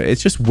anything, you know?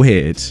 It's just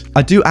weird.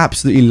 I do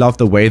absolutely love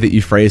the way that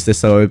you phrase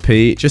this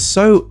OOP. Just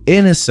so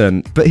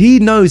innocent, but he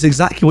knows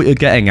exactly what you're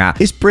getting at.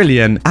 It's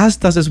brilliant, as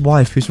does his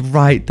wife who's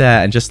right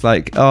there and just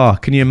like, oh,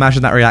 can you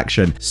imagine that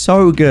reaction?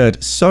 So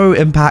good, so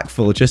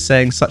impactful, just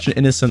saying such an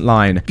innocent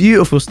line.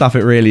 Beautiful stuff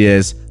it really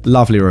is.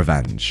 Lovely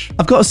revenge.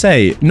 I've got to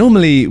say,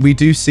 normally we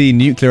do see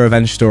nuclear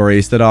revenge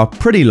stories that are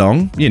pretty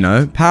long, you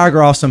know,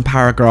 paragraphs and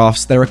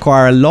paragraphs. They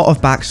require a lot of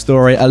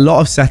backstory, a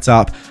lot of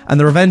setup, and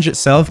the revenge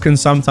itself can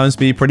sometimes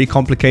be pretty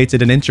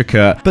complicated and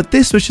intricate. But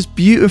this was just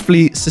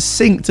beautifully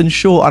succinct and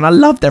short, and I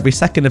loved every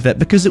second of it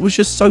because it was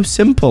just so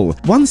simple.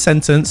 One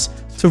sentence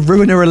to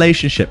ruin a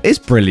relationship. It's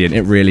brilliant,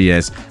 it really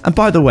is. And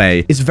by the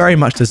way, it's very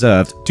much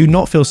deserved. Do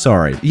not feel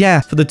sorry. Yeah,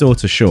 for the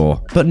daughter,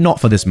 sure, but not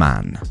for this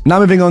man. Now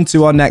moving on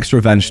to our next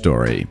revenge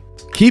story.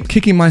 Keep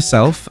kicking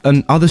myself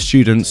and other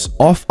students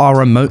off our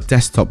remote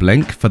desktop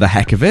link for the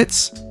heck of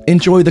it.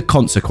 Enjoy the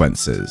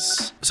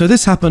consequences. So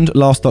this happened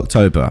last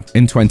October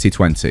in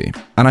 2020,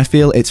 and I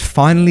feel it's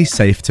finally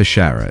safe to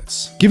share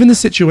it. Given the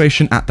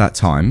situation at that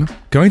time,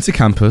 going to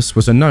campus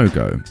was a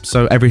no-go,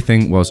 so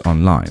everything was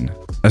online.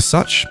 As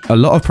such, a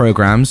lot of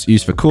programs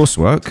used for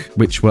coursework,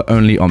 which were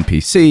only on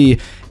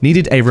PC,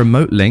 needed a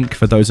remote link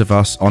for those of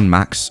us on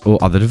Macs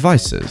or other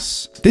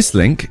devices. This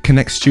link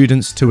connects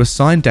students to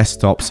assigned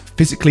desktops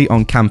physically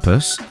on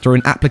campus through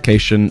an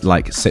application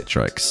like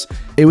Citrix.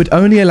 It would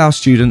only allow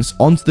students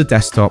onto the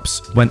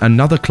desktops when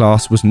another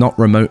class was not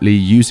remotely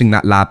using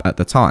that lab at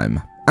the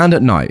time, and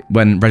at night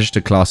when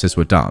registered classes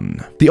were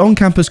done. The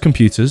on-campus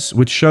computers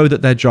would show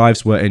that their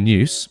drives were in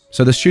use,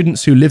 so the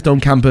students who lived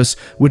on campus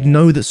would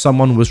know that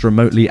someone was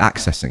remotely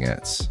accessing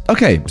it.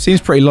 Okay,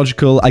 seems pretty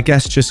logical. I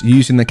guess just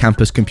using the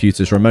campus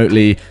computers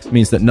remotely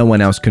means that no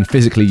one else can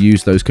physically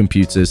use those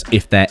computers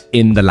if they're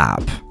in the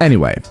lab.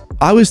 Anyway,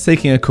 I was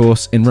taking a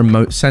course in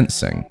remote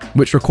sensing,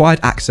 which required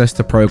access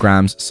to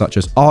programs such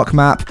as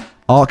ArcMap,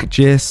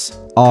 ArcGIS,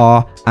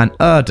 R, and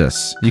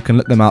Erdus. You can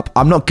look them up.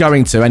 I'm not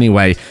going to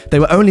anyway. They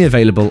were only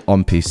available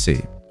on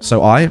PC.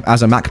 So I,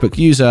 as a MacBook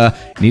user,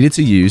 needed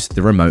to use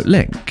the remote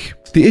link.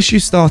 The issue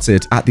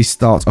started at the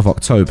start of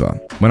October,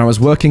 when I was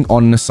working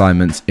on an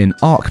assignment in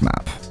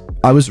ArcMap.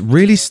 I was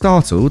really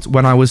startled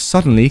when I was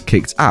suddenly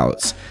kicked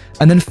out,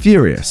 and then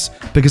furious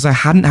because I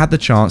hadn't had the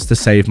chance to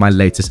save my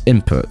latest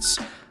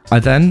inputs. I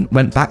then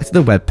went back to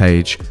the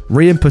webpage,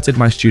 re-inputted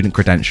my student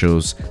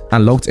credentials,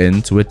 and logged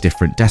in to a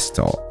different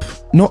desktop.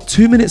 Not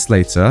 2 minutes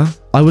later,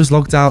 I was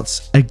logged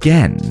out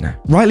again.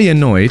 Rightly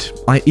annoyed,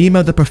 I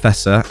emailed the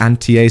professor and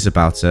TAs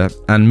about it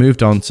and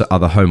moved on to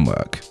other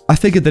homework. I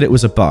figured that it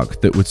was a bug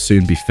that would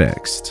soon be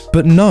fixed.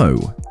 But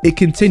no, it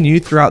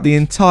continued throughout the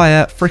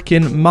entire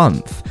freaking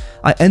month.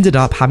 I ended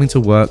up having to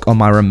work on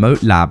my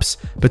remote labs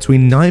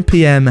between 9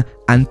 PM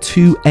and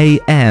 2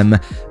 AM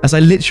as I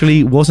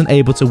literally wasn't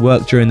able to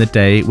work during the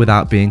day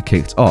without being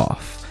kicked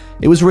off.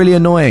 It was really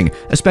annoying,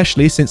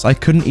 especially since I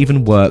couldn't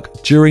even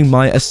work during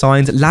my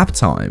assigned lab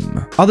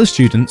time. Other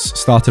students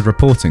started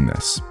reporting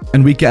this,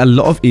 and we get a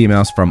lot of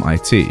emails from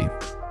IT.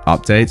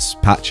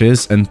 Updates,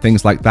 patches, and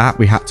things like that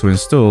we had to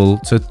install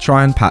to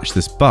try and patch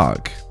this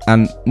bug,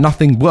 and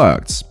nothing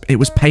worked. It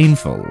was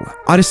painful.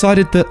 I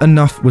decided that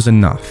enough was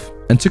enough,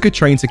 and took a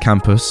train to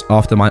campus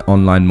after my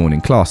online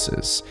morning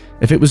classes.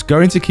 If it was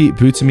going to keep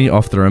booting me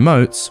off the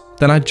remote,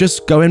 then I'd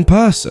just go in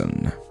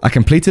person. I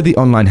completed the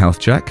online health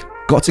check,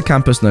 got to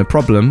campus no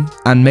problem,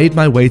 and made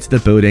my way to the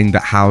building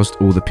that housed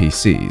all the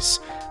PCs.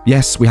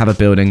 Yes, we have a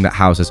building that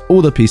houses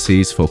all the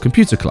PCs for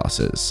computer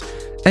classes.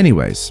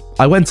 Anyways,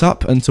 I went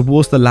up and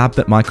towards the lab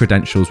that my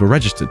credentials were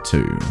registered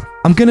to.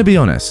 I'm gonna be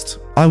honest,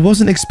 I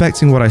wasn't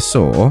expecting what I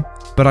saw,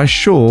 but I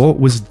sure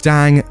was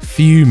dang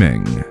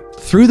fuming.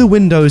 Through the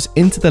windows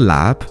into the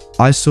lab,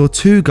 I saw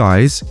two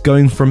guys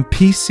going from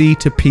PC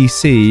to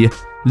PC,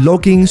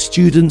 logging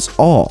students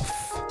off.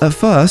 At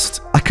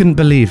first, I couldn't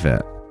believe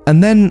it.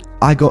 And then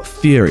I got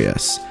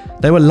furious.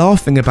 They were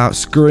laughing about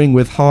screwing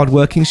with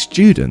hardworking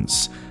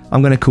students.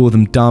 I'm going to call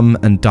them dumb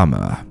and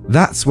dumber.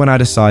 That's when I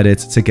decided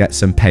to get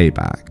some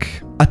payback.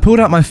 I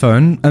pulled out my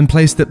phone and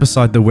placed it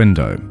beside the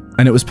window,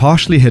 and it was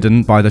partially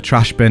hidden by the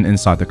trash bin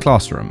inside the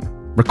classroom,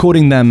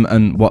 recording them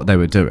and what they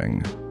were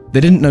doing. They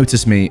didn't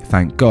notice me,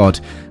 thank God,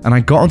 and I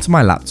got onto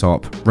my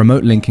laptop,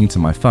 remote linking to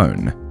my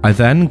phone. I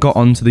then got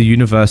onto the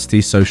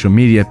university social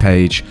media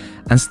page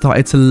and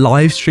started to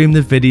live stream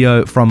the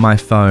video from my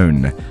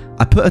phone.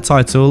 I put a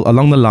title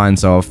along the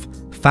lines of,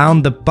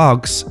 "Found the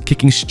bugs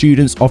kicking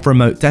students off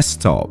remote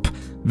desktop.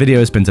 Video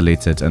has been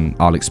deleted and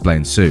I'll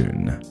explain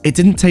soon." It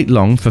didn't take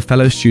long for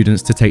fellow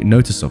students to take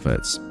notice of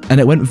it, and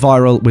it went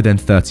viral within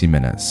 30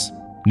 minutes.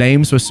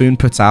 Names were soon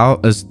put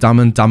out as Dumb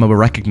and Dumber were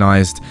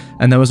recognized,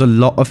 and there was a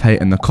lot of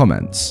hate in the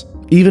comments.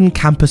 Even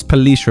campus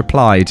police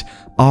replied,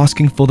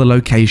 asking for the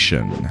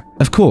location.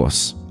 Of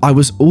course, I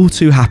was all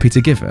too happy to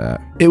give it.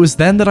 It was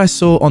then that I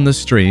saw on the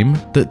stream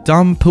that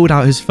Dumb pulled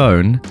out his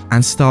phone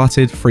and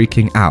started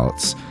freaking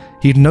out.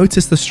 He'd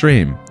noticed the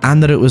stream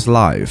and that it was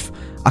live.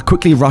 I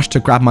quickly rushed to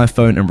grab my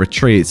phone and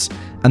retreat,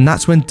 and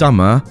that's when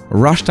Dumber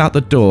rushed out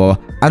the door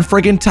and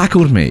friggin'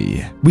 tackled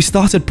me. We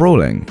started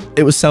brawling.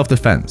 It was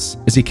self-defense,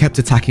 as he kept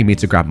attacking me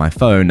to grab my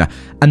phone,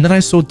 and then I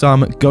saw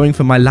Dumb going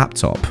for my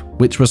laptop,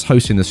 which was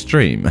hosting the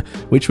stream,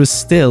 which was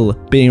still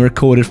being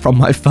recorded from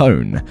my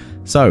phone.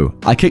 So,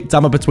 I kicked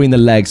Dumber between the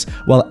legs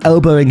while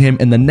elbowing him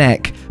in the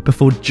neck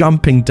before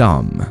jumping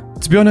Dumb.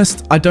 To be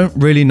honest, I don't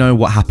really know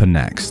what happened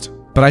next,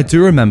 but I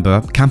do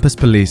remember campus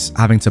police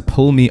having to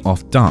pull me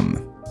off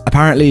Dumb.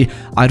 Apparently,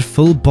 I'd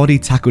full body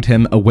tackled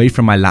him away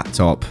from my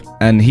laptop,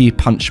 and he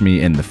punched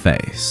me in the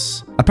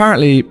face.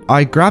 Apparently,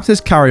 I grabbed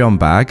his carry-on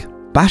bag,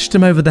 bashed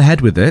him over the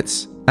head with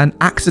it, and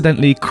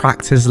accidentally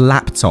cracked his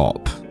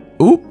laptop.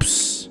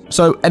 Oops.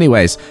 So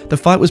anyways, the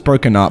fight was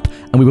broken up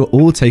and we were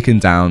all taken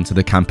down to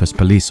the campus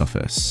police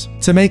office.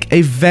 To make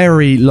a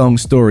very long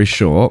story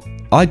short,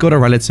 I got a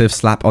relative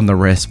slap on the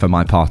wrist for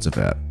my part of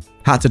it.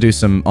 Had to do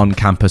some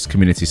on-campus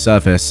community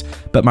service,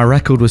 but my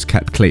record was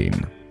kept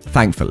clean.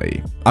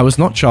 Thankfully, I was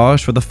not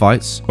charged for the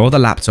fights or the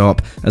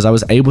laptop, as I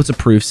was able to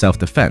prove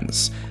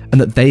self-defense,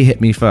 and that they hit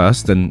me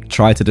first and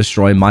tried to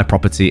destroy my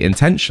property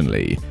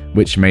intentionally,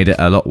 which made it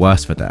a lot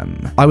worse for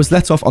them. I was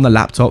let off on the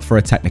laptop for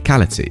a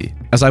technicality,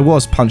 as I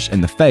was punched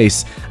in the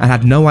face and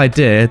had no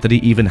idea that he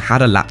even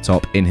had a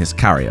laptop in his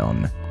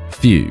carry-on.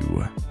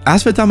 Phew.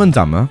 As for Dumb and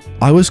Dumber,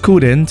 I was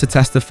called in to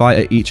testify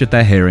at each of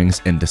their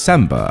hearings in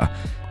December.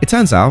 It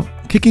turns out,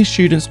 kicking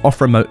students off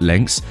remote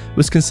links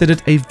was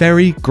considered a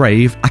very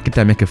grave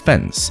academic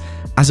offence,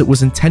 as it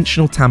was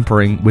intentional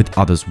tampering with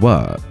others'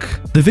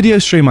 work. The video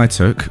stream I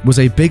took was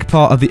a big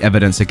part of the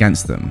evidence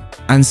against them,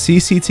 and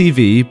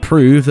CCTV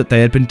proved that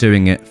they had been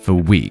doing it for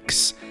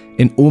weeks,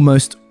 in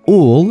almost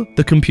all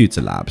the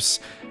computer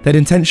labs. They'd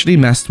intentionally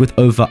messed with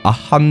over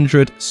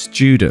 100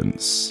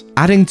 students.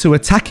 Adding to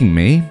attacking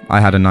me, I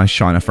had a nice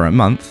shiner for a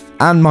month,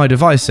 and my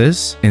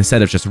devices,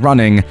 instead of just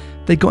running,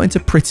 they got into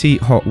pretty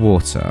hot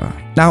water.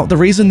 Now, the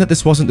reason that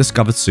this wasn't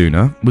discovered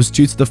sooner was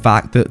due to the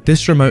fact that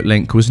this remote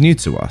link was new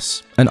to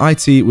us, and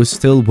IT was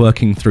still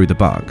working through the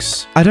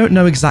bugs. I don't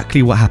know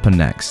exactly what happened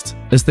next,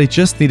 as they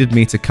just needed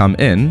me to come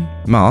in,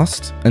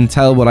 masked, and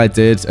tell what I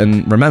did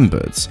and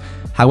remembered.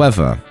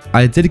 However,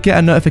 I did get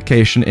a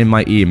notification in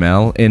my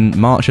email in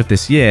March of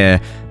this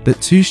year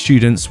that 2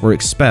 students were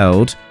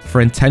expelled for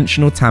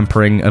intentional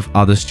tampering of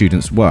other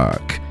students'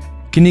 work.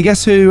 Can you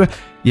guess who?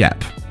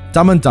 Yep.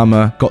 Dumb and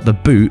Dumber got the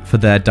boot for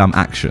their dumb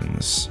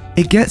actions.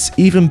 It gets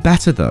even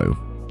better though.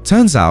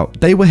 Turns out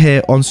they were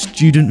here on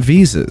student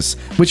visas,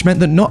 which meant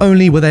that not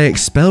only were they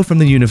expelled from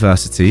the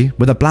university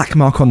with a black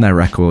mark on their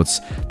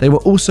records, they were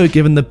also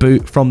given the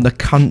boot from the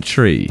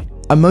country,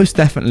 and most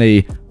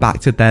definitely back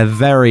to their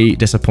very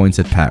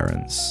disappointed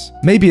parents.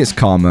 Maybe it's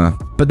karma,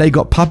 but they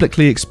got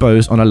publicly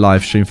exposed on a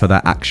live stream for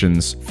their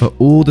actions for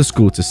all the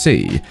school to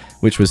see,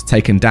 which was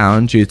taken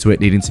down due to it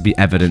needing to be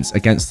evidence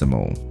against them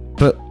all.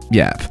 But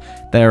yep,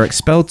 they are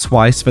expelled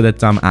twice for their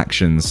dumb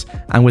actions,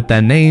 and with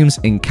their names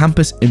in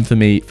campus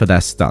infamy for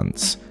their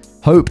stunts.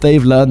 Hope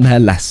they've learned their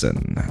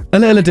lesson. A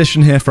little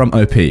addition here from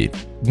OP.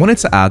 Wanted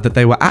to add that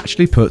they were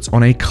actually put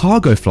on a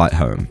cargo flight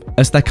home,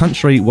 as their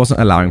country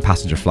wasn't allowing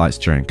passenger flights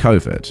during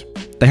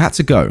COVID. They had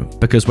to go,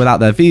 because without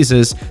their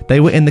visas, they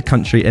were in the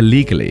country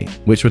illegally,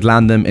 which would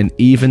land them in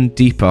even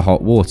deeper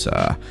hot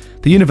water.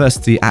 The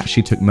university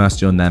actually took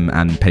mercy on them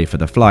and paid for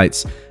the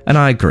flights, and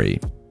I agree.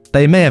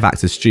 They may have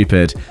acted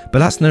stupid, but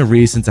that's no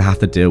reason to have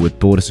to deal with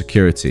border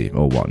security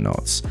or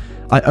whatnot.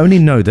 I only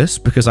know this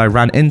because I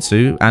ran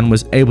into and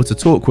was able to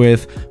talk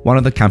with one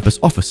of the campus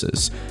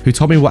officers, who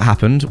told me what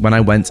happened when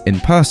I went in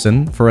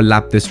person for a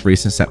lab this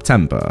recent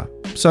September.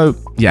 So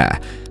yeah,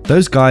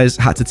 those guys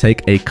had to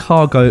take a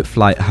cargo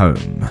flight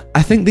home.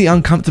 I think the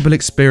uncomfortable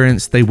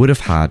experience they would have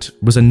had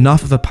was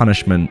enough of a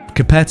punishment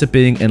compared to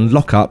being in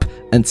lockup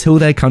until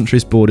their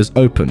country's borders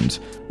opened,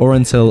 or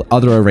until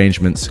other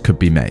arrangements could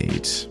be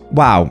made.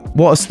 Wow,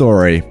 what a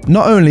story.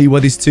 Not only were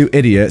these two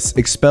idiots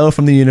expelled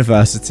from the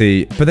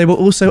university, but they were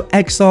also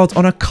exiled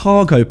on a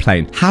cargo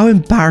plane. How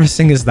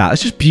embarrassing is that?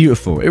 It's just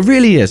beautiful. It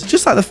really is.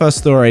 Just like the first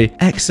story,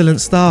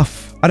 excellent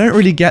stuff. I don't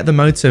really get the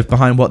motive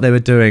behind what they were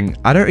doing.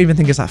 I don't even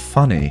think it's that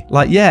funny.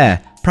 Like,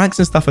 yeah, pranks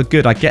and stuff are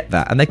good, I get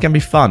that, and they can be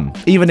fun.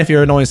 Even if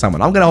you're annoying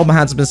someone, I'm gonna hold my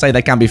hands up and say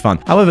they can be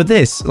fun. However,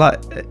 this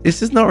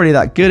is not really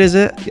that good, is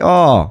it?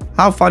 Oh,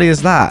 how funny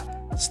is that?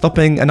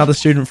 Stopping another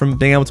student from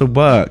being able to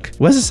work.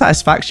 Where's the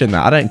satisfaction there?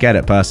 I don't get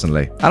it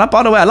personally. And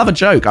by the way, I love a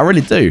joke, I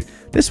really do.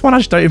 This one I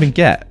just don't even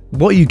get.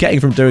 What are you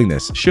getting from doing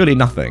this? Surely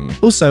nothing.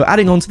 Also,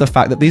 adding on to the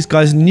fact that these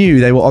guys knew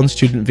they were on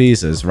student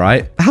visas,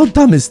 right? How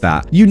dumb is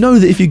that? You know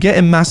that if you get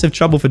in massive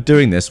trouble for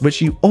doing this,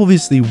 which you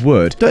obviously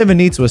would, don't even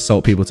need to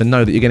assault people to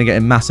know that you're going to get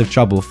in massive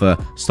trouble for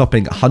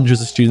stopping hundreds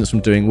of students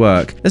from doing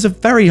work. There's a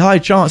very high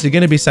chance you're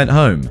going to be sent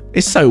home.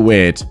 It's so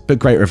weird, but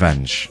great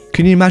revenge.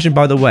 Can you imagine,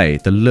 by the way,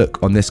 the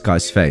look on this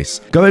guy's face?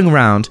 Going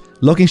around,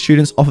 logging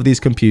students off of these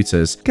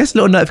computers, gets a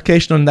little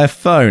notification on their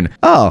phone.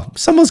 Oh,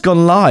 someone's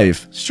gone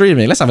live,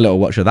 streaming. Let's have a little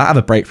watch of that. Have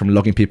a break from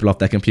logging people off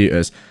their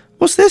computers.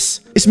 What's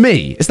this? It's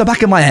me. It's the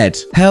back of my head.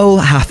 Hell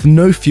hath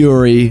no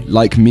fury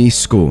like me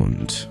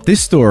scorned.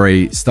 This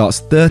story starts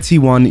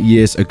 31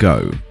 years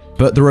ago,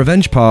 but the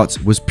revenge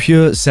part was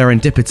pure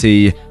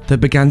serendipity that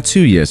began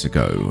 2 years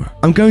ago.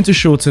 I'm going to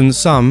shorten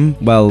some,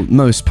 well,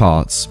 most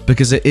parts,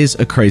 because it is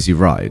a crazy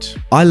ride.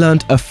 I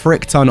learned a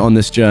frick ton on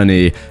this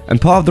journey, and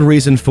part of the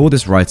reason for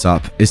this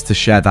write-up is to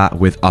share that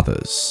with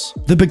others.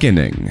 The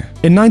beginning.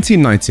 In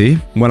 1990,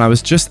 when I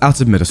was just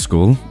out of middle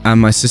school, and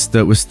my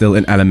sister was still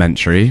in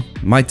elementary,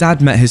 my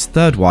dad met his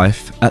third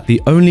wife at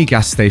the only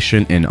gas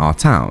station in our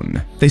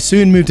town. They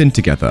soon moved in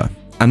together,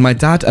 and my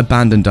dad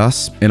abandoned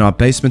us in our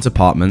basement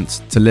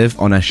apartment to live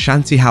on a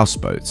shanty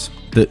houseboat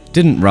that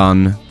didn't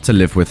run to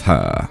live with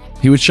her.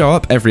 He would show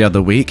up every other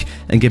week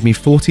and give me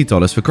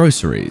 $40 for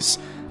groceries.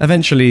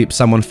 Eventually,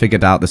 someone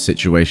figured out the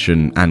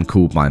situation and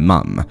called my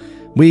mum.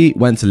 We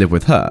went to live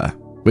with her,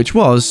 which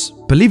was,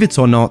 believe it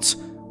or not,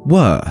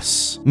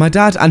 worse. My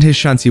dad and his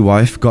shanty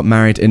wife got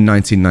married in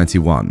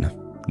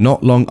 1991.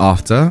 Not long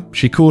after,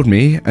 she called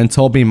me and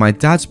told me my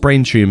dad's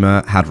brain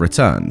tumor had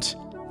returned.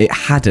 It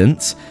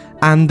hadn't,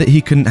 and that he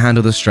couldn't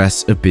handle the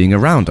stress of being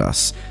around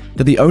us,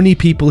 that the only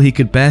people he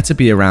could bear to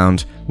be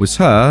around was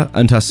her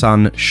and her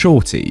son,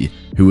 Shorty,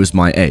 who was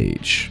my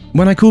age.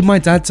 When I called my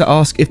dad to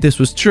ask if this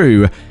was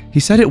true, he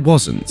said it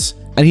wasn't,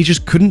 and he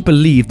just couldn't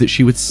believe that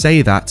she would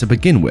say that to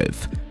begin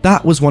with.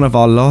 That was one of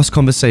our last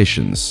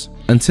conversations,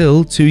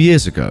 until 2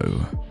 years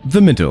ago.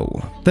 The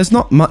middle. There's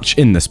not much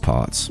in this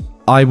part.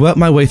 I worked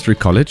my way through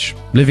college,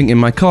 living in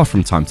my car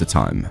from time to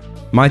time.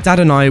 My dad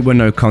and I were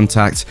no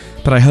contact,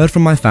 but I heard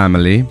from my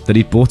family that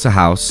he'd bought a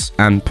house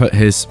and put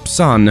his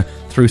son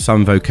through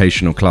some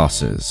vocational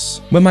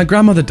classes. When my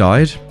grandmother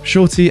died,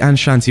 Shorty and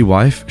Shanty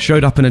wife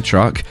showed up in a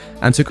truck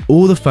and took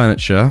all the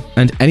furniture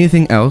and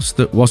anything else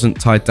that wasn't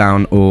tied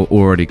down or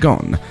already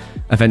gone.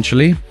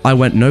 Eventually, I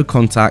went no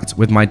contact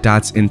with my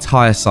dad's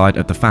entire side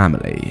of the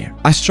family.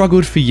 I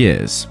struggled for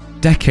years,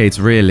 decades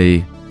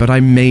really, but I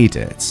made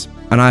it.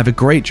 And I have a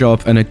great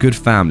job and a good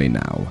family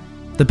now.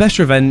 The best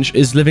revenge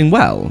is living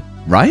well,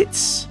 right?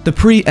 The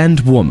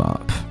pre-end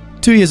warm-up.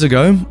 2 years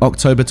ago,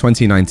 October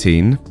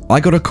 2019, I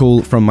got a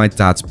call from my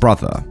dad's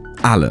brother,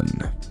 Alan.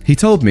 He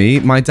told me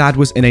my dad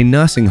was in a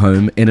nursing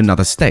home in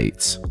another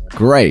state.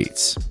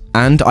 Great.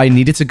 And I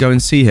needed to go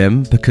and see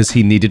him because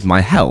he needed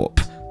my help.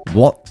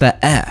 What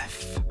the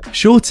F?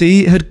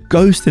 Shorty had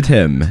ghosted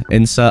him.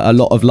 Insert a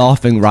lot of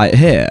laughing right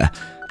here.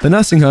 The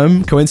nursing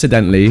home,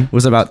 coincidentally,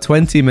 was about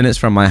 20 minutes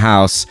from my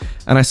house,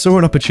 and I saw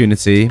an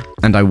opportunity,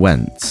 and I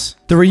went.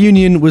 The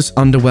reunion was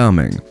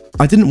underwhelming.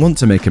 I didn't want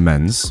to make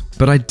amends,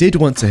 but I did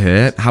want to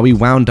hear how he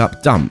wound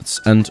up dumped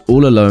and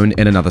all alone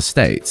in another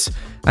state,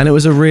 and it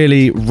was a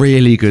really,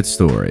 really good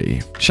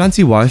story.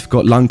 Shanty wife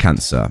got lung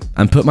cancer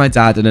and put my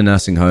dad in a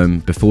nursing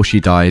home before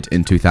she died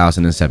in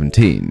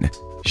 2017.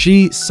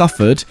 She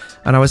suffered,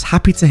 and I was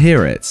happy to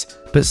hear it,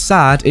 but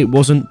sad it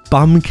wasn't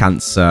bum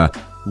cancer.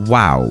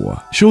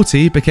 Wow.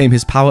 Shorty became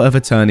his power of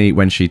attorney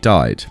when she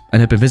died, and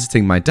had been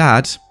visiting my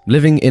dad,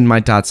 living in my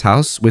dad's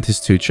house with his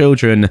 2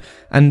 children,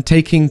 and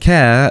taking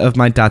care of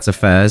my dad's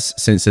affairs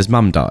since his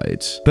mum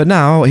died. But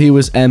now he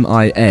was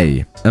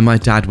MIA, and my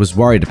dad was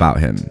worried about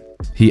him.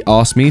 He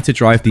asked me to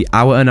drive the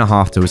hour and a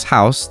half to his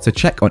house to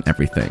check on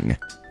everything.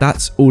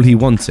 That's all he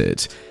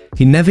wanted.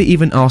 He never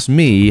even asked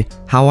me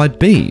how I'd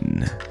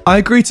been. I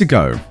agreed to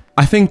go.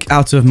 I think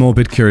out of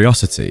morbid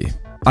curiosity.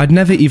 I'd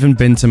never even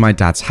been to my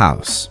dad's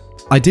house.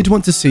 I did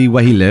want to see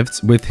where he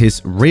lived with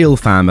his real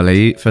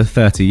family for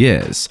 30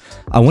 years.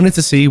 I wanted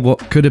to see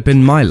what could have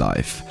been my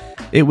life.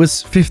 It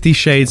was 50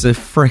 shades of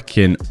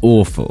frickin'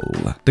 awful.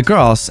 The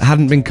grass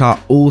hadn't been cut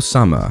all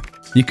summer.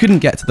 You couldn't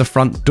get to the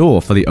front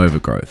door for the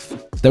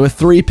overgrowth. There were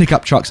 3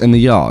 pickup trucks in the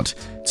yard.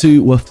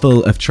 2 were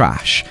full of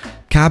trash.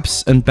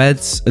 Cabs and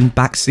beds and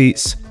back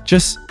seats,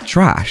 just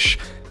trash.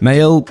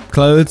 Mail,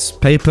 clothes,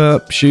 paper,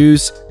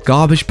 shoes,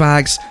 garbage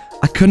bags.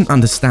 I couldn't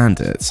understand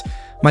it.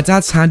 My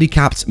dad's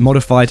handicapped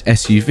modified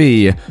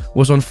SUV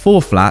was on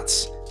 4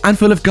 flats and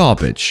full of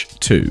garbage,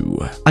 too.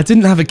 I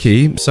didn't have a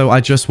key, so I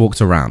just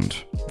walked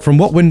around. From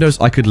what windows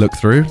I could look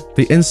through,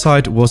 the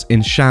inside was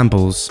in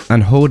shambles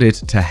and hoarded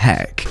to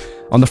heck.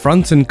 On the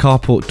front and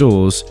carport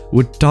doors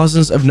were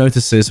dozens of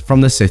notices from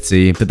the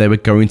city that they were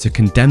going to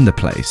condemn the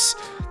place.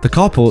 The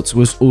carport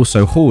was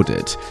also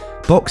hoarded.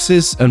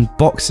 Boxes and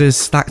boxes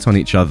stacked on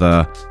each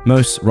other,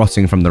 most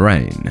rotting from the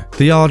rain.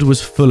 The yard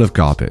was full of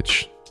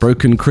garbage.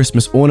 Broken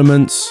Christmas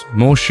ornaments,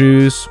 more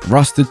shoes,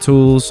 rusted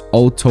tools,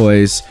 old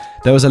toys.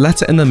 There was a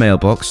letter in the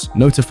mailbox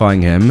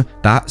notifying him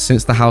that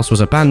since the house was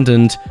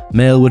abandoned,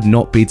 mail would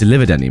not be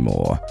delivered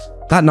anymore.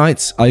 That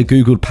night, I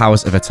googled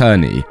powers of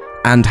attorney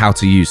and how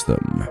to use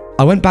them.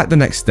 I went back the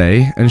next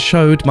day and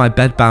showed my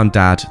bedbound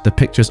dad the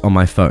pictures on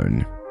my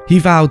phone. He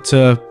vowed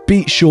to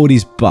beat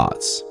Shorty's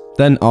butt,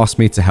 then asked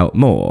me to help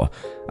more.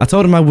 I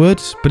told him I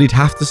would, but he'd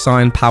have to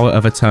sign power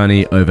of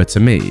attorney over to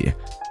me.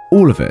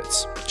 All of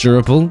it.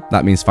 Durable,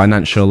 that means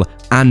financial,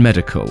 and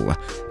medical.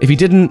 If he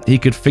didn't, he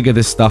could figure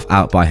this stuff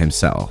out by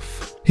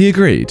himself. He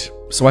agreed,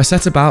 so I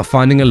set about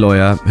finding a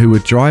lawyer who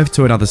would drive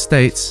to another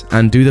state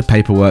and do the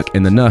paperwork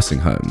in the nursing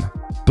home.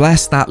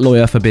 Bless that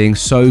lawyer for being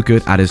so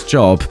good at his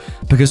job,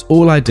 because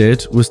all I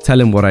did was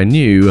tell him what I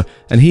knew,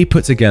 and he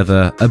put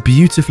together a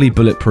beautifully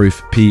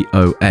bulletproof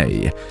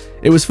POA.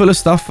 It was full of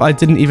stuff I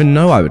didn't even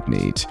know I would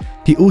need.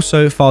 He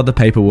also filed the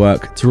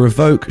paperwork to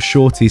revoke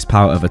Shorty's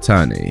power of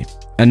attorney.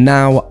 And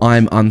now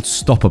I'm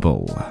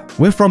unstoppable.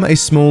 We're from a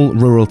small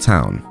rural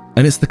town,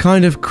 and it's the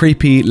kind of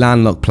creepy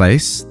landlocked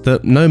place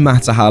that no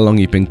matter how long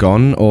you've been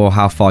gone or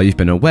how far you've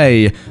been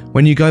away,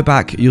 when you go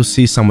back you'll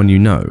see someone you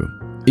know.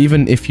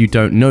 Even if you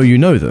don't know you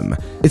know them.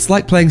 It's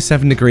like playing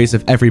 7 Degrees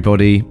of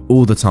everybody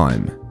all the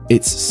time.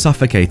 It's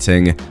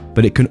suffocating,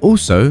 but it can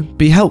also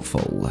be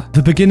helpful.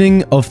 The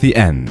beginning of the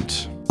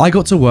end. I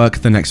got to work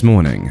the next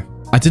morning.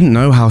 I didn't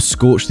know how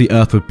scorched the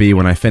earth would be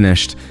when I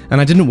finished, and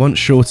I didn't want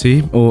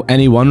Shorty or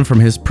anyone from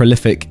his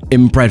prolific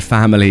inbred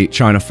family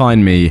trying to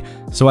find me,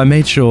 so I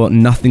made sure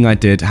nothing I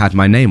did had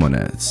my name on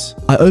it.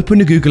 I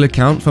opened a Google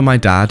account for my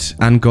dad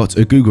and got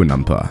a Google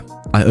number.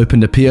 I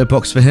opened a PO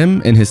box for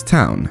him in his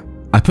town.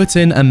 I put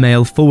in a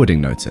mail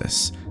forwarding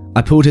notice.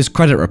 I pulled his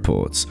credit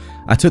reports.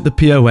 I took the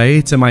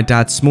POA to my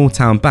dad's small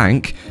town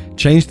bank,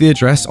 changed the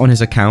address on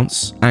his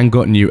accounts, and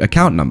got new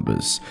account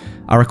numbers.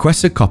 I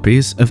requested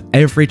copies of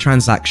every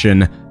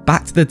transaction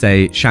back to the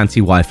day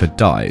Shanty wife had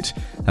died,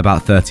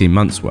 about 13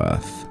 months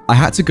worth. I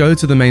had to go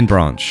to the main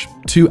branch,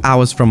 2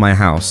 hours from my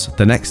house,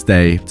 the next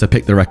day to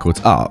pick the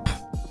records up.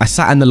 I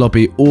sat in the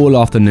lobby all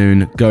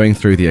afternoon going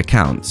through the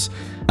accounts.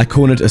 I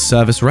cornered a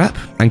service rep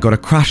and got a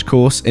crash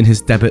course in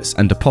his debits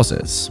and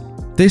deposits.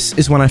 This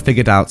is when I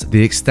figured out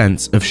the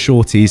extent of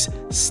Shorty's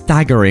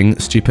staggering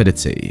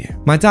stupidity.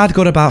 My dad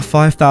got about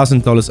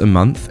 $5,000 a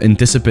month in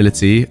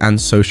disability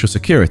and social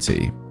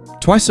security.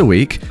 Twice a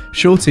week,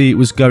 Shorty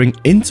was going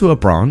into a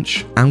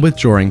branch and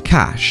withdrawing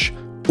cash,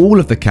 all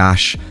of the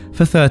cash,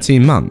 for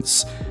 13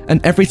 months.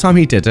 And every time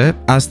he did it,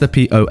 as the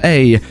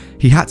POA,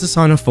 he had to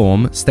sign a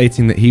form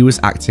stating that he was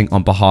acting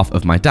on behalf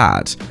of my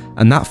dad,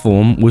 and that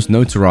form was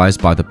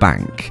notarized by the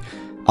bank.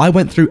 I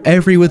went through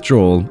every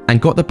withdrawal and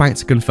got the bank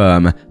to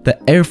confirm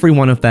that every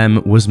one of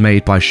them was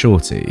made by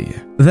Shorty.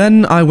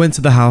 Then I went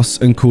to the house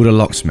and called a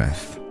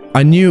locksmith.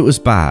 I knew it was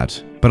bad,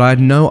 but I had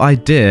no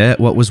idea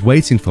what was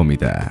waiting for me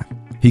there.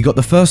 He got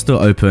the first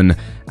door open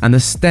and the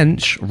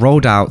stench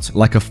rolled out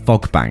like a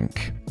fog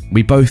bank.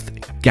 We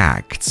both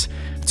gagged.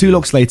 2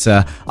 locks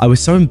later, I was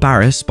so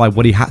embarrassed by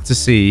what he had to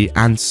see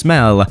and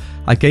smell,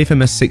 I gave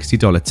him a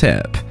 $60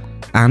 tip.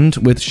 And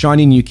with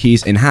shiny new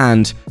keys in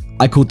hand,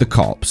 I called the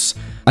cops.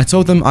 I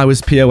told them I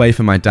was POA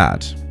for my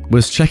dad,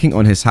 was checking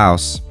on his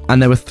house,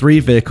 and there were 3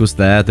 vehicles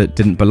there that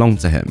didn't belong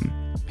to him.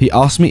 He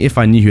asked me if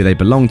I knew who they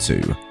belonged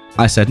to.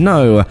 I said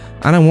no,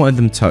 and I wanted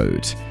them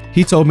towed.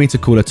 He told me to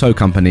call a tow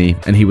company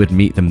and he would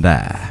meet them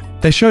there.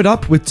 They showed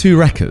up with 2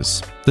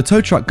 wreckers. The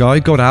tow truck guy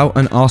got out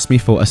and asked me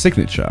for a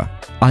signature.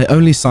 I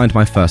only signed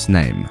my first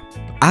name.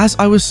 As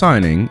I was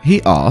signing,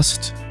 he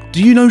asked,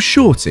 "Do you know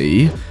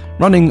Shorty?"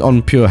 Running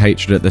on pure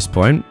hatred at this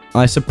point,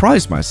 I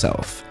surprised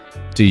myself.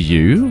 "Do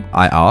you?"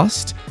 I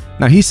asked.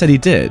 Now he said he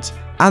did,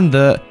 and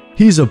that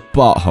he's a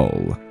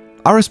butthole.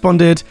 I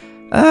responded,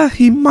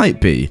 he might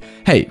be.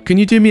 Hey, can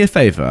you do me a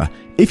favor?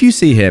 If you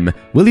see him,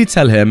 will you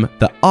tell him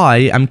that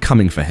I am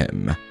coming for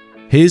him?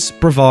 His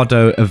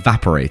bravado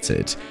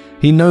evaporated.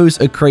 He knows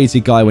a crazy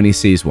guy when he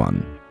sees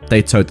one.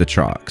 They towed the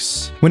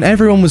trucks. When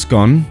everyone was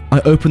gone, I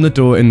opened the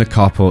door in the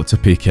carport to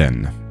peek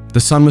in.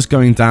 The sun was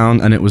going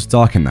down and it was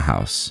dark in the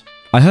house.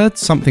 I heard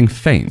something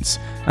faint,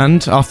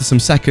 and after some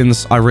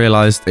seconds, I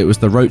realized it was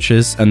the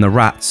roaches and the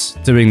rats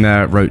doing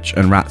their roach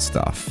and rat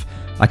stuff.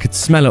 I could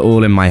smell it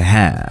all in my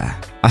hair.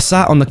 I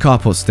sat on the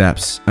carport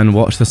steps and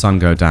watched the sun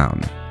go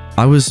down.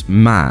 I was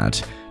mad.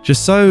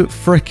 just so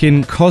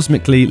frickin'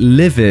 cosmically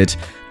livid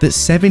that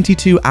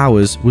 72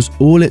 hours was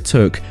all it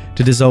took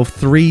to dissolve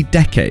 3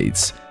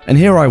 decades. And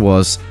here I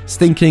was,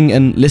 stinking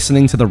and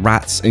listening to the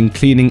rats and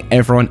cleaning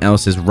everyone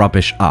else's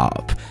rubbish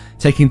up,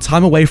 taking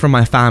time away from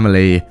my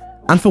family,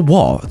 and for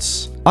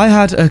what? I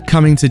had a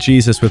coming to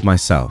Jesus with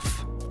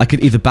myself. I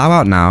could either bow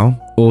out now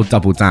or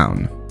double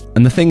down.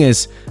 And the thing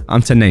is,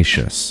 I'm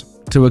tenacious,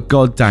 to a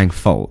goddamn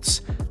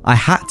fault. I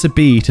had to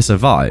be to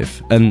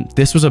survive, and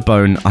this was a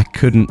bone I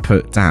couldn't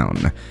put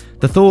down.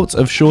 The thought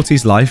of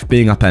Shorty's life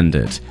being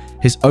upended,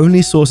 his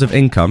only source of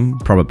income,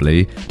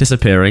 probably,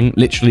 disappearing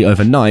literally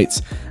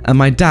overnight, and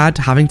my dad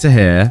having to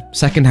hear,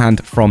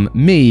 secondhand from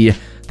me,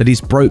 that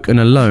he's broke and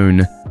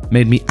alone,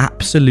 made me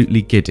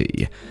absolutely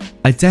giddy.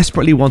 I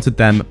desperately wanted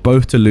them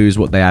both to lose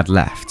what they had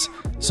left,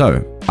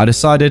 so I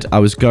decided I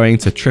was going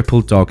to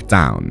triple dog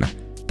down.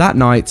 That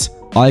night,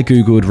 I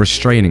googled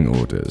restraining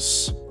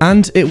orders,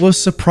 and it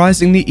was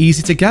surprisingly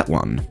easy to get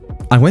one.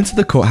 I went to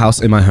the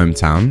courthouse in my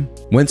hometown,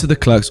 went to the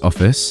clerk's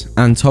office,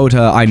 and told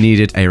her I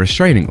needed a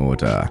restraining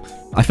order.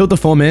 I filled the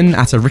form in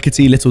at a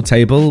rickety little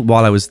table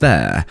while I was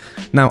there.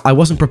 Now, I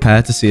wasn't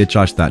prepared to see a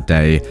judge that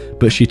day,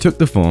 but she took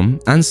the form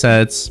and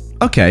said,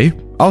 "Okay,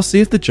 I'll see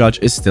if the judge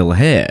is still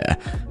here."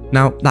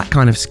 Now, that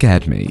kind of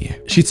scared me.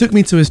 She took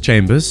me to his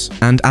chambers,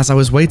 and as I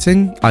was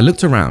waiting, I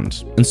looked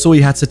around and saw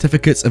he had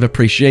certificates of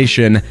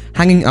appreciation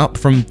hanging up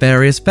from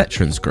various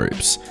veterans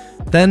groups.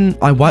 Then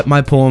I wiped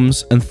my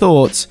palms and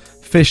thought,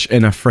 fish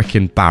in a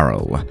frickin'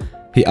 barrel.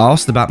 He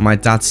asked about my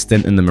dad's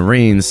stint in the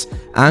Marines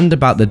and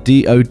about the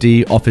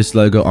DoD office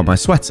logo on my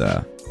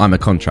sweater. I'm a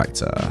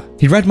contractor.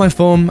 He read my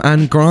form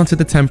and granted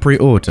the temporary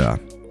order.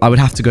 I would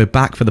have to go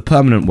back for the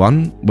permanent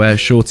one, where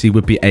Shorty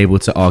would be able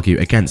to argue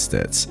against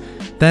it.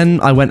 Then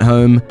I went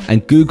home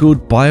and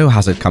googled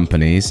biohazard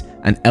companies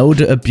and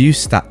elder abuse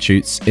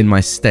statutes in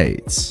my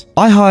state.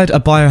 I hired a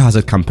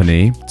biohazard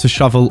company to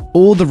shovel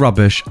all the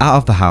rubbish out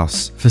of the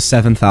house for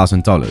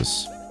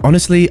 $7,000.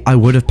 Honestly, I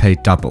would have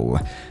paid double.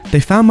 They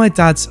found my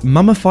dad's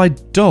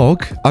mummified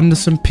dog under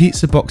some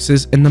pizza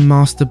boxes in the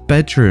master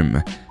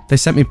bedroom. They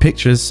sent me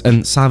pictures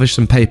and salvaged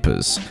some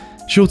papers.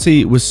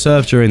 Shorty was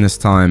served during this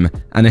time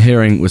and a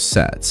hearing was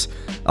set.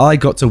 I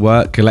got to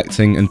work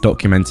collecting and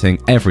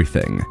documenting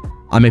everything.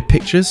 I made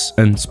pictures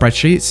and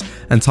spreadsheets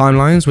and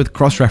timelines with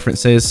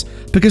cross-references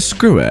because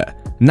screw it,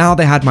 now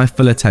they had my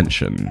full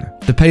attention.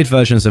 The paid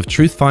versions of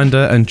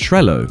Truthfinder and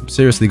Trello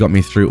seriously got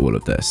me through all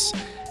of this.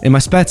 In my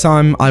spare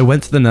time, I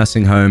went to the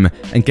nursing home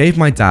and gave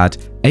my dad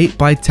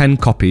 8x10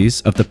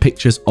 copies of the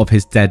pictures of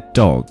his dead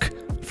dog,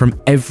 from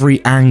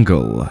every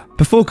angle.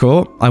 Before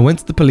court, I went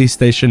to the police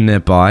station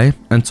nearby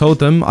and told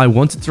them I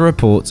wanted to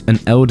report an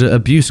elder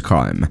abuse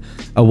crime.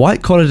 A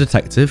white-collar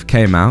detective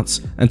came out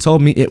and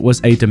told me it was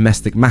a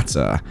domestic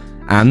matter,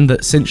 and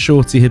that since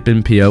Shorty had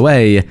been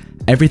POA,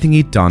 everything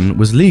he'd done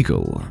was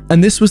legal.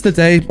 And this was the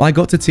day I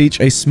got to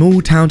teach a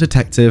small-town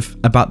detective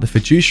about the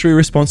fiduciary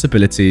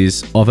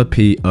responsibilities of a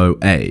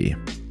POA.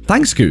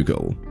 Thanks,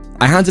 Google.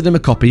 I handed him a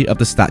copy of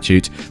the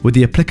statute with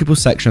the applicable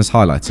sections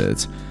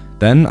highlighted.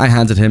 Then I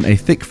handed him a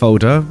thick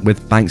folder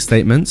with bank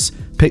statements,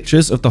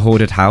 pictures of the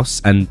hoarded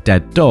house and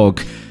dead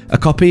dog, a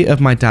copy of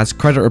my dad's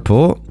credit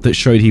report that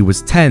showed he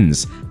was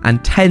tens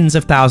and tens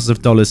of thousands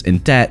of dollars in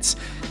debt,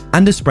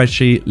 and a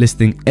spreadsheet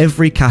listing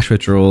every cash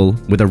withdrawal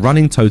with a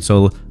running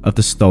total of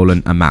the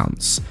stolen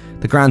amounts.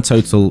 The grand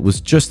total was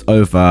just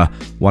over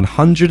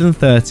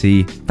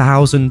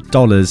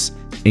 $130,000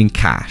 in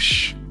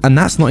cash. And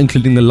that's not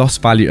including the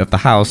lost value of the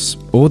house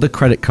or the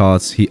credit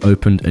cards he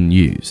opened and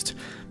used.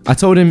 I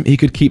told him he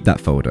could keep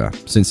that folder,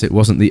 since it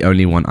wasn't the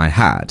only one I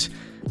had.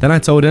 Then I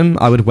told him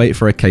I would wait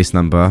for a case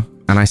number,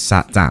 and I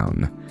sat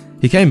down.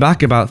 He came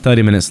back about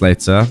 30 minutes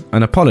later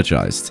and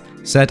apologized,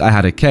 said I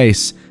had a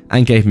case,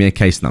 and gave me a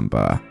case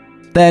number.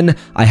 Then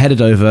I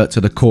headed over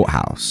to the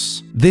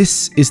courthouse.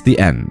 This is the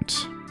end.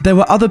 There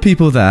were other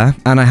people there,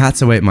 and I had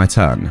to wait my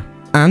turn.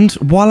 And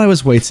while I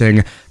was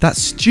waiting, that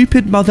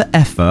stupid mother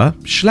effer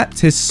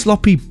schlepped his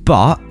sloppy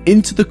butt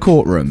into the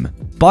courtroom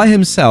by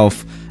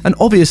himself, and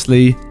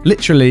obviously,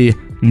 literally,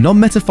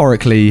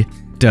 non-metaphorically,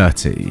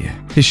 dirty.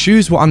 His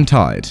shoes were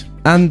untied,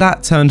 and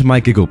that turned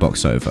my giggle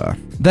box over.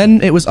 Then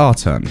it was our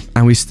turn,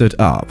 and we stood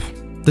up.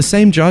 The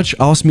same judge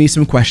asked me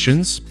some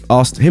questions,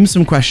 asked him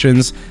some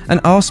questions, and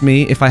asked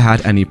me if I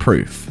had any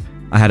proof.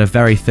 I had a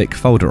very thick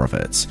folder of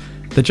it.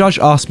 The judge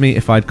asked me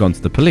if I'd gone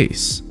to the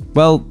police.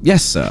 Well,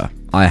 yes sir,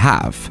 I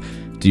have.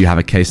 Do you have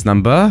a case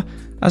number?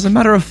 As a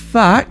matter of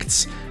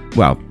fact,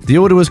 well, the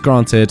order was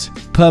granted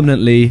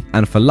permanently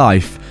and for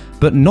life,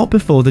 but not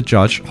before the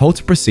judge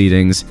halted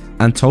proceedings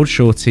and told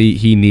Shorty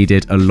he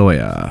needed a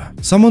lawyer.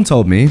 Someone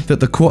told me that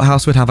the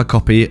courthouse would have a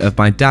copy of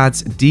my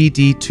dad's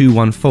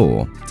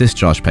DD-214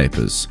 discharge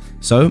papers.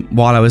 So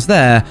while I was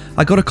there,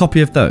 I got a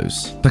copy of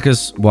those,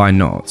 because why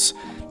not?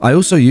 I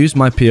also used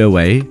my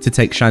POA to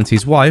take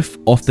Shanti's wife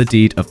off the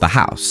deed of the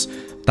house.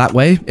 That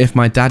way, if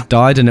my dad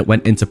died and it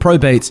went into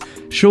probate,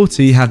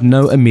 Shorty had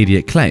no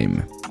immediate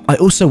claim. I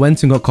also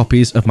went and got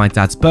copies of my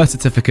dad's birth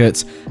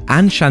certificate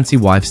and Shanty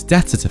wife's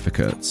death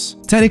certificates.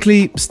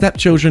 Technically,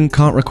 stepchildren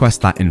can't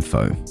request that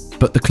info,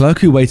 but the clerk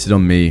who waited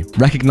on me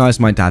recognized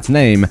my dad's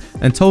name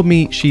and told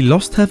me she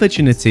lost her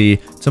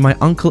virginity to my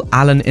Uncle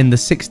Alan in the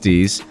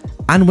 60s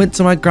and went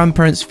to my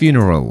grandparents'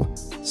 funeral.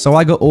 So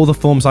I got all the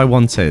forms I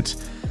wanted.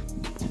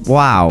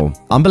 Wow,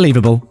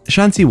 unbelievable.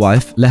 Shanty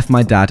wife left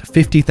my dad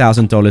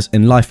 $50,000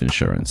 in life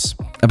insurance.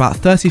 About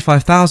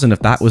 $35,000 of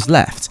that was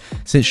left,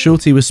 since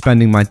Shorty was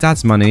spending my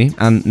dad's money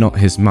and not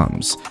his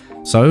mum's.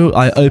 So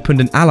I opened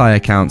an Ally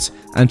account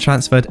and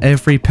transferred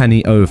every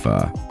penny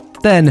over.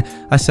 Then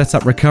I set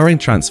up recurring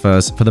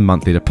transfers for the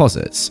monthly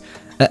deposits.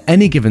 At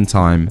any given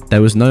time,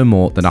 there was no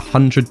more than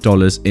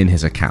 $100 in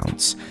his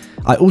accounts.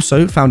 I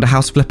also found a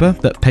house flipper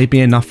that paid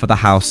me enough for the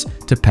house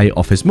to pay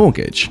off his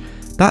mortgage.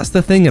 That's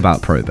the thing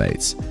about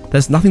probate.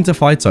 There's nothing to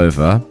fight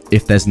over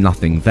if there's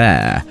nothing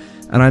there.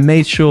 And I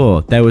made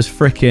sure there was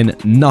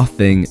frickin'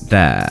 nothing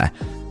there.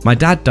 My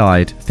dad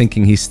died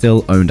thinking he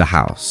still owned a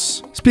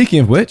house.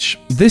 Speaking of which,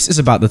 this is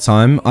about the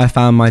time I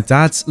found my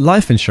dad's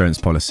life insurance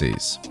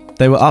policies.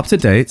 They were up to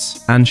date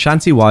and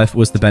Shanty wife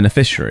was the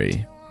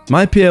beneficiary.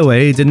 My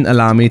POA didn't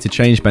allow me to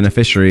change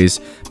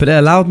beneficiaries, but it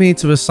allowed me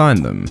to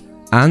assign them.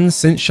 And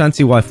since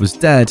Shanty wife was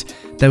dead,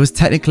 there was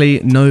technically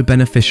no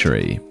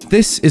beneficiary.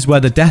 This is where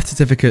the death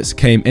certificates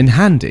came in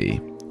handy.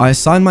 I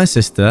assigned my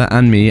sister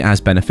and me as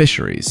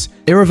beneficiaries,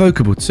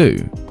 irrevocable too,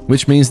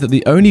 which means that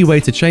the only way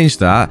to change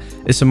that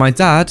is for my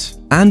dad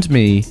and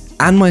me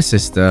and my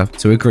sister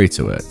to agree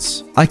to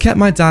it. I kept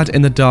my dad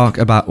in the dark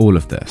about all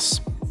of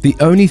this. The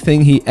only thing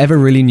he ever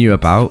really knew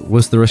about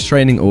was the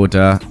restraining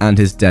order and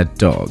his dead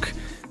dog.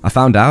 I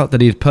found out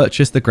that he had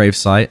purchased the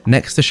gravesite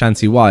next to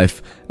Shanty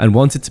wife and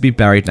wanted to be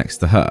buried next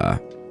to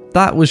her.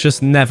 That was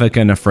just never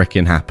gonna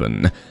frickin'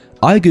 happen.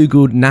 I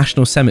googled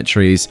national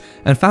cemeteries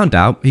and found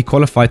out he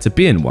qualified to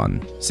be in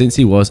one, since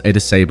he was a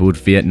disabled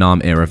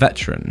Vietnam-era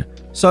veteran.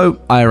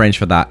 So I arranged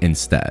for that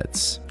instead.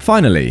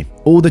 Finally,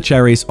 all the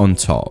cherries on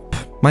top.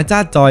 My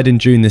dad died in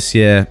June this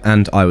year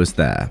and I was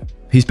there.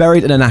 He's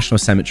buried in a national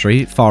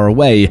cemetery far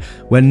away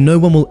where no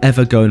one will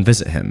ever go and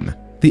visit him.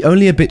 The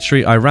only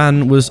obituary I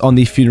ran was on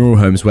the funeral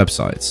home's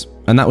website,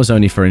 and that was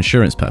only for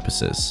insurance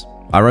purposes.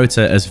 I wrote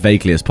it as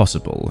vaguely as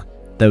possible.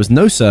 There was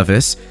no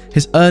service,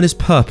 his urn is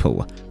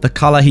purple, the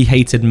colour he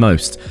hated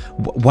most.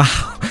 Wow,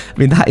 I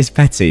mean that is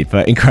petty,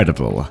 but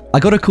incredible. I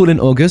got a call in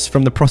August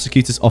from the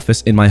prosecutor's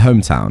office in my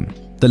hometown.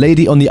 The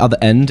lady on the other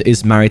end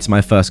is married to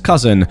my first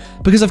cousin,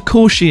 because of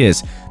course she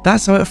is,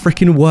 that's how it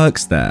freaking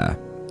works there.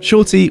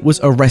 Shorty was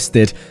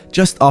arrested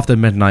just after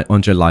midnight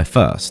on July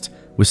 1st,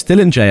 was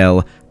still in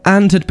jail,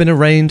 and had been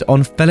arraigned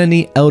on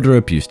felony elder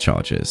abuse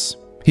charges.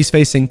 He's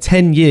facing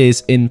 10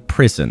 years in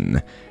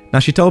prison. Now,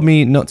 she told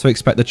me not to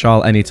expect the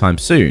trial anytime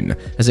soon,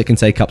 as it can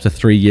take up to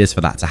 3 years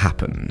for that to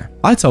happen.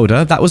 I told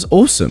her that was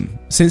awesome,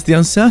 since the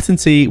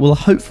uncertainty will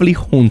hopefully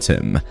haunt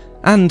him.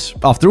 And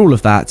after all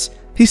of that,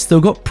 he's still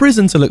got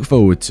prison to look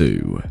forward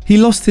to. He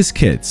lost his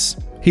kids.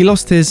 He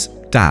lost his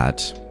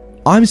dad.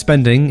 I'm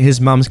spending his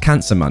mum's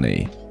cancer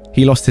money.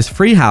 He lost his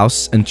free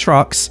house and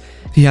trucks.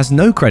 He has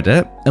no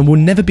credit and will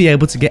never be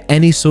able to get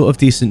any sort of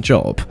decent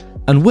job,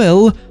 and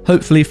will,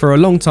 hopefully for a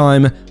long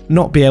time,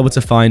 not be able to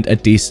find a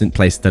decent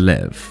place to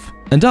live.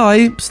 And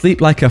I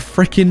sleep like a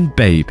frickin'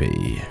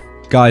 baby.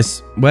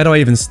 Guys, where do I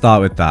even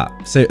start with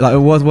that? So, like,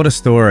 what a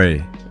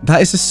story. That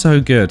is just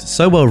so good.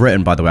 So well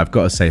written, by the way. I've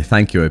got to say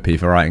thank you, OP,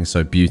 for writing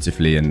so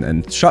beautifully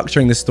and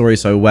structuring this story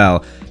so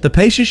well. The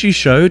patience you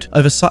showed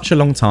over such a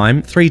long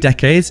time, 3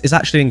 decades, is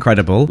actually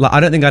incredible. Like,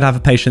 I don't think I'd have a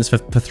patience for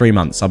 3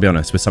 months, I'll be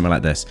honest, with something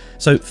like this.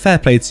 So fair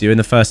play to you in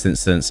the first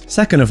instance.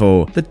 Second of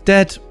all, the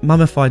dead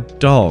mummified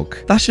dog.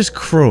 That's just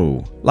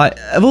cruel. Like,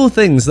 of all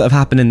things that have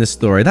happened in this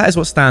story, that is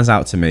what stands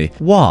out to me.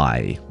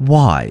 Why?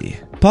 Why?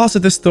 Parts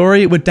of the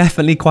story were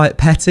definitely quite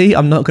petty,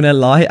 I'm not gonna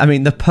lie. I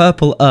mean, the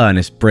purple urn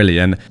is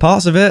brilliant.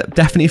 Parts of it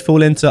definitely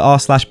fall into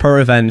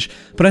r/pro-revenge,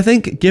 but I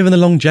think given the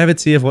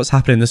longevity of what's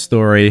happened in the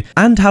story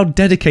and how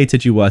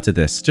dedicated you were to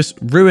this, just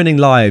ruining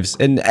lives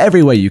in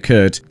every way you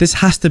could, this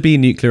has to be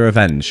Nuclear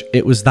Revenge.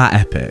 It was that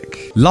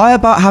epic. Lie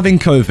about having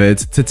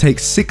COVID to take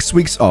 6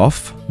 weeks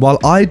off while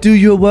I do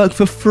your work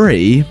for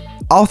free.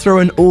 I'll throw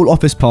an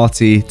all-office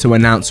party to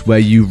announce where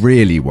you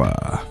really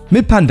were.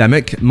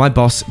 Mid-pandemic, my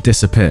boss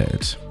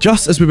disappeared.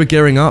 Just as we were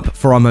gearing up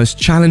for our most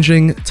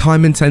challenging,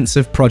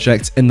 time-intensive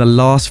project in the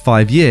last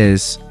 5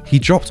 years, he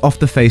dropped off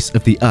the face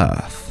of the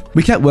earth.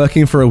 We kept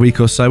working for a week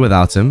or so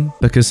without him,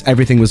 because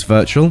everything was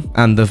virtual,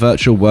 and the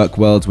virtual work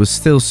world was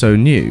still so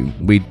new,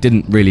 we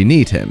didn't really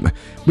need him.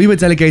 We were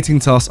delegating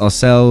tasks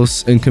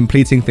ourselves and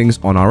completing things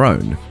on our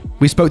own.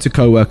 We spoke to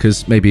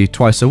co-workers maybe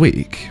twice a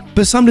week.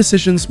 But some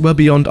decisions were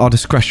beyond our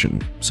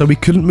discretion, so we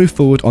couldn't move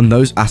forward on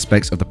those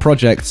aspects of the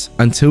project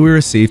until we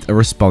received a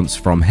response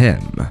from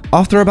him.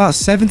 After about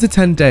 7 to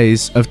 10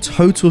 days of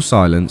total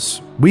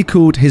silence, we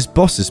called his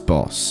boss's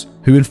boss,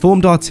 who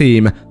informed our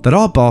team that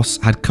our boss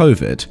had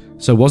COVID,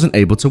 so wasn't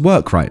able to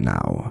work right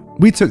now.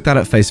 We took that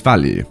at face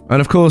value,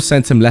 and of course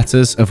sent him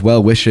letters of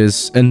well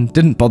wishes and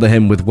didn't bother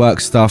him with work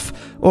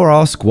stuff or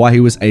ask why he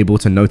was able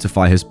to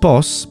notify his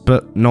boss,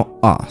 but not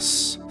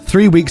us.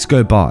 3 weeks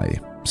go by,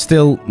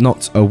 still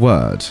not a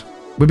word.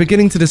 We're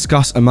beginning to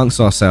discuss amongst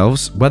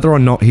ourselves whether or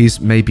not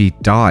he's maybe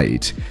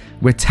died.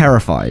 We're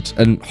terrified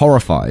and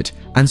horrified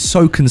and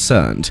so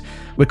concerned.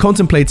 We're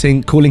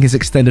contemplating calling his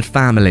extended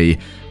family.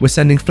 We're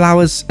sending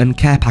flowers and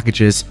care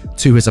packages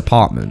to his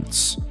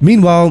apartments.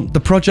 Meanwhile, the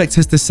project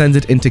has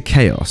descended into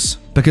chaos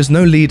because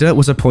no leader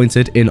was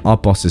appointed in our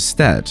boss's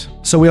stead.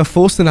 So we are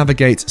forced to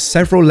navigate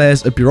several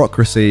layers of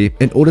bureaucracy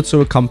in order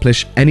to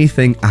accomplish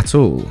anything at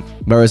all.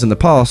 Whereas in the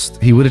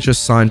past, he would have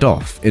just signed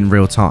off in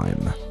real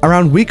time.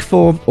 Around week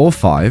 4 or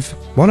 5,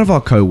 one of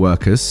our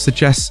co-workers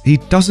suggests he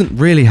doesn't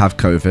really have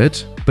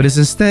COVID, but is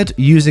instead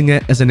using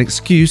it as an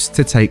excuse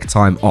to take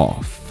time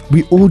off.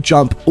 We all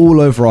jump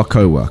all over our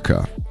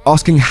co-worker,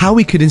 asking how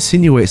he could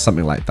insinuate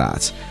something like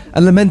that,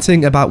 and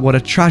lamenting about what a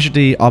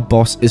tragedy our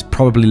boss is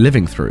probably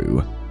living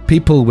through.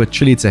 People were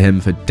chilly to him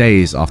for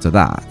days after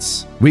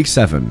that. Week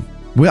 7.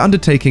 We're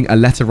undertaking a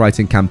letter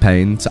writing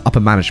campaign to upper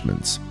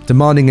management,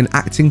 demanding an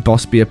acting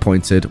boss be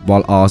appointed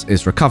while ours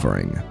is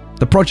recovering.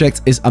 The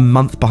project is a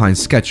month behind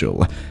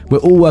schedule. We're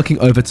all working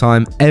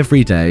overtime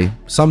every day,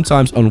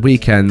 sometimes on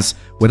weekends,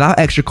 without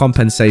extra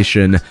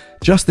compensation,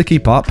 just to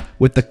keep up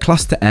with the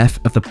cluster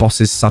F of the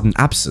boss's sudden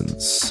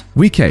absence.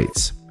 Week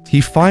 8. He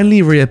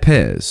finally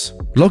reappears,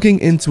 logging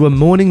into a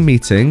morning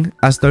meeting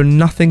as though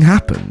nothing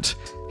happened.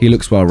 He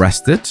looks well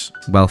rested,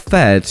 well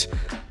fed,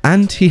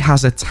 and he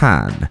has a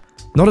tan.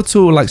 Not at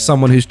all like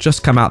someone who's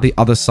just come out the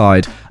other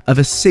side of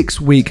a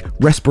 6-week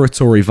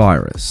respiratory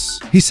virus.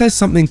 He says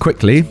something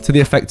quickly to the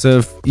effect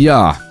of,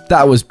 "Yeah,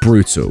 that was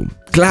brutal.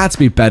 Glad to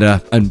be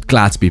better and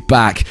glad to be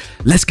back.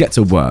 Let's get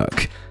to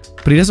work."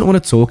 But he doesn't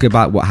want to talk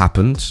about what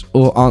happened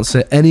or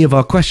answer any of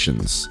our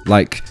questions,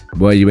 like,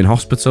 were you in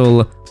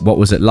hospital? What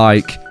was it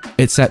like?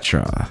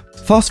 Etc.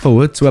 Fast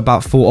forward to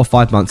about 4 or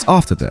 5 months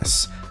after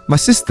this. My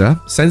sister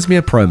sends me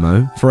a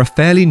promo for a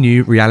fairly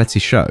new reality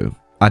show.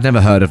 I'd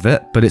never heard of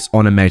it, but it's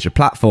on a major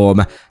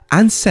platform,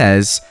 and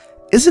says,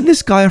 "Isn't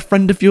this guy a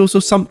friend of yours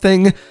or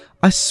something?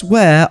 I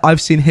swear I've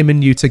seen him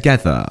and you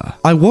together."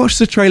 I watched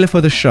the trailer for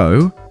the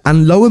show,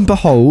 and lo and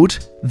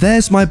behold,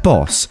 there's my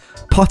boss,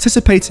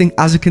 participating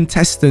as a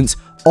contestant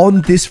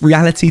on this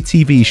reality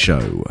TV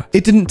show.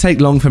 It didn't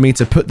take long for me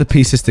to put the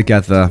pieces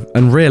together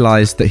and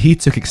realize that he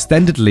took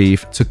extended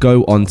leave to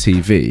go on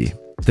TV,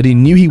 that he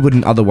knew he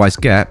wouldn't otherwise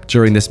get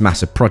during this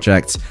massive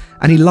project,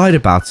 and he lied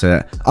about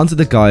it under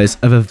the guise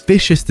of a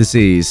vicious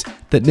disease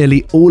that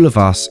nearly all of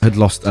us had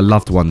lost a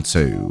loved one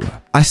to.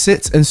 I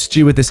sit and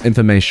stew with this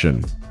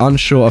information,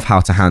 unsure of how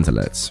to handle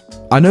it.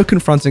 I know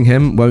confronting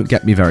him won't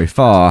get me very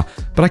far,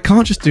 but I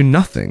can't just do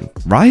nothing,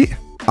 right?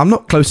 I'm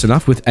not close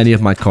enough with any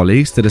of my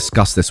colleagues to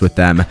discuss this with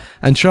them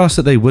and trust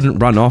that they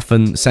wouldn't run off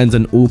and send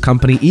an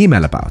all-company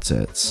email about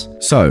it.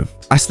 So,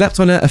 I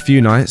slept on it a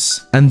few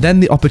nights, and then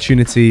the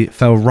opportunity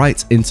fell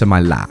right into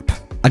my lap.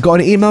 I got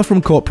an email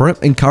from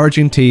corporate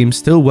encouraging teams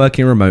still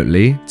working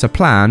remotely to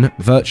plan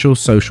virtual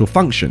social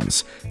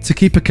functions, to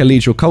keep a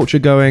collegial culture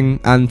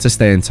going, and to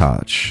stay in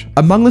touch.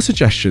 Among the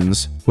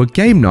suggestions were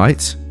game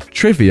night,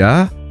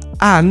 trivia,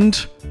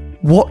 and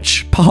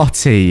watch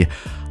party.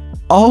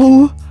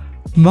 Oh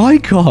my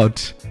god,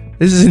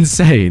 this is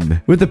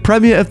insane. With the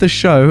premiere of the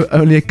show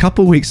only a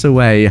couple weeks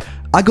away,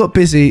 I got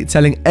busy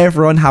telling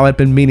everyone how I'd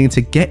been meaning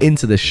to get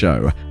into the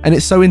show, and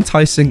it's so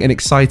enticing and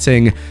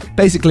exciting,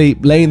 basically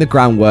laying the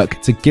groundwork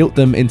to guilt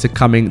them into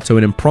coming to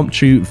an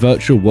impromptu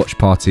virtual watch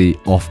party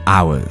off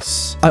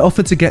hours. I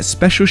offered to get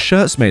special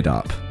shirts made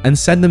up and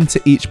send them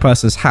to each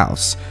person's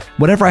house,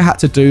 whatever I had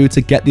to do to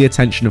get the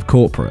attention of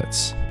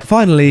corporates.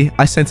 Finally,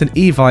 I sent an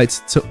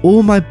evite to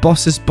all my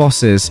boss's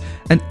bosses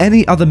and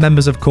any other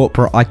members of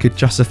corporate I could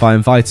justify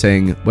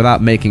inviting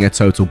without making a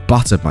total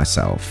butt of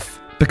myself.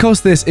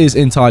 Because this is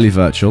entirely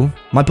virtual,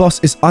 my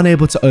boss is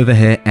unable to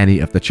overhear any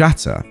of the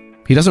chatter.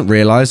 He doesn't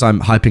realize I'm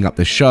hyping up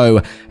the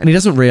show, and he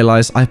doesn't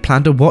realize I've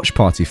planned a watch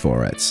party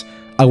for it.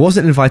 I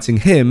wasn't inviting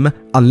him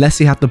unless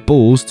he had the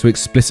balls to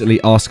explicitly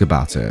ask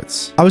about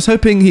it. I was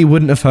hoping he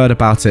wouldn't have heard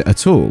about it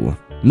at all,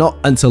 not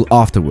until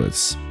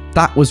afterwards.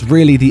 That was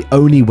really the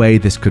only way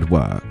this could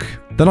work.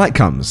 The night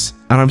comes,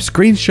 and I'm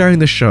screen sharing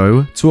the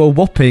show to a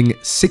whopping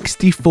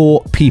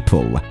 64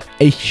 people,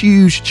 a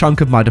huge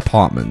chunk of my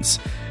department.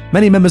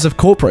 Many members of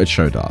corporate had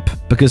showed up,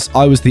 because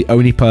I was the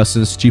only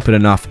person stupid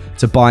enough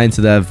to buy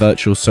into their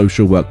virtual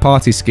social work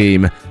party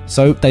scheme,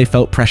 so they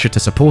felt pressure to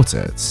support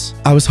it.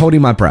 I was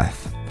holding my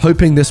breath,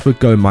 hoping this would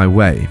go my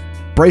way,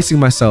 bracing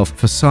myself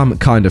for some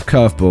kind of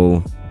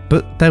curveball,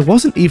 but there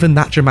wasn't even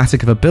that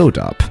dramatic of a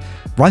build-up.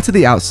 Right at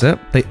the outset,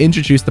 they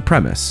introduced the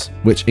premise,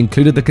 which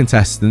included the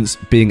contestants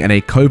being in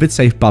a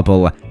COVID-safe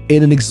bubble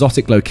in an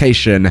exotic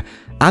location,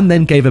 and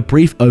then gave a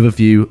brief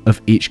overview of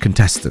each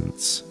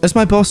contestant. As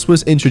my boss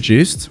was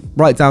introduced,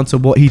 right down to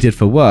what he did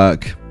for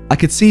work, I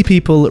could see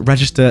people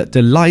register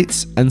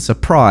delight and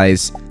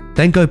surprise,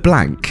 then go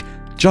blank,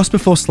 just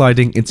before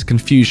sliding into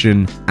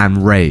confusion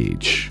and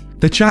rage.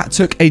 The chat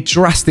took a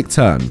drastic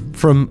turn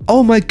from,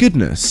 "Oh my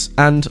goodness,"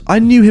 and "I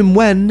knew him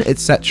when,"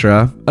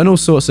 etc., and all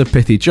sorts of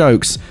pithy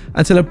jokes,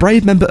 until a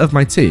brave member of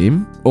my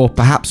team, or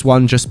perhaps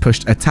one just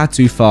pushed a tad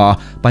too far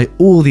by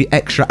all the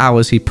extra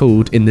hours he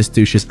pulled in this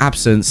douche's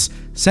absence,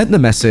 sent the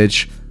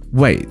message,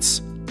 "Wait,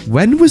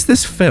 when was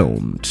this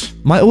filmed?"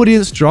 My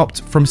audience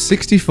dropped from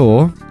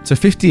 64 to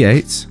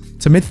 58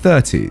 to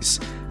mid-30s,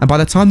 and by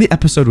the time the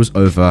episode was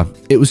over,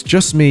 it was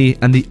just me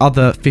and the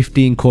other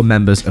 15 core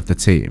members of the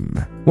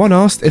team. One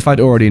asked if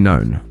I'd already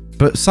known,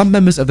 but some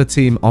members of the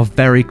team are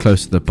very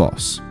close to the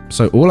boss,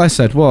 so all I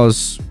said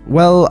was,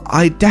 "Well,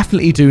 I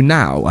definitely do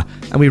now,"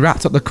 and we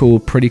wrapped up the call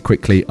pretty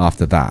quickly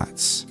after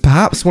that.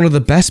 Perhaps one of the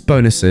best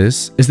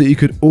bonuses is that you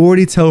could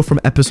already tell from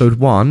episode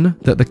 1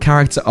 that the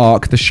character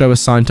arc the show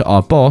assigned to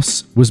our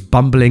boss was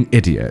bumbling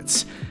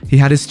idiot. He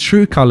had his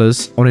true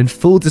colours on in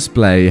full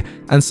display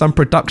and some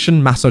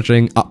production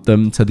massaging up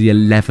them to the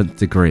 11th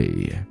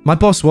degree. My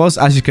boss was,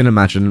 as you can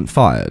imagine,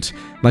 fired.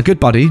 My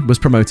good buddy was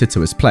promoted to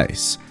his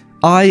place.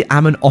 I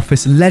am an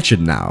office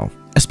legend now,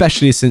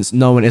 especially since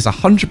no one is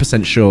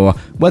 100% sure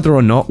whether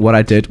or not what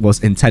I did was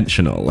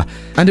intentional.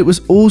 And it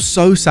was all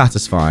so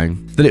satisfying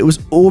that it was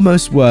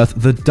almost worth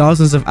the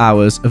dozens of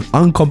hours of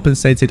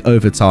uncompensated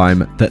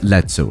overtime that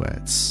led to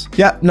it.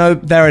 Yeah, no,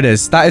 there it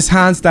is. That is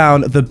hands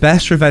down the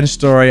best revenge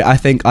story I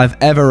think I've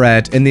ever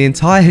read in the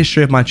entire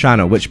history of my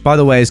channel, which by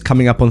the way is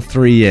coming up on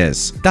 3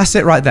 years. That's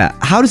it right there.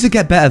 How does it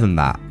get better than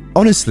that?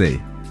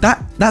 Honestly.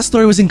 That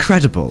story was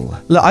incredible.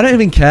 Look, I don't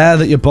even care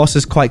that your boss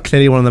is quite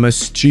clearly one of the most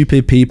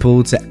stupid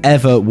people to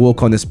ever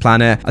walk on this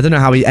planet. I don't know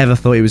how he ever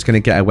thought he was going to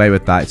get away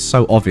with that. It's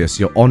so obvious.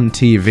 You're on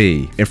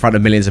TV in front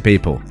of millions of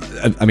people.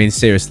 I mean,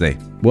 seriously.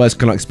 Words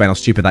cannot explain how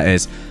stupid that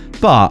is.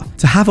 But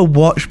to have a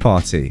watch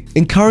party,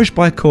 encouraged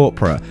by a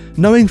corporate,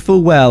 knowing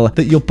full well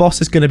that your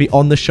boss is going to be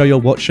on the show you're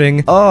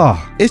watching,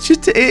 it's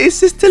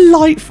just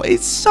delightful.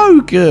 It's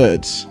so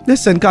good.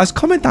 Listen, guys,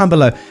 comment down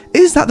below.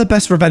 Is that the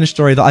best revenge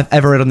story that I've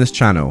ever read on this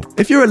channel?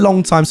 If you're a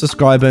long-time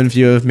subscriber and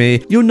viewer of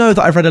me, you'll know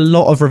that I've read a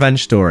lot of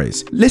revenge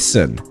stories.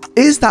 Listen,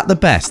 is that the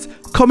best?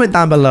 Comment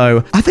down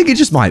below. I think it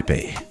just might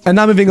be. And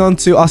now moving on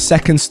to our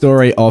second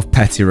story of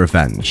petty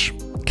revenge.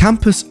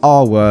 Campus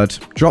R-word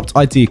dropped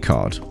ID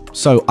card,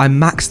 so I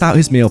maxed out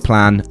his meal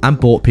plan and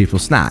bought people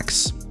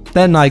snacks.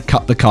 Then I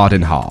cut the card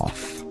in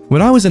half.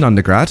 When I was in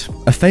undergrad,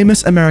 a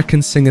famous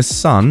American singer's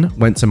son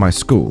went to my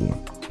school.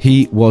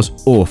 He was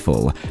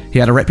awful. He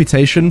had a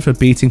reputation for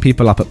beating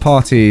people up at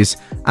parties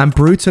and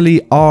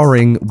brutally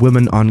R-ing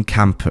women on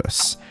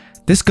campus.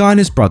 This guy and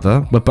his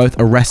brother were both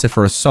arrested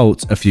for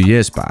assault a few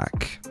years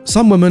back.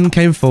 Some women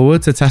came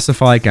forward to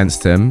testify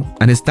against him,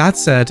 and his dad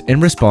said in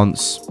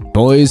response,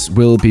 "Boys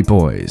will be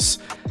boys."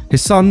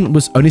 His son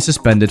was only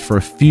suspended for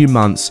a few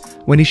months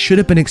when he should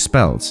have been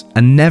expelled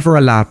and never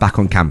allowed back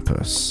on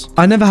campus.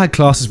 I never had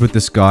classes with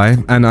this guy,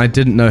 and I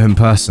didn't know him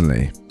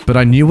personally, but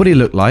I knew what he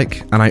looked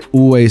like, and I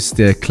always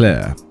steer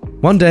clear.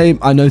 One day,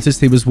 I noticed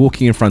he was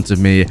walking in front of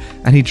me,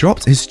 and he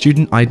dropped his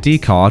student ID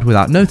card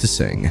without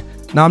noticing.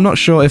 Now, I'm not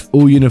sure if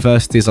all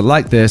universities are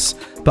like this,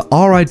 but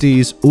our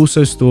IDs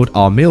also stored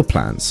our meal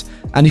plans,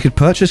 and you could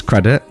purchase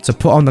credit to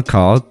put on the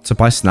card to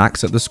buy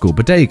snacks at the school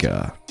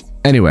bodega.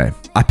 Anyway,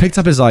 I picked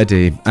up his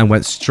ID and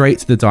went straight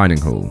to the dining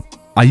hall.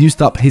 I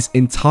used up his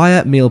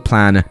entire meal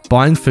plan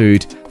buying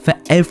food for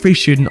every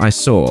student I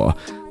saw.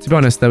 To be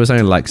honest, there was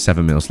only like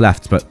 7 meals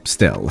left, but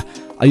still.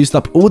 I used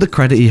up all the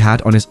credit he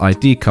had on his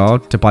ID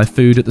card to buy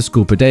food at the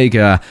school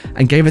bodega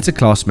and gave it to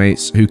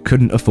classmates who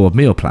couldn't afford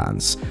meal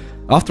plans.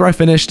 After I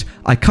finished,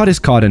 I cut his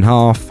card in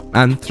half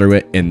and threw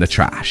it in the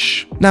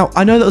trash. Now,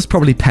 I know that was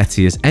probably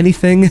petty as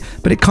anything,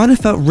 but it kind of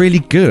felt really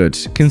good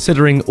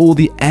considering all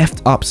the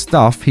effed up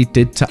stuff he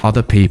did to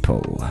other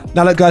people.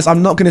 Now look guys,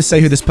 I'm not going to say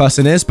who this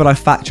person is, but I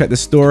fact checked the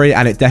story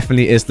and it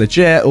definitely is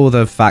legit. All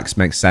the facts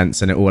make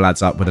sense and it all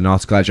adds up with an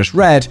article I just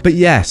read. But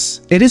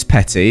yes, it is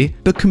petty,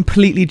 but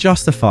completely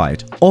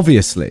justified,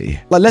 obviously.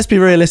 Like, let's be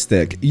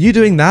realistic. You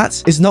doing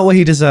that is not what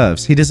he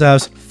deserves. He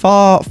deserves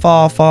far,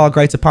 far, far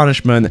greater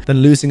punishment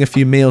than losing a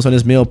few meals on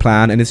his meal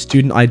plan and his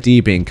student ID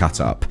being cut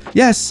up.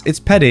 Yes,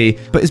 it's petty,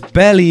 but it's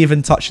barely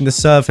even touching the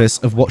surface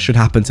of what should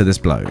happen to this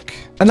bloke.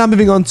 And now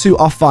moving on to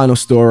our final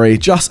story,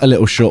 just a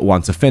little short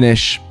one to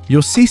finish.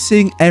 You're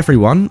CCing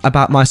everyone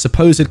about my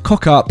supposed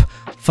cock-up.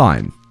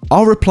 Fine.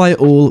 I'll reply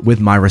all with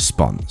my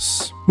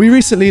response. We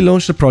recently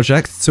launched a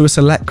project to a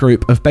select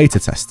group of beta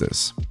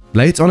testers.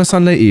 Late on a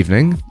Sunday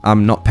evening,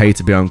 I'm not paid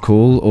to be on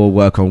call or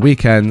work on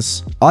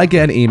weekends, I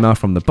get an email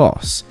from the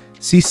boss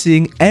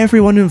CCing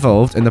everyone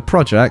involved in the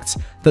project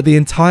that the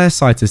entire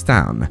site is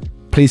down.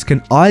 Please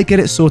can I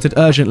get it sorted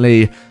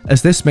urgently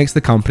as this makes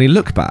the company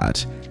look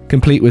bad,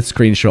 complete with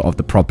screenshot of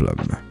the problem.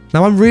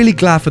 Now I'm really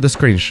glad for the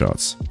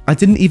screenshots. I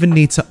didn't even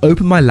need to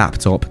open my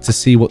laptop to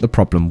see what the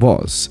problem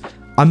was.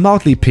 I'm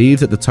mildly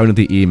peeved at the tone of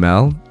the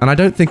email, and I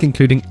don't think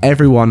including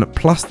everyone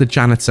plus the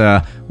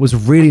janitor was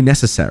really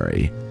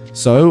necessary.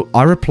 So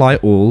I reply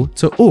all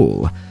to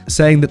all,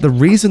 saying that the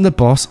reason the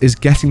boss is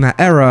getting that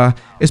error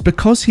is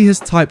because he has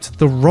typed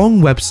the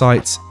wrong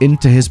website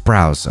into his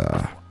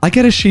browser. I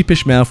get a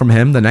sheepish mail from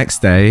him the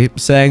next day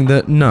saying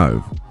that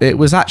no, it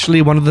was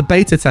actually one of the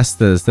beta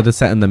testers that had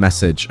sent him the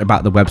message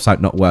about the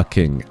website not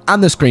working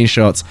and the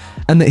screenshots,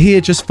 and that he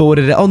had just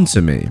forwarded it on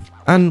to me.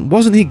 And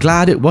wasn't he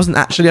glad it wasn't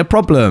actually a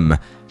problem?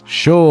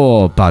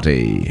 Sure,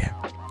 buddy.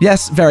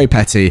 Yes, very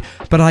petty,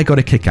 but I got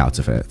a kick out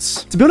of it.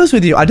 To be honest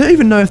with you, I don't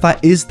even know if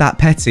that is that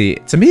petty.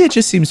 To me, it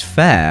just seems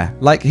fair.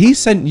 Like, he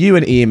sent you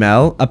an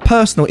email, a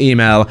personal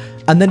email,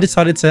 and then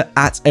decided to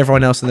 @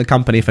 everyone else in the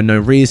company for no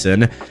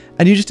reason,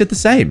 and you just did the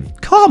same.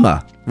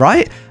 Karma,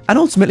 right? And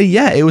ultimately,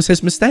 yeah, it was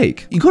his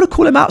mistake. You gotta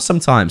call him out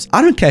sometimes.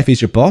 I don't care if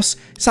he's your boss.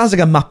 Sounds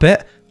like a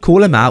muppet.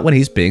 Call him out when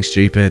he's being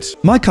stupid.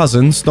 My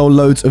cousin stole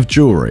loads of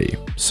jewelry,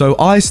 so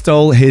I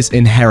stole his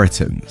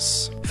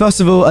inheritance.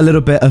 First of all, a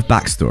little bit of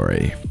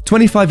backstory.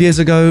 25 years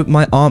ago,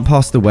 my aunt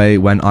passed away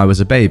when I was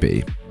a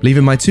baby,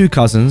 leaving my two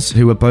cousins,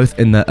 who were both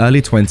in their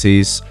early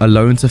 20s,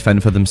 alone to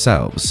fend for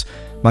themselves.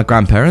 My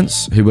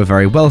grandparents, who were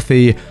very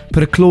wealthy,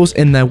 put a clause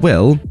in their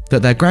will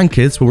that their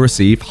grandkids will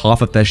receive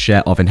half of their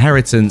share of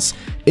inheritance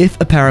if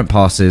a parent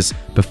passes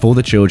before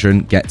the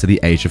children get to the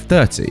age of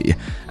 30,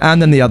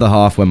 and then the other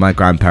half when my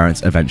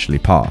grandparents eventually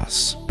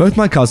pass. Both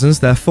my cousins,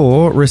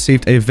 therefore,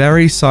 received a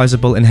very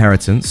sizable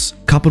inheritance,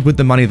 coupled with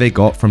the money they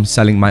got from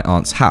selling my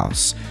aunt's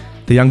house.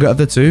 The younger of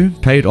the two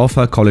paid off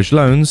her college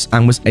loans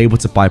and was able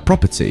to buy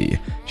property.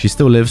 She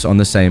still lives on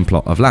the same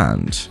plot of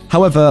land.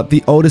 However,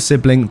 the older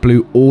sibling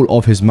blew all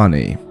of his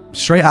money.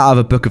 Straight out of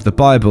a book of the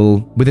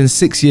Bible, within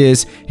 6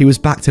 years, he was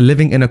back to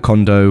living in a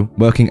condo,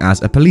 working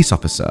as a police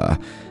officer.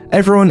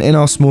 Everyone in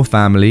our small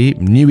family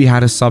knew he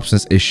had a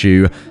substance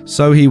issue,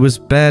 so he was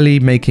barely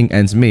making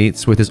ends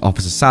meet with his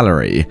officer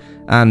salary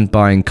and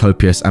buying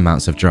copious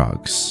amounts of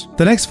drugs.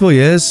 The next 4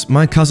 years,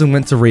 my cousin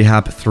went to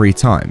rehab 3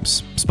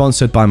 times,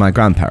 sponsored by my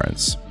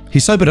grandparents. He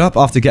sobered up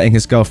after getting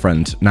his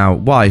girlfriend, now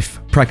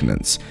wife,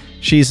 pregnant.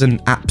 She's an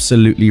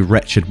absolutely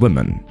wretched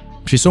woman.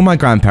 She saw my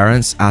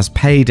grandparents as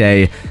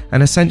payday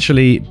and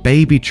essentially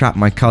baby-trapped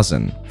my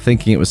cousin,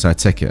 thinking it was her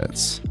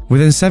ticket.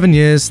 Within 7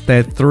 years, they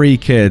had 3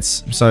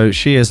 kids, so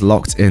she is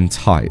locked in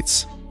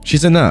tight.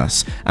 She's a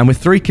nurse, and with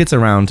 3 kids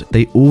around,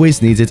 they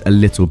always needed a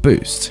little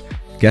boost.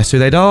 Guess who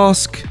they'd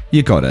ask?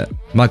 You got it,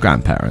 my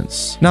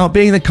grandparents. Now,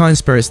 being the kind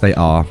spirits they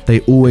are, they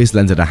always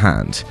lended a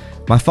hand.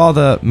 My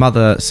father,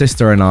 mother,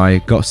 sister and I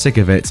got sick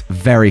of it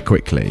very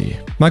quickly.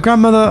 My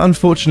grandmother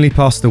unfortunately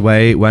passed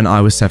away when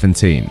I was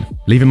 17,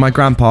 leaving my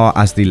grandpa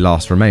as the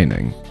last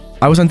remaining.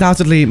 I was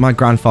undoubtedly my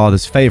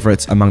grandfather's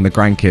favourite among the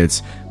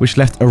grandkids, which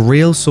left a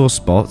real sore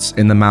spot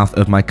in the mouth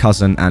of my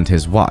cousin and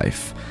his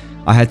wife.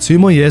 I had 2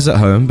 more years at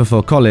home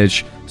before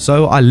college,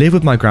 so I lived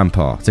with my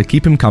grandpa to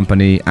keep him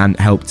company and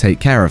help take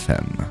care of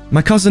him.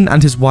 My cousin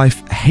and his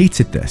wife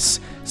hated this,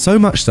 so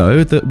much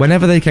so that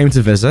whenever they came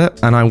to visit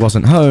and I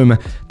wasn't home,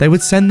 they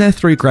would send their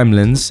 3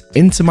 gremlins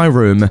into my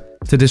room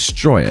to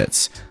destroy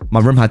it. My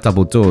room had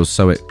double doors,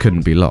 so it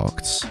couldn't be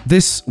locked.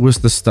 This was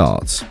the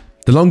start.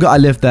 The longer I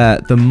lived there,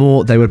 the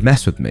more they would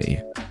mess with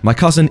me. My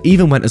cousin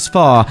even went as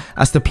far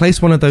as to place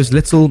one of those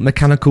little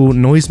mechanical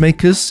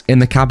noisemakers in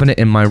the cabinet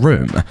in my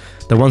room,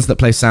 the ones that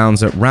play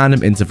sounds at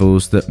random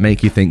intervals that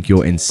make you think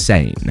you're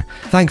insane.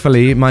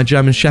 Thankfully, my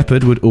German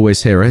Shepherd would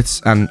always hear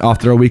it, and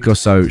after a week or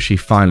so, she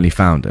finally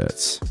found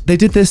it. They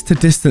did this to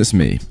distance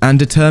me and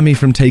deter me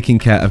from taking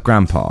care of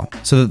Grandpa,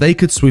 so that they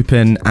could swoop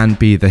in and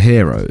be the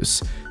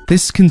heroes.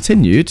 This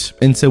continued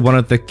until one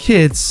of the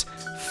kids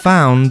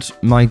found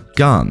my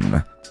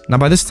gun. Now,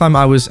 by this time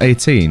I was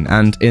 18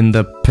 and in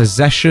the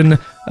possession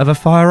of a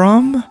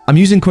firearm. I'm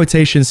using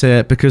quotations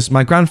here because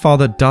my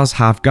grandfather does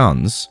have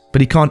guns,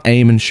 but he can't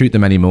aim and shoot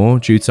them anymore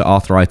due to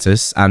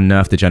arthritis and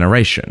nerve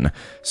degeneration.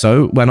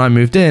 So when I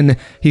moved in,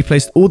 he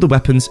placed all the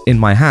weapons in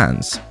my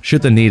hands,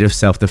 should the need of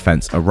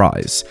self-defense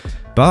arise.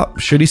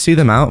 But should he see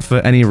them out for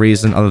any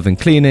reason other than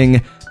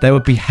cleaning, there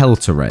would be hell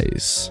to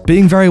raise.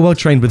 Being very well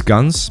trained with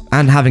guns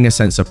and having a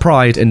sense of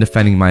pride in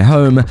defending my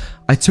home,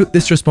 I took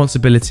this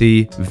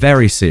responsibility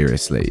very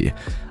seriously.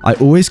 I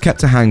always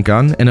kept a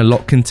handgun in a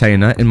locked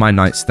container in my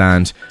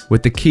nightstand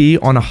with the key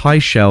on a high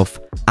shelf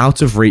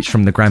out of reach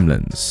from the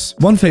gremlins.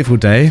 One fateful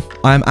day,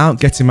 I am out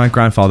getting my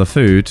grandfather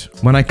food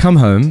when I come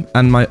home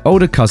and my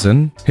older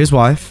cousin, his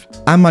wife,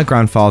 and my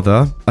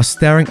grandfather are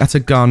staring at a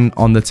gun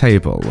on the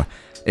table.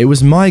 It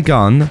was my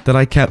gun that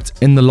I kept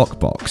in the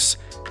lockbox.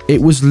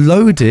 It was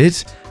loaded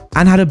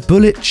and had a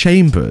bullet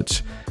chambered.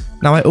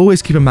 Now, I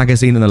always keep a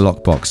magazine in the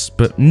lockbox,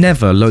 but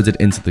never loaded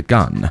into the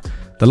gun.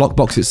 The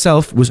lockbox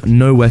itself was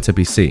nowhere to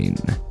be seen.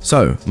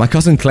 So, my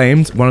cousin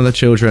claimed one of the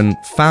children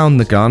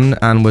found the gun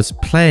and was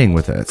playing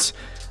with it.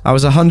 I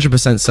was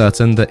 100%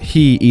 certain that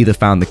he either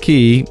found the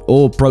key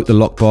or broke the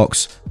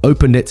lockbox,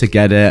 opened it to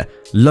get it,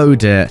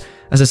 load it,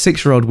 as a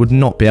 6-year-old would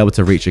not be able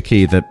to reach a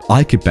key that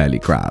I could barely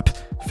grab,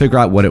 figure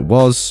out what it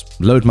was,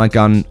 load my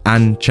gun,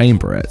 and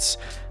chamber it.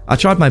 I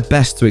tried my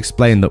best to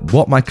explain that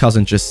what my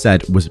cousin just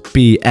said was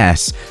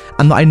BS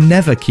and that I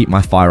never keep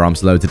my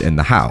firearms loaded in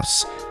the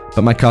house.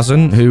 But my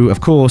cousin, who of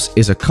course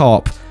is a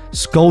cop,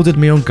 scolded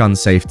me on gun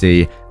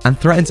safety and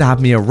threatened to have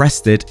me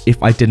arrested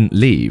if I didn't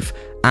leave,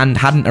 and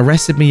hadn't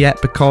arrested me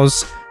yet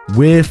because,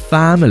 We're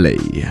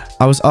family.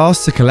 I was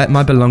asked to collect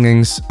my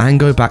belongings and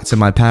go back to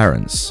my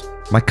parents.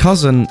 My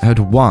cousin had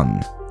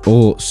won,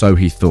 or so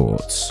he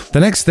thought. The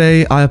next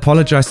day, I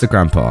apologized to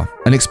Grandpa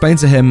and explained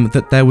to him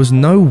that there was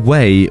no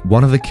way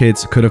one of the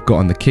kids could have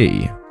gotten the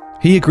key.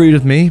 He agreed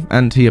with me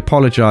and he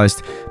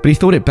apologized, but he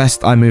thought it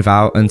best I move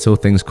out until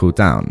things cooled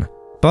down.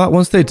 But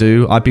once they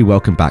do, I'd be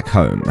welcome back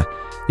home.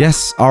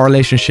 Yes, our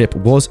relationship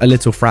was a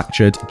little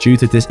fractured due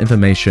to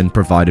disinformation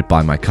provided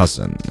by my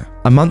cousin.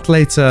 A month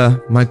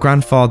later, my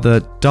grandfather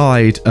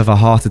died of a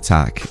heart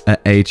attack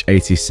at age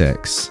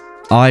 86.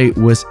 I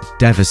was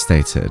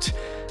devastated.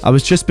 I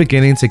was just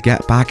beginning to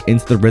get back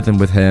into the rhythm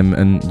with him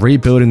and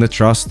rebuilding the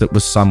trust that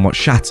was somewhat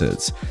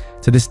shattered.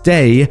 To this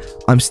day,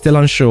 I'm still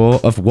unsure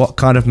of what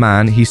kind of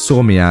man he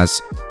saw me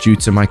as due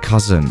to my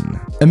cousin.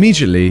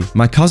 Immediately,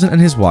 my cousin and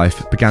his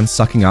wife began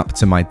sucking up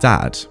to my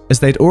dad.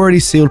 As they'd already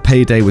sealed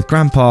payday with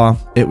Grandpa,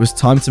 it was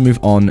time to move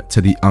on to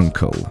the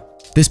uncle.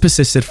 This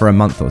persisted for a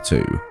month or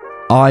two.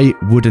 I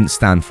wouldn't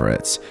stand for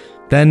it.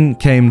 Then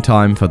came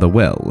time for the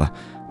will.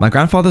 My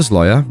grandfather's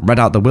lawyer read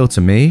out the will to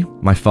me,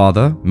 my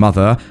father,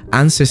 mother,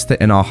 and sister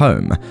in our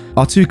home.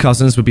 Our two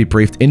cousins would be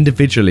briefed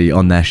individually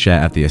on their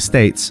share of the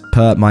estates,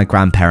 per my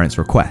grandparents'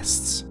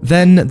 requests.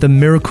 Then the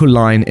miracle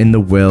line in the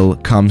will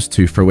comes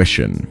to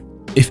fruition.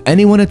 If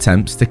anyone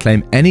attempts to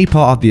claim any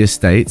part of the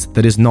estate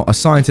that is not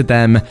assigned to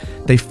them,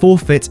 they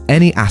forfeit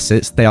any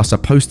assets they are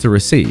supposed to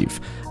receive,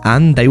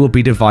 and they will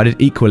be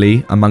divided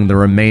equally among the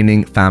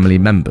remaining family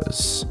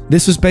members.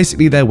 This was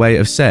basically their way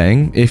of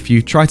saying, if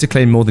you try to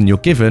claim more than you're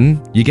given,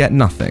 you get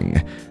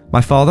nothing. My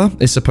father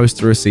is supposed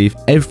to receive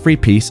every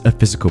piece of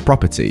physical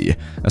property,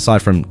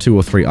 aside from 2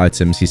 or 3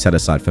 items he set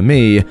aside for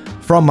me,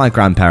 from my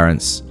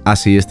grandparents,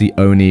 as he is the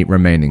only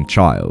remaining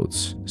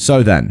child.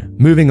 So then,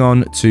 moving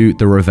on to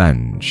the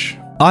revenge.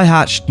 I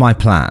hatched my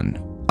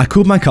plan. I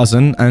called my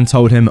cousin and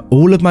told him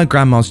all of my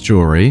grandma's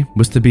jewelry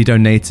was to be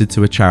donated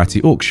to a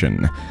charity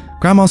auction.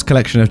 Grandma's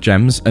collection of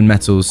gems and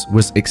metals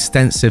was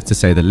extensive to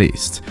say the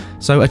least,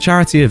 so a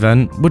charity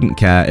event wouldn't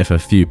care if a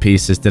few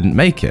pieces didn't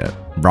make it,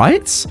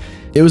 right?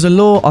 It was a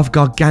law of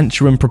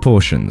gargantuan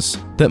proportions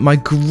that my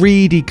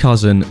greedy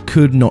cousin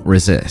could not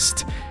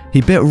resist. He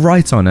bit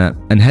right on it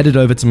and headed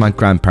over to my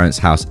grandparents'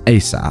 house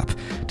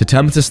ASAP,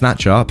 determined to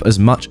snatch up as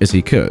much as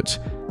he could.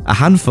 A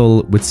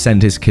handful would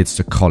send his kids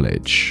to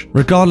college.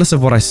 Regardless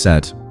of what I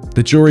said,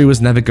 the jewelry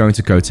was never going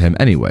to go to him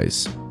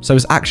anyways, so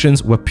his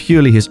actions were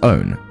purely his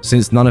own,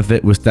 since none of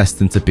it was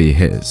destined to be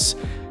his.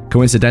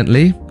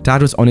 Coincidentally,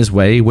 Dad was on his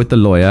way with the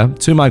lawyer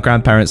to my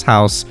grandparents'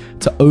 house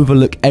to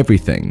overlook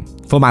everything,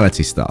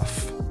 formality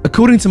stuff.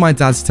 According to my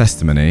dad's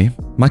testimony,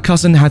 my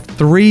cousin had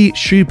 3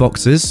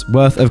 shoeboxes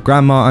worth of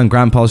Grandma and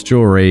Grandpa's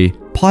jewelry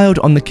piled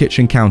on the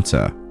kitchen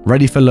counter,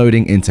 ready for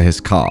loading into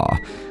his car.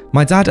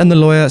 My dad and the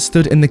lawyer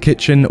stood in the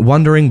kitchen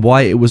wondering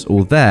why it was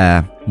all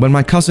there, when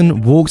my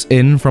cousin walked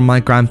in from my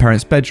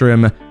grandparents'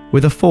 bedroom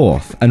with a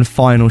 4th and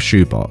final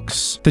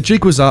shoebox. The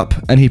jig was up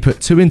and he put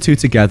 2 and 2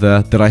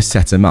 together that I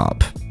set him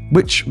up.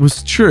 Which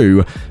was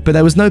true, but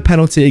there was no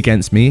penalty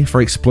against me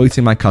for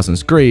exploiting my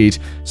cousin's greed,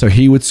 so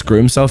he would screw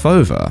himself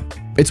over.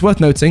 It's worth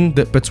noting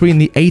that between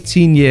the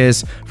 18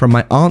 years from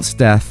my aunt's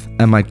death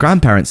and my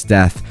grandparents'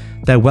 death,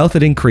 their wealth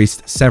had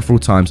increased several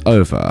times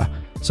over.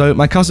 So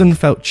my cousin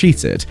felt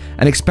cheated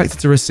and expected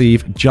to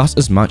receive just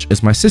as much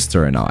as my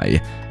sister and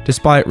I,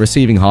 despite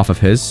receiving half of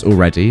his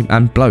already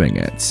and blowing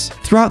it.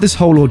 Throughout this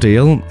whole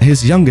ordeal,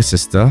 his younger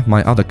sister,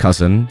 my other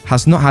cousin,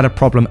 has not had a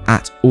problem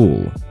at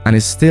all and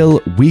is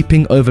still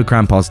weeping over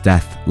Grandpa's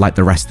death like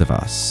the rest of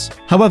us.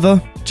 However,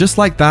 just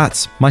like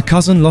that, my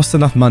cousin lost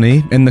enough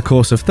money in the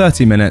course of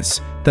 30 minutes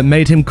that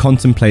made him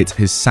contemplate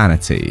his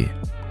sanity.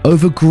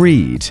 Over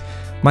greed.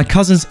 My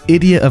cousin's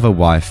idiot of a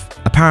wife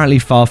apparently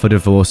filed for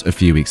divorce a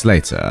few weeks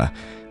later.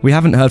 We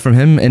haven't heard from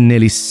him in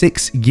nearly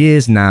 6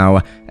 years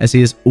now, as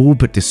he is all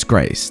but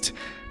disgraced.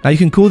 Now you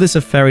can call this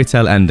a fairy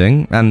tale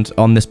ending, and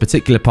on this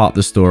particular part of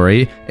the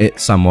story, it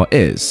somewhat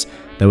is.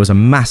 There was a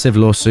massive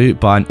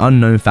lawsuit by an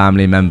unknown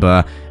family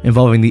member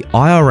involving the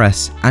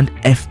IRS and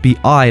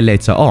FBI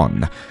later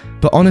on.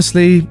 But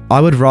honestly,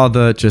 I would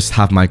rather just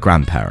have my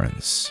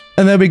grandparents.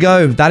 And there we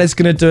go. That is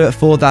going to do it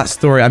for that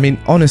story. I mean,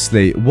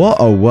 honestly, what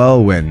a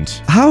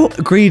whirlwind. How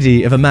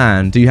greedy of a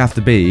man do you have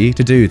to be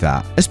to do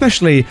that?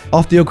 Especially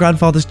after your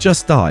grandfather's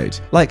just died.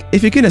 Like,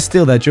 if you're going to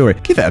steal their jewelry,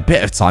 give it a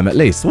bit of time at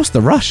least. What's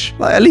the rush?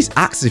 Like, at least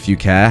act as if you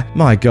care.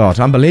 My God,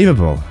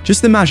 unbelievable.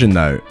 Just imagine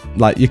though,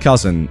 like your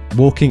cousin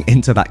walking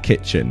into that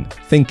kitchen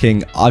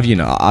thinking,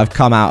 I've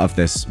come out of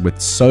this with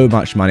so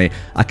much money.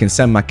 I can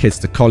send my kids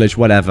to college,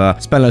 whatever,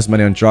 spend loads of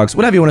money on drugs,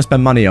 whatever you want to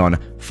spend money on.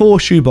 4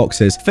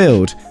 shoeboxes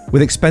filled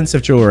with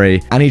expensive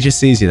jewelry, and he just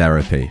sees you there,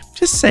 OP.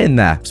 Just sitting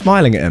there,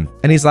 smiling at him.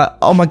 And he's like,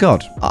 oh my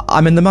God,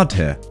 I'm in the mud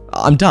here.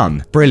 I'm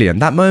done. Brilliant.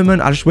 That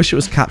moment, I just wish it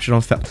was captured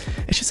on film.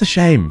 It's just a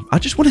shame. I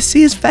just want to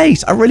see his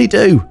face. I really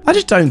do. I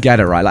just don't get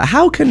it, right? Like,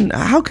 how can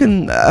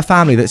a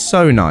family that's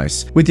so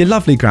nice with your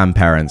lovely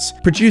grandparents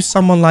produce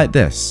someone like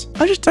this?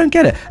 I just don't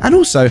get it. And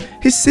also,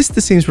 his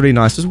sister seems really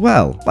nice as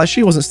well. Like,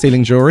 she wasn't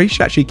stealing jewelry.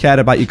 She actually cared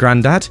about your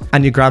granddad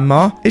and your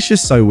grandma. It's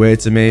just so weird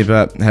to me,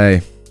 but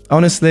hey.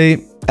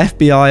 Honestly,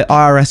 FBI,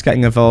 IRS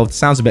getting involved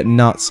sounds a bit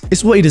nuts.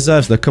 It's what he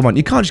deserves though, come on.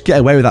 You can't just get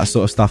away with that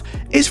sort of stuff.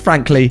 It's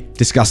frankly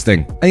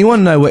disgusting. And you want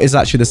to know what is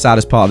actually the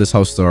saddest part of this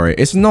whole story?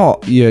 It's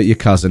not your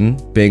cousin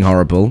being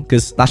horrible,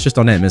 because that's just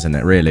on him, isn't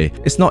it, really?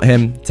 It's not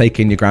him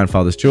taking your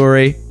grandfather's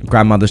jewelry,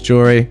 grandmother's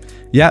jewelry.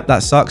 Yep,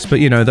 that sucks, but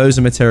you know, those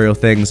are material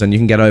things and you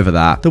can get over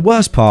that. The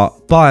worst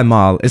part, by a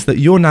mile, is that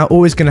you're now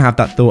always going to have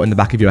that thought in the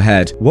back of your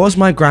head. Was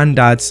my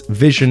granddad's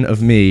vision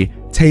of me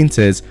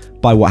tainted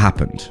by what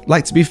happened?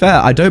 Like, to be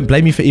fair, I don't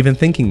blame you for even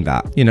thinking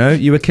that. You know,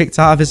 you were kicked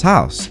out of his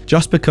house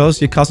just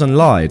because your cousin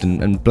lied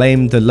and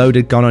blamed the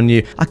loaded gun on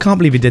you. I can't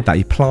believe he did that.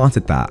 He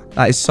planted that.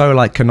 That is so,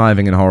 like,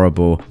 conniving and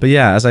horrible. But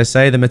yeah, as I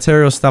say, the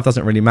material stuff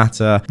doesn't really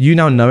matter. You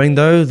now knowing,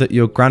 though, that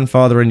your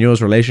grandfather and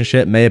yours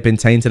relationship may have been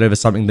tainted over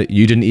something that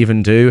you didn't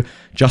even do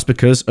just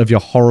because of your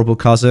horrible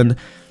cousin,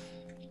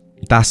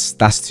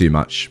 that's too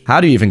much.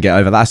 How do you even get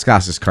over that?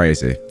 That's just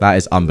crazy. That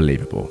is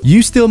unbelievable.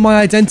 You steal my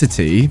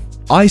identity,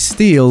 I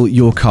steal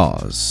your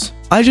cars.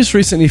 I just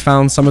recently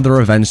found some of the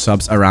revenge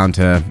subs around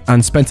here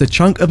and spent a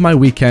chunk of my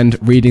weekend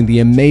reading the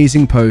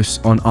amazing posts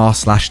on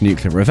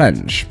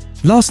r/NuclearRevenge.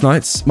 Last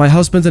night, my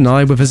husband and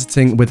I were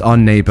visiting with our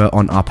neighbor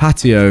on our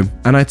patio,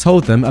 and I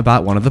told them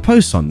about one of the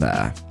posts on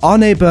there. Our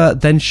neighbor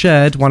then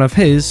shared one of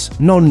his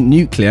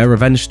non-nuclear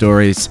revenge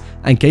stories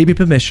and gave me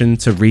permission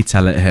to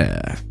retell it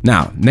here.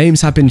 Now,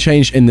 names have been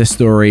changed in this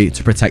story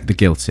to protect the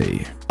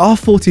guilty. Our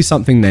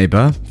 40-something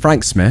neighbor,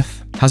 Frank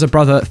Smith, has a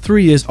brother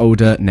 3 years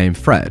older named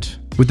Fred,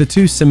 with the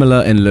two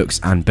similar in looks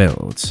and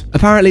build.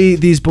 Apparently,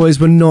 these boys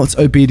were not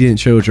obedient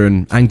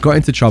children and got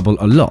into trouble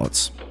a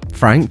lot.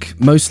 Frank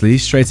mostly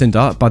straightened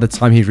up by the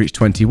time he reached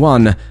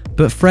 21,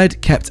 but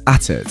Fred kept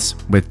at it,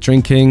 with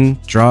drinking,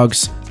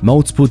 drugs,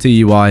 multiple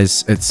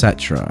DUIs,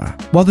 etc.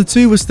 While the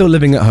two were still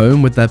living at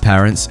home with their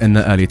parents in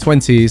their early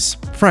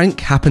 20s,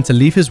 Frank happened to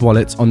leave his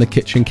wallet on the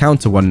kitchen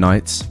counter one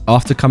night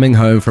after coming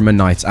home from a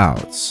night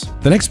out.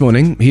 The next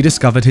morning, he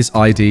discovered his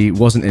ID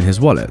wasn't in his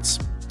wallet.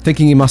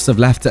 Thinking he must have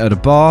left it at a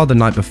bar the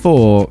night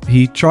before,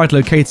 he tried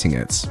locating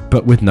it,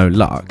 but with no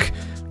luck.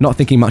 Not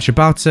thinking much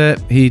about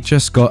it, he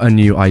just got a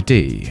new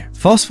ID.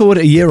 Fast forward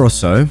a year or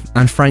so,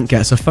 and Frank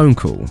gets a phone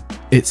call.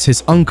 It's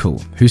his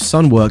uncle, whose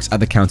son works at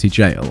the county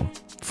jail.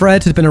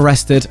 Fred had been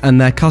arrested,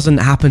 and their cousin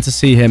happened to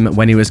see him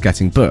when he was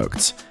getting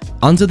booked,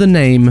 under the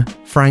name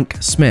Frank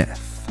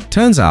Smith.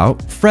 Turns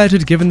out, Fred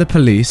had given the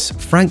police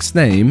Frank's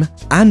name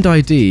and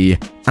ID,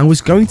 and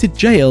was going to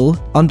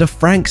jail under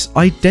Frank's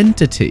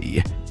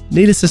identity.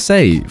 Needless to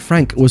say,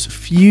 Frank was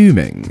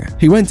fuming.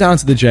 He went down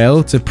to the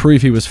jail to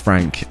prove he was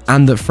Frank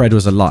and that Fred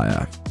was a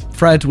liar.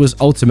 Fred was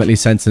ultimately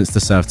sentenced to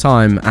serve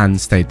time and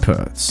stayed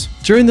put.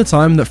 During the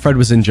time that Fred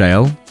was in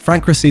jail,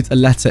 Frank received a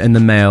letter in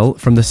the mail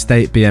from the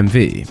state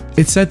BMV.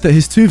 It said that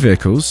his two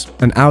vehicles,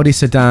 an Audi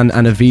sedan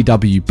and a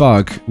VW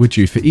Bug, were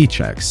due for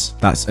e-checks,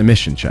 that's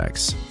emission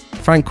checks.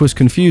 Frank was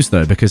confused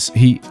though because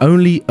he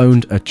only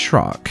owned a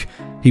truck.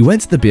 He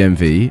went to the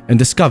BMV and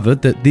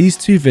discovered that these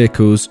two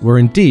vehicles were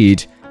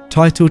indeed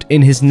titled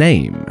in his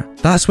name.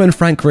 That's when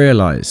Frank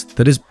realized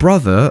that his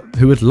brother,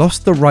 who had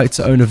lost the right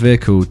to own a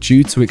vehicle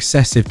due to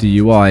excessive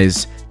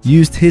DUIs,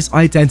 used his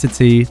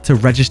identity to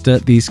register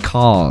these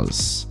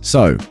cars.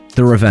 So,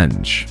 the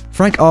revenge.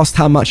 Frank asked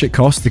how much it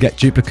cost to get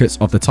duplicates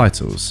of the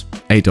titles,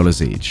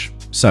 $8 each.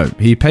 So,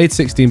 he paid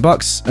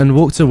 $16 and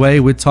walked away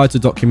with title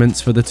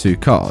documents for the two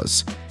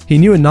cars. He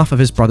knew enough of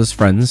his brother's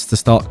friends to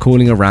start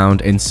calling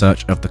around in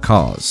search of the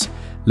cars.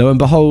 Lo and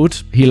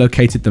behold, he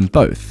located them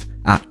both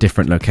at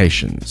different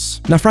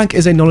locations. Now, Frank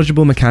is a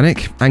knowledgeable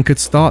mechanic and could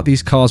start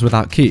these cars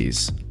without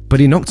keys,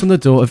 but he knocked on the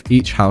door of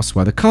each house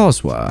where the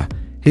cars were.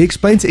 He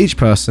explained to each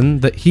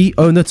person that he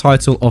owned the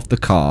title of the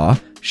car,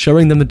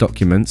 showing them the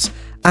documents,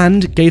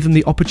 and gave them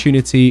the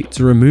opportunity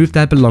to remove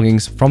their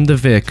belongings from the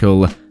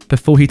vehicle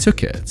before he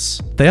took it.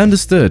 They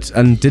understood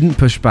and didn't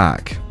push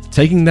back,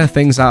 taking their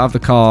things out of the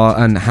car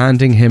and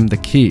handing him the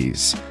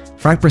keys.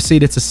 Frank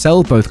proceeded to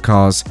sell both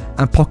cars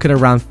and pocket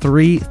around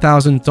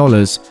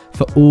 $3,000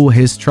 for all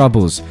his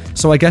troubles.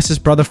 So I guess his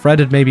brother Fred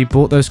had maybe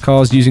bought those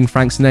cars using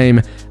Frank's name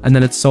and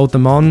then had sold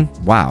them on.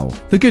 Wow.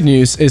 The good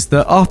news is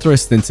that after a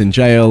stint in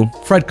jail,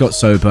 Fred got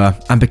sober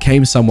and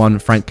became someone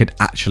Frank could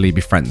actually be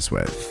friends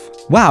with.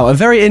 Wow, a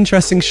very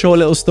interesting short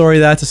little story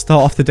there to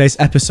start off today's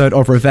episode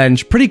of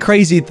Revenge. Pretty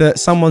crazy that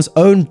someone's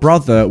own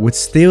brother would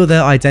steal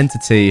their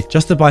identity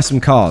just to buy some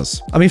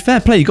cars. I mean, fair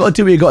play, you gotta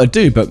do what you gotta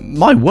do, but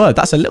my word,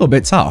 that's a little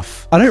bit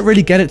tough. I don't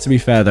really get it, to be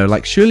fair though.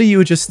 Like, surely you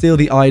would just steal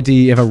the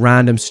ID of a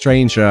random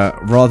stranger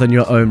rather than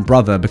your own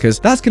brother, because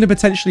that's gonna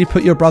potentially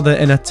put your brother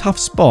in a tough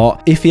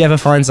spot if he ever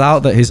finds out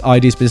that his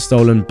ID's been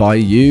stolen by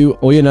you,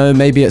 or, you know,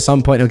 maybe at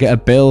some point he'll get a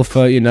bill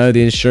for, you know,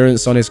 the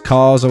insurance on his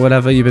cars or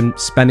whatever you've been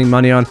spending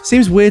money on.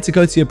 Seems weird to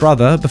go to your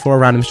brother before a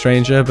random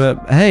stranger,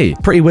 but hey,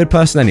 pretty weird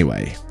person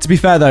anyway. To be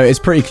fair though, it's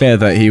pretty clear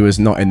that he was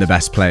not in the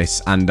best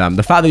place, and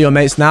the fact that you're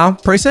mates now,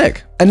 pretty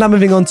sick. And now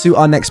moving on to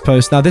our next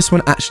post. Now this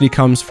one actually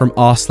comes from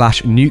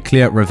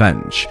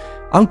r/NuclearRevenge.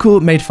 Uncle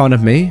made fun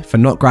of me for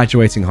not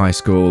graduating high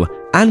school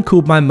and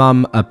called my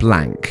mum a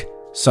blank.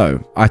 So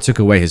I took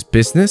away his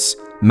business,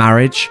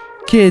 marriage,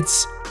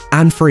 kids,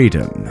 and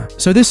freedom.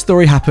 So this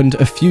story happened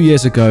a few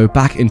years ago,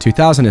 back in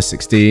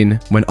 2016,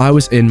 when I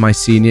was in my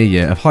senior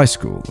year of high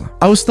school.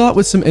 I will start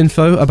with some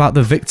info about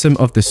the victim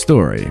of this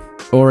story,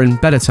 or in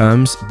better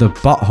terms, the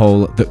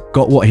butthole that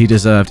got what he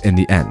deserved in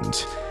the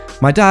end.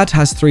 My dad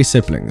has 3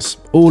 siblings,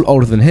 all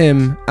older than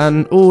him,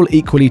 and all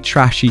equally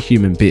trashy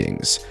human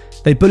beings.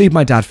 They bullied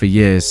my dad for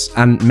years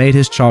and made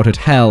his childhood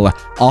hell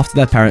after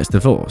their parents'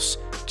 divorce,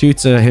 due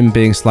to him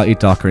being slightly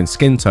darker in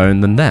skin tone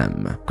than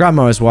them.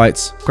 Grandma is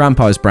white,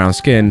 grandpa is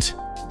brown-skinned.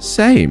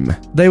 Same.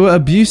 They were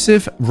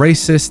abusive,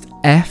 racist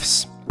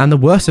Fs, and the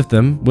worst of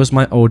them was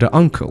my older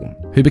uncle,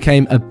 who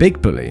became a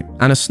big bully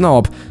and a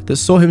snob that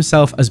saw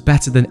himself as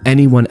better than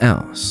anyone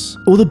else.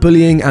 All the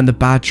bullying and the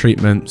bad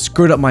treatment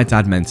screwed up my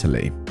dad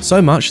mentally,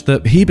 so much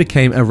that he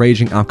became a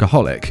raging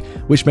alcoholic,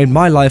 which made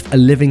my life a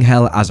living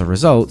hell as a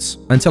result,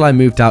 until I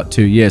moved out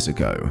 2 years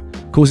ago,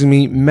 causing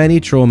me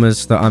many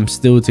traumas that I'm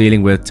still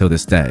dealing with till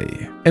this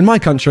day. In my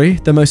country,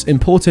 the most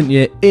important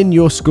year in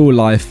your school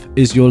life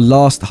is your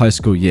last high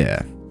school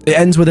year. It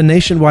ends with a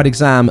nationwide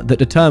exam that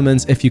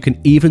determines if you can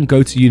even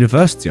go to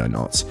university or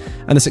not,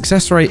 and the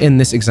success rate in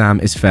this exam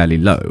is fairly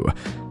low.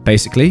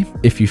 Basically,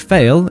 if you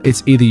fail,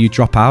 it's either you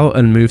drop out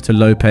and move to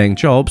low-paying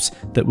jobs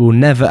that will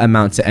never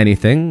amount to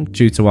anything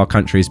due to our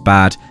country's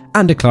bad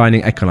and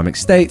declining economic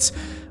state,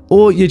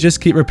 or you just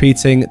keep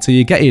repeating till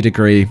you get your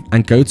degree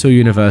and go to a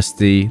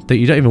university that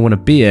you don't even want to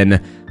be in,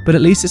 but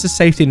at least it's a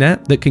safety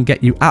net that can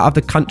get you out of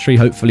the country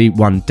hopefully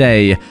one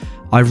day.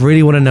 I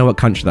really want to know what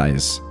country that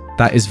is.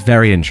 That is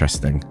very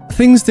interesting.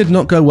 Things did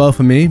not go well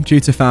for me due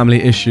to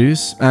family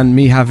issues and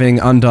me having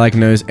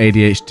undiagnosed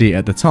ADHD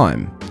at the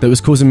time that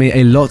was causing me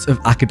a lot of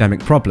academic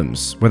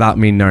problems without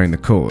me knowing the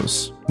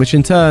cause, which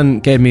in turn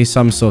gave me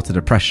some sort of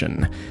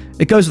depression.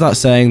 It goes without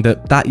saying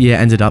that that year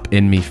ended up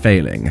in me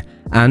failing,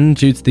 and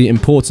due to the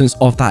importance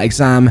of that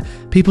exam,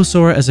 people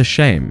saw it as a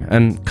shame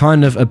and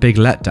kind of a big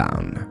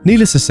letdown.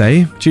 Needless to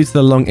say, due to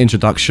the long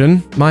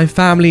introduction, my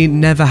family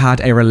never had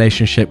a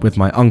relationship with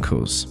my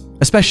uncles,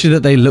 especially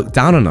that they looked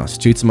down on us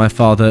due to my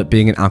father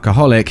being an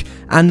alcoholic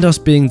and us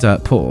being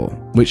dirt poor,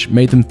 which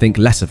made them think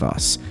less of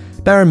us.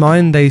 Bear in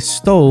mind, they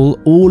stole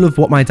all of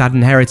what my dad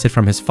inherited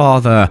from his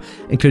father,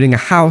 including a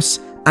house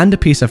and a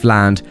piece of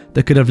land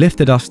that could have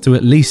lifted us to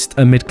at least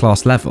a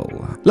mid-class level.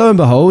 Lo and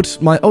behold,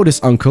 my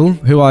oldest uncle,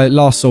 who I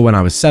last saw when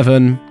I was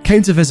 7,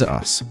 came to visit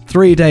us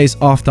 3 days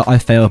after I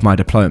failed my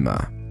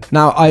diploma.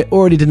 Now, I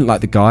already didn't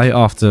like the guy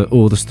after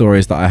all the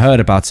stories that I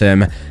heard about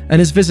him, and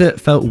his visit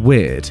felt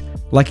weird,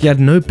 like he had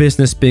no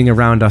business being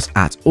around us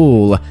at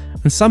all,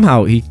 and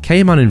somehow he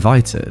came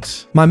uninvited.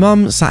 My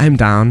mum sat him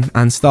down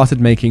and started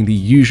making the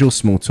usual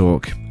small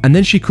talk, and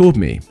then she called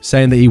me,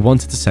 saying that he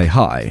wanted to say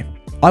hi.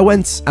 I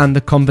went, and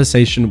the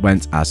conversation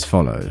went as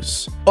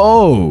follows.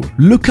 "Oh,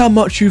 look how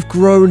much you've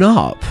grown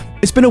up.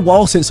 It's been a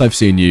while since I've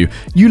seen you.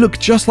 You look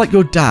just like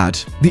your dad.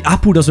 The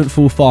apple doesn't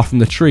fall far from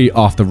the tree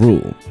after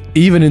all.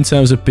 Even in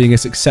terms of being a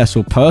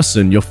successful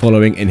person, you're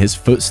following in his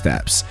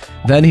footsteps."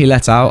 Then he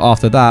let out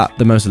after that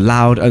the most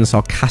loud and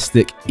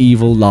sarcastic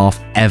evil laugh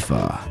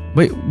ever.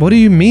 "Wait, what do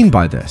you mean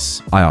by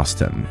this?" I asked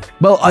him.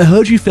 "Well, I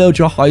heard you failed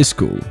your high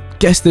school.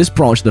 Guess this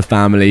branch of the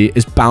family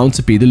is bound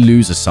to be the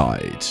loser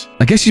side.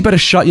 I guess you better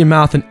shut your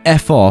mouth and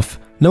F off.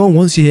 No one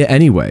wants you here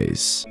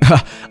anyways.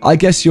 I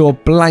guess your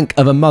blank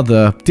of a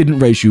mother didn't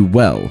raise you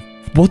well.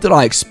 What did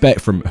I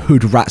expect from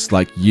hood rats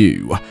like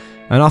you?"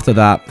 And after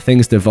that,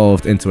 things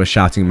devolved into a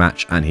shouting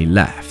match and he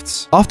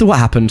left. After what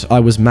happened, I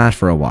was mad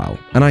for a while,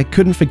 and I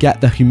couldn't forget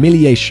the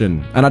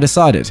humiliation, and I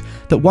decided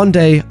that one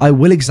day I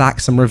will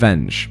exact some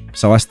revenge,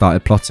 so I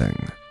started plotting.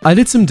 I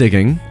did some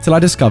digging till I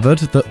discovered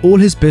that all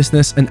his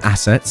business and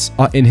assets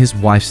are in his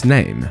wife's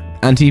name,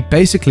 and he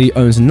basically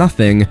owns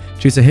nothing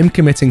due to him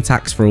committing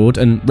tax fraud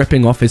and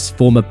ripping off his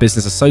former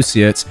business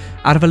associate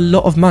out of a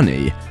lot of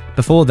money,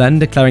 before then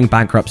declaring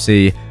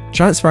bankruptcy,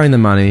 transferring the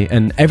money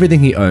and everything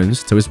he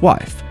owns to his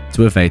wife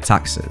to evade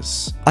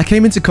taxes. I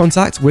came into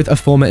contact with a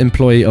former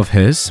employee of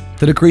his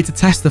that agreed to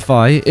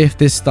testify if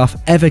this stuff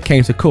ever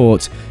came to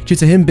court due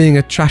to him being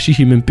a trashy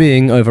human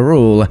being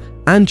overall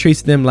and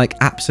treated them like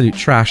absolute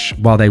trash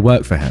while they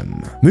worked for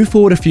him. Move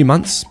forward a few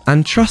months,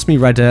 and trust me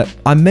Reddit,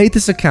 I made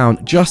this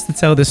account just to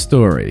tell this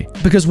story,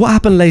 because what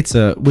happened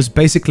later was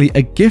basically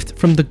a gift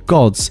from the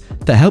gods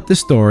that helped this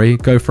story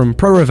go from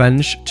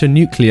pro-revenge to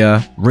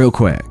nuclear real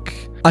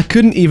quick. I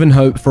couldn't even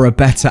hope for a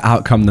better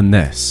outcome than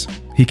this.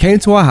 He came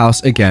to our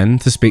house again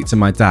to speak to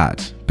my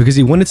dad, because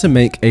he wanted to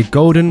make a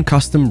golden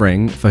custom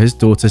ring for his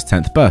daughter's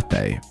 10th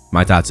birthday.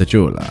 My dad's a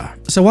jeweler.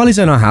 So while he's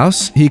in our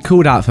house, he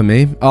called out for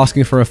me,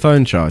 asking for a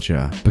phone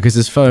charger, because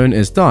his phone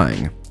is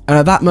dying. And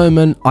at that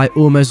moment, I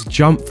almost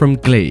jumped from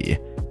glee.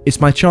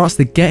 It's my chance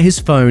to get his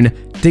phone,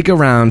 dig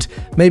around,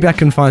 maybe I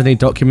can find any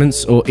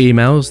documents or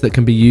emails that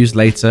can be used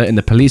later in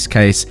the police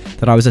case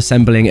that I was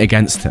assembling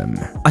against him.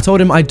 I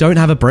told him I don't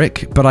have a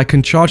brick, but I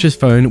can charge his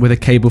phone with a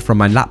cable from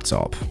my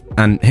laptop.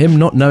 And him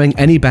not knowing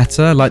any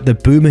better, like the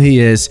boomer he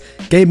is,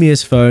 gave me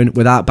his phone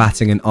without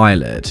batting an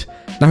eyelid.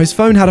 Now his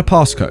phone had a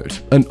passcode,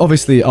 and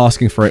obviously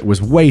asking for it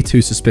was way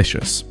too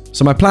suspicious.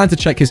 So my plan to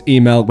check his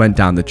email went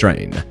down the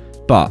drain.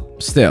 But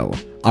still,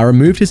 I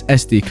removed his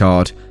SD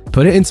card,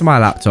 put it into my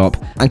laptop,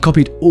 and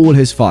copied all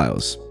his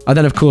files. I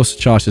then of course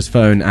charged his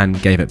phone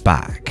and gave it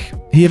back.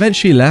 He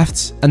eventually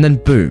left, and then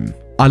boom,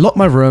 I locked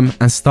my room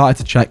and started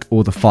to check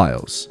all the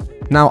files.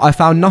 Now, I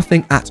found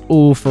nothing at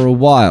all for a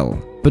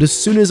while, but as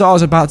soon as I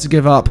was about to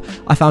give up,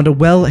 I found a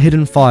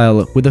well-hidden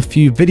file with a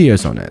few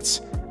videos on it.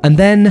 And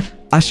then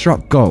I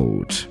struck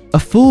gold. A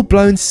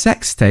full-blown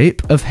sex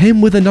tape of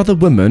him with another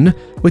woman,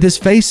 with his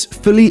face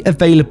fully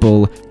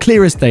available,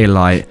 clear as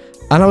daylight,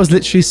 and I was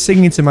literally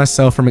singing to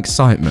myself from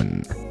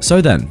excitement.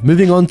 So then,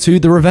 moving on to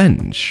the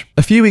revenge.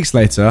 A few weeks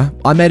later,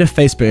 I made a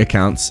Facebook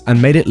account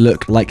and made it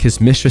look like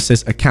his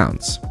mistress's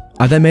account.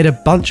 I then made a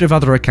bunch of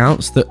other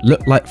accounts that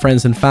looked like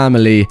friends and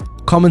family,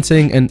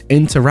 commenting and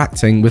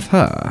interacting with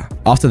her.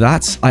 After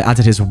that, I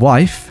added his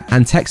wife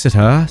and texted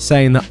her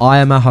saying that I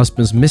am her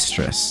husband's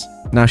mistress.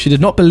 Now, she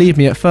did not believe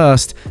me at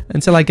first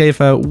until I gave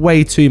her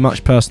way too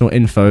much personal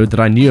info that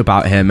I knew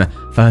about him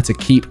for her to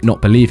keep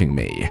not believing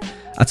me.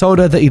 I told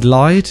her that he'd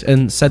lied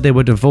and said they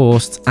were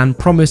divorced and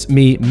promised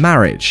me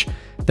marriage.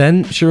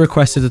 Then she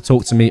requested to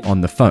talk to me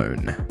on the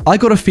phone. I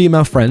got a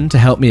female friend to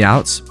help me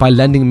out by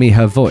lending me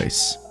her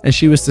voice, and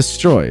she was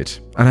destroyed,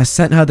 and I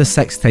sent her the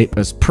sex tape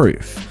as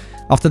proof.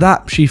 After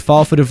that, she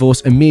filed for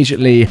divorce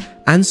immediately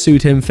and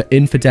sued him for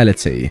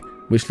infidelity,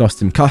 which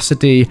lost him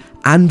custody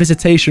and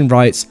visitation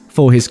rights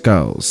for his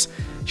girls.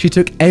 She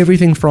took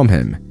everything from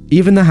him,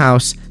 even the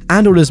house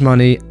and all his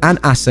money and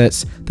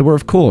assets that were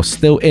of course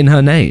still in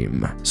her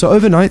name. So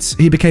overnight,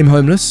 he became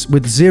homeless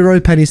with 0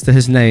 pennies to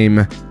his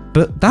name,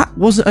 but that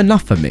wasn't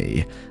enough for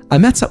me. I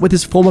met up with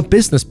his former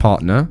business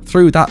partner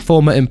through that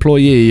former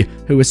employee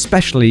who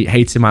especially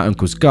hated my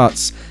uncle's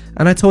guts,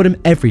 and I told him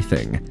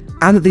everything,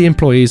 and that the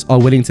employees are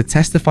willing to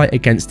testify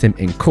against him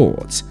in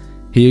court.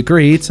 He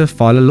agreed to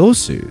file a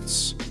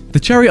lawsuit. The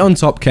cherry on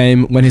top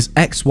came when his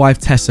ex-wife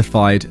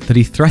testified that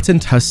he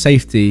threatened her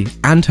safety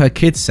and her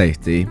kids'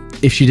 safety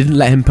if she didn't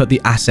let him put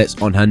the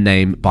assets on her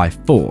name by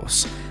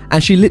force.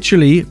 And she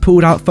literally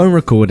pulled out phone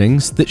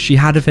recordings that she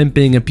had of him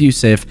being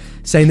abusive,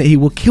 saying that he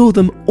will kill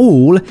them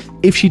all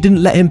if she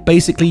didn't let him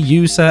basically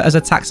use her as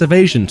a tax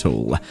evasion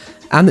tool,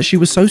 and that she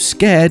was so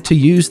scared to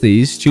use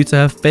these due to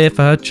her fear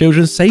for her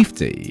children's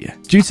safety.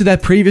 Due to their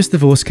previous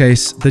divorce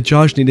case, the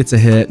judge needed to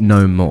hear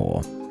no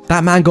more.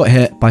 That man got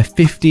hit by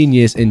 15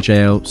 years in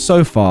jail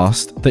so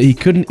fast that he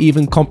couldn't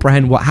even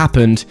comprehend what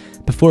happened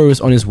before he was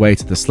on his way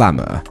to the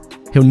slammer.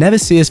 He'll never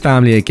see his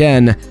family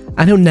again,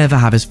 and he'll never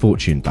have his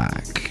fortune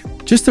back.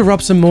 Just to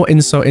rub some more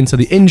insult into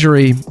the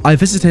injury, I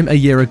visited him a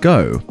year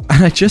ago,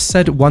 and I just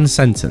said one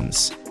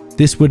sentence: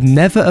 "This would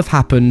never have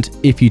happened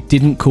if you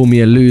didn't call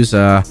me a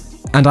loser,"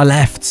 and I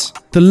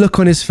left. The look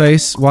on his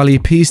face while he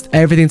pieced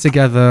everything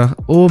together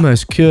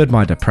almost cured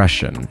my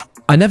depression.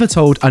 I never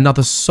told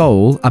another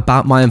soul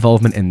about my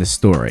involvement in this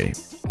story,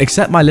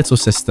 except my little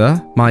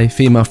sister, my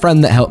female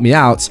friend that helped me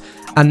out,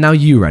 and now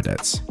you,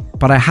 Reddit.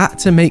 But I had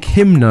to make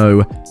him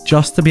know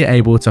just to be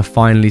able to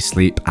finally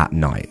sleep at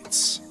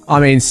night. I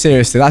mean,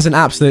 seriously, that's an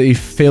absolutely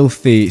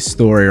filthy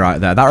story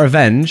right there. That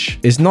revenge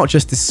is not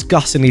just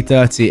disgustingly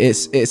dirty,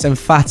 it's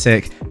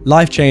emphatic,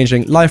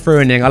 life-changing,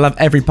 life-ruining. I love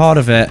every part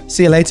of it.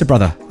 See you later,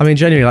 brother. I mean,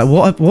 genuinely,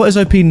 like, what has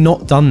OP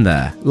not done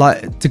there?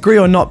 Like, degree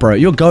or not, bro,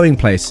 you're going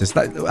places.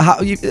 Like, how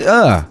you,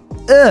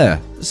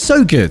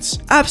 so good.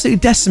 Absolutely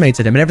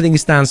decimated him and everything he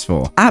stands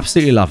for.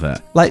 Absolutely love it.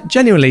 Like,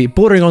 genuinely,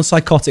 bordering on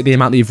psychotic the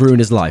amount that you've ruined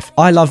his life.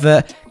 I love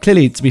it.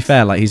 Clearly, to be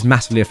fair, like, he's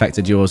massively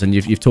affected yours, and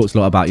you've talked a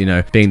lot about, you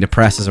know, being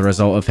depressed as a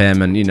result of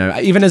him, and, you know,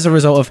 even as a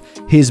result of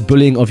his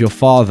bullying of your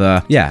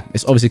father. Yeah,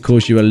 it's obviously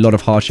caused you a lot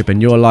of hardship in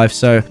your life.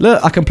 So,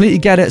 look, I completely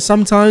get it.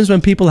 Sometimes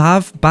when people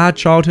have bad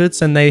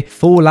childhoods and they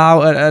fall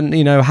out and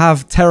you know,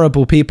 have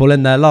terrible people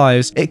in their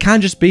lives, it can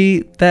just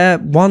be their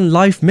one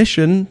life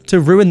mission to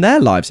ruin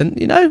their lives. And,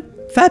 you know,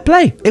 fair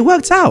play. It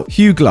worked out.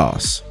 Hugh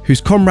Glass,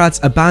 whose comrades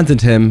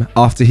abandoned him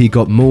after he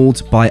got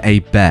mauled by a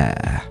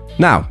bear.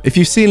 Now, if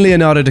you've seen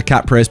Leonardo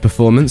DiCaprio's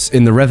performance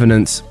in The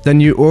Revenant,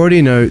 then you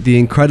already know the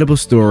incredible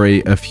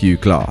story of Hugh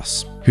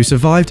Glass, who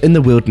survived in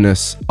the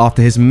wilderness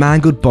after his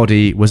mangled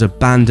body was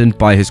abandoned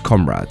by his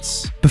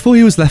comrades. Before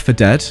he was left for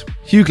dead,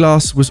 Hugh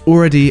Glass was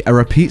already a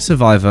repeat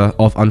survivor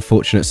of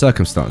unfortunate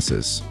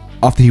circumstances.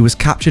 After he was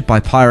captured by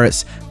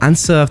pirates and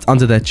served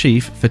under their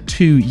chief for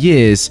 2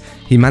 years,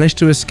 he managed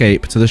to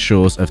escape to the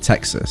shores of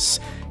Texas.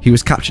 He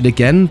was captured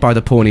again by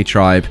the Pawnee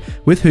tribe,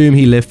 with whom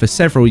he lived for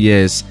several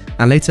years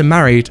and later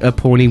married a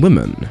Pawnee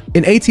woman.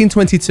 In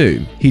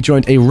 1822, he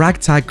joined a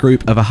ragtag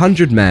group of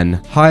 100 men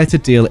hired to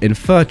deal in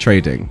fur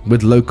trading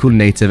with local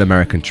Native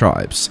American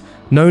tribes.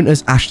 Known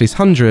as Ashley's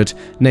 100,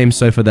 named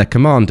so for their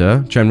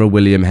commander, General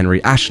William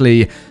Henry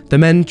Ashley, the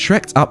men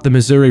trekked up the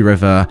Missouri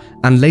River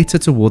and later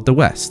toward the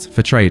west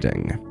for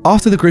trading.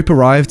 After the group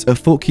arrived at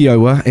Fort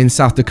Kiowa in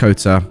South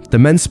Dakota, the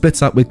men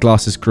split up with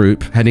Glass's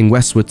group, heading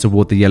westward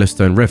toward the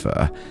Yellowstone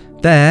River.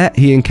 There,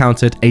 he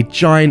encountered a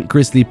giant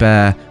grizzly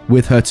bear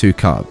with her 2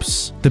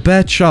 cubs. The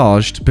bear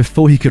charged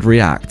before he could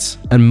react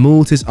and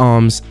mauled his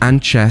arms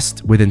and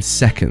chest within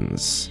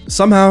seconds.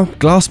 Somehow,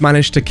 Glass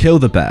managed to kill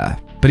the bear,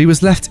 but he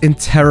was left in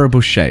terrible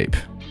shape.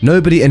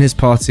 Nobody in his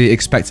party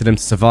expected him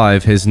to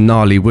survive his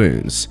gnarly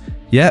wounds.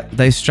 Yet,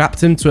 they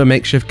strapped him to a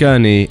makeshift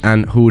gurney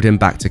and hauled him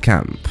back to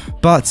camp.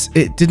 But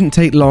it didn't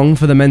take long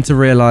for the men to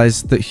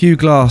realize that Hugh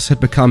Glass had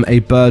become a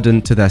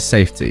burden to their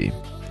safety.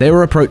 They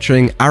were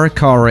approaching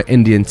Arikara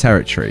Indian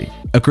Territory,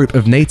 a group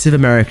of Native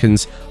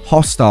Americans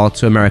hostile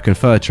to American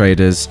fur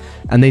traders,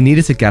 and they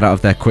needed to get out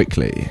of there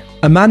quickly.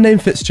 A man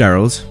named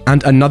Fitzgerald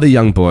and another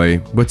young boy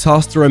were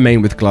tasked to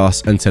remain with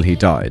Glass until he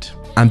died,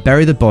 and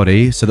bury the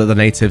body so that the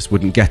natives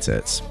wouldn't get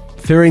it.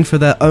 Fearing for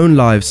their own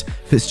lives,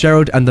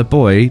 Fitzgerald and the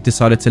boy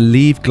decided to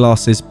leave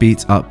Glass's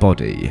beat-up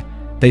body.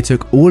 They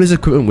took all his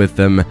equipment with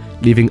them,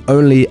 leaving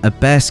only a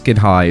bearskin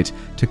hide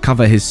to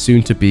cover his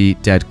soon-to-be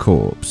dead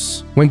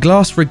corpse. When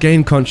Glass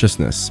regained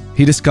consciousness,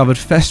 he discovered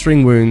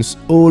festering wounds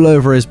all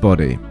over his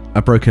body,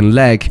 a broken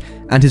leg,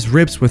 and his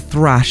ribs were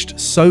thrashed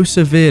so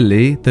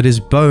severely that his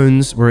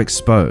bones were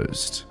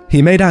exposed.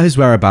 He made out his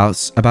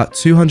whereabouts about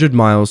 200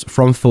 miles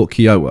from Fort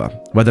Kiowa,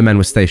 where the men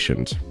were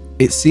stationed.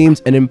 It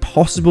seemed an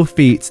impossible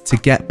feat to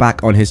get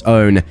back on his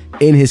own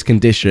in his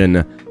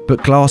condition,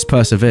 but Glass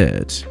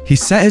persevered. He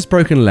set his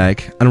broken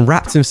leg and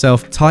wrapped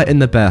himself tight in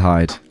the bear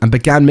hide and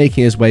began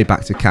making his way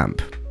back to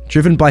camp,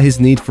 driven by his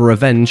need for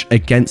revenge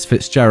against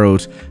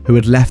Fitzgerald, who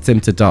had left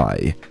him to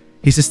die.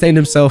 He sustained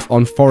himself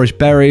on foraged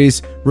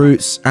berries,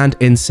 roots, and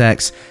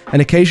insects,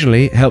 and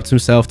occasionally helped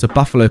himself to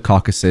buffalo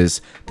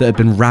carcasses that had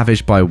been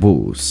ravaged by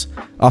wolves.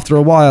 After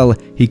a while,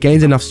 he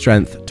gained enough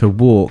strength to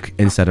walk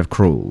instead of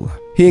crawl.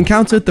 He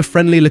encountered the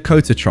friendly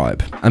Lakota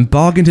tribe and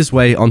bargained his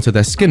way onto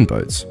their skin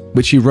boats,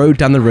 which he rowed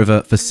down the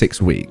river for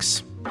 6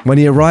 weeks. When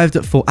he arrived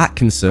at Fort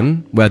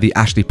Atkinson, where the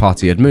Ashley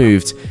party had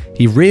moved,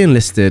 he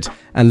re-enlisted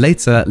and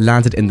later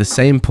landed in the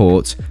same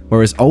port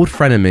where his old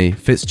frenemy,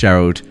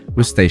 Fitzgerald,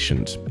 was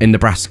stationed, in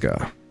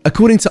Nebraska.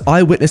 According to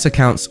eyewitness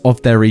accounts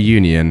of their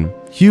reunion,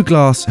 Hugh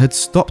Glass had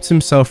stopped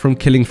himself from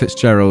killing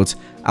Fitzgerald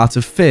out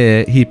of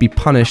fear he'd be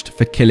punished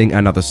for killing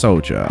another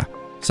soldier.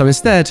 So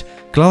instead,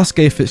 Glass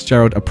gave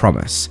Fitzgerald a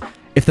promise.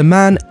 If the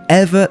man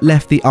ever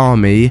left the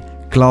army,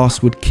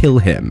 Glass would kill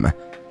him.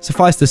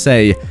 Suffice to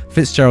say,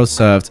 Fitzgerald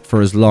served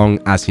for as long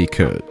as he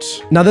could.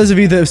 Now, those of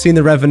you that have seen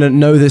The Revenant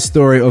know this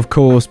story, of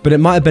course, but it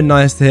might have been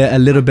nice to hear a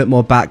little bit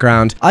more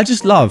background. I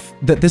just love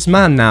that this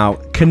man now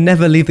can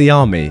never leave the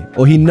army,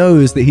 or he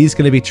knows that he's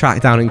going to be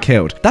tracked down and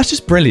killed. That's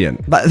just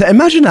brilliant. Like,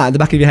 imagine that at the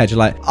back of your head. You're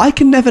like, I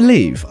can never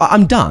leave.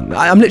 I'm done.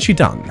 I'm literally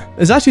done.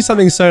 There's actually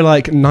something so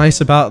like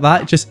nice about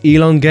that, just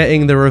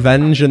elongating the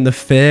revenge and the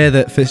fear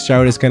that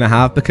Fitzgerald is going to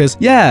have, because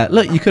yeah,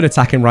 look, you could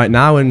attack him right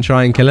now and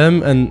try and kill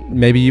him, and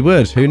maybe you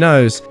would, who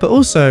knows? But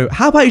also,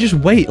 how about you just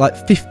wait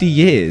like 50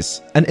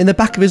 years? And in the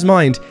back of his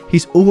mind,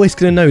 he's always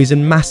going to know he's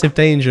in massive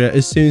danger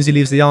as soon as he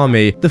leaves the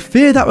army. The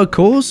fear that would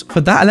cause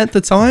for that length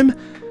of time?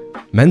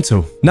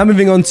 Mental. Now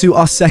moving on to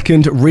our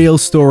second real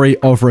story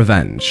of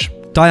revenge.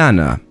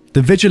 Diana,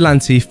 the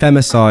vigilante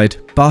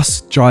femicide bus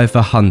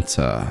driver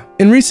hunter.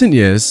 In recent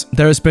years,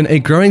 there has been a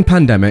growing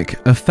pandemic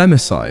of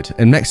femicide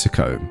in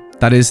Mexico.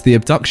 That is, the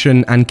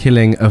abduction and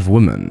killing of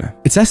women.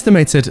 It's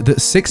estimated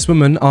that 6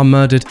 women are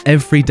murdered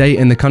every day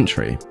in the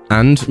country.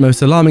 And,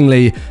 most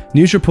alarmingly,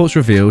 news reports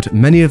revealed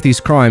many of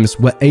these crimes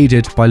were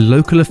aided by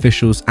local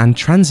officials and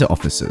transit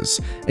officers,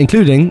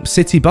 including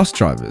city bus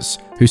drivers,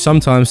 who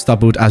sometimes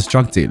doubled as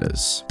drug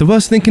dealers. The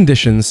worsening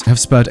conditions have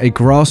spurred a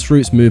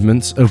grassroots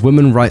movement of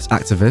women rights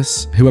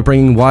activists who are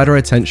bringing wider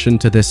attention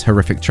to this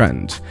horrific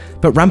trend.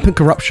 But rampant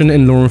corruption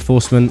in law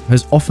enforcement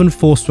has often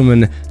forced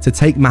women to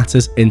take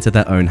matters into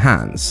their own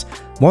hands.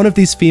 One of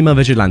these female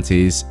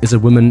vigilantes is a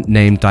woman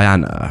named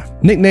Diana.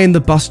 Nicknamed the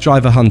Bus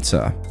Driver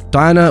Hunter,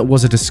 Diana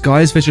was a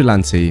disguised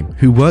vigilante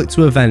who worked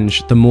to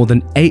avenge the more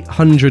than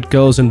 800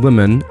 girls and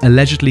women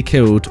allegedly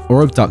killed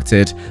or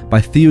abducted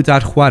by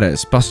Ciudad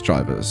Juarez bus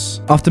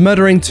drivers. After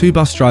murdering 2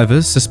 bus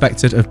drivers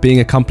suspected of being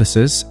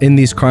accomplices in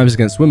these crimes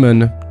against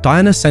women,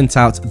 Diana sent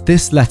out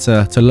this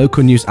letter to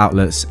local news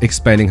outlets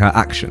explaining her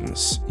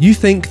actions. You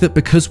think that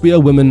because we are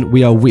women,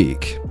 we are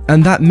weak.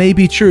 And that may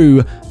be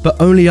true,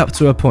 but only up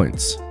to a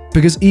point.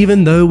 Because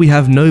even though we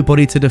have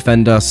nobody to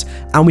defend us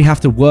and we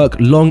have to work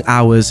long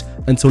hours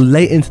until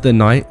late into the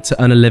night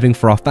to earn a living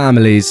for our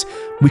families,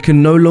 we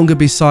can no longer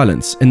be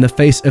silent in the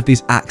face of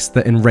these acts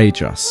that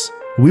enrage us.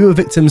 We were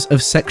victims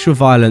of sexual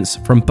violence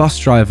from bus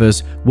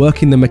drivers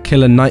working the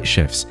Maquila night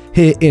shifts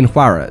here in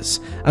Juarez,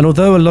 and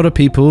although a lot of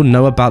people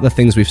know about the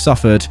things we've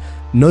suffered,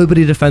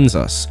 nobody defends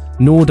us,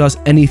 nor does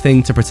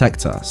anything to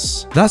protect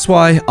us. That's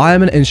why I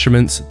am an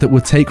instrument that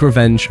will take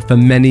revenge for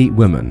many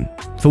women.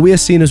 For we are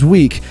seen as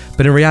weak,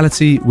 but in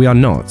reality we are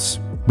not.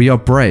 We are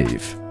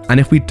brave, and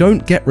if we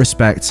don't get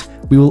respect,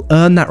 we will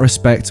earn that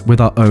respect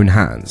with our own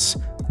hands.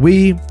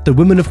 We, the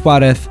women of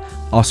Juarez,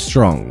 are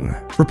strong.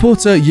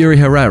 Reporter Yuri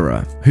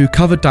Herrera, who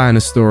covered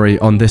Diana's story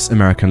on This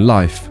American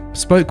Life,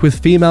 spoke with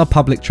female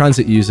public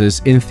transit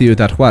users in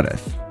Ciudad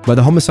Juarez, where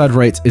the homicide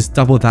rate is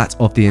double that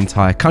of the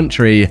entire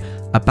country,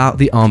 about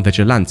the armed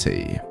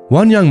vigilante.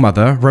 One young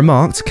mother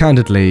remarked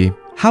candidly,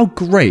 how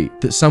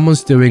great that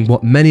someone's doing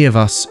what many of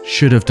us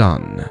should have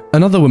done.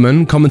 Another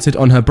woman commented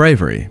on her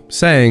bravery,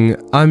 saying,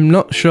 "I'm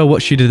not sure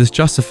what she did is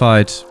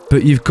justified,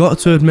 but you've got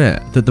to admit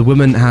that the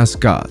woman has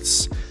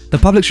guts." The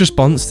public's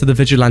response to the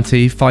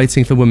vigilante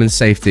fighting for women's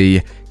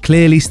safety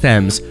clearly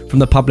stems from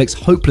the public's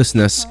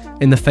hopelessness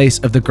in the face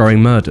of the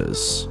growing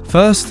murders.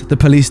 First, the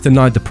police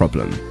denied the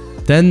problem.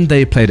 Then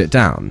they played it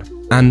down.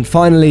 And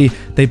finally,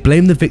 they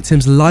blamed the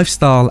victims'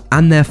 lifestyle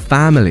and their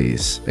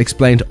families,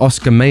 explained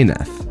Oscar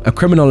Mayneth, a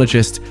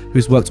criminologist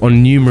who's worked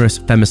on numerous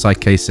femicide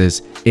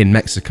cases in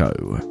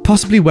Mexico.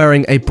 Possibly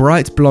wearing a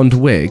bright blonde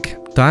wig,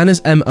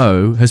 Diana's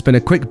MO has been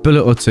a quick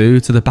bullet or two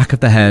to the back of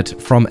the head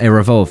from a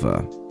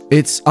revolver.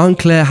 It's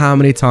unclear how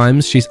many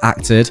times she's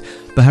acted,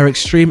 but her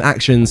extreme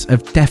actions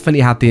have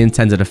definitely had the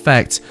intended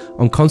effect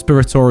on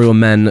conspiratorial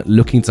men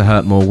looking to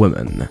hurt more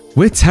women.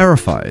 "We're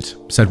terrified,"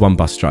 said one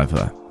bus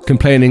driver,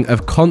 complaining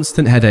of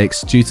constant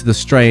headaches due to the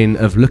strain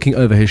of looking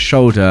over his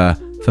shoulder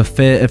for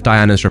fear of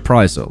Diana's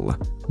reprisal.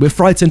 "We're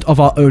frightened of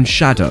our own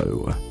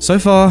shadow." So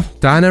far,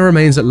 Diana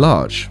remains at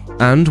large,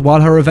 and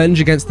while her revenge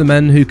against the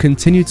men who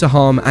continue to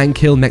harm and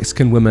kill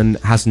Mexican women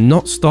has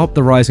not stopped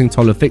the rising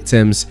toll of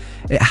victims,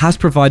 it has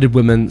provided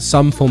women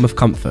some form of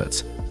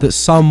comfort that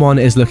someone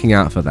is looking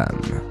out for them.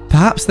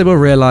 Perhaps they will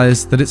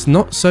realize that it's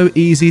not so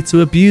easy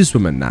to abuse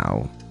women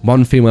now,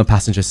 one female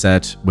passenger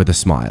said with a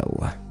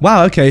smile.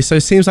 Wow, okay, so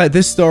it seems like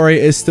this story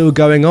is still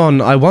going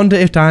on. I wonder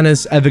if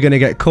Diana's ever going to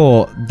get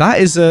caught. That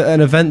is an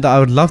event that I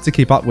would love to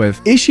keep up with.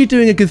 Is she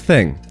doing a good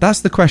thing? That's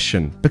the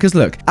question. Because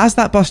look, as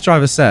that bus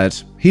driver said,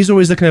 he's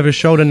always looking over his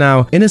shoulder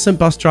now. Innocent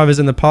bus drivers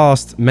in the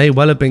past may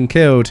well have been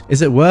killed.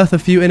 Is it worth a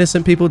few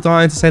innocent people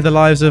dying to save the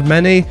lives of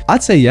many?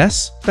 I'd say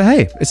yes, but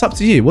hey, it's up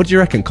to you. What do you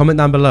reckon? Comment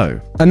down below.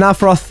 And now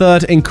for our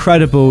third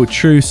incredible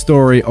true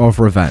story of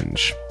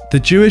revenge. The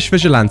Jewish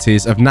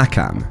vigilantes of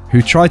Nakam,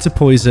 who tried to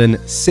poison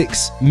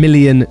 6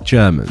 million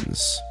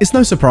Germans. It's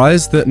no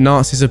surprise that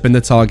Nazis have been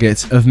the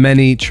target of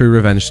many true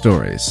revenge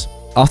stories.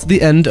 After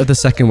the end of the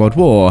Second World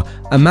War,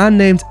 a man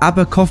named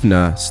Abba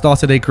Kovner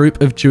started a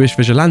group of Jewish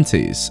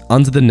vigilantes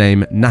under the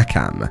name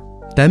Nakam.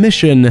 Their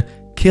mission: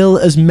 kill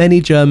as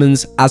many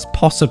Germans as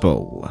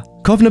possible.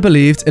 Kovner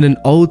believed in an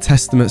Old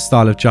Testament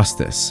style of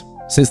justice.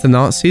 Since the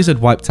Nazis had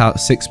wiped out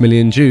 6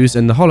 million Jews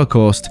in the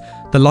Holocaust,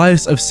 the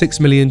lives of 6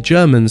 million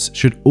Germans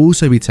should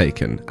also be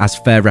taken as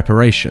fair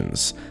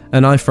reparations,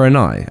 an eye for an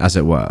eye, as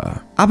it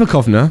were. Abba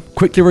Kovner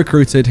quickly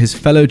recruited his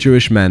fellow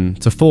Jewish men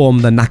to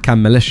form the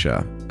Nakam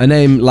militia, a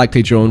name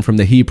likely drawn from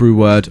the Hebrew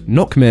word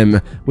nokmim,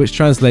 which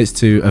translates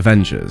to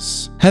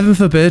avengers. Heaven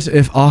forbid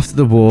if after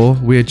the war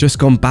we had just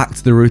gone back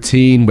to the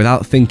routine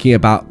without thinking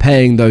about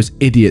paying those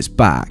idiots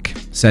back,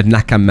 said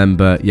Nakam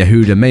member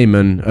Yehuda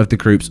Maimon of the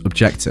group's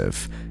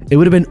objective. It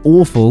would have been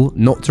awful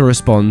not to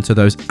respond to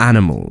those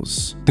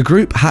animals. The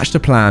group hatched a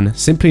plan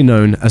simply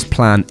known as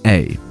Plan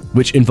A,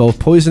 which involved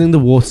poisoning the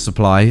water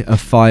supply of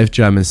 5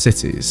 German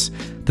cities.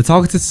 The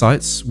targeted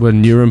sites were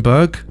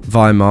Nuremberg,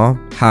 Weimar,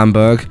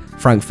 Hamburg,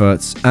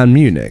 Frankfurt, and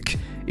Munich,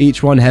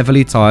 each one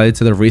heavily tied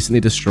to the recently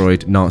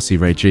destroyed Nazi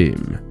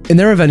regime. In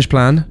their revenge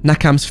plan,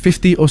 Nakam's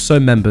 50 or so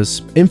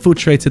members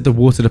infiltrated the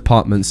water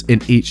departments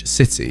in each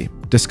city,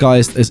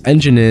 disguised as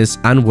engineers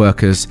and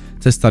workers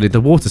to study the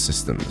water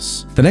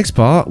systems. The next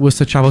part was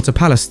to travel to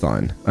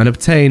Palestine and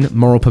obtain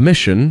moral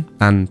permission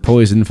and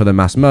poison for the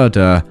mass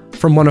murder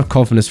from one of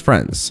Kovner's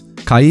friends,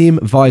 Chaim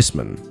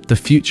Weizmann, the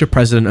future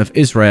president of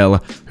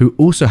Israel, who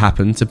also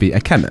happened to be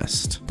a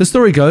chemist. The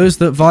story goes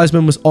that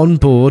Weizmann was on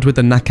board with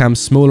the Nakam's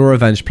smaller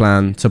revenge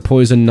plan to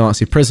poison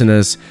Nazi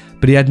prisoners,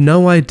 but he had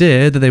no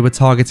idea that they were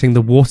targeting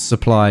the water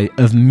supply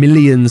of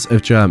millions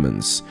of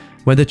Germans.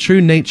 When the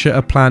true nature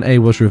of Plan A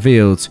was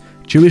revealed,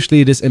 Jewish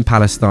leaders in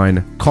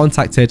Palestine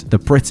contacted the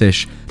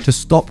British to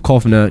stop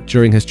Kovner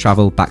during his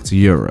travel back to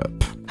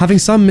Europe. Having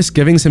some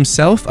misgivings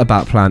himself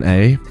about Plan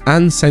A,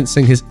 and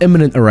sensing his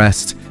imminent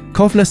arrest,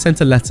 Kovner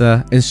sent a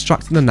letter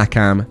instructing the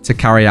Nakam to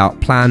carry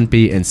out Plan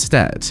B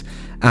instead,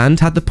 and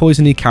had the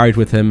poison he carried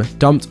with him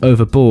dumped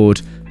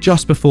overboard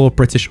just before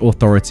British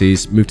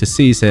authorities moved to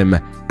seize him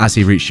as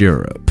he reached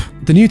Europe.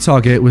 The new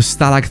target was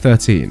Stalag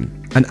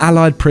 13, an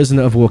Allied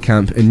prisoner of war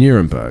camp in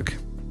Nuremberg.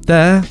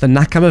 There, the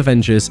Nakam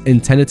Avengers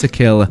intended to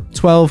kill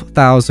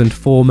 12,000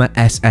 former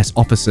SS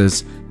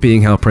officers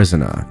being held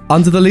prisoner.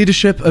 Under the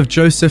leadership of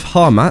Joseph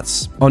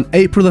Harmatz, on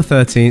April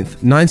 13th,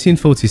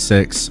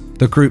 1946,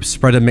 the group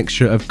spread a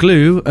mixture of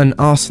glue and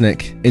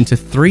arsenic into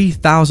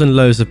 3,000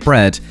 loaves of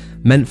bread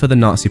meant for the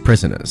Nazi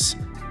prisoners.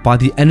 By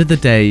the end of the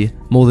day,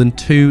 more than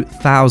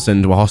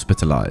 2,000 were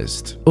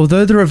hospitalized.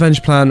 Although the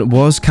revenge plan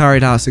was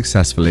carried out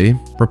successfully,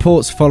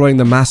 reports following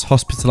the mass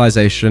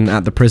hospitalization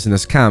at the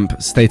prisoners' camp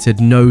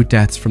stated no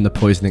deaths from the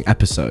poisoning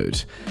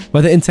episode.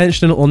 Whether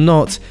intentional or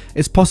not,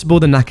 it's possible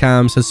the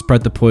Nakams had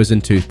spread the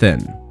poison too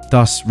thin,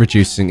 thus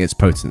reducing its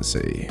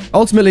potency.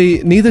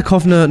 Ultimately, neither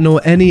Kovner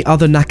nor any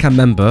other Nakam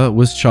member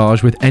was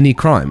charged with any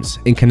crimes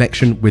in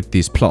connection with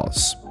these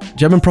plots.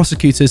 German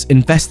prosecutors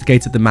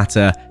investigated the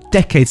matter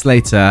decades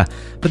later,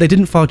 but they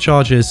didn't file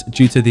charges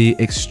due to the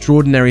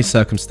extraordinary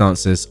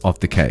circumstances of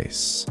the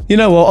case. You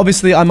know what,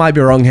 obviously I might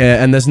be wrong here,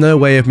 and there's no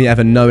way of me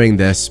ever knowing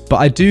this, but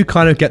I do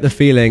kind of get the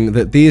feeling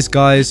that these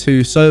guys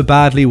who so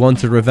badly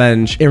wanted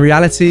revenge, in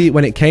reality,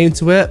 when it came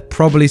to it,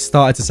 probably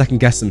started to second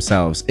guess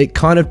themselves. It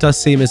kind of does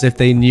seem as if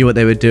they knew what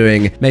they were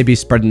doing, maybe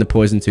spreading the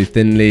poison too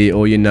thinly,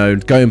 or, you know,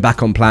 going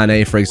back on plan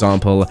A, for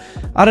example.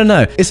 I don't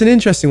know. It's an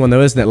interesting one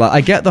though, isn't it? Like,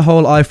 I get the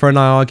whole eye for an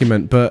eye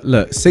argument, but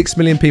look, 6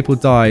 million people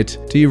died.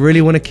 Do you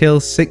really want to kill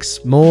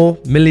 6 more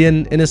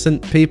million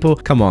innocent people?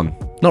 Come on.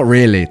 Not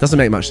really. Doesn't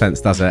make much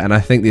sense, does it? And I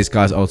think these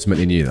guys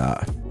ultimately knew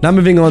that. Now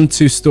moving on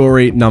to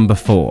story number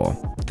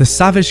 4. The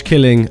savage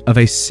killing of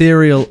a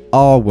serial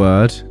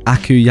R-word,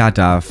 Aku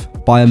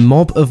Yadav, by a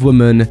mob of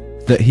women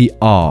that he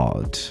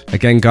R'd.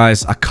 Again,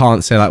 guys, I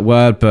can't say that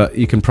word, but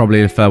you can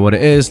probably infer what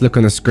it is. Look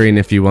on the screen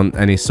if you want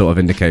any sort of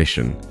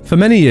indication. For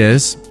many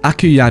years,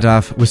 Aku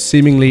Yadav was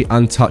seemingly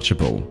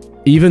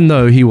untouchable, even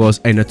though he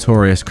was a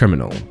notorious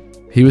criminal.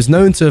 He was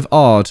known to have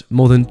R'd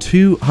more than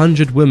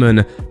 200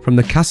 women from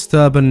the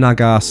Kasturba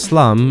Nagar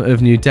slum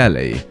of New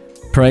Delhi,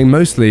 preying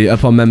mostly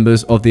upon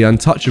members of the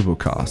untouchable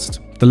caste,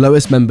 the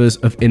lowest members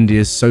of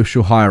India's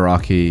social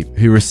hierarchy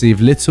who receive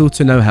little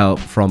to no help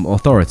from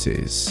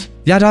authorities.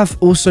 Yadav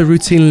also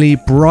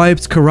routinely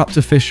bribed corrupt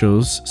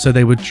officials so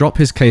they would drop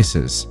his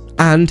cases,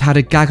 and had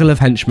a gaggle of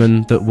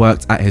henchmen that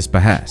worked at his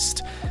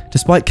behest.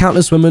 Despite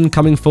countless women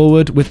coming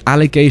forward with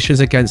allegations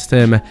against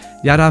him,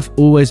 Yadav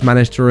always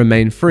managed to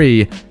remain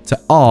free to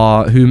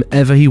R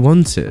whomever he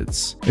wanted.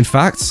 In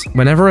fact,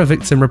 whenever a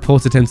victim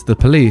reported him to the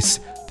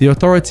police, the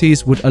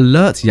authorities would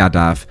alert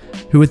Yadav,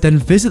 who would then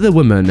visit the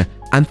woman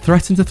and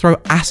threaten to throw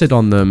acid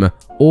on them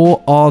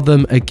or R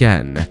them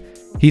again.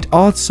 He'd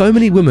R'd so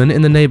many women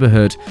in the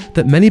neighborhood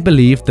that many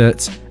believed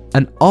that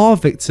an R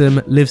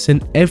victim lives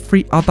in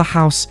every other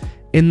house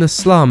in the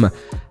slum.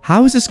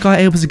 How is this guy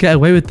able to get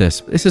away with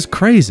this? This is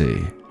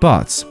crazy.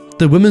 But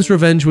the women's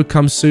revenge would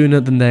come sooner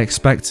than they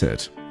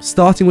expected,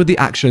 starting with the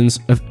actions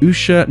of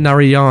Usha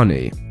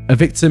Narayani, a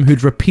victim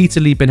who'd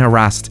repeatedly been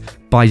harassed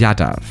by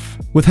Yadav.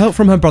 With help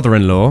from her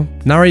brother-in-law,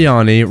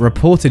 Narayani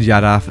reported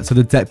Yadav to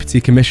the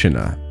deputy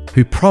commissioner,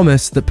 who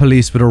promised that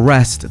police would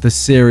arrest the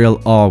serial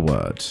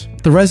R-word.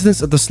 The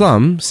residents of the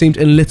slum seemed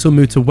in little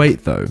mood to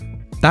wait though.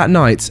 That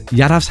night,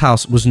 Yadav's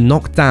house was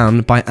knocked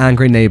down by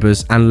angry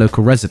neighbors and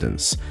local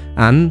residents,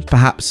 and,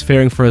 perhaps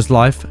fearing for his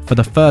life, for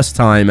the first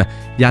time,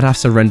 Yadav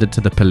surrendered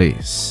to the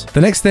police.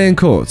 The next day in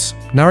court,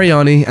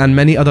 Narayani and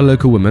many other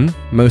local women,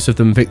 most of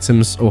them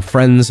victims or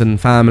friends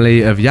and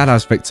family of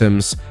Yadav's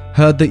victims,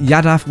 heard that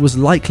Yadav was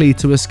likely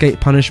to escape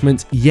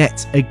punishment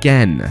yet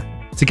again.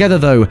 Together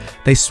though,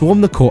 they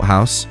swarmed the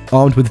courthouse,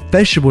 armed with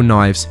vegetable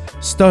knives,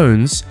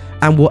 stones,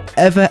 and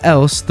whatever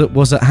else that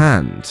was at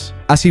hand.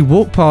 As he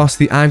walked past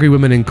the angry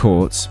women in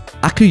court,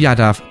 Aku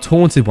Yadav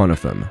taunted one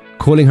of them,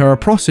 calling her a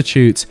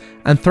prostitute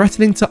and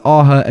threatening to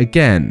R her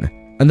again,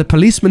 and the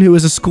policeman who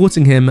was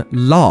escorting him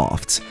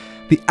laughed.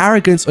 The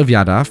arrogance of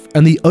Yadav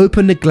and the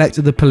open neglect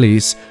of the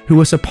police, who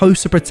were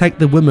supposed to protect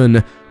the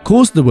woman,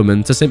 caused the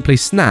woman to simply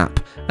snap,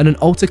 and an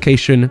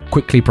altercation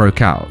quickly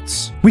broke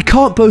out. "We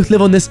can't both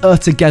live on this earth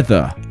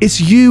together.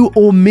 It's you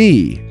or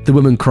me," the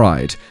woman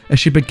cried as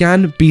she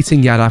began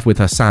beating Yadav with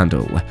her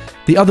sandal.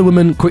 The other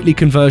woman quickly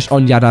converged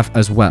on Yadav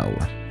as well.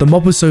 The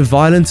mob was so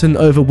violent and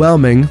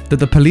overwhelming that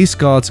the police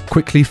guards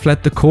quickly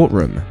fled the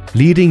courtroom,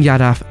 leading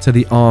Yadav to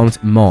the armed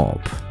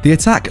mob. The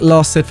attack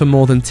lasted for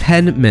more than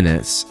 10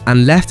 minutes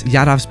and left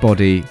Yadav's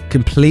body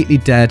completely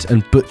dead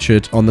and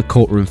butchered on the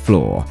courtroom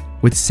floor,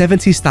 with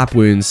 70 stab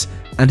wounds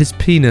and his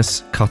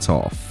penis cut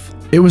off.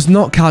 It was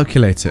not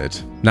calculated,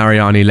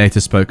 Narayani later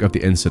spoke of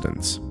the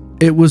incident.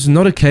 It was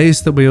not a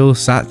case that we all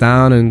sat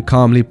down and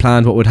calmly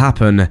planned what would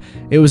happen.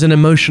 It was an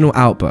emotional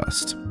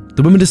outburst.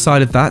 The women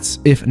decided that,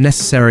 if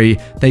necessary,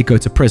 they'd go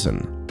to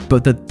prison,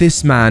 but that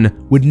this man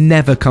would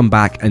never come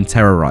back and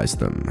terrorize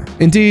them.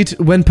 Indeed,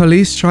 when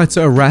police tried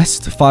to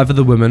arrest 5 of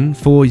the women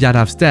for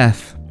Yadav's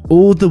death,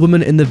 all the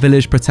women in the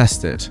village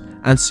protested,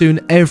 and soon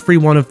every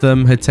one of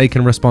them had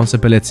taken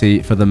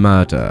responsibility for the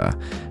murder.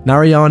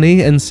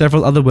 Narayani and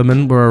several other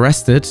women were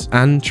arrested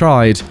and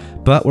tried,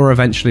 but were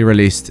eventually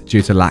released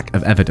due to lack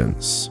of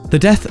evidence. The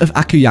death of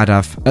Aku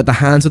Yadav at the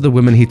hands of the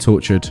women he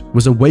tortured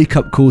was a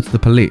wake-up call to the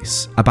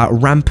police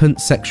about rampant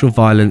sexual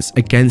violence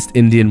against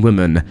Indian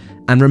women,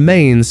 and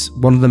remains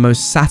one of the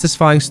most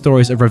satisfying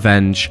stories of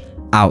revenge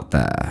out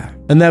there.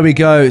 And there we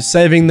go,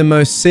 saving the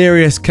most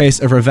serious case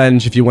of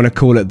revenge, if you want to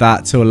call it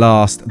that, till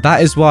last.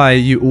 That is why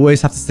you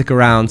always have to stick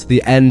around to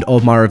the end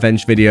of my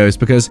revenge videos,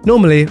 because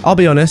normally, I'll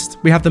be honest,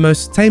 we have the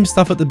most tame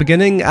stuff at the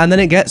beginning, and then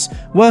it gets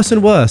worse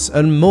and worse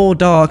and more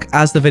dark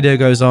as the video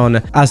goes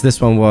on, as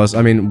this one was.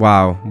 I mean,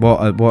 wow,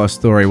 what a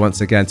story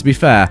once again. To be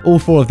fair, all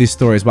 4 of these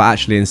stories were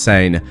actually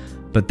insane.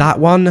 But that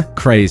one,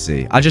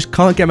 crazy. I just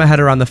can't get my head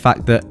around the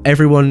fact that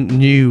everyone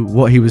knew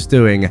what he was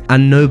doing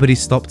and nobody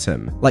stopped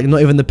him. Like, not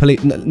even the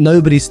police,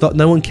 nobody stopped,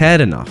 no one cared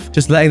enough.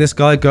 Just letting this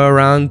guy go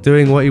around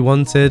doing what he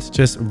wanted,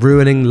 just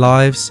ruining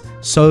lives,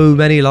 so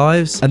many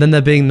lives, and then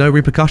there being no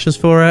repercussions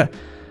for it.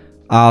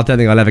 I don't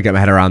think I'll ever get my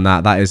head around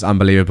that. That is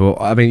unbelievable.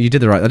 I mean, you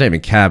did the right... I don't even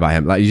care about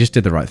him. Like, you just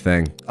did the right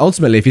thing.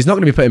 Ultimately, if he's not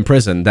going to be put in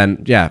prison,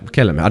 then, yeah,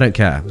 kill him. I don't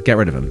care. Get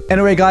rid of him.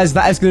 Anyway, guys,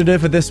 that is going to do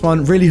it for this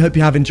one. Really hope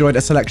you have enjoyed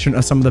a selection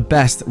of some of the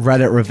best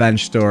Reddit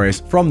revenge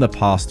stories from the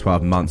past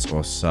 12 months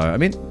or so. I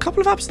mean, a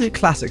couple of absolute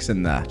classics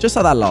in there, just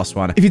like that last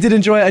one. If you did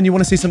enjoy it and you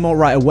want to see some more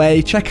right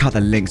away, check out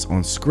the links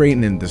on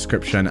screen in the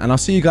description, and I'll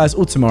see you guys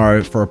all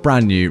tomorrow for a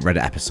brand new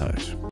Reddit episode.